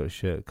 He's always got a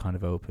shirt kind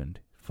of opened.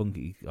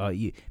 Funky.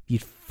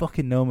 You'd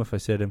fucking know him if I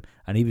said him.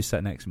 And he was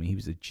sat next to me. He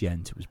was a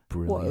gent. It was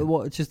brilliant.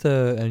 What? Just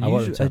a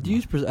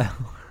news presenter?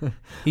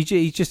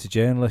 He's just a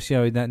journalist.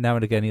 You know, now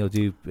and again he'll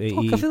do.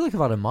 I feel like I've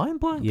had a mind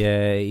blank.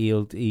 Yeah,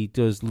 he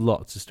does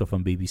lots of stuff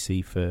on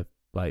BBC for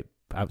like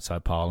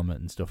outside Parliament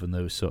and stuff and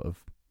those sort of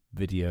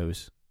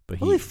videos. But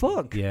holy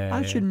fuck! Yeah,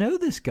 I should know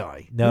this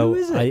guy. No, who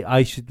is it?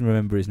 I should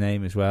remember his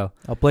name as well.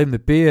 I'll blame the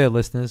beer,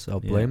 listeners. I'll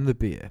blame the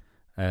beer.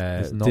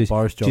 It's not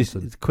Boris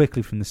Johnson. Just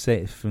quickly from the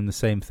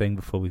same thing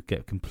before we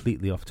get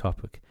completely off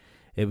topic.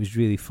 It was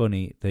really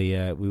funny.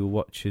 We were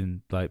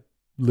watching, like,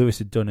 Lewis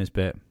had done his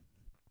bit.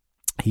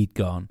 He'd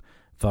gone.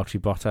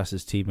 Valtteri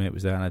Bottas's teammate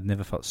was there, and I'd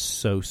never felt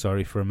so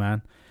sorry for a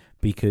man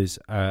because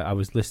I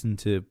was listening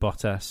to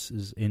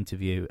Bottas's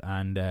interview,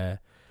 and the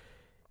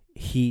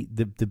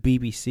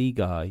BBC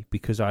guy,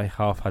 because I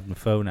half had my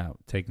phone out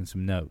taking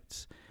some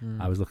notes,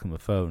 I was looking at my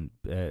phone,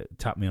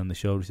 tapped me on the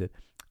shoulder, said,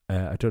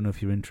 I don't know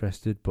if you're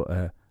interested,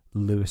 but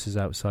Lewis is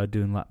outside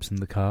doing laps in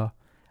the car.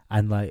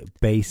 And like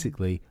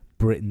basically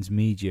Britain's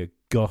media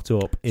got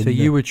up in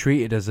you were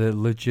treated as a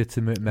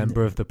legitimate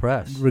member of the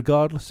press.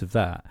 Regardless of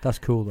that. That's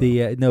cool though.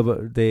 Bearing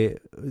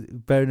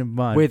in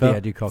mind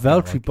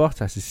Valtteri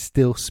Bottas is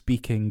still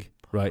speaking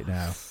right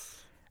now.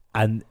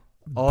 And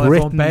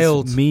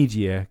Britain's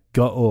media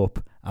got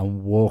up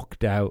and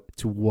walked out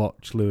to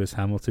watch Lewis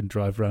Hamilton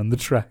drive around the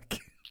track.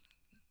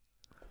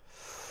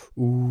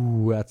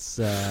 Ooh,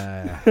 that's...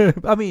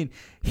 I mean,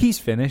 he's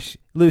Finnish.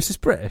 Lewis is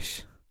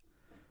British.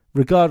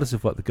 Regardless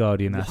of what the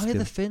Guardian asked him. Why are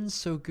the Finns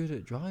so good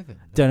at driving?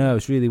 Don't know.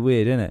 It's really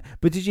weird, isn't it?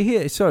 But did you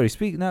hear... Sorry,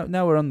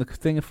 now we're on the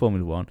thing of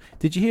Formula 1.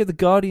 Did you hear the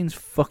Guardian's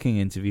fucking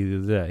interview the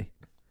other day?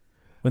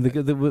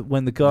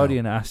 When the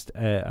Guardian asked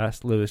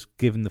Lewis,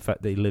 given the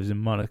fact that he lives in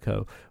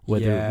Monaco,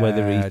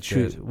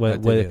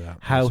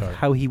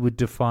 how he would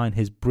define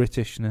his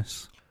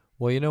Britishness.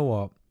 Well, you know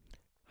what?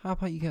 How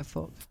about you get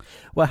fucked?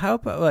 Well, how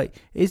about, like,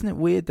 isn't it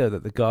weird, though,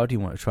 that the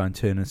Guardian want to try and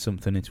turn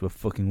something into a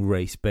fucking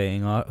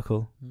race-baiting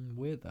article?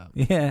 Weird, that.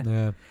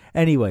 Yeah.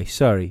 Anyway,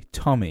 sorry,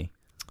 Tommy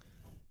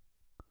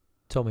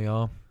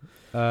R.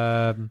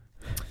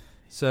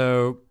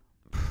 So,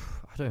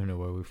 I don't know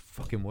where we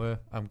fucking were.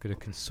 I'm going to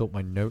consult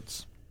my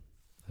notes.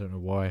 I don't know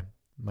why.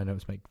 My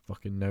notes make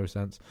fucking no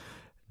sense.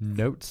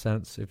 Note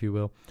sense, if you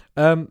will.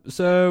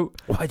 So...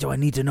 Why do I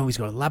need to know he's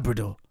got a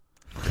Labrador?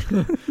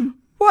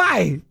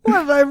 Why?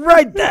 Why did I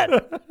write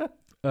that?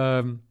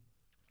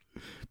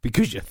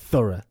 Because you're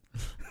thorough.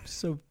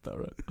 So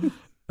thorough.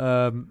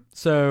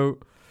 So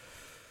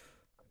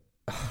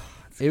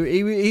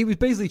he was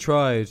basically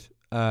tried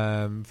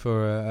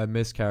for a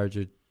miscarriage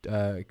of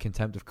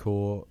contempt of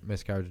court,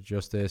 miscarriage of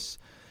justice.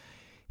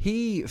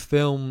 He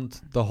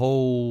filmed the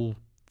whole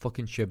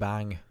fucking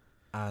shebang,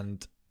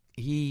 and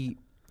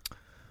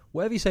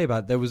whatever you say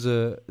about it, there was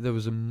a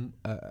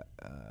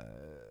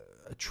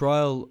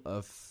trial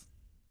of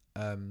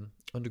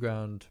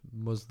underground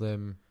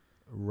Muslim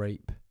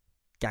rape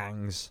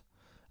gangs,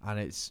 and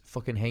it's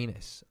fucking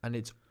heinous, and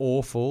it's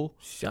awful.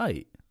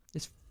 Shite.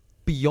 It's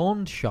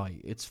beyond shite.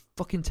 It's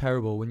fucking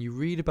terrible when you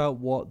read about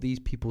what these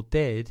people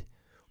did,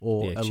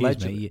 or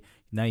allegedly. Mate,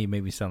 now you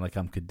make me sound like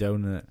I'm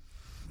condoning it.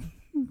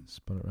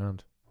 Spun it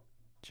around.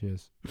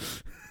 Cheers.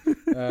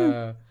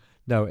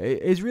 No,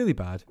 it's really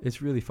bad.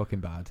 It's really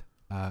fucking bad,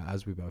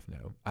 as we both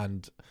know.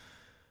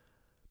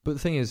 But the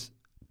thing is,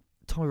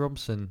 Tommy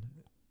Robinson,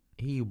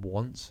 he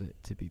wants it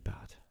to be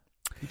bad.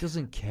 He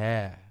doesn't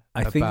care.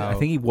 I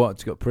think he wanted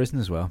to go to prison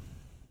as well.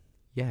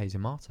 Yeah, he's a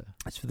martyr.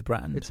 It's for the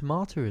brand. It's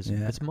martyrism.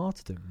 Yeah. It's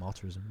martyrdom.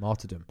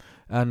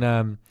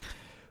 And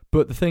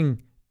but the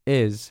thing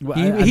is, he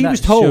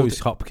was told. Shows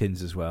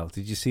Hopkins as well.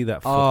 Did you see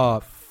that?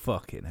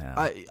 Fucking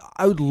hell!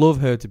 I would love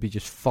her to be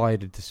just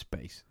fired into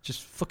space.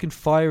 Just fucking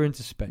fire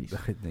into space.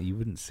 No, you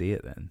wouldn't see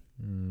it then.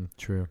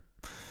 True.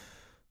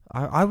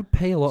 I would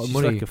pay a lot of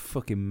money. She's like a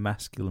fucking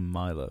masculine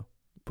Milo,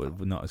 but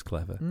not as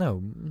clever.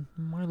 No,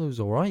 Milo's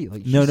all right.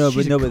 Like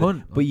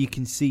but you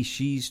can see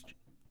she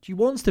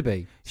wants to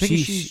be.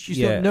 She's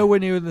got nowhere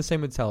near the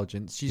same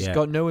intelligence. She's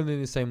got nowhere near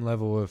the same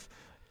level of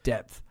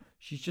depth.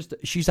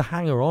 She's a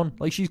hanger on.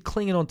 Like, she's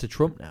clinging on to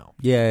Trump now.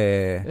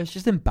 Yeah. It's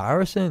just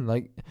embarrassing.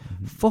 Like,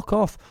 fuck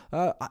off.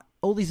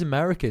 All these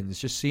Americans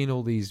just seeing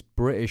all these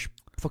British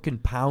fucking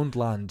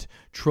Poundland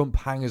Trump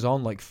hangers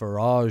on like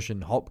Farage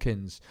and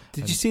Hopkins.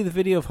 Did you see the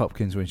video of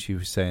Hopkins when she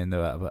was saying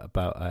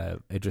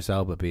about Idris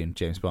Elba being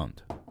James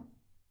Bond?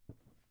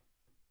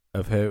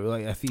 Of her,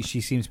 like, I think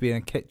she seems to be in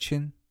a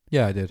kitchen.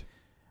 Yeah, I did.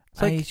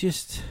 I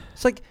just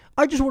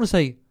want to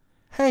say,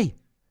 hey,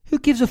 who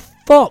gives a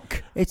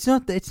fuck? It's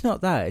not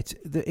that.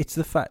 It's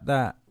the fact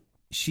that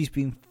she's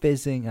been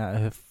fizzing at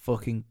her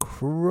fucking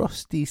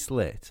crusty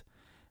slit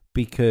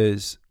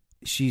because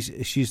she's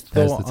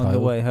thought on the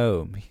way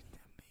home.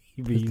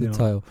 The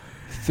title.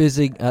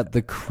 Fizzing at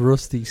the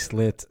crusty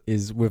slit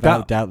is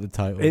without doubt the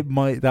title. That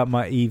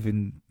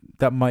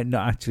might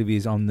not actually be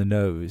as on the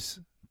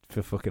nose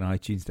for fucking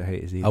iTunes to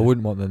hate us either. I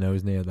wouldn't want the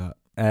nose near that.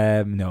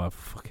 No,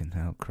 fucking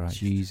hell, Christ.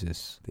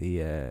 Jesus.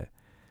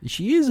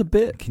 She is a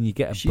bit. Can you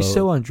get a? She's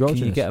so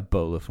androgynous. Can you get a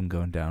bowler from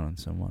going down on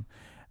someone?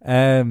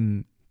 I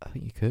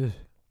think you could.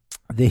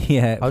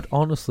 I'd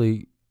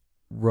honestly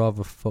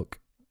rather fuck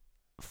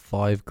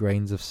 5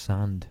 grains of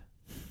sand.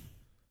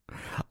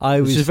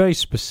 Which is very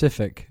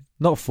specific.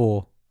 Not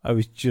 4. I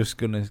was just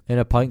gonna in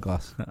a pint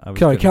glass.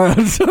 Carry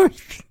on. Sorry.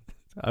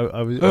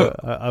 I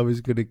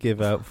was gonna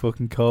give out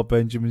fucking Carl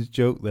Benjamin's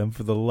joke then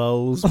for the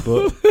lulz,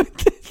 but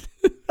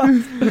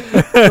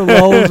the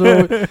lulz.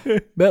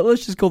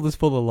 Let's just call this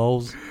for the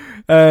lulz.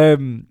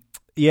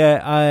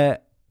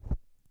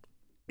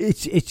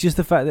 It's just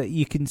the fact that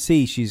you can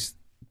see she's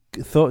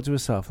thought to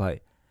herself,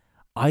 like,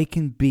 I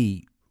can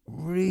be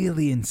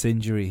really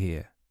incendiary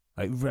here,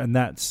 like, and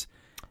that's.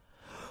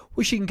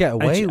 Well, she can get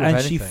away with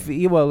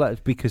anything. That's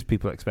because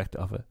people expect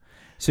it of her.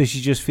 So she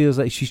just feels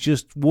like she's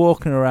just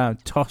walking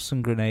around,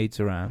 tossing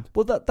grenades around.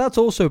 Well, that's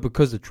also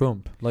because of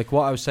Trump. Like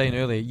what I was saying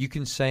earlier, you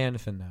can say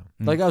anything now.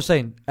 Like I was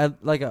saying, I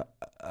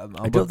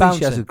don't think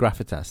she has a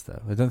gravitas,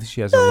 though. I don't think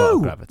she has a lot of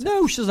gravitas.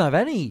 No, she doesn't have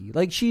any.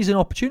 Like, she's an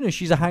opportunist.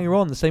 She's a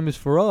hanger-on, the same as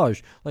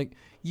Farage. Like,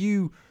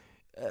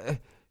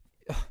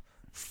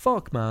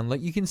 fuck, man.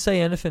 Like, you can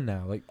say anything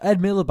now. Like, Ed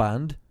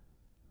Miliband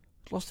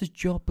lost his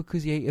job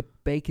because he ate a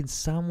bacon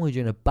sandwich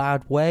in a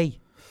bad way.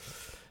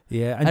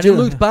 Yeah. And it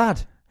looked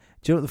bad.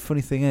 Do you know what the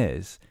funny thing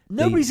is?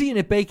 Nobody's eating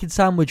a bacon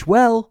sandwich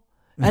well.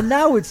 And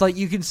now it's like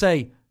you can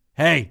say,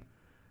 hey,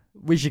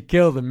 we should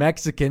kill the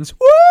Mexicans. Woo!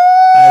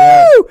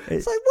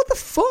 It's like, what the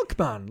fuck,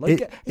 man?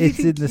 Like, it's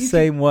in the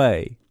same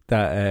way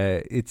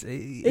that it's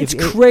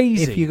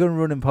crazy. If you're going to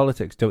run in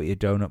politics, don't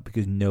eat a donut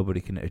because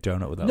nobody can eat a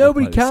donut without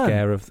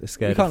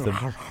scared of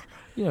them.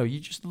 You know, you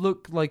just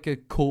look like a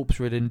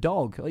corpse-ridden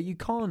dog. Like, you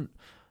can't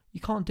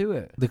do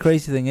it. The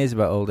crazy thing is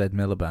about old Ed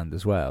Miliband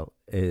as well.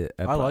 I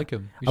like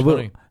him. He's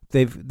funny.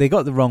 They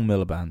got the wrong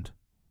Miliband.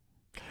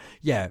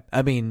 Yeah,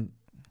 I mean,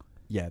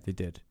 yeah, they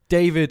did.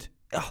 David,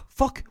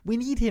 fuck, we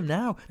need him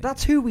now.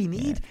 That's who we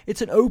need. Yeah.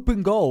 It's an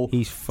open goal.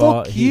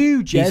 Fuck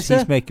you, Jesse.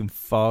 He's making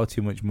far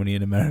too much money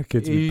in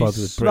America to be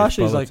bothered with British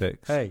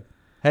politics. Like,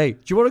 hey, do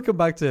you want to come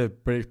back to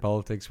British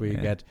politics where you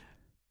get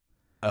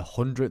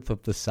 100th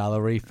of the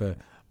salary for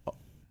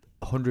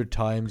 100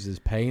 times his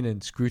pain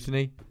and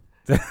scrutiny?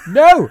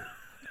 No,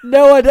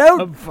 I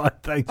don't. I'm fine,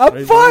 thanks.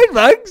 I'm fine,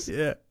 thanks.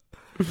 Yeah.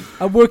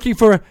 I'm working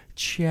for a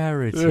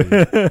charity.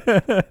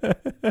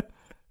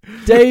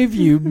 Dave,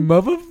 you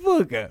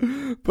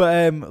motherfucker.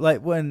 But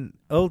like when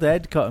old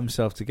Ed got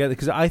himself together,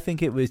 because I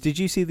think it was. Did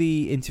you see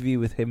the interview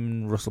with him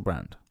and Russell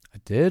Brand? I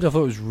did. I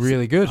thought it was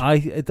really good.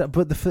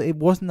 It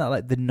wasn't that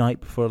like the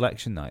night before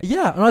election night.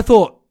 Yeah, and I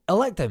thought,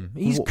 elect him.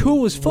 He's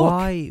cool as fuck.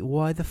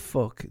 Why the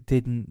fuck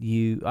didn't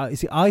you?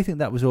 See, I think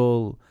that was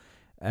all.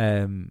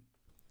 I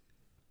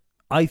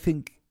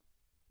think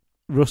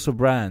Russell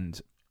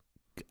Brand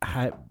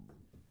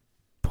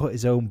put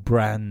his own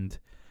brand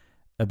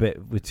a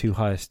bit with too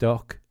high a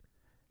stock,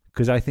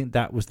 because I think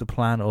that was the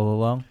plan all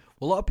along.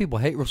 Well, a lot of people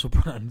hate Russell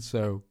Brand,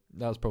 so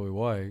that's probably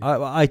why.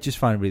 I just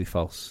find it really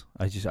false.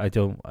 I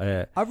don't.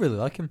 I really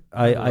like him.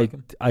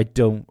 I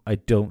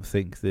don't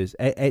think there's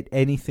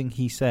anything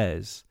he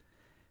says.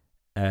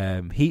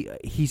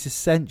 He's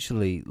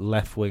essentially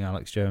left wing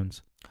Alex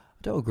Jones. I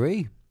don't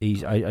agree.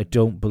 I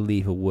don't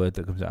believe a word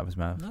that comes out of his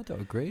mouth. I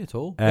don't agree at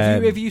all.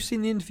 Have you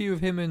seen the interview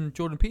of him and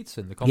Jordan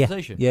Peterson, the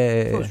conversation?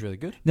 Yeah. I thought it was really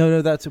good.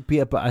 No,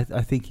 but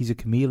I think he's a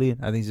chameleon.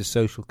 I think he's a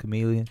social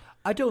chameleon.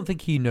 I don't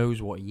think he knows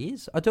what he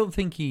is. I don't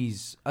think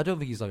he's like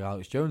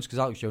Alex Jones, because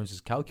Alex Jones is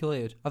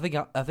calculated. I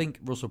think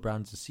Russell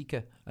Brand's a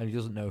seeker and he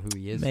doesn't know who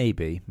he is.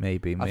 Maybe. I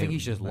think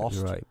he's just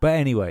lost. Right. But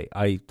anyway,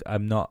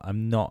 I'm not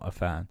a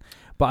fan.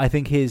 But I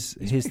think his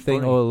thing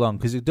funny. all along,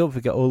 because don't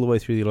forget, all the way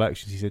through the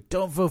elections, he said,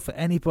 "Don't vote for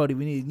anybody.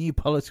 We need a new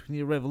politics. We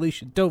need a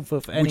revolution. Don't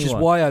vote for anyone." Which is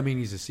why I mean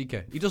he's a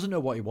seeker. He doesn't know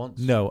what he wants.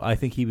 No, I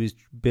think he was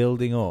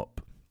building up.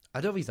 I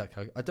don't think he's that.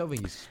 I don't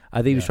think he's. I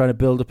think he was trying to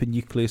build up a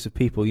nucleus of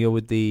people.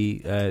 With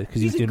the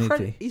because he's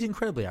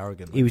incredibly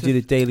arrogant. He was doing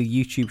a daily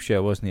YouTube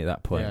show, wasn't he, at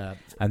that point? Yeah.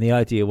 And the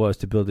idea was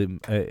to build him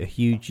a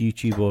huge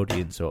YouTube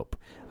audience up,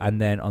 and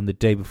then on the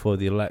day before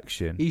the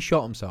election, he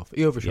shot himself.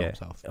 He overshot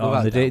himself.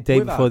 On the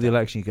day before the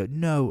election, he go,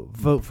 "No,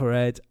 vote for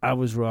Ed. I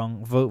was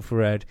wrong. Vote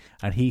for Ed."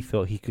 And he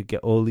thought he could get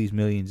all these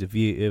millions of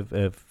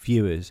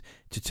viewers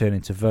to turn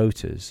into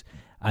voters.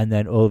 And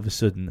then all of a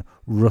sudden,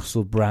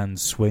 Russell Brand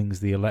swings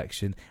the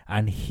election,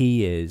 and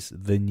he is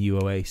the new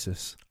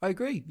Oasis. I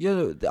agree.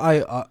 Yeah,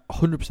 I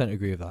 100%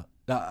 agree with that.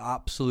 That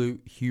absolute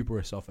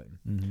hubris of him.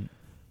 Mm-hmm.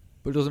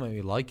 But it doesn't make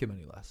me like him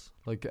any less.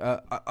 Like,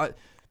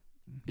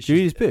 Did you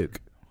read his book?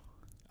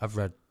 I've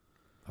read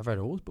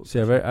all his books.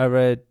 So I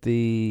read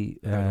the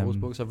all his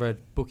books. I've read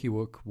Bookie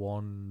Wook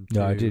 1, 2.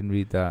 No, I didn't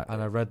read that.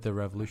 And I read the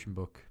Revolution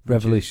book.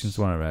 Revolution's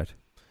the one I read.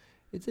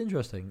 It's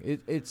interesting.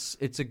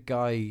 It's a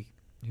guy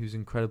who's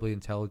incredibly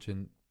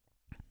intelligent,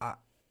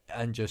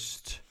 and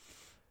just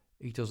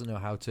he doesn't know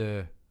how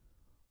to.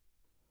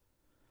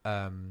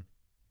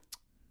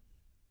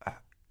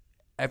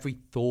 Every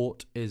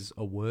thought is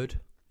a word,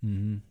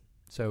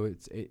 so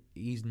he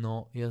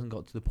hasn't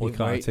got to the point. He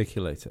can't where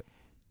articulate it.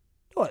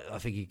 Well, I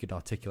think he could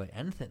articulate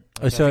anything.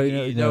 I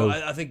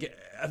think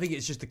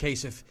it's just a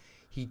case of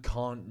he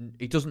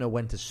doesn't know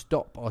when to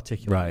stop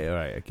articulating.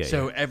 Right. Okay.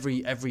 So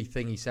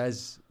everything he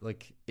says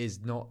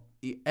is not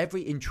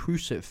every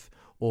intrusive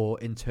or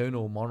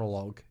internal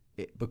monologue.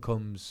 It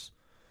becomes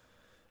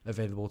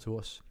available to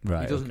us.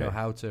 Right. He doesn't know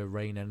how to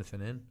rein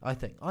anything in. I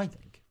think.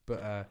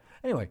 But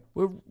anyway,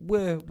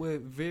 we're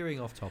veering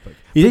off topic.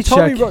 He did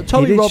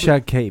Tommy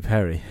shag Katy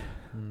Perry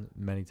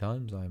many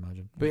times, I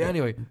imagine. But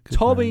anyway,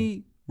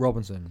 Tommy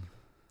Robinson.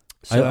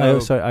 So,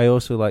 I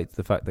also liked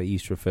the fact that he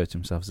used to refer to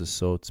himself as a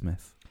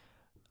swordsmith.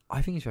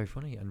 I think he's very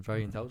funny and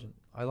very intelligent.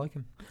 I like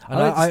him. And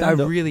I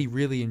really,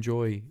 really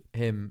enjoy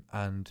him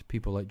and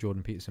people like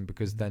Jordan Peterson,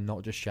 because they're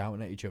not just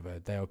shouting at each other.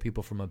 They are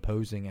people from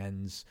opposing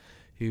ends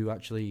who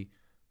actually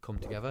come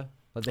together.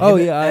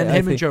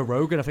 Him and Joe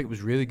Rogan, I think,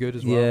 was really good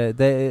as well.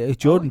 Yeah,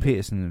 Jordan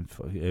Peterson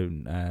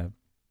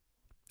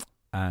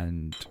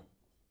and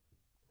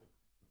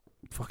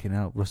fucking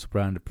hell, Russell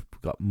Brand have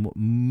got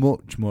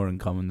much more in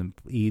common than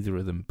either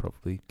of them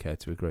probably care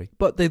to agree.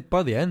 But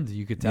by the end,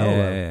 you could tell.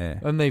 Yeah.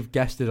 And they've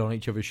guested on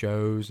each other's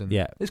shows, and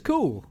it's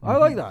cool. Mm-hmm. I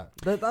like that.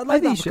 I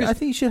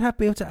think you should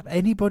be able to have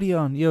anybody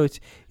on. You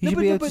should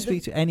be able to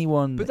speak to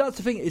anyone. But that's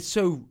the thing.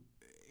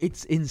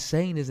 It's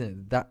insane,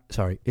 isn't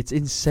it? It's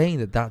insane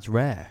that that's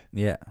rare.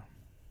 Yeah.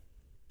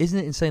 Isn't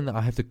it insane that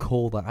I have to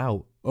call that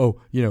out? Oh,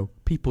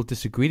 people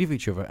disagreed with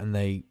each other and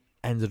they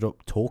ended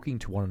up talking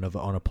to one another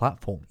on a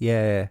platform.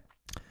 Yeah.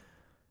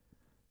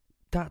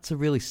 That's a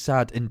really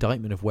sad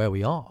indictment of where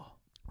we are.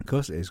 Of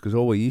course it is, because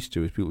all we're used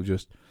to is people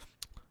just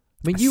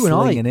you and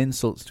I slinging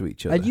insults to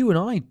each other. And you and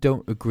I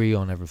don't agree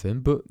on everything,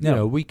 but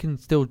we can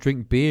still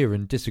drink beer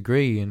and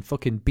disagree and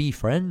fucking be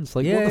friends.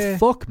 What the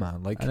fuck,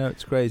 man? I know,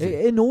 it's crazy.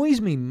 It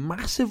annoys me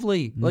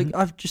massively. Mm-hmm.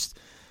 I've just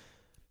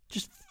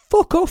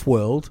fuck off,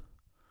 world.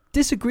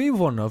 Disagree with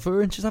one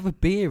another and just have a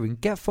beer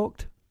and get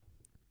fucked.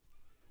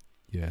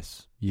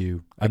 Yes,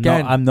 you.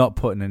 I'm not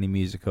putting any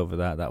music over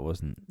that. That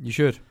wasn't. You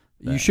should.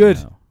 You should.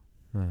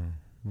 No.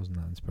 Wasn't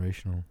that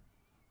inspirational?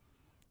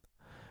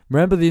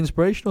 Remember the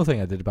inspirational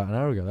thing I did about an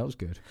hour ago? That was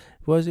good.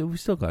 Was it? We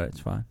still got it. It's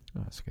fine.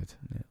 Oh, that's good.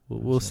 Yeah.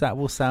 We'll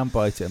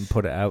soundbite it and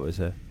put it out as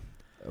a.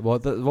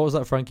 What was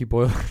that Frankie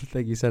Boyle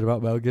thing he said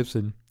about Mel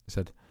Gibson? He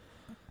said,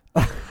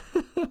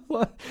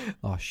 "What?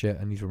 Oh shit!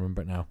 I need to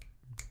remember it now.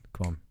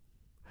 Come on."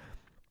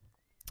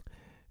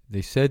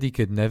 They said he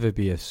could never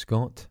be a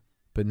Scot,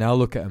 but now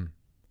look at him.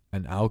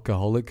 An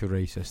alcoholic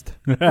racist.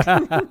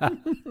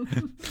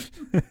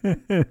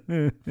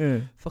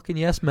 Fucking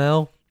yes,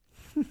 Mel.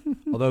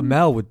 Although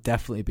Mel would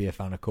definitely be a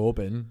fan of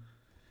Corbyn.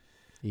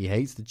 He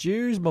hates the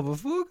Jews,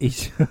 motherfucker.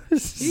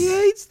 He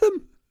hates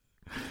them.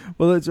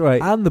 Well, that's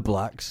right. And the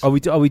blacks. Are we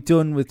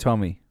done with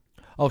Tommy?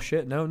 Oh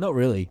shit, no, not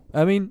really.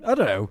 I mean, I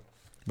don't know.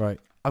 Right,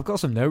 I've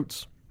got some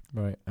notes.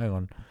 Right, hang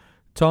on.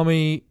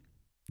 Tommy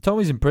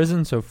Tommy's in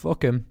prison, so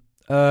fuck him.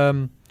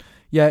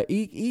 Yeah,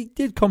 he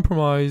did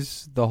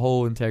compromise the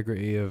whole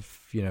integrity of,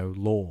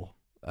 law.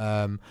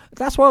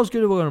 That's why I was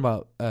good at one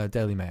about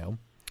Daily Mail.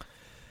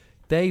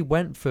 They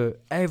went for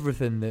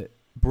everything that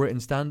Britain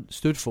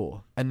stood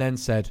for and then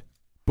said,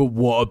 but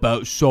what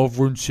about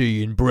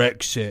sovereignty and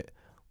Brexit?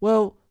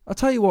 Well, I'll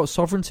tell you what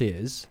sovereignty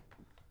is.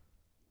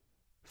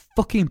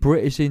 Fucking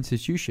British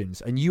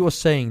institutions. And you are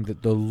saying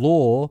that the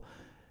law,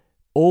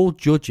 all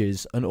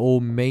judges and all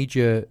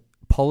major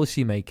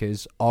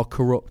policymakers are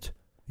corrupt.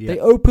 Yeah. They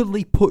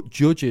openly put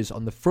judges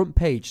on the front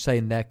page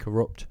saying they're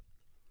corrupt.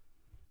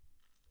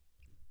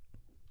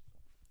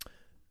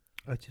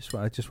 I just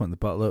want the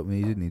bottle open.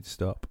 You didn't need to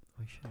stop.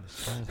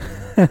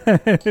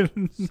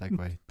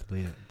 Segue.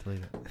 Delete it.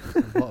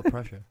 A lot of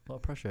pressure.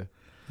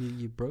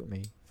 You broke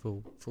me.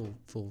 Full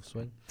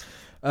swing.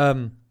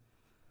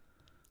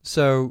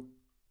 So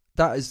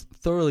that is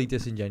thoroughly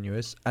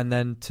disingenuous. And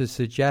then to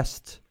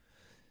suggest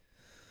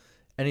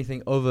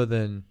anything other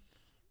than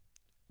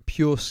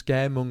pure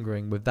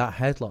scaremongering with that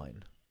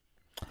headline.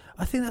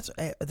 I think that's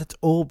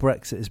all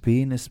Brexit has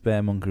been, is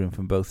scaremongering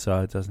from both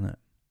sides, hasn't it?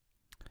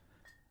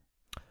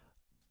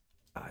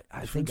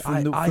 I think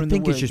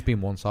it's just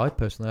been one side.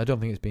 Personally, I don't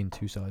think it's been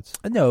two sides.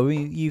 No, I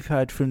mean you've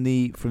had from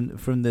the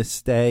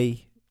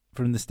stay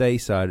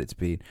side. It's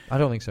been. I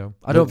don't think so.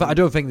 I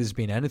don't think there's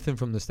been anything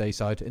from the stay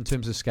side in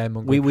terms of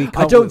scaremongering.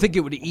 I don't think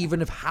it would even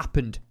have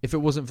happened if it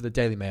wasn't for the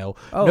Daily Mail.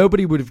 Oh,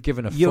 nobody would have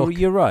given a fuck.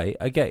 You're right.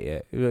 I get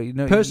you.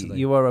 Personally,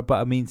 you are.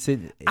 But I mean,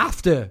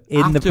 after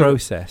the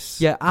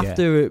process,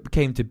 after it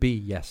came to be,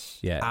 yes,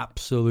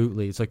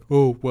 absolutely. It's like,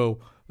 oh well.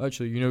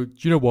 Actually, do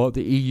you know what?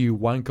 The EU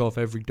wank off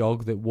every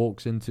dog that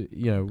walks into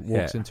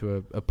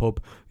a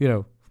pub.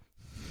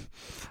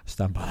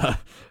 Stand by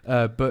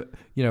that. But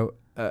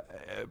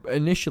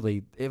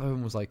initially,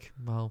 everyone was like,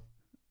 "Well,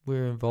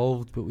 we're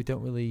involved, but we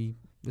don't really.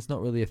 It's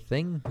not really a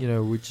thing."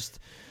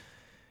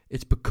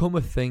 It's become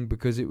a thing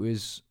because it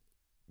was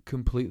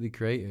completely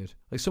created.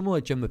 Like someone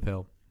like Jim the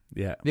Pill.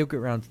 Yeah, they'll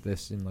get around to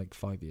this in like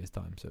 5 years'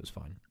 time, so it's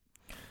fine.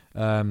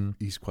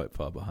 He's quite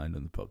far behind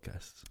on the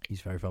podcast.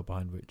 He's very far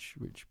behind, which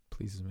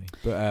pleases me.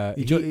 But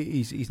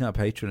he's not a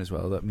patron as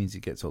well. That means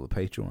he gets all the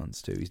patron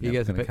ones too. He's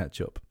never going to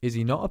catch up. Is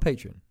he not a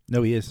patron?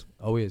 No, he is.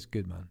 Oh, he is.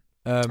 Good man.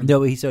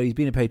 No, he's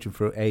been a patron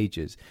for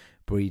ages,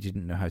 but he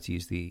didn't know how to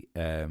use the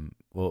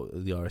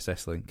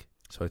RSS link.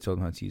 So I told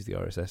him how to use the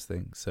RSS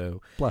thing.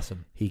 So bless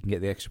him. He can get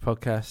the extra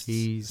podcasts.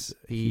 He's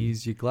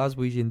your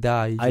Glaswegian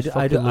dad. I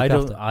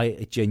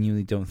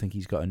genuinely don't think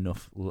he's got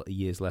enough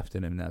years left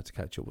in him now to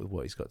catch up with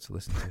what he's got to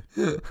listen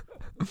to.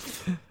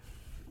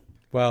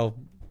 Well,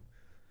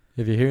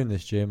 if you're hearing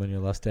this, Jim, on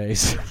your last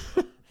days.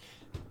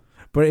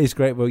 But it is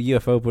great. We're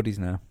UFO buddies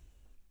now.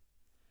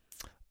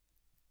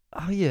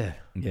 Oh, yeah.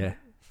 Yeah.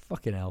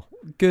 Fucking hell.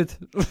 Good.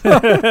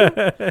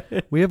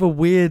 We have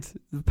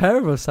the pair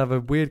of us have a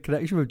weird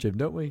connection with Jim,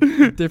 don't we?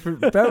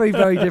 Different, very,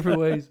 very different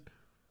ways.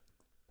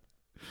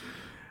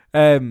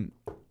 Point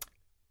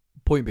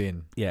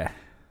being. Yeah.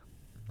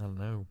 I don't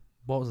know.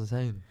 What was I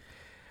saying?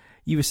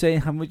 You were saying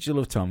how much you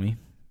love Tommy.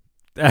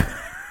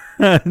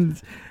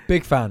 And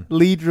big fan.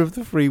 Leader of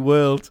the free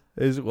world.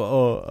 You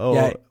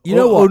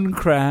know what?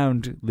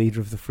 Uncrowned leader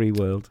of the free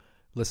world.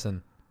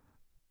 Listen.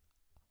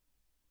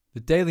 The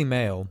Daily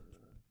Mail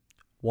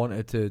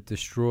wanted to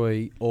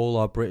destroy all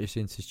our British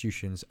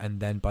institutions and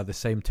then by the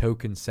same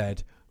token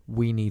said,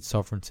 we need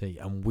sovereignty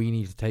and we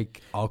need to take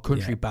our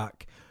country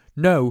back.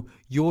 No,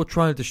 you're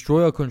trying to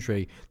destroy our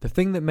country. The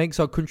thing that makes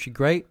our country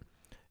great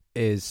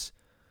is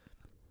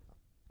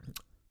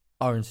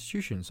our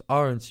institutions.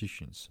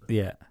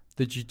 Yeah.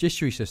 The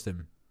judiciary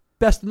system.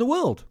 Best in the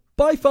world.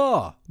 By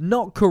far.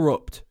 Not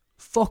corrupt.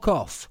 Fuck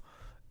off.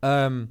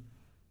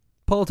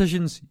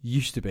 Politicians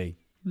used to be.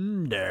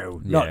 No,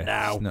 not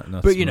now.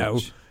 Not but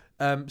much.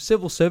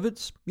 Civil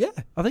servants, yeah,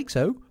 I think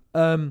so.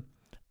 And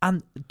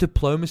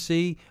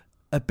diplomacy,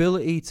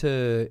 ability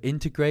to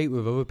integrate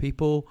with other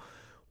people,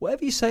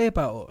 whatever you say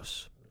about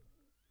us.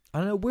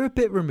 I know we're a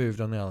bit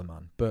removed on the Isle of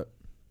Man, but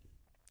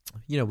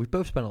we've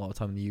both spent a lot of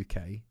time in the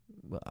UK.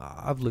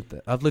 I've lived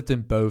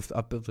in both.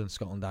 I've lived in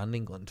Scotland and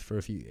England for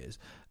a few years,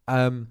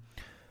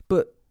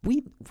 but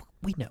we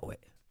know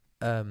it.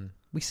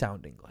 We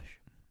sound English,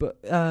 but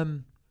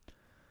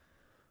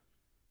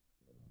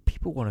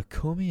people want to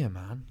come here,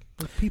 man.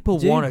 People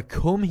want to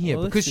come here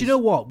because you know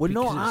what? We're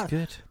not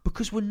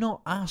because we're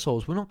not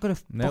assholes. We're not going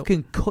to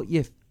fucking cut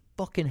your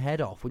fucking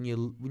head off when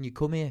you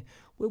come here.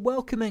 We're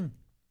welcoming.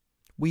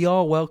 We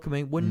are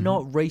welcoming. We're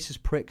not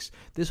racist pricks.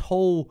 This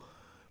whole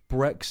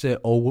Brexit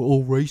or we're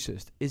all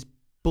racist is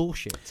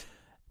bullshit.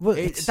 Well,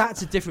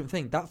 that's a different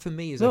thing. That for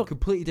me is a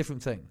completely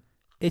different thing.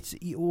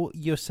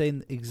 You're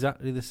saying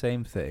exactly the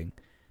same thing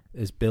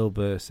as Bill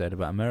Burr said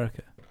about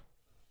America.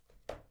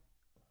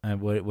 And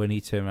when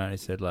he turned around, he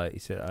said,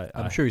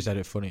 I'm sure he said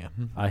it funnier.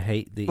 I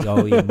hate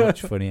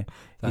much funnier.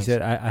 He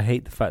said, I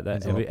hate the fact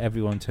that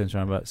everyone turns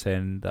around about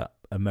saying that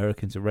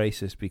Americans are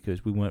racist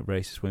because we weren't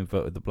racist when we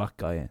voted the black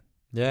guy in.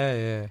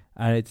 Yeah.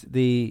 And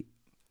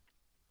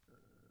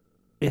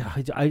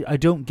I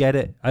don't get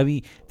it. I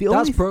mean,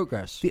 That's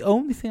progress. The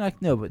only thing I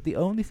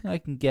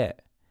can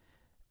get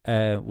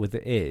with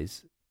it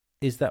is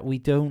that we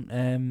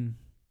don't.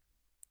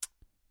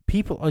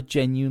 People are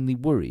genuinely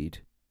worried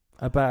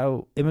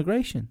about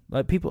immigration.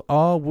 Like, people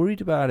are worried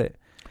about it.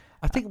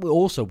 I think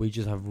we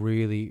just have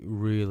really,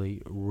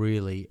 really,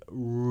 really,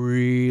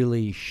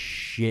 really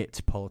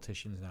shit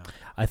politicians now.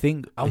 I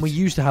think, and we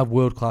used to have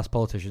world-class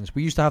politicians.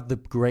 We used to have the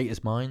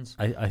greatest minds.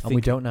 I think, and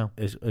we don't now.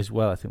 As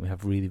well, I think we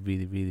have really,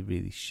 really, really,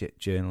 really shit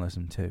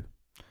journalism too.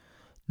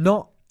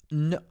 No,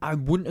 I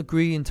wouldn't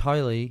agree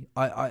entirely.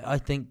 I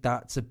think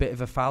that's a bit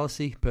of a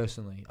fallacy,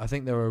 personally. I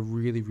think there are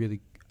really, really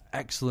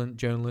excellent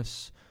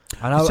journalists.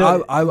 And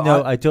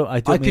I don't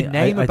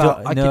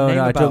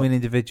mean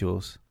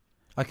individuals.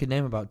 I could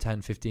name about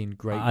 10, 15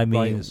 great I mean,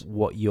 writers.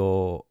 what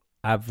your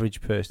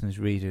average person is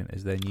reading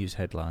is their news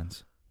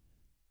headlines.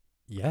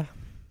 Yeah.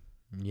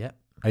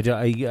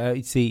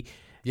 I see.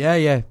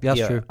 Yeah,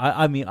 that's true.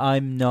 I mean,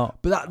 I'm not.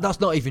 But that's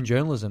not even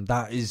journalism.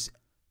 That is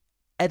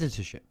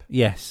editorship.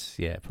 Yes,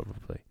 yeah,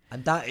 probably.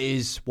 And that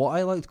is what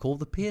I like to call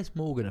the Piers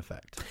Morgan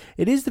effect.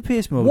 It is the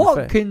Piers Morgan effect.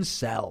 What can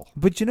sell?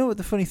 But you know what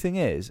the funny thing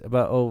is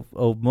about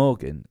old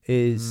Morgan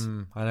is...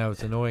 I know,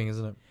 it's annoying,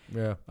 isn't it?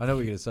 Yeah, I know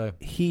what you're going to say.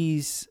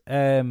 He's...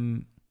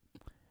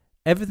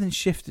 everything's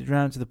shifted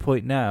around to the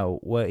point now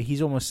where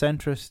he's almost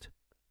centrist.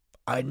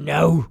 I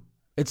know.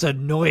 It's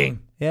annoying.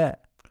 Yeah.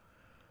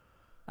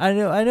 I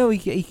know.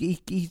 He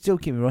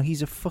don't get me wrong.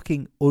 He's a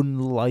fucking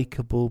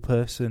unlikable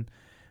person.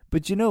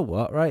 But you know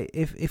what, right?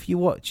 If you're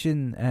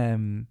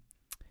watching...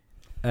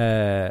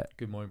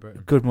 Good Morning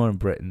Britain. Good Morning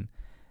Britain,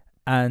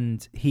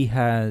 and he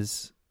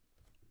has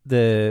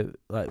the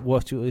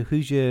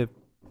who's your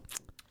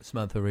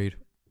Samantha Reid?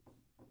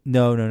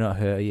 No, not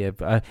her. Yeah,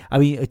 but I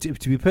mean,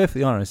 to be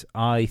perfectly honest,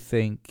 I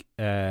think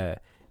if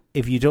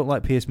you don't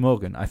like Piers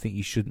Morgan, I think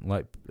you shouldn't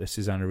like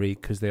Susanna Reid,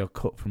 because they are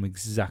cut from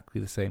exactly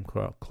the same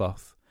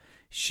cloth.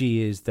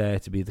 She is there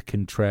to be the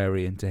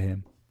contrarian to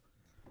him.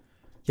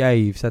 Yeah,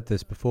 you've said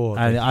this before.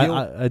 And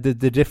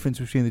the difference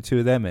between the two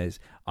of them is,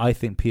 I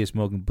think Piers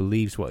Morgan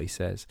believes what he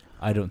says.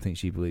 I don't think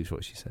she believes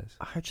what she says.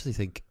 I actually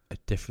think a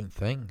different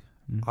thing.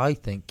 I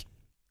think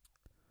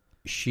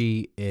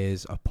she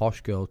is a posh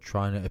girl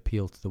trying to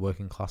appeal to the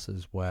working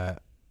classes,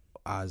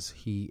 whereas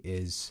he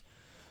is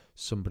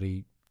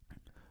somebody...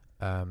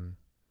 I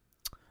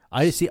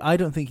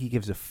don't think he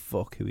gives a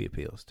fuck who he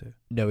appeals to.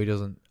 No, he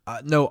doesn't.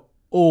 No,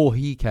 all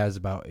he cares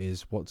about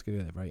is what's going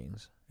to get the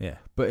ratings. Yeah,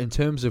 but in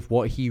terms of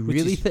what he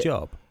really thinks,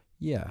 job.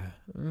 Yeah,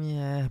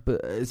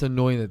 but it's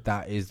annoying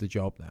that is the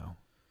job now.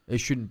 It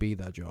shouldn't be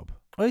that job.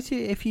 Well,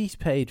 if he's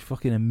paid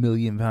fucking £1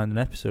 million an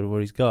episode of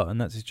what he's got,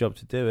 and that's his job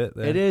to do it,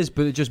 then... It is,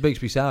 but it just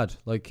makes me sad.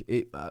 Like,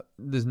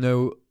 there's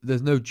no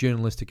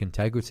journalistic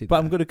integrity. But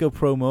I'm going to go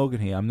pro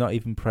Morgan here. I'm not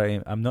even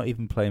playing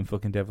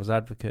fucking devil's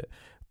advocate.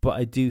 But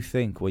I do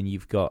think when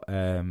you've got,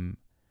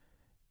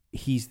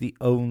 he's the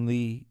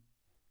only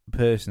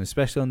person,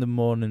 especially on the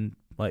morning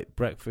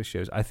breakfast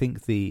shows. I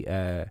think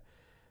the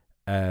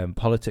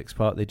politics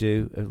part they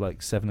do at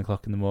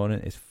 7:00 in the morning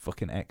is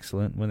fucking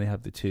excellent. When they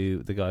have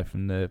the guy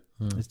from the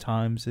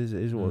Times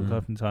is what the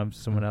guy from the Times,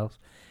 someone else.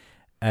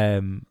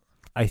 I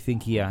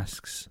think he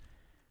asks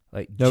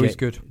he's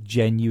good,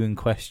 genuine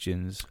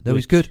questions. No,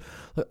 he's good.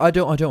 Look, I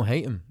don't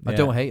hate him. Yeah. I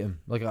don't hate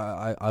him. Like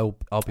I'll be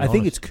honest. I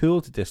think it's cool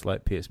to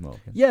dislike Piers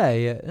Morgan.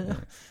 Yeah.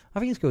 I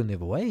think it's going the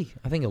other way.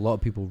 I think a lot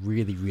of people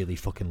really, really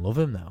fucking love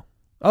him now.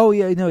 Oh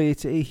yeah, no,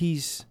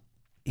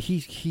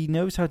 he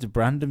knows how to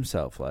brand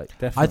himself.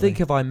 Definitely. I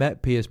think if I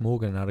met Piers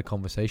Morgan and had a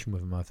conversation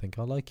with him, I think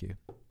I like you.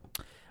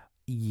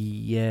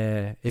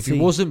 Yeah. If he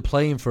wasn't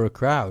playing for a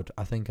crowd,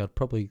 I think I'd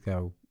probably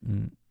go.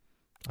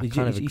 He's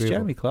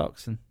Jeremy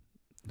Clarkson,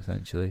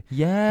 essentially.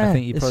 Yeah, I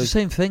think it's the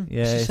same thing.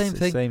 Yeah, it's the same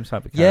thing. Same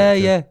type of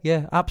character.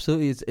 Yeah.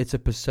 Absolutely, it's a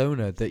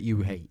persona that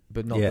you hate,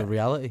 but not the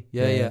reality.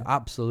 Yeah,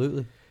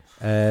 absolutely.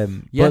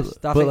 Yes,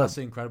 I think that's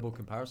an incredible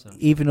comparison.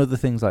 Even other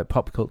things like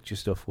pop culture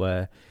stuff,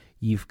 where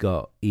you've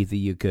got either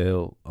your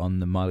girl on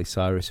the Miley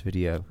Cyrus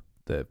video,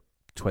 the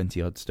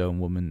 20-odd stone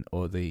woman,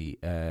 or the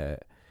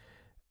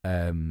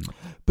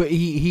but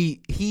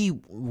he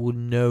would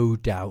no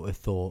doubt have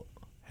thought,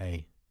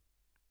 hey,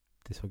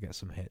 this will get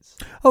some hits.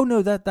 Oh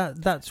no,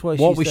 that's why.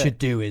 What we should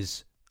do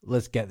is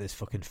let's get this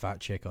fucking fat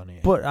chick on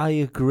here. But I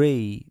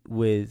agree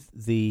with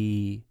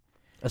the.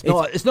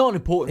 It's not an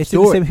important it's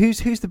story. The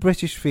same. Who's the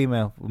British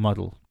female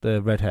model?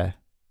 The red hair,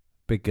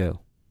 big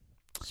girl.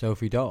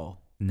 Sophie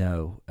Dahl.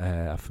 No,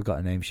 I forgot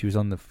her name. She was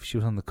on the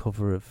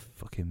cover of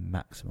fucking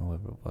Maxim, or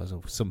whatever it was,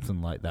 or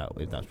something like that.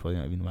 That's probably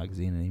not even a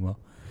magazine anymore.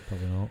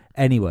 Probably not.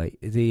 Anyway,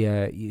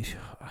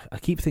 I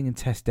keep thinking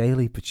Tess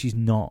Daly, but she's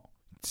not.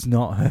 It's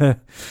not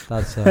her.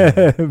 That's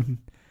yeah,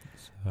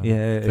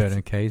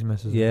 Vernon Kay's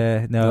missus.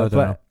 Yeah, no,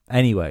 but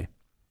anyway,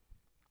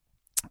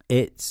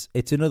 it's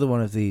another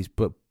one of these,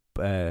 but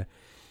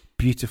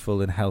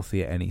beautiful and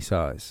healthy at any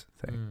size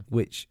thing,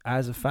 which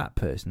as a fat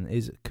person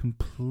is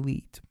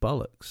complete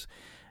bollocks.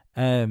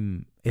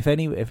 If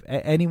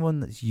anyone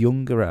that's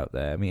younger out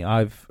there, I mean,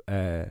 I've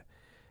got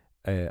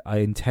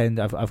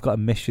a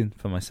mission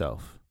for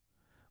myself,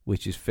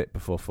 which is Fit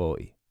Before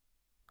 40.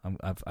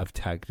 I've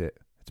tagged it.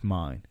 It's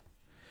mine,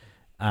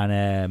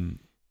 and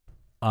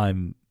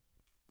I'm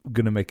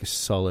gonna make a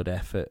solid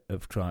effort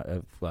of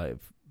join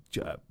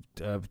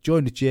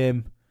the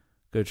gym.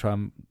 Gonna try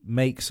and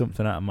make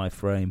something out of my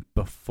frame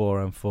before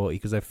I'm 40,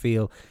 because I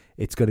feel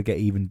it's gonna get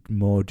even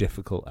more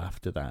difficult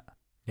after that.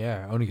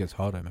 Yeah, it only gets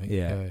harder, mate.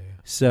 Yeah.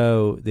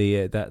 So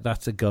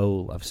that's a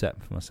goal I've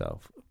set for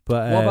myself.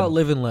 But what about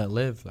live and let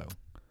live, though?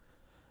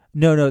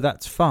 No,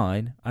 that's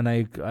fine, and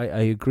I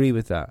agree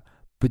with that.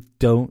 But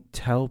don't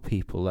tell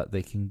people that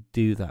they can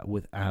do that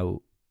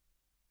without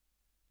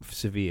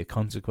severe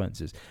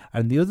consequences.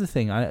 And the other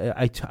thing,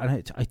 I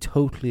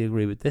totally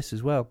agree with this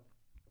as well.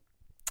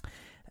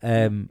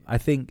 I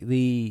think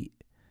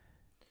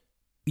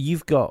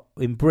you've got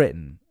in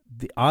Britain.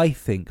 I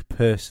think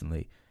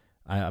personally,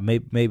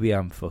 maybe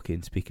I'm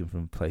fucking speaking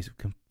from a place of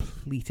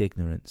complete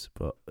ignorance,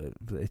 but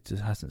it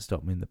just hasn't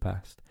stopped me in the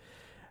past.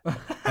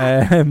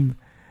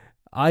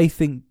 I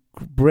think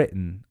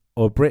Britain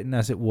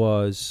as it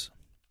was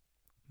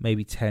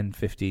maybe 10,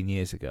 15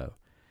 years ago,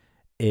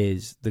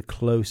 is the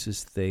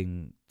closest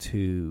thing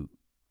to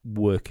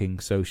working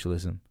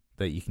socialism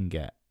that you can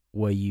get,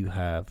 where you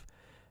have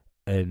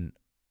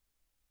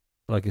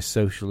like a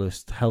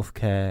socialist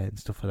healthcare and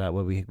stuff like that,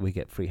 where we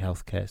get free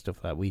healthcare,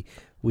 stuff like that.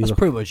 That's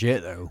pretty much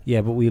it, though.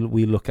 Yeah, but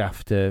we look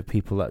after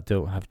people that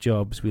don't have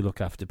jobs. We look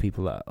after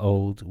people that are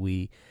old.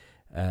 Which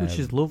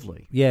is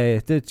lovely. Yeah.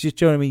 Just, you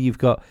know what I mean?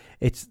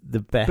 It's the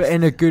best, but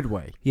in a good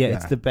way. Yeah,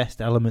 it's the best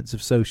elements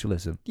of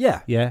socialism.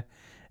 Yeah.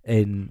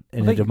 In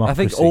a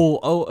democracy.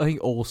 I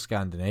think all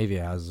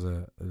Scandinavia has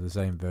the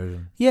same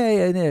version.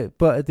 Yeah.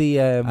 But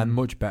and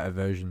much better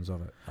versions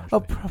of it.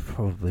 Actually.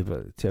 Probably,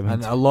 but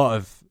and a lot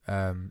of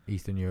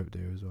Eastern Europe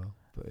do as well.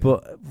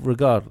 But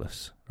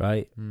regardless,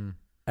 right?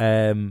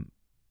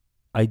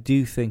 I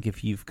do think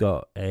if you've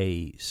got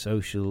a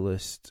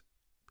socialist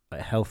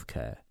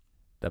healthcare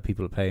that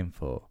people are paying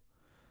for,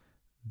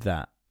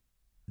 that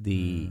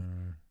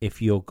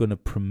if you're going to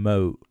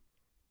promote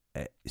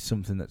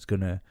something that's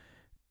going to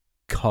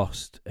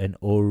cost an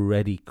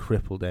already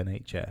crippled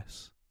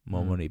NHS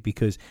more money,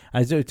 because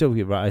I don't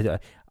get right.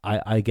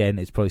 I again,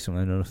 it's probably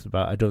something I know nothing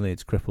about. I don't think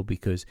it's crippled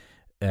because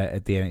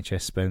the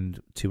NHS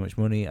spend too much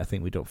money. I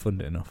think we don't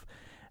fund it enough.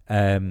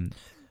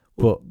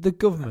 But the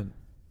government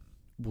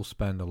will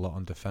spend a lot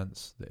on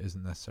defence that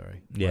isn't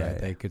necessary. Yeah,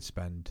 they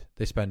spend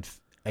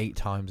 8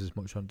 times as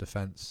much on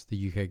defence,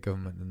 the UK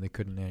government, than they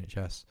could in the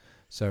NHS.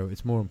 So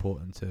it's more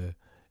important to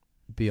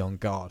be on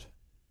guard,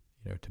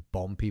 to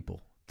bomb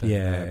people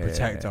than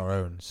protect our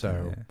own.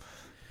 So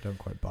don't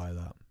quite buy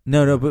that.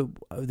 No, but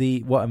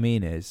what I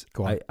mean is,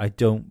 I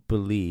don't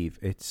believe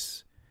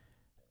it's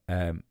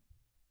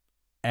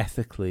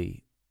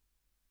ethically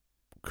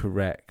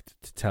correct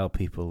to tell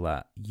people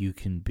that you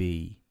can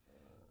be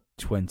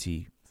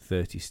 20,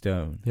 30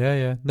 stone.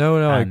 Yeah. No,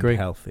 I agree.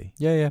 Healthy.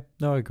 Yeah.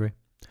 No, I agree.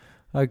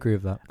 I agree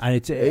with that.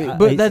 And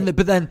but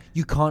then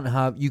you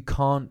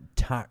can't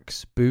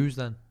tax booze.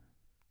 Then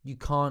you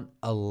can't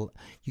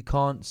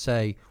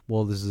say,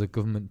 well, this is a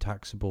government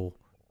taxable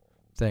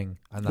thing,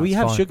 and that's we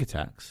have fine. Sugar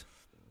tax.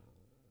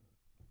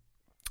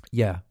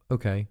 Yeah,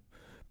 okay,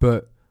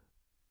 but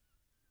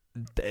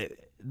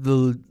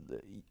the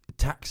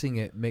taxing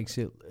it makes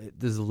it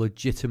there's a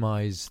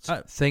legitimized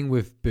thing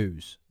with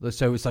booze.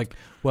 So it's like,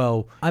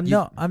 well, I'm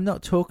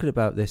not talking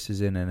about this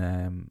as in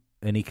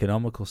an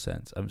economical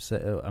sense. I'm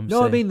saying.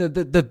 I mean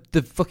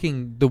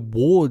the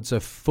wards are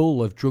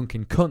full of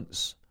drunken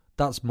cunts.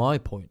 That's my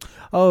point.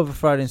 Oh, over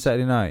Friday and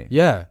Saturday night.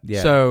 Yeah.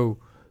 So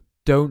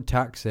don't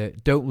tax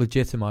it. Don't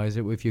legitimize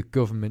it with your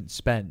government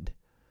spend,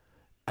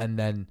 and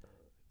then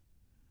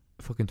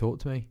fucking talk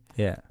to me.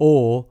 Yeah.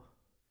 Or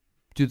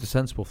do the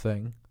sensible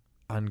thing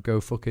and go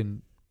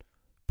fucking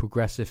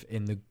progressive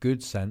in the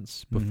good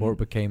sense before it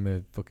became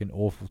a fucking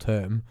awful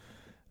term,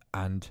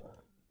 and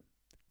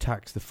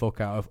tax the fuck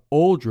out of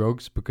all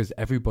drugs because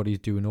everybody's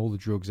doing all the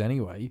drugs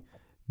anyway.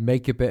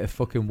 Make a bit of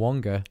fucking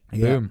wonga.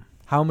 Yeah. Boom.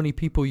 How many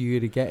people you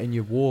going to get in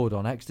your ward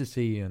on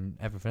ecstasy and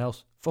everything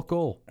else? Fuck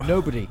all.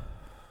 Nobody.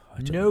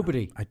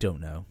 Nobody. I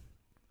don't know.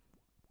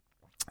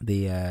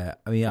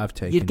 I've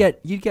taken.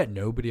 You'd get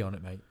nobody on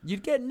it, mate.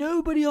 You'd get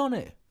nobody on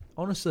it.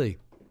 Honestly,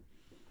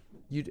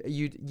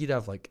 you'd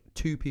have like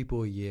 2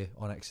 people a year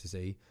on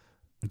ecstasy.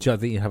 Do you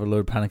think you'd have a load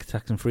of panic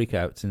attacks and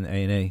freakouts in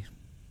A&E?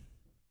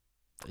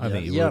 I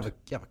think you would. You have a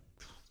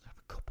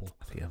couple.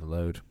 I think you have a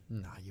load.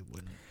 Nah, you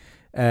wouldn't.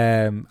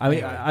 I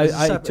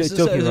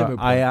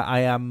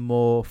am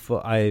more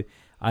for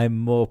I'm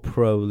more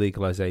pro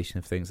legalization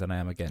of things than I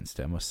am against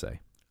it. I must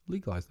say,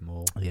 legalize them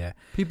all. Yeah,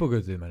 people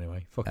go to them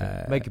anyway.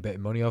 Fucking make a bit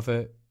of money off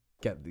it.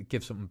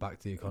 Give something back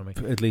to the economy.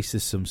 At least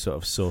there's some sort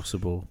of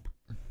sourceable,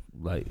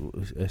 like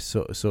a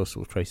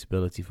sourceable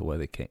traceability for where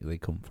they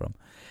come from.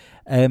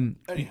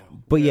 Anyhow,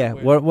 but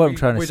what I'm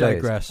trying to say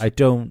is, I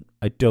don't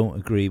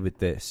agree with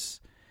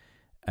this.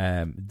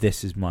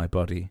 This is my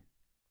body.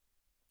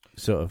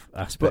 Sort of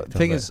aspect. But the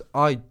thing is,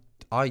 I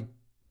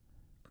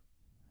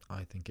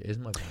I think it is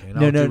my body, and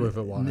I'll do with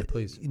it what I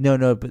please.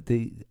 No, but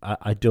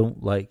I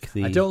don't like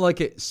the. I don't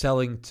like it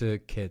selling to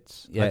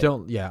kids. Yeah. I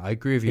don't. Yeah, I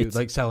agree with you.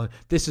 Like selling.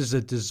 This is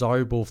a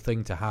desirable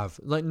thing to have.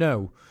 Like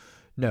no,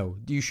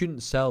 you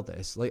shouldn't sell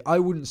this. Like I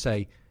wouldn't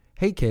say,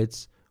 hey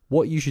kids,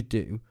 what you should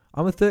do.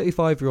 I'm a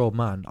 35-year-old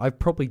man. I've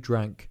probably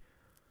drank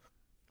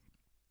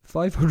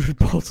 500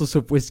 bottles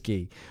of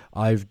whiskey.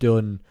 I've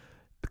done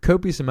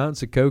copious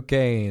amounts of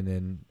cocaine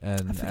and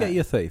I forget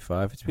you're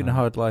 35. It's been a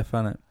hard life,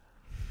 hasn't it?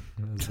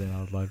 It's been a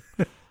hard life.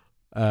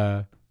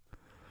 I've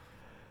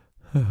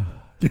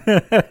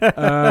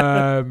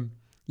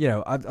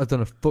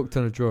done a fuck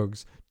ton of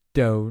drugs.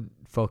 Don't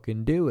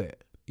fucking do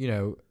it.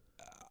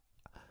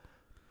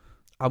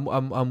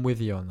 I'm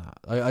with you on that.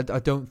 I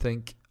don't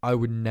think I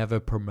would never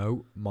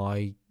promote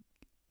my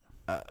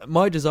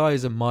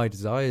desires are my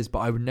desires, but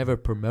I would never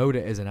promote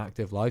it as an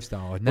active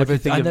lifestyle. I never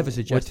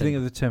suggest. What do you think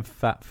of the term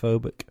fat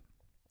phobic?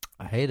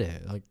 I hate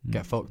it. Like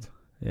get fucked.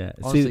 Yeah,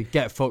 honestly,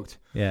 get fucked.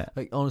 Yeah,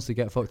 like honestly,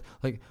 get fucked.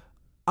 Like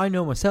I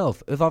know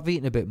myself. If I've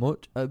eaten a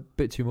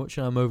bit too much,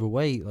 and I'm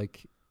overweight,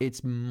 like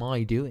it's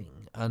my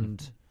doing.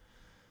 And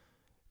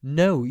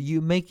no,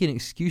 you're making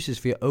excuses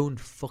for your own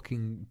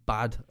fucking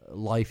bad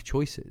life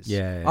choices.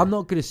 Yeah. I'm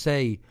not gonna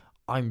say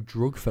I'm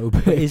drug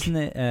phobic. But isn't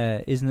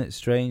it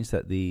strange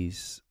that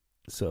these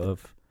sort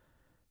of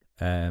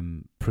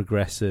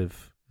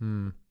progressive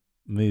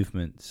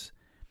movements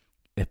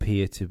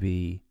appear to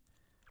be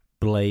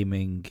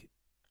blaming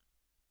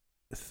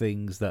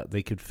things that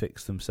they could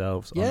fix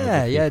themselves.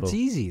 Yeah, it's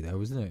easy though,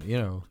 isn't it?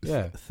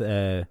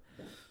 Yeah.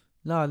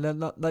 No,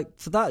 not like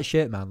for that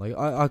shit, man. Like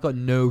I got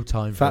no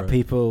time for fat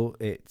people.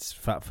 It's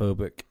fat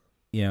phobic.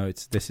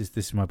 It's this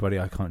is my body.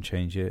 I can't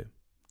change it.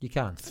 You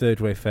can't. Third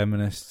wave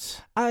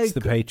feminists. It's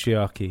the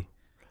patriarchy.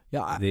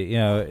 Yeah.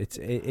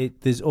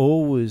 There's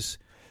always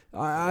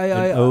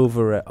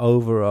an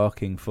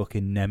overarching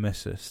fucking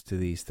nemesis to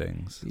these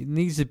things. It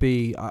needs to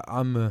be.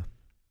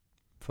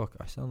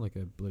 I sound like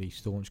a bloody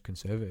staunch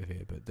conservative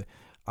here, but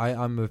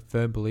I'm a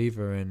firm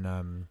believer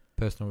in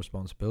personal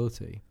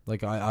responsibility.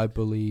 Like I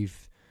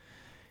believe,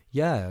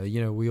 we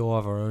all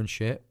have our own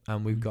shit,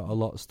 and we've got a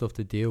lot of stuff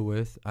to deal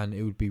with, and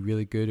it would be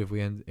really good if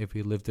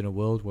we lived in a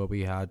world where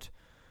we had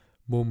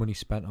more money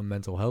spent on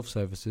mental health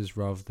services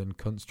rather than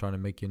cunts trying to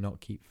make you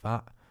not keep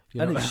fat.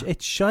 And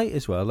it's shite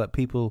as well that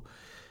people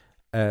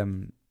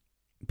don't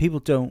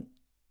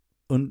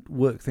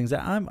work things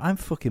out. I'm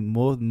fucking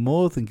more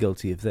than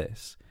guilty of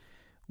this.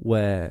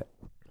 Where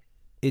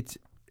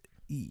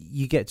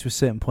you get to a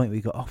certain point where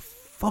you go, oh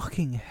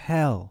fucking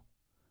hell,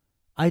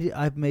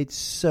 I've made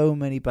so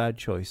many bad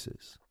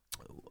choices.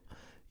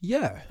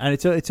 Yeah, and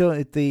it's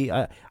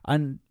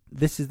and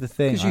this is the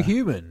thing, because you're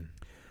human.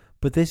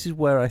 But this is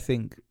where I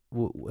think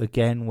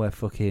again we're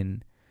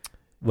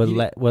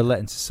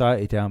letting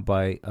society down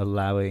by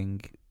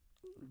allowing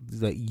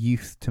like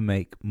youth to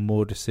make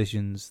more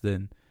decisions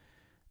than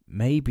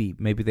maybe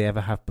they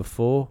ever have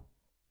before.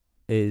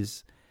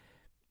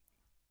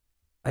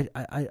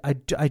 I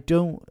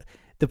don't.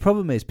 The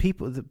problem is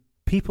people that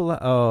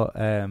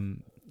are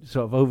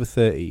sort of over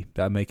 30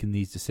 that are making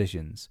these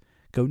decisions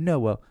go, no,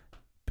 well,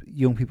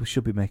 young people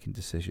should be making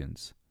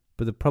decisions.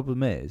 But the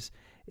problem is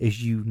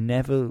you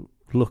never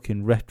look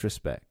in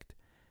retrospect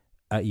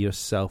at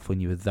yourself when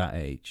you were that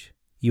age.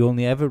 You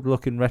only ever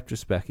look in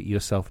retrospect at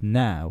yourself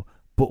now,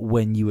 but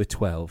when you were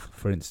 12,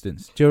 for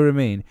instance. Do you know what I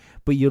mean?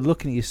 But you're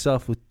looking at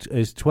yourself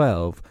as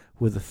 12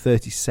 with a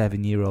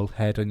 37-year-old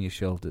head on your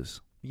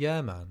shoulders.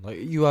 Yeah, man. Like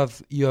you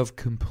have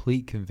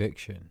complete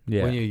conviction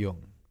when you're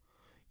young.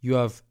 You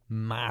have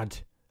mad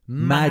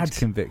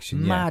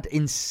conviction,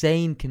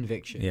 insane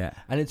conviction. Yeah,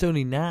 and it's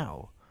only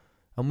now,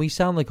 and we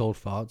sound like old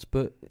farts,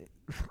 but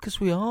because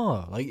we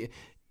are. Like,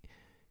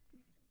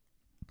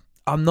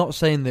 I'm not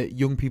saying that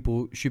young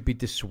people should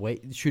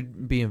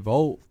be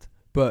involved,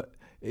 but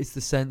it's the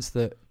sense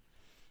that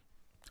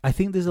I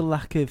think there's a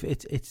lack of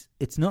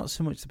it's not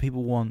so much that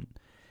people want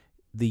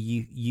the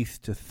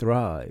youth to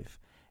thrive.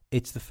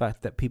 It's the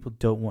fact that people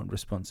don't want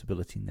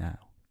responsibility now.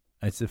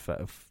 It's the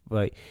fact of,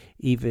 like,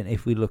 even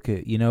if we look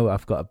at,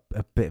 I've got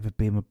a bit of a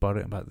beam about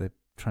it about the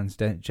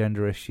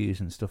transgender issues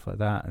and stuff like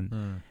that,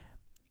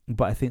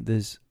 but I think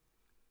there's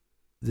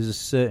a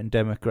certain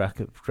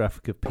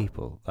demographic of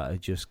people that are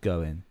just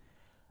going,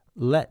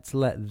 let's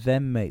let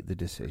them make the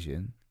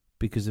decision,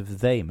 because if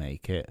they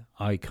make it,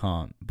 I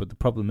can't. But the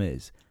problem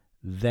is,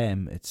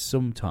 it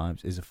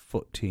sometimes is a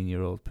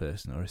 14-year-old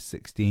person or a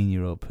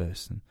 16-year-old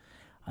person.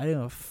 I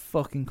didn't have a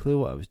fucking clue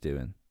what I was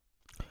doing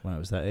when I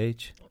was that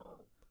age.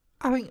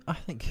 I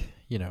think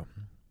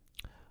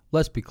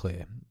let's be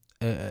clear.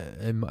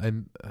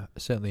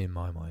 Certainly in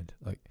my mind,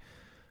 like,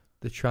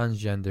 the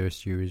transgender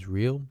issue is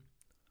real.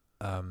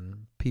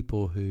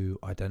 People who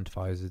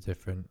identify as a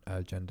different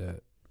gender,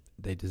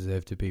 they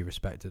deserve to be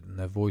respected, and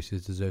their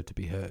voices deserve to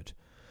be heard.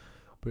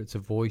 But it's a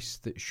voice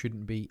that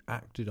shouldn't be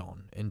acted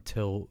on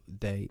until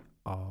they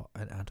are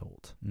an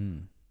adult,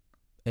 in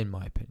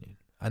my opinion.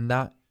 And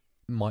that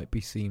might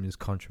be seen as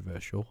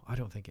controversial. I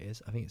don't think it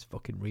is. I think it's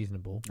fucking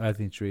reasonable. I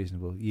think it's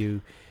reasonable.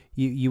 You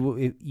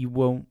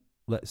won't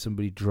let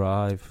somebody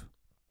drive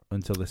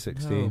until they're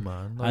 16. No,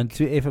 man.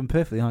 And if I'm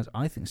perfectly honest,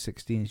 I think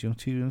 16 is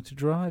too young to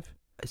drive.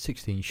 At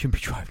 16, you shouldn't be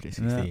driving at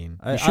 16.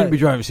 Yeah. You shouldn't be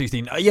driving at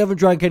 16. You haven't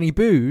drank any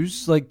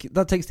booze. Like,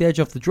 that takes the edge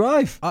off the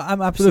drive.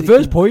 I'm absolutely, for the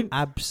first point.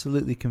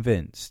 Absolutely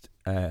convinced,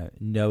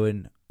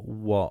 knowing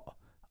what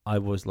I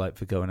was like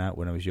for going out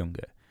when I was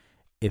younger,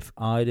 if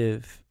I'd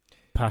have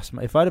passed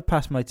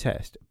my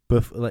test,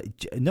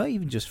 not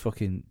even just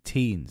fucking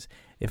teens,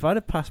 if I'd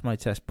have passed my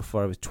test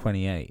before I was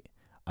 28,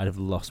 I'd have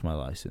lost my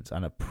license,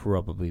 and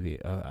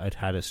I'd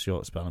had a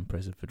short spell in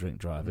prison for drink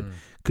driving,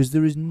 because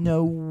there is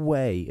no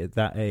way at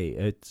that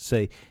age,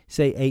 say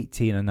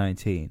 18 or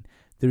 19,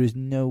 there is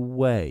no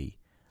way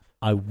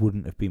I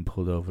wouldn't have been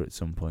pulled over at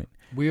some point.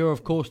 We are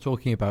of course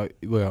talking about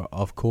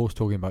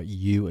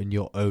you and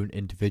your own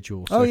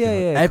individual. Oh yeah.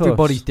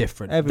 Everybody's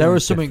different. There are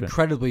some different.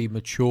 incredibly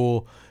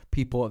mature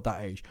people at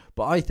that age,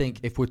 but I think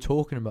if we're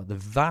talking about the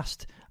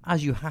vast,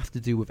 as you have to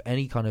do with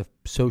any kind of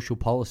social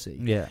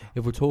policy,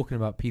 if we're talking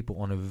about people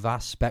on a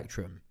vast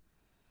spectrum,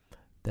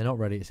 they're not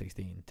ready at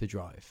 16 to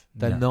drive.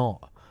 They're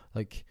not.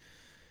 Like,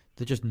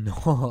 they're just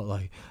not.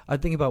 Like, I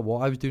think about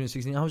what I was doing at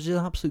 16. I was just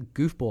an absolute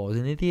goofball. I was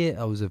an idiot.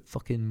 I was a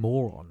fucking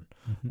moron.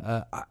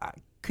 I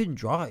couldn't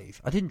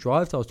drive. I didn't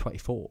drive till I was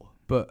 24.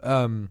 But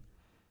I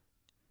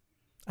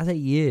had 8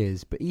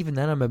 years. But even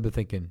then, I remember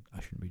thinking,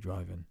 I shouldn't be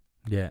driving.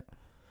 Yeah.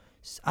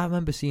 I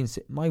remember seeing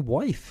my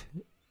wife.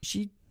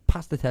 She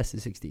passed the test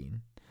at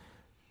 16.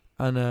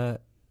 And,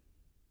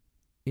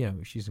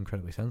 she's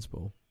incredibly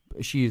sensible.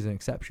 But she is an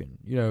exception,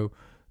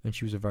 and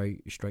she was a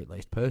very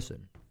straight-laced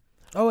person.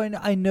 Oh, and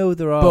I know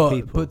there are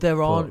people. But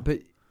there aren't.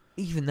 But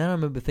even then, I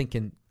remember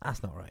thinking,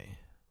 that's not right.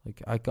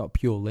 Like, I got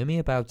pure limmy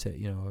about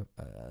it,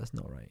 that's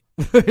not right.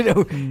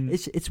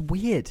 It's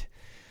weird.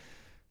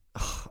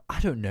 I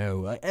don't know.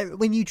 Like,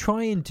 when you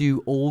try and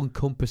do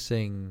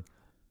all-encompassing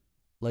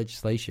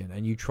legislation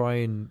and you try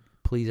and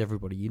please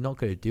everybody, you're not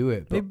going to do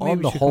it. But maybe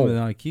on the we should whole, come with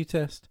an IQ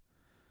test.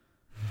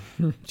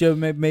 Joe,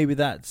 maybe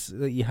that's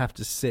that you have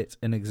to sit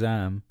an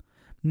exam,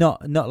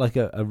 not like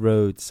a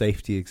road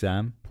safety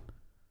exam.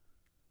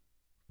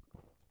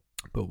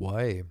 But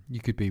why? You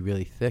could be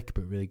really thick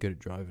but really good at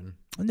driving.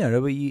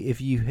 No, but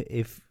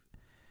if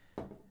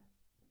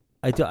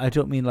I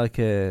don't mean like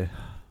you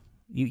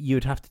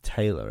would have to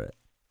tailor it.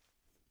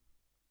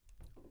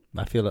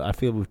 I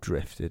feel we've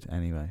drifted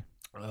anyway.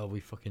 Oh,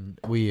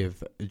 we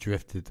have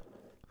drifted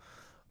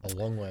a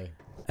long way.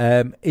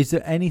 Is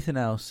there anything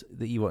else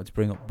that you want to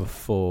bring up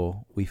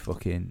before we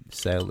fucking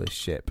sail this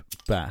ship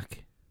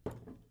back?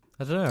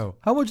 I don't know.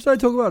 How much did I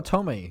talk about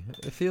Tommy?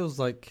 It feels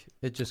like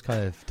it just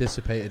kind of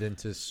dissipated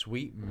into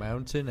sweet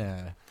mountain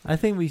air. I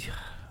think we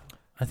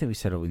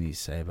said all we need to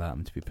say about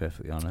him, to be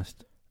perfectly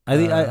honest. I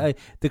think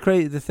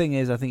the thing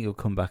is, I think he'll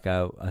come back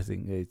out. I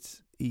think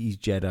he's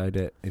Jedi'd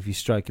it. If you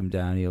strike him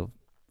down, he'll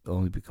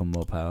only become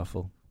more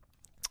powerful.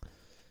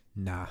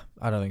 Nah,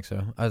 I don't think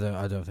so. I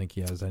don't think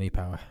he has any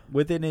power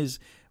within his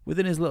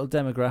little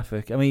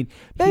demographic. I mean,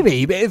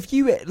 maybe, but if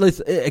you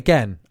listen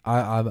again,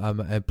 I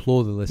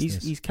implore the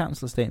listeners. He's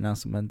Council of State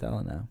Nelson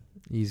Mandela now.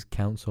 He's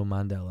Council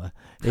Mandela.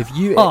 If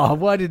you,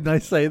 why didn't I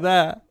say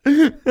that?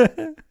 Free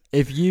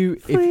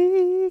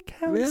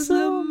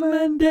Council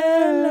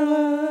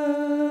Mandela.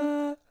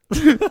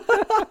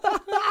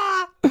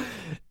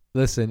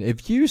 Listen,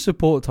 if you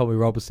support Tommy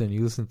Robinson,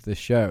 you listen to the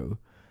show.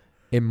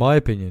 In my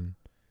opinion.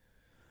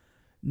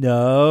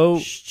 No,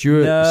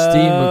 Steve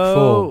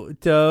McFall.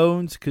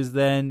 Don't, because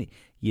then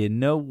you're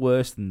no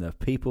worse than the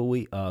people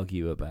we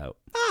argue about.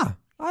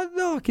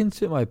 I can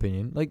say my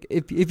opinion. Like,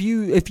 if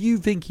you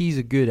think he's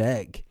a good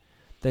egg,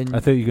 then I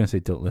thought you were going to say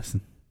don't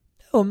listen.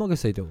 No, I'm not going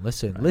to say don't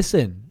listen. Right.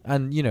 Listen,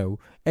 and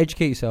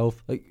educate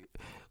yourself. Like,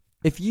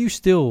 if you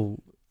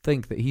still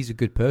think that he's a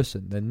good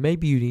person, then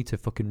maybe you need to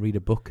fucking read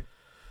a book.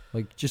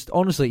 Like, just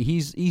honestly,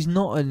 he's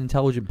not an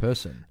intelligent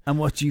person. And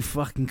what do you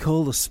fucking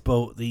call the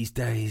sport these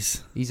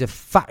days? He's a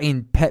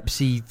fucking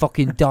Pepsi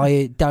fucking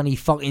diet, Danny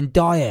fucking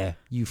Dyer,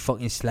 you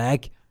fucking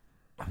slag.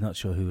 I'm not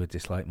sure who would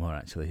dislike more,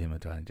 actually, him or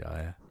Danny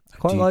Dyer. I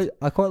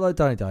quite like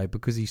Danny Dyer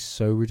because he's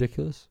so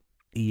ridiculous.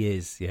 He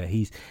is, yeah.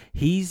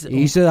 He's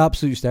an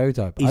absolute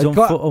stereotype.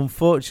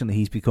 Unfortunately,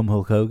 he's become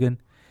Hulk Hogan.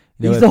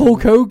 He's the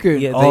Hulk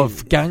Hogan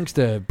of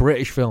gangster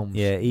British films.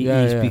 Yeah,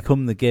 he's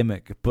become the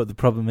gimmick, but the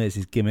problem is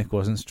his gimmick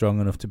wasn't strong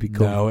enough to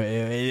become. No,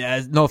 it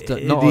has not to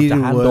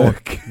handle.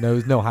 Work. No,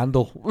 there's no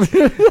handle.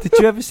 Did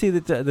you ever see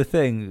the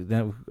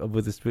thing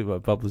with the speak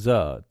about Bob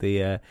Lazar,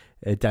 the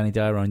Danny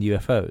Dyer on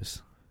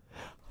UFOs?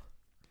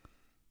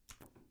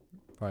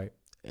 Right,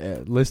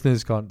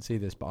 listeners can't see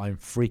this, but I'm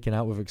freaking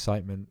out with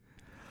excitement.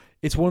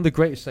 It's one of the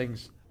greatest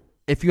things.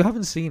 If you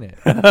haven't seen it,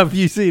 have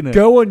you seen it?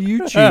 Go on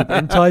YouTube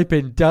and type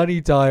in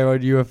Danny Dyer on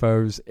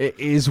UFOs. It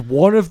is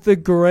one of the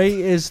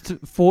greatest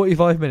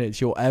 45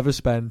 minutes you'll ever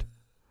spend.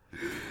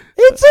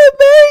 It's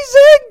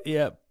amazing.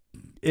 Yep.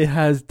 It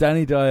has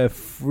Danny Dyer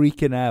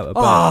freaking out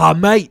about.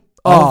 Mate.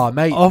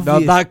 Mate. No,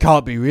 that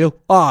can't be real.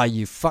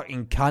 You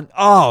fucking can't.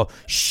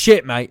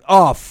 Shit, mate.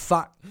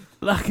 Fuck.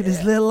 Look at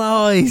his little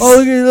eyes.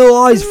 Look at his little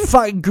eyes,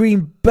 fucking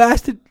green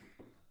bastard.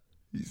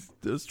 He's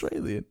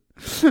Australian.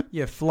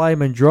 Yeah,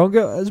 Flyman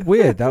Dronga. That's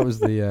weird. That was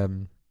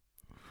the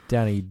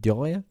Danny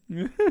Dyer.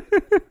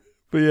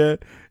 But yeah,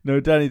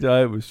 no, Danny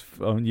Dyer was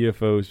on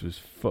UFOs was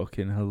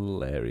fucking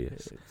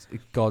hilarious.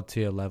 It's god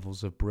tier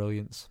levels of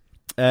brilliance.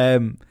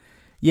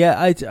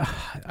 Yeah,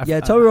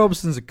 Tommy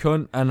Robinson's a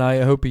cunt, and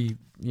I hope he,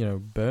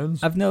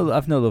 burns. I've no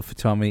love for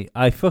Tommy.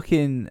 I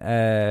fucking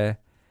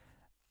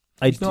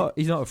he's not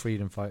a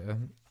freedom fighter.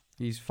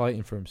 He's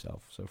fighting for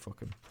himself. So fuck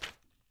him.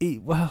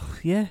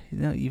 Yeah,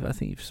 I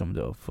think you've summed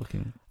it up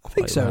fucking. I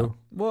think so.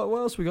 Well. What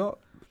else we got?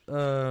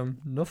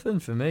 Nothing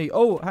for me.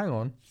 Oh, hang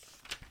on.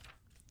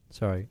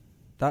 Sorry,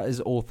 that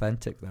is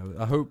authentic though.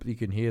 I hope you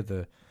can hear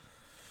the.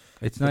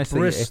 It's the nice.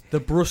 The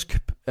brusque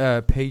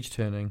page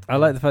turning. I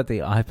like the fact that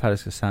the iPad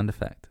has a sound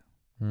effect.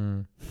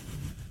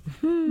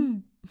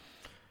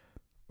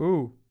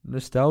 Ooh,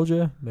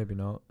 nostalgia? Maybe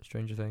not.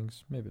 Stranger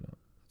Things? Maybe not.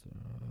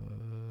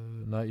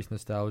 90s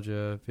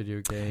nostalgia,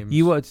 video games.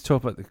 You wanted to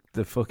talk about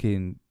the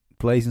fucking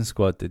Blazing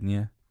Squad, didn't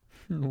you?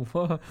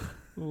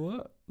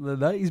 What? The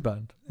 90s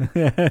band?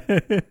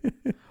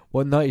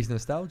 What 90s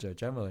nostalgia,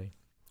 generally?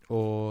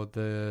 Or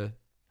the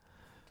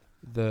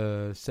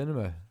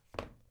cinema?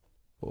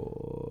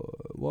 Or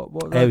what?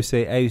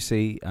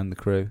 AOC and the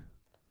Crew,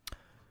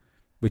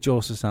 which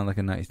also sound like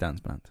a 90s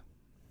dance band.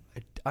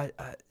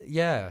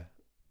 Yeah.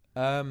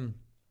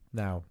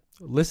 Now,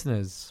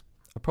 listeners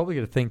are probably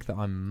going to think that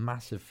I'm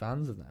massive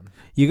fans of them.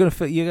 You're gonna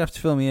have to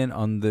fill me in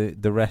on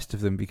the rest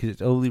of them, because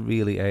it's only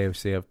really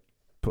AOC I've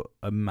put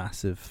a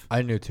massive.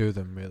 I knew two of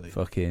them, really.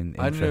 Fucking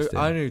interesting.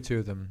 I knew two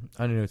of them.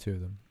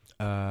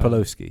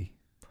 Pelosi.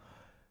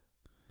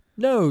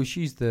 No,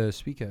 she's the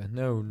speaker.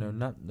 No,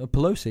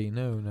 Pelosi.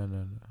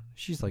 No.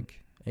 She's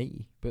like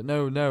 80. But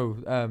no.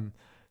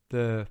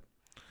 The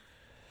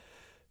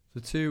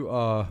two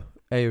are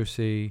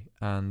AOC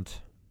and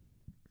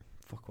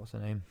fuck, what's her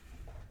name?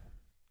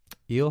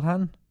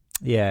 Ilhan?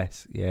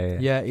 Yes. Yeah.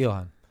 Yeah,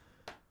 Ilhan.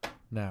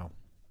 Now,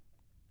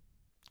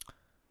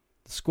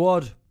 the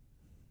Squad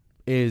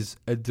is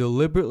a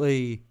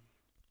deliberately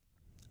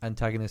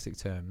antagonistic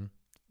term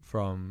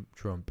from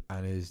Trump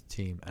and his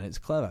team, and it's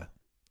clever.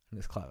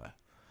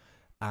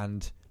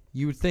 And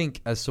you would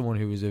think, as someone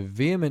who is a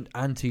vehement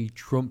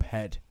anti-Trump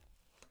head,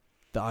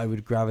 that I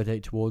would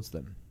gravitate towards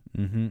them.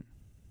 Mm-hmm.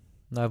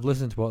 And I've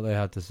listened to what they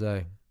had to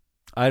say.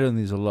 I don't think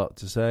there's a lot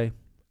to say.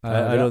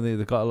 I don't think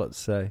they've got a lot to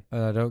say.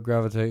 And I don't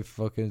gravitate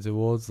fucking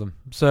towards them.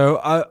 So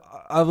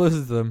I've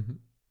listened to them,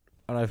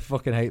 and I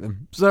fucking hate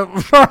them. So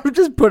I'll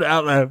just put it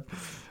out there.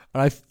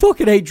 And I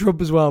fucking hate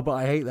Trump as well, but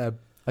I hate them.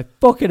 I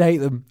fucking hate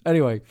them.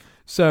 Anyway,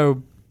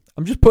 so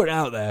I'm just putting it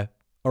out there.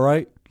 All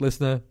right,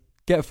 listener,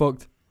 get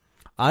fucked.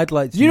 I'd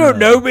like to. You don't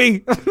know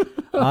me.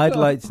 I'd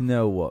like to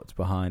know what's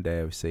behind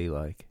AOC.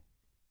 Like,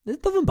 there's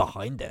nothing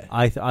behind it.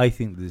 I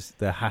think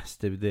there has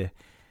to be.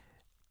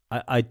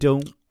 I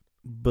don't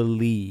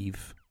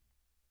believe,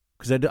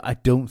 because I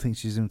don't think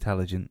she's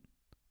intelligent.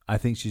 I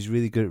think she's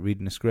really good at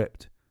reading a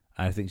script.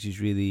 I think she's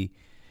really,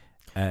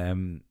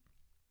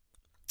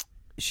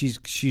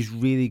 she's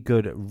really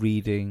good at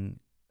reading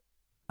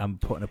and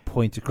putting a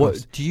point across.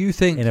 What do you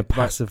think, in a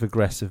passive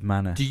aggressive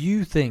manner? Do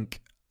you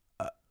think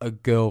a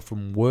girl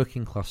from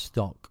working class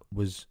stock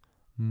was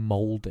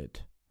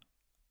molded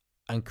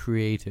and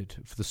created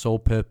for the sole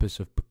purpose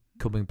of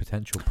becoming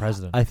potential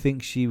president? I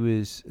think she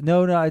was.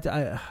 No.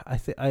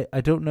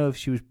 I don't know if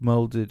she was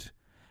molded.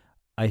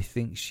 I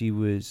think she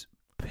was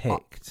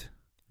picked.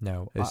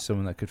 As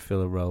someone that could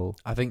fill a role.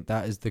 I think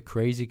that is the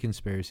crazy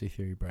conspiracy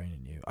theory brain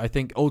in you. I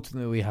think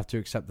ultimately we have to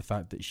accept the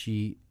fact that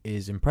she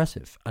is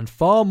impressive, and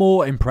far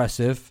more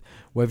impressive,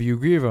 whether you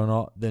agree with it or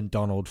not, than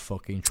Donald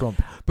fucking Trump,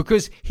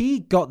 because he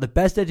got the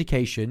best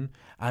education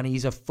and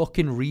he's a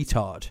fucking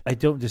retard. I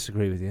don't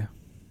disagree with you.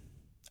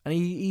 And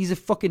he's a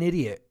fucking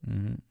idiot.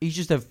 Mm-hmm. He's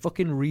just a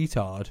fucking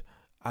retard,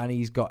 and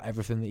he's got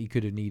everything that he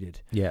could have needed.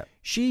 Yeah.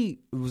 She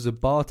was a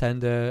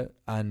bartender,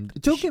 and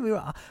don't get me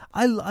wrong,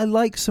 I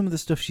like some of the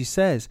stuff she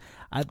says,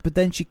 but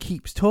then she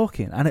keeps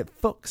talking, and it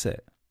fucks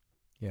it.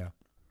 Yeah.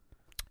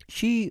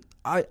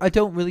 I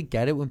don't really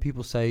get it when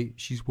people say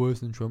she's worse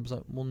than Trump. It's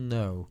like, well,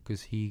 no,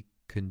 because he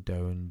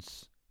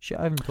condones shit.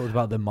 I haven't talked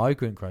about the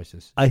migrant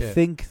crisis. I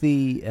think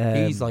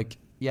he's like,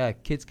 yeah,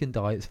 kids can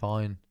die. It's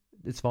fine.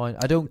 It's fine.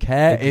 I don't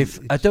care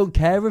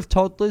if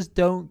toddlers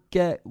don't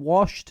get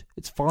washed.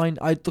 It's fine.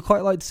 I'd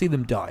quite like to see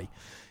them die.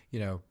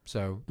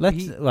 So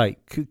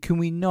can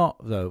we not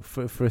though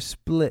for a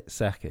split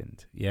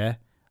second? Yeah,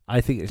 I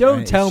think.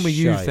 Don't tell me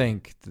shite. You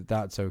think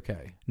that's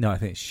okay. No, I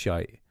think it's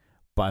shite.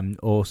 But I'm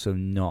also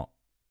not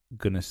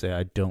gonna say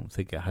I don't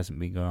think it hasn't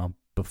been going on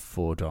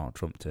before Donald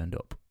Trump turned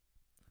up.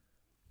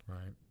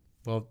 Right.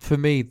 Well, for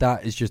me,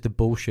 that is just a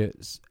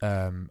bullshit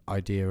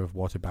idea of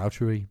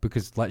whataboutery,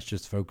 because let's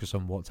just focus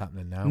on what's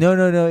happening now.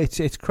 No,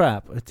 it's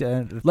crap.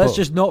 Let's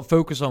just not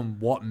focus on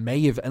what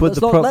may have. But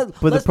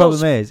the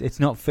problem is, it's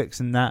not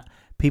fixing that.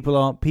 People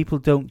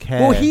don't care.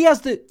 Well, he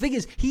has the thing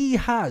is he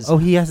has. Oh,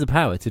 he has the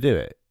power to do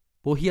it.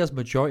 Well, he has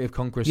majority of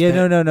Congress. Yeah,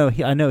 no.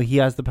 I know he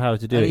has the power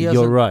to do it.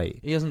 You're right.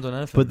 He hasn't done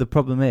anything. But the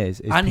problem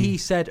is and he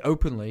said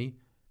openly,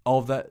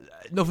 "Of that,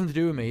 nothing to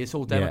do with me. It's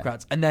all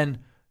Democrats." Yeah. And then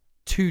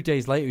 2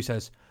 days later, he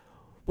says,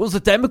 Well, it's the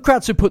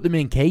Democrats who put them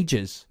in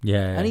cages.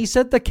 Yeah. And he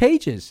said they're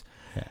cages.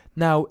 Yeah.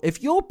 Now,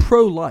 if you're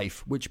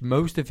pro-life, which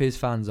most of his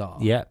fans are,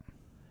 Yeah.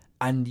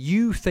 and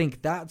you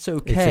think that's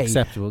okay, It's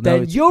acceptable.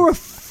 then you're a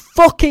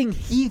fucking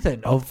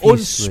heathen of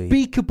Obviously.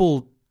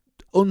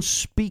 unspeakable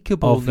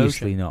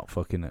obviously notion.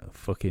 not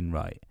fucking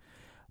right.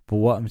 But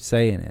what I'm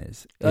saying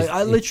is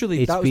I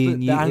literally, that was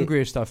the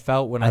angriest I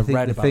felt when I think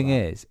read the about thing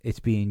that. is,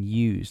 it's being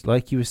used,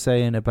 like you were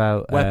saying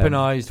about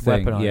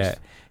Weaponized. Yeah.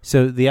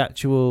 So the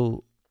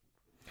actual,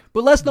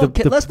 But let's not.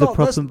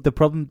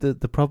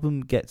 the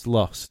problem gets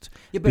lost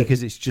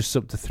because it's just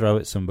something to throw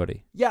at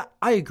somebody. Yeah,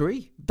 I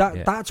agree.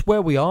 That's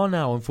where we are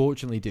now,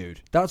 unfortunately,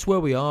 dude. That's where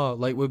we are.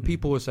 Like when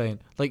people were saying,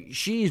 like,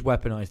 she's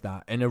weaponized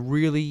that in a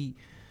really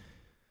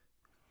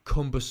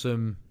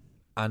cumbersome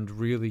and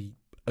really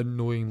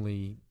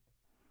annoyingly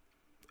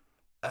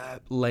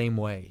lame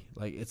way.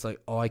 Like, it's like,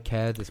 oh, I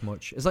care this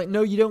much. It's like,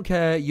 no, you don't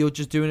care. You're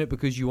just doing it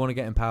because you want to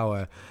get in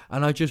power.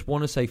 And I just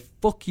want to say,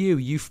 fuck you.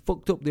 You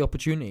fucked up the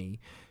opportunity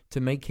to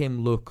make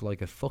him look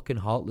like a fucking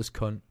heartless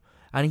cunt.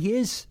 And he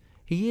is.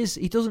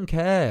 He doesn't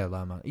care,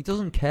 that man. He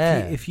doesn't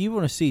care. If you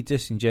want to see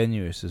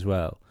disingenuous as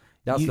well,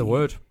 that's the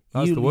word.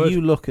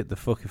 You look at the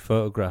fucking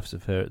photographs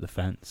of her at the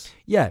fence.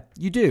 Yeah,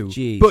 you do.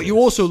 Jesus. But you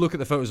also look at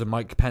the photos of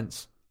Mike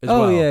Pence as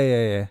well. Oh,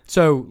 yeah.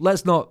 So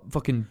let's not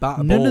fucking bat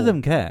a ball. None of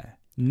them care.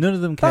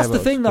 That's the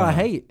thing that I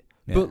hate.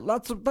 Yeah.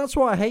 But that's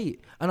what I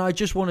hate. And I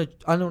just want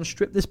to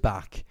strip this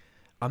back.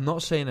 I'm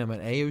not saying I'm an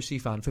AOC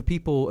fan. For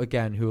people,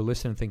 again, who are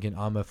listening thinking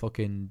I'm a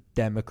fucking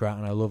Democrat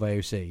and I love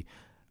AOC,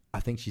 I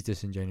think she's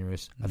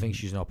disingenuous. I think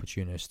she's an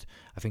opportunist.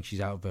 I think she's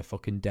out of her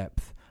fucking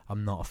depth.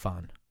 I'm not a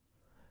fan.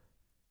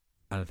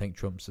 And I think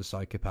Trump's a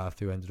psychopath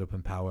who ended up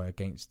in power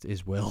against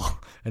his will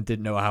and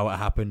didn't know how it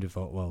happened and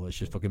thought, well, let's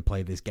just fucking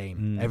play this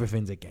game.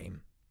 Everything's a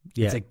game.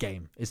 Yeah. It's a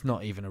game. It's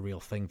not even a real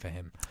thing for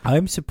him.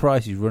 I'm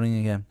surprised he's running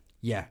again.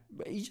 Yeah.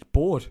 He's just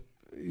bored.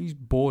 He's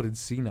bored and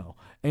senile.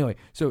 Anyway,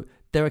 so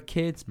there are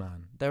kids,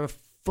 man. There are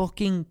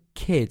fucking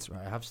kids.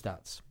 Right, I have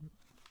stats.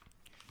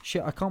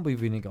 Shit, I can't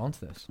believe we didn't get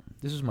onto this.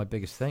 This is my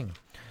biggest thing.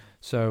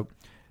 So,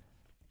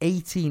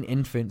 18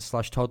 infants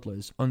 /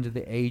 toddlers under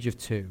the age of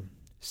 2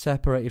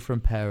 separated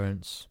from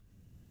parents.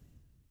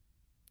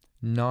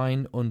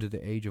 9 under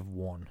the age of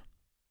 1.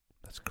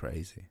 That's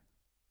crazy.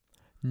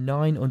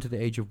 9 under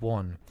the age of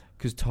 1.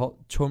 Because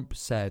Trump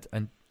said,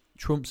 and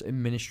Trump's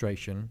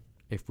administration,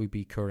 if we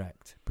be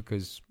correct,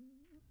 because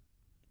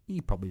he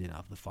probably didn't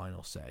have the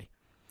final say,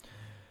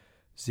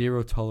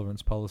 zero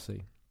tolerance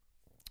policy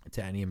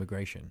to any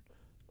immigration.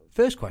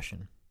 First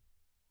question,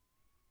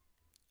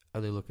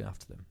 are they looking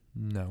after them?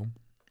 No,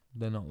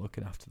 they're not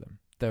looking after them.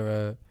 There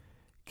are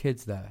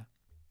kids there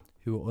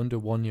who are under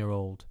 1 year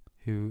old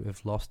who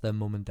have lost their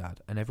mum and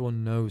dad, and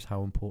everyone knows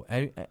how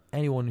important,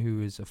 anyone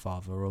who is a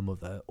father or a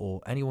mother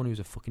or anyone who's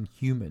a fucking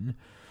human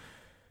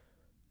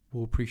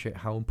will appreciate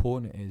how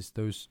important it is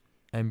those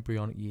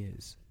embryonic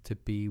years to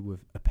be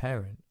with a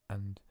parent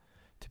and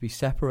to be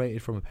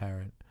separated from a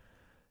parent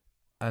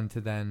and to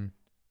then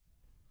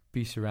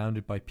be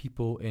surrounded by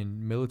people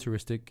in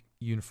militaristic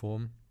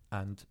uniform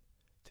and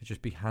to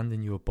just be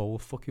handing you a bowl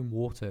of fucking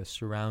water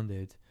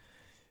surrounded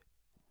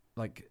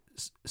like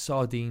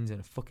sardines in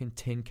a fucking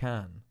tin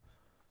can.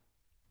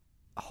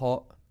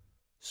 Hot,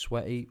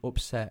 sweaty,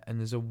 upset, and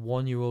there's a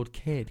 1 year old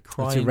kid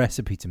crying. It's a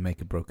recipe to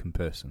make a broken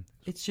person.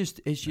 It's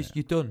just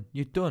you're done.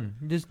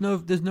 There's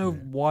no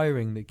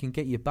wiring that can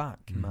get you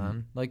back,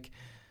 man. Like,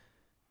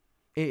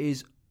 it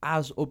is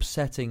as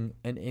upsetting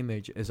an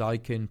image as I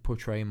can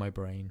portray in my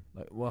brain.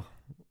 Like, well,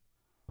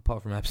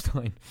 apart from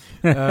Epstein.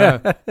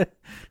 So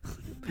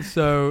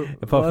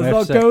let's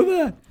not go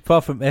there.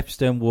 Apart from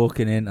Epstein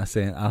walking in and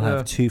saying, I'll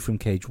have 2 from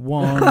cage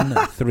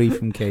 1, 3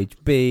 from cage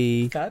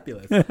B.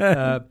 Fabulous.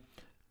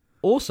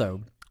 Also,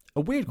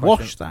 a weird question.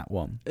 Wash that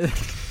one.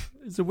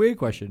 It's a weird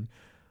question.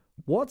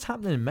 What's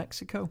happening in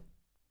Mexico?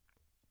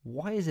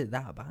 Why is it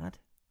that bad?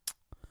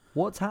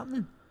 What's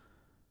happening?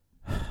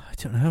 I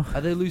don't know.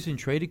 Are they losing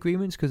trade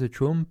agreements because of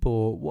Trump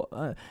or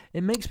what?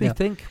 It makes me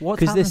think.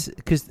 What's happening?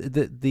 Because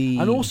the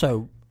and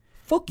also,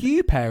 fuck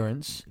you,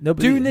 parents.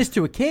 Doing this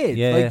to a kid.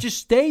 Yeah, like, just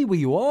stay where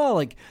you are.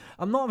 Like,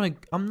 I'm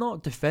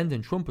not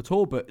defending Trump at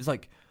all, but it's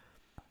like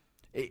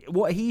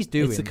what he's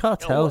doing. It's the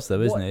cartels,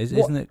 though, isn't it?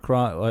 Isn't it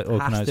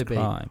organized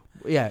crime?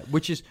 Yeah,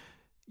 which is,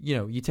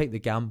 you take the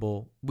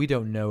gamble. We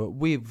don't know it.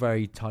 We're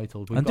very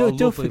titled. And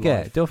don't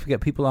forget,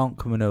 people aren't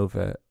coming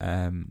over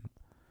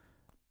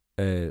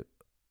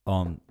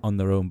on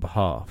their own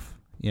behalf.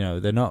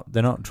 They're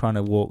not trying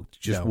to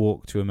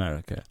walk to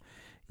America.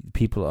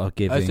 People are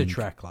giving. It's a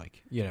trek,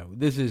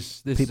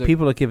 this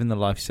people are giving the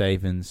life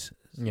savings.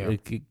 Yeah.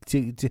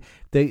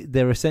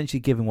 They're essentially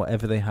giving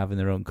whatever they have in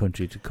their own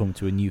country to come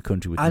to a new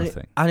country with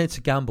nothing. And it's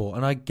a gamble,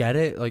 and I get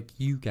it. Like,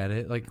 you get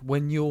it. Like,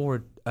 when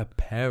you're a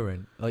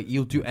parent, like,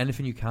 you'll do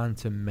anything you can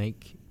to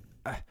make.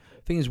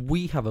 Thing is,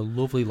 we have a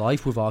lovely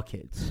life with our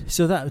kids.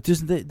 So that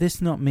doesn't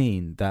this not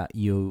mean that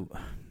you?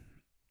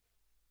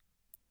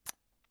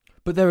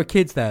 But there are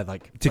kids there,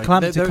 to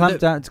clamp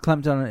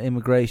down on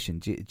immigration.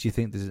 Do you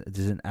think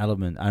there's an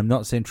element? I'm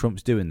not saying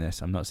Trump's doing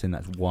this. I'm not saying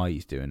that's why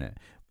he's doing it.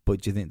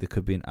 but do you think there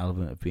could be an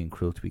element of being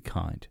cruel to be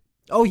kind?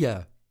 Oh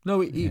yeah,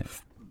 no. Yeah.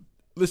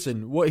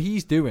 Listen, what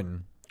he's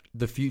doing,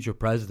 the future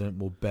president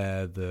will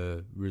bear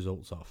the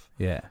results of.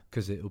 Yeah,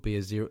 because it'll be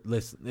a zero.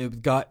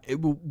 Listen,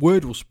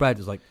 word will spread.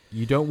 It's like,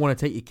 you don't want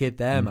to take your kid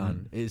there,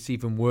 man. It's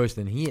even worse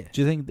than here.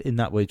 Do you think in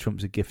that way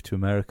Trump's a gift to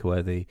America,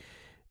 where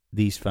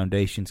these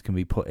foundations can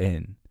be put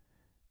in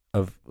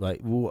of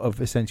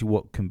essentially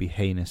what can be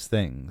heinous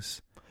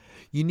things?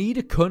 You need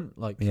a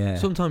cunt.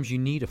 Sometimes you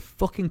need a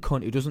fucking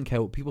cunt who doesn't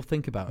care what people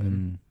think about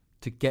him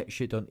to get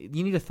shit done.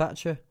 You need a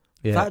Thatcher.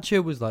 Yeah.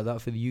 Thatcher was like that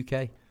for the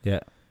UK. Yeah.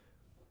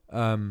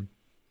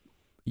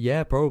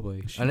 Yeah,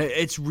 probably. And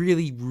it's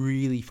really,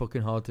 really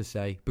fucking hard to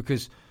say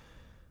because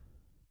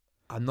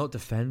I'm not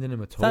defending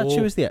him at all.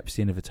 Thatcher was the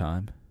Epstein of a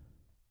time.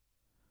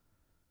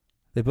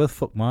 They both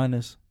fuck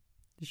minors.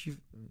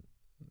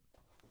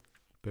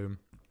 Boom.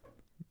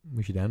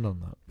 We should end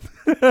on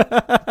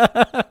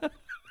that.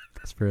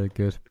 That's very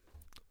good.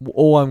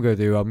 All I'm going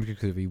to do, I'm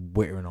just going to be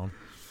wittering on.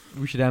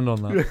 We should end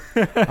on that.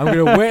 I'm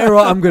going to witter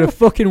on. I'm going to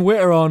fucking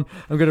witter on.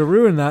 I'm going to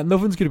ruin that.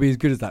 Nothing's going to be as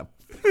good as that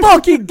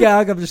fucking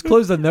gag. I've just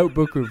closed the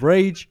notebook with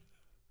rage.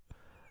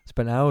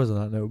 Spent hours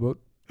on that notebook.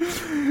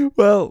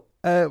 Well,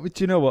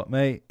 but you know what,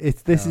 mate?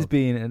 This has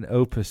been an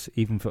opus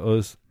even for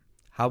us.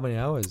 How many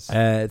hours?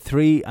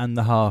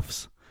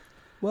 3.5.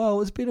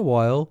 Well, it's been a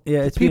while.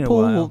 Yeah, it's been a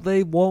while.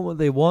 They want what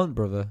they want,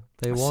 brother.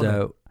 They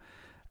want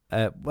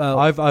it. Well,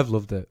 I've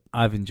loved it.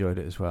 I've enjoyed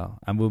it as well,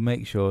 and we'll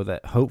make sure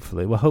that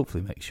hopefully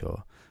make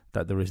sure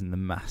that there isn't the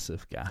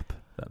massive gap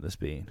that there's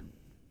been.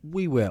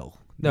 We will.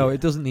 No, it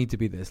doesn't need to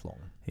be this long.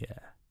 Yeah.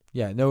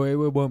 Yeah, no, it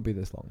won't be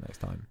this long next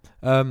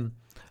time.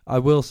 I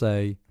will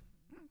say,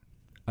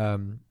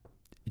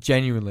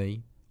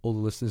 genuinely, all the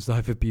listeners that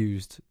I've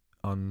abused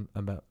on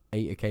about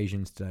 8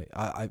 occasions today,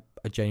 I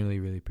genuinely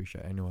really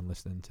appreciate anyone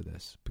listening to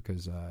this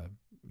because,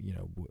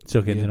 it's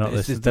okay, they're not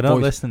listening. They're not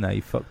listening now,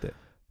 you fucked it.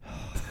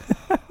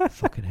 I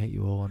fucking hate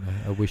you all, and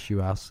I wish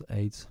you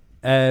AIDS.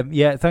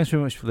 Yeah, thanks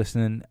very much for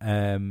listening.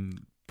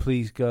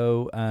 Please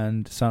go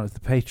and sign up to the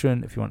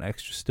Patreon if you want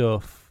extra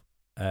stuff.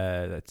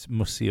 That's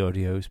Must See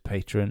Audio's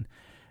Patreon.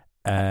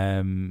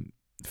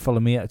 Follow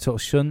me at Total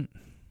Shunt.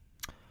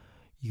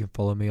 You can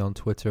follow me on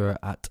Twitter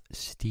at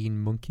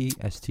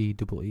SteenMonkey,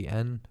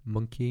 STEEN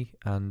Monkey,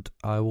 and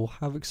I will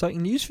have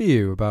exciting news for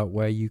you about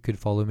where you could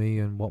follow me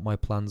and what my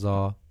plans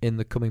are in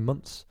the coming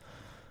months.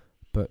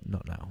 But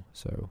not now,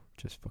 so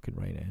just fucking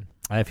rein it in.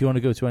 If you want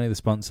to go to any of the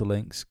sponsor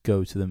links,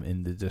 go to them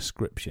in the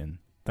description.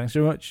 Thanks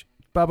very much.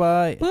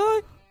 Bye-bye.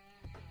 Bye.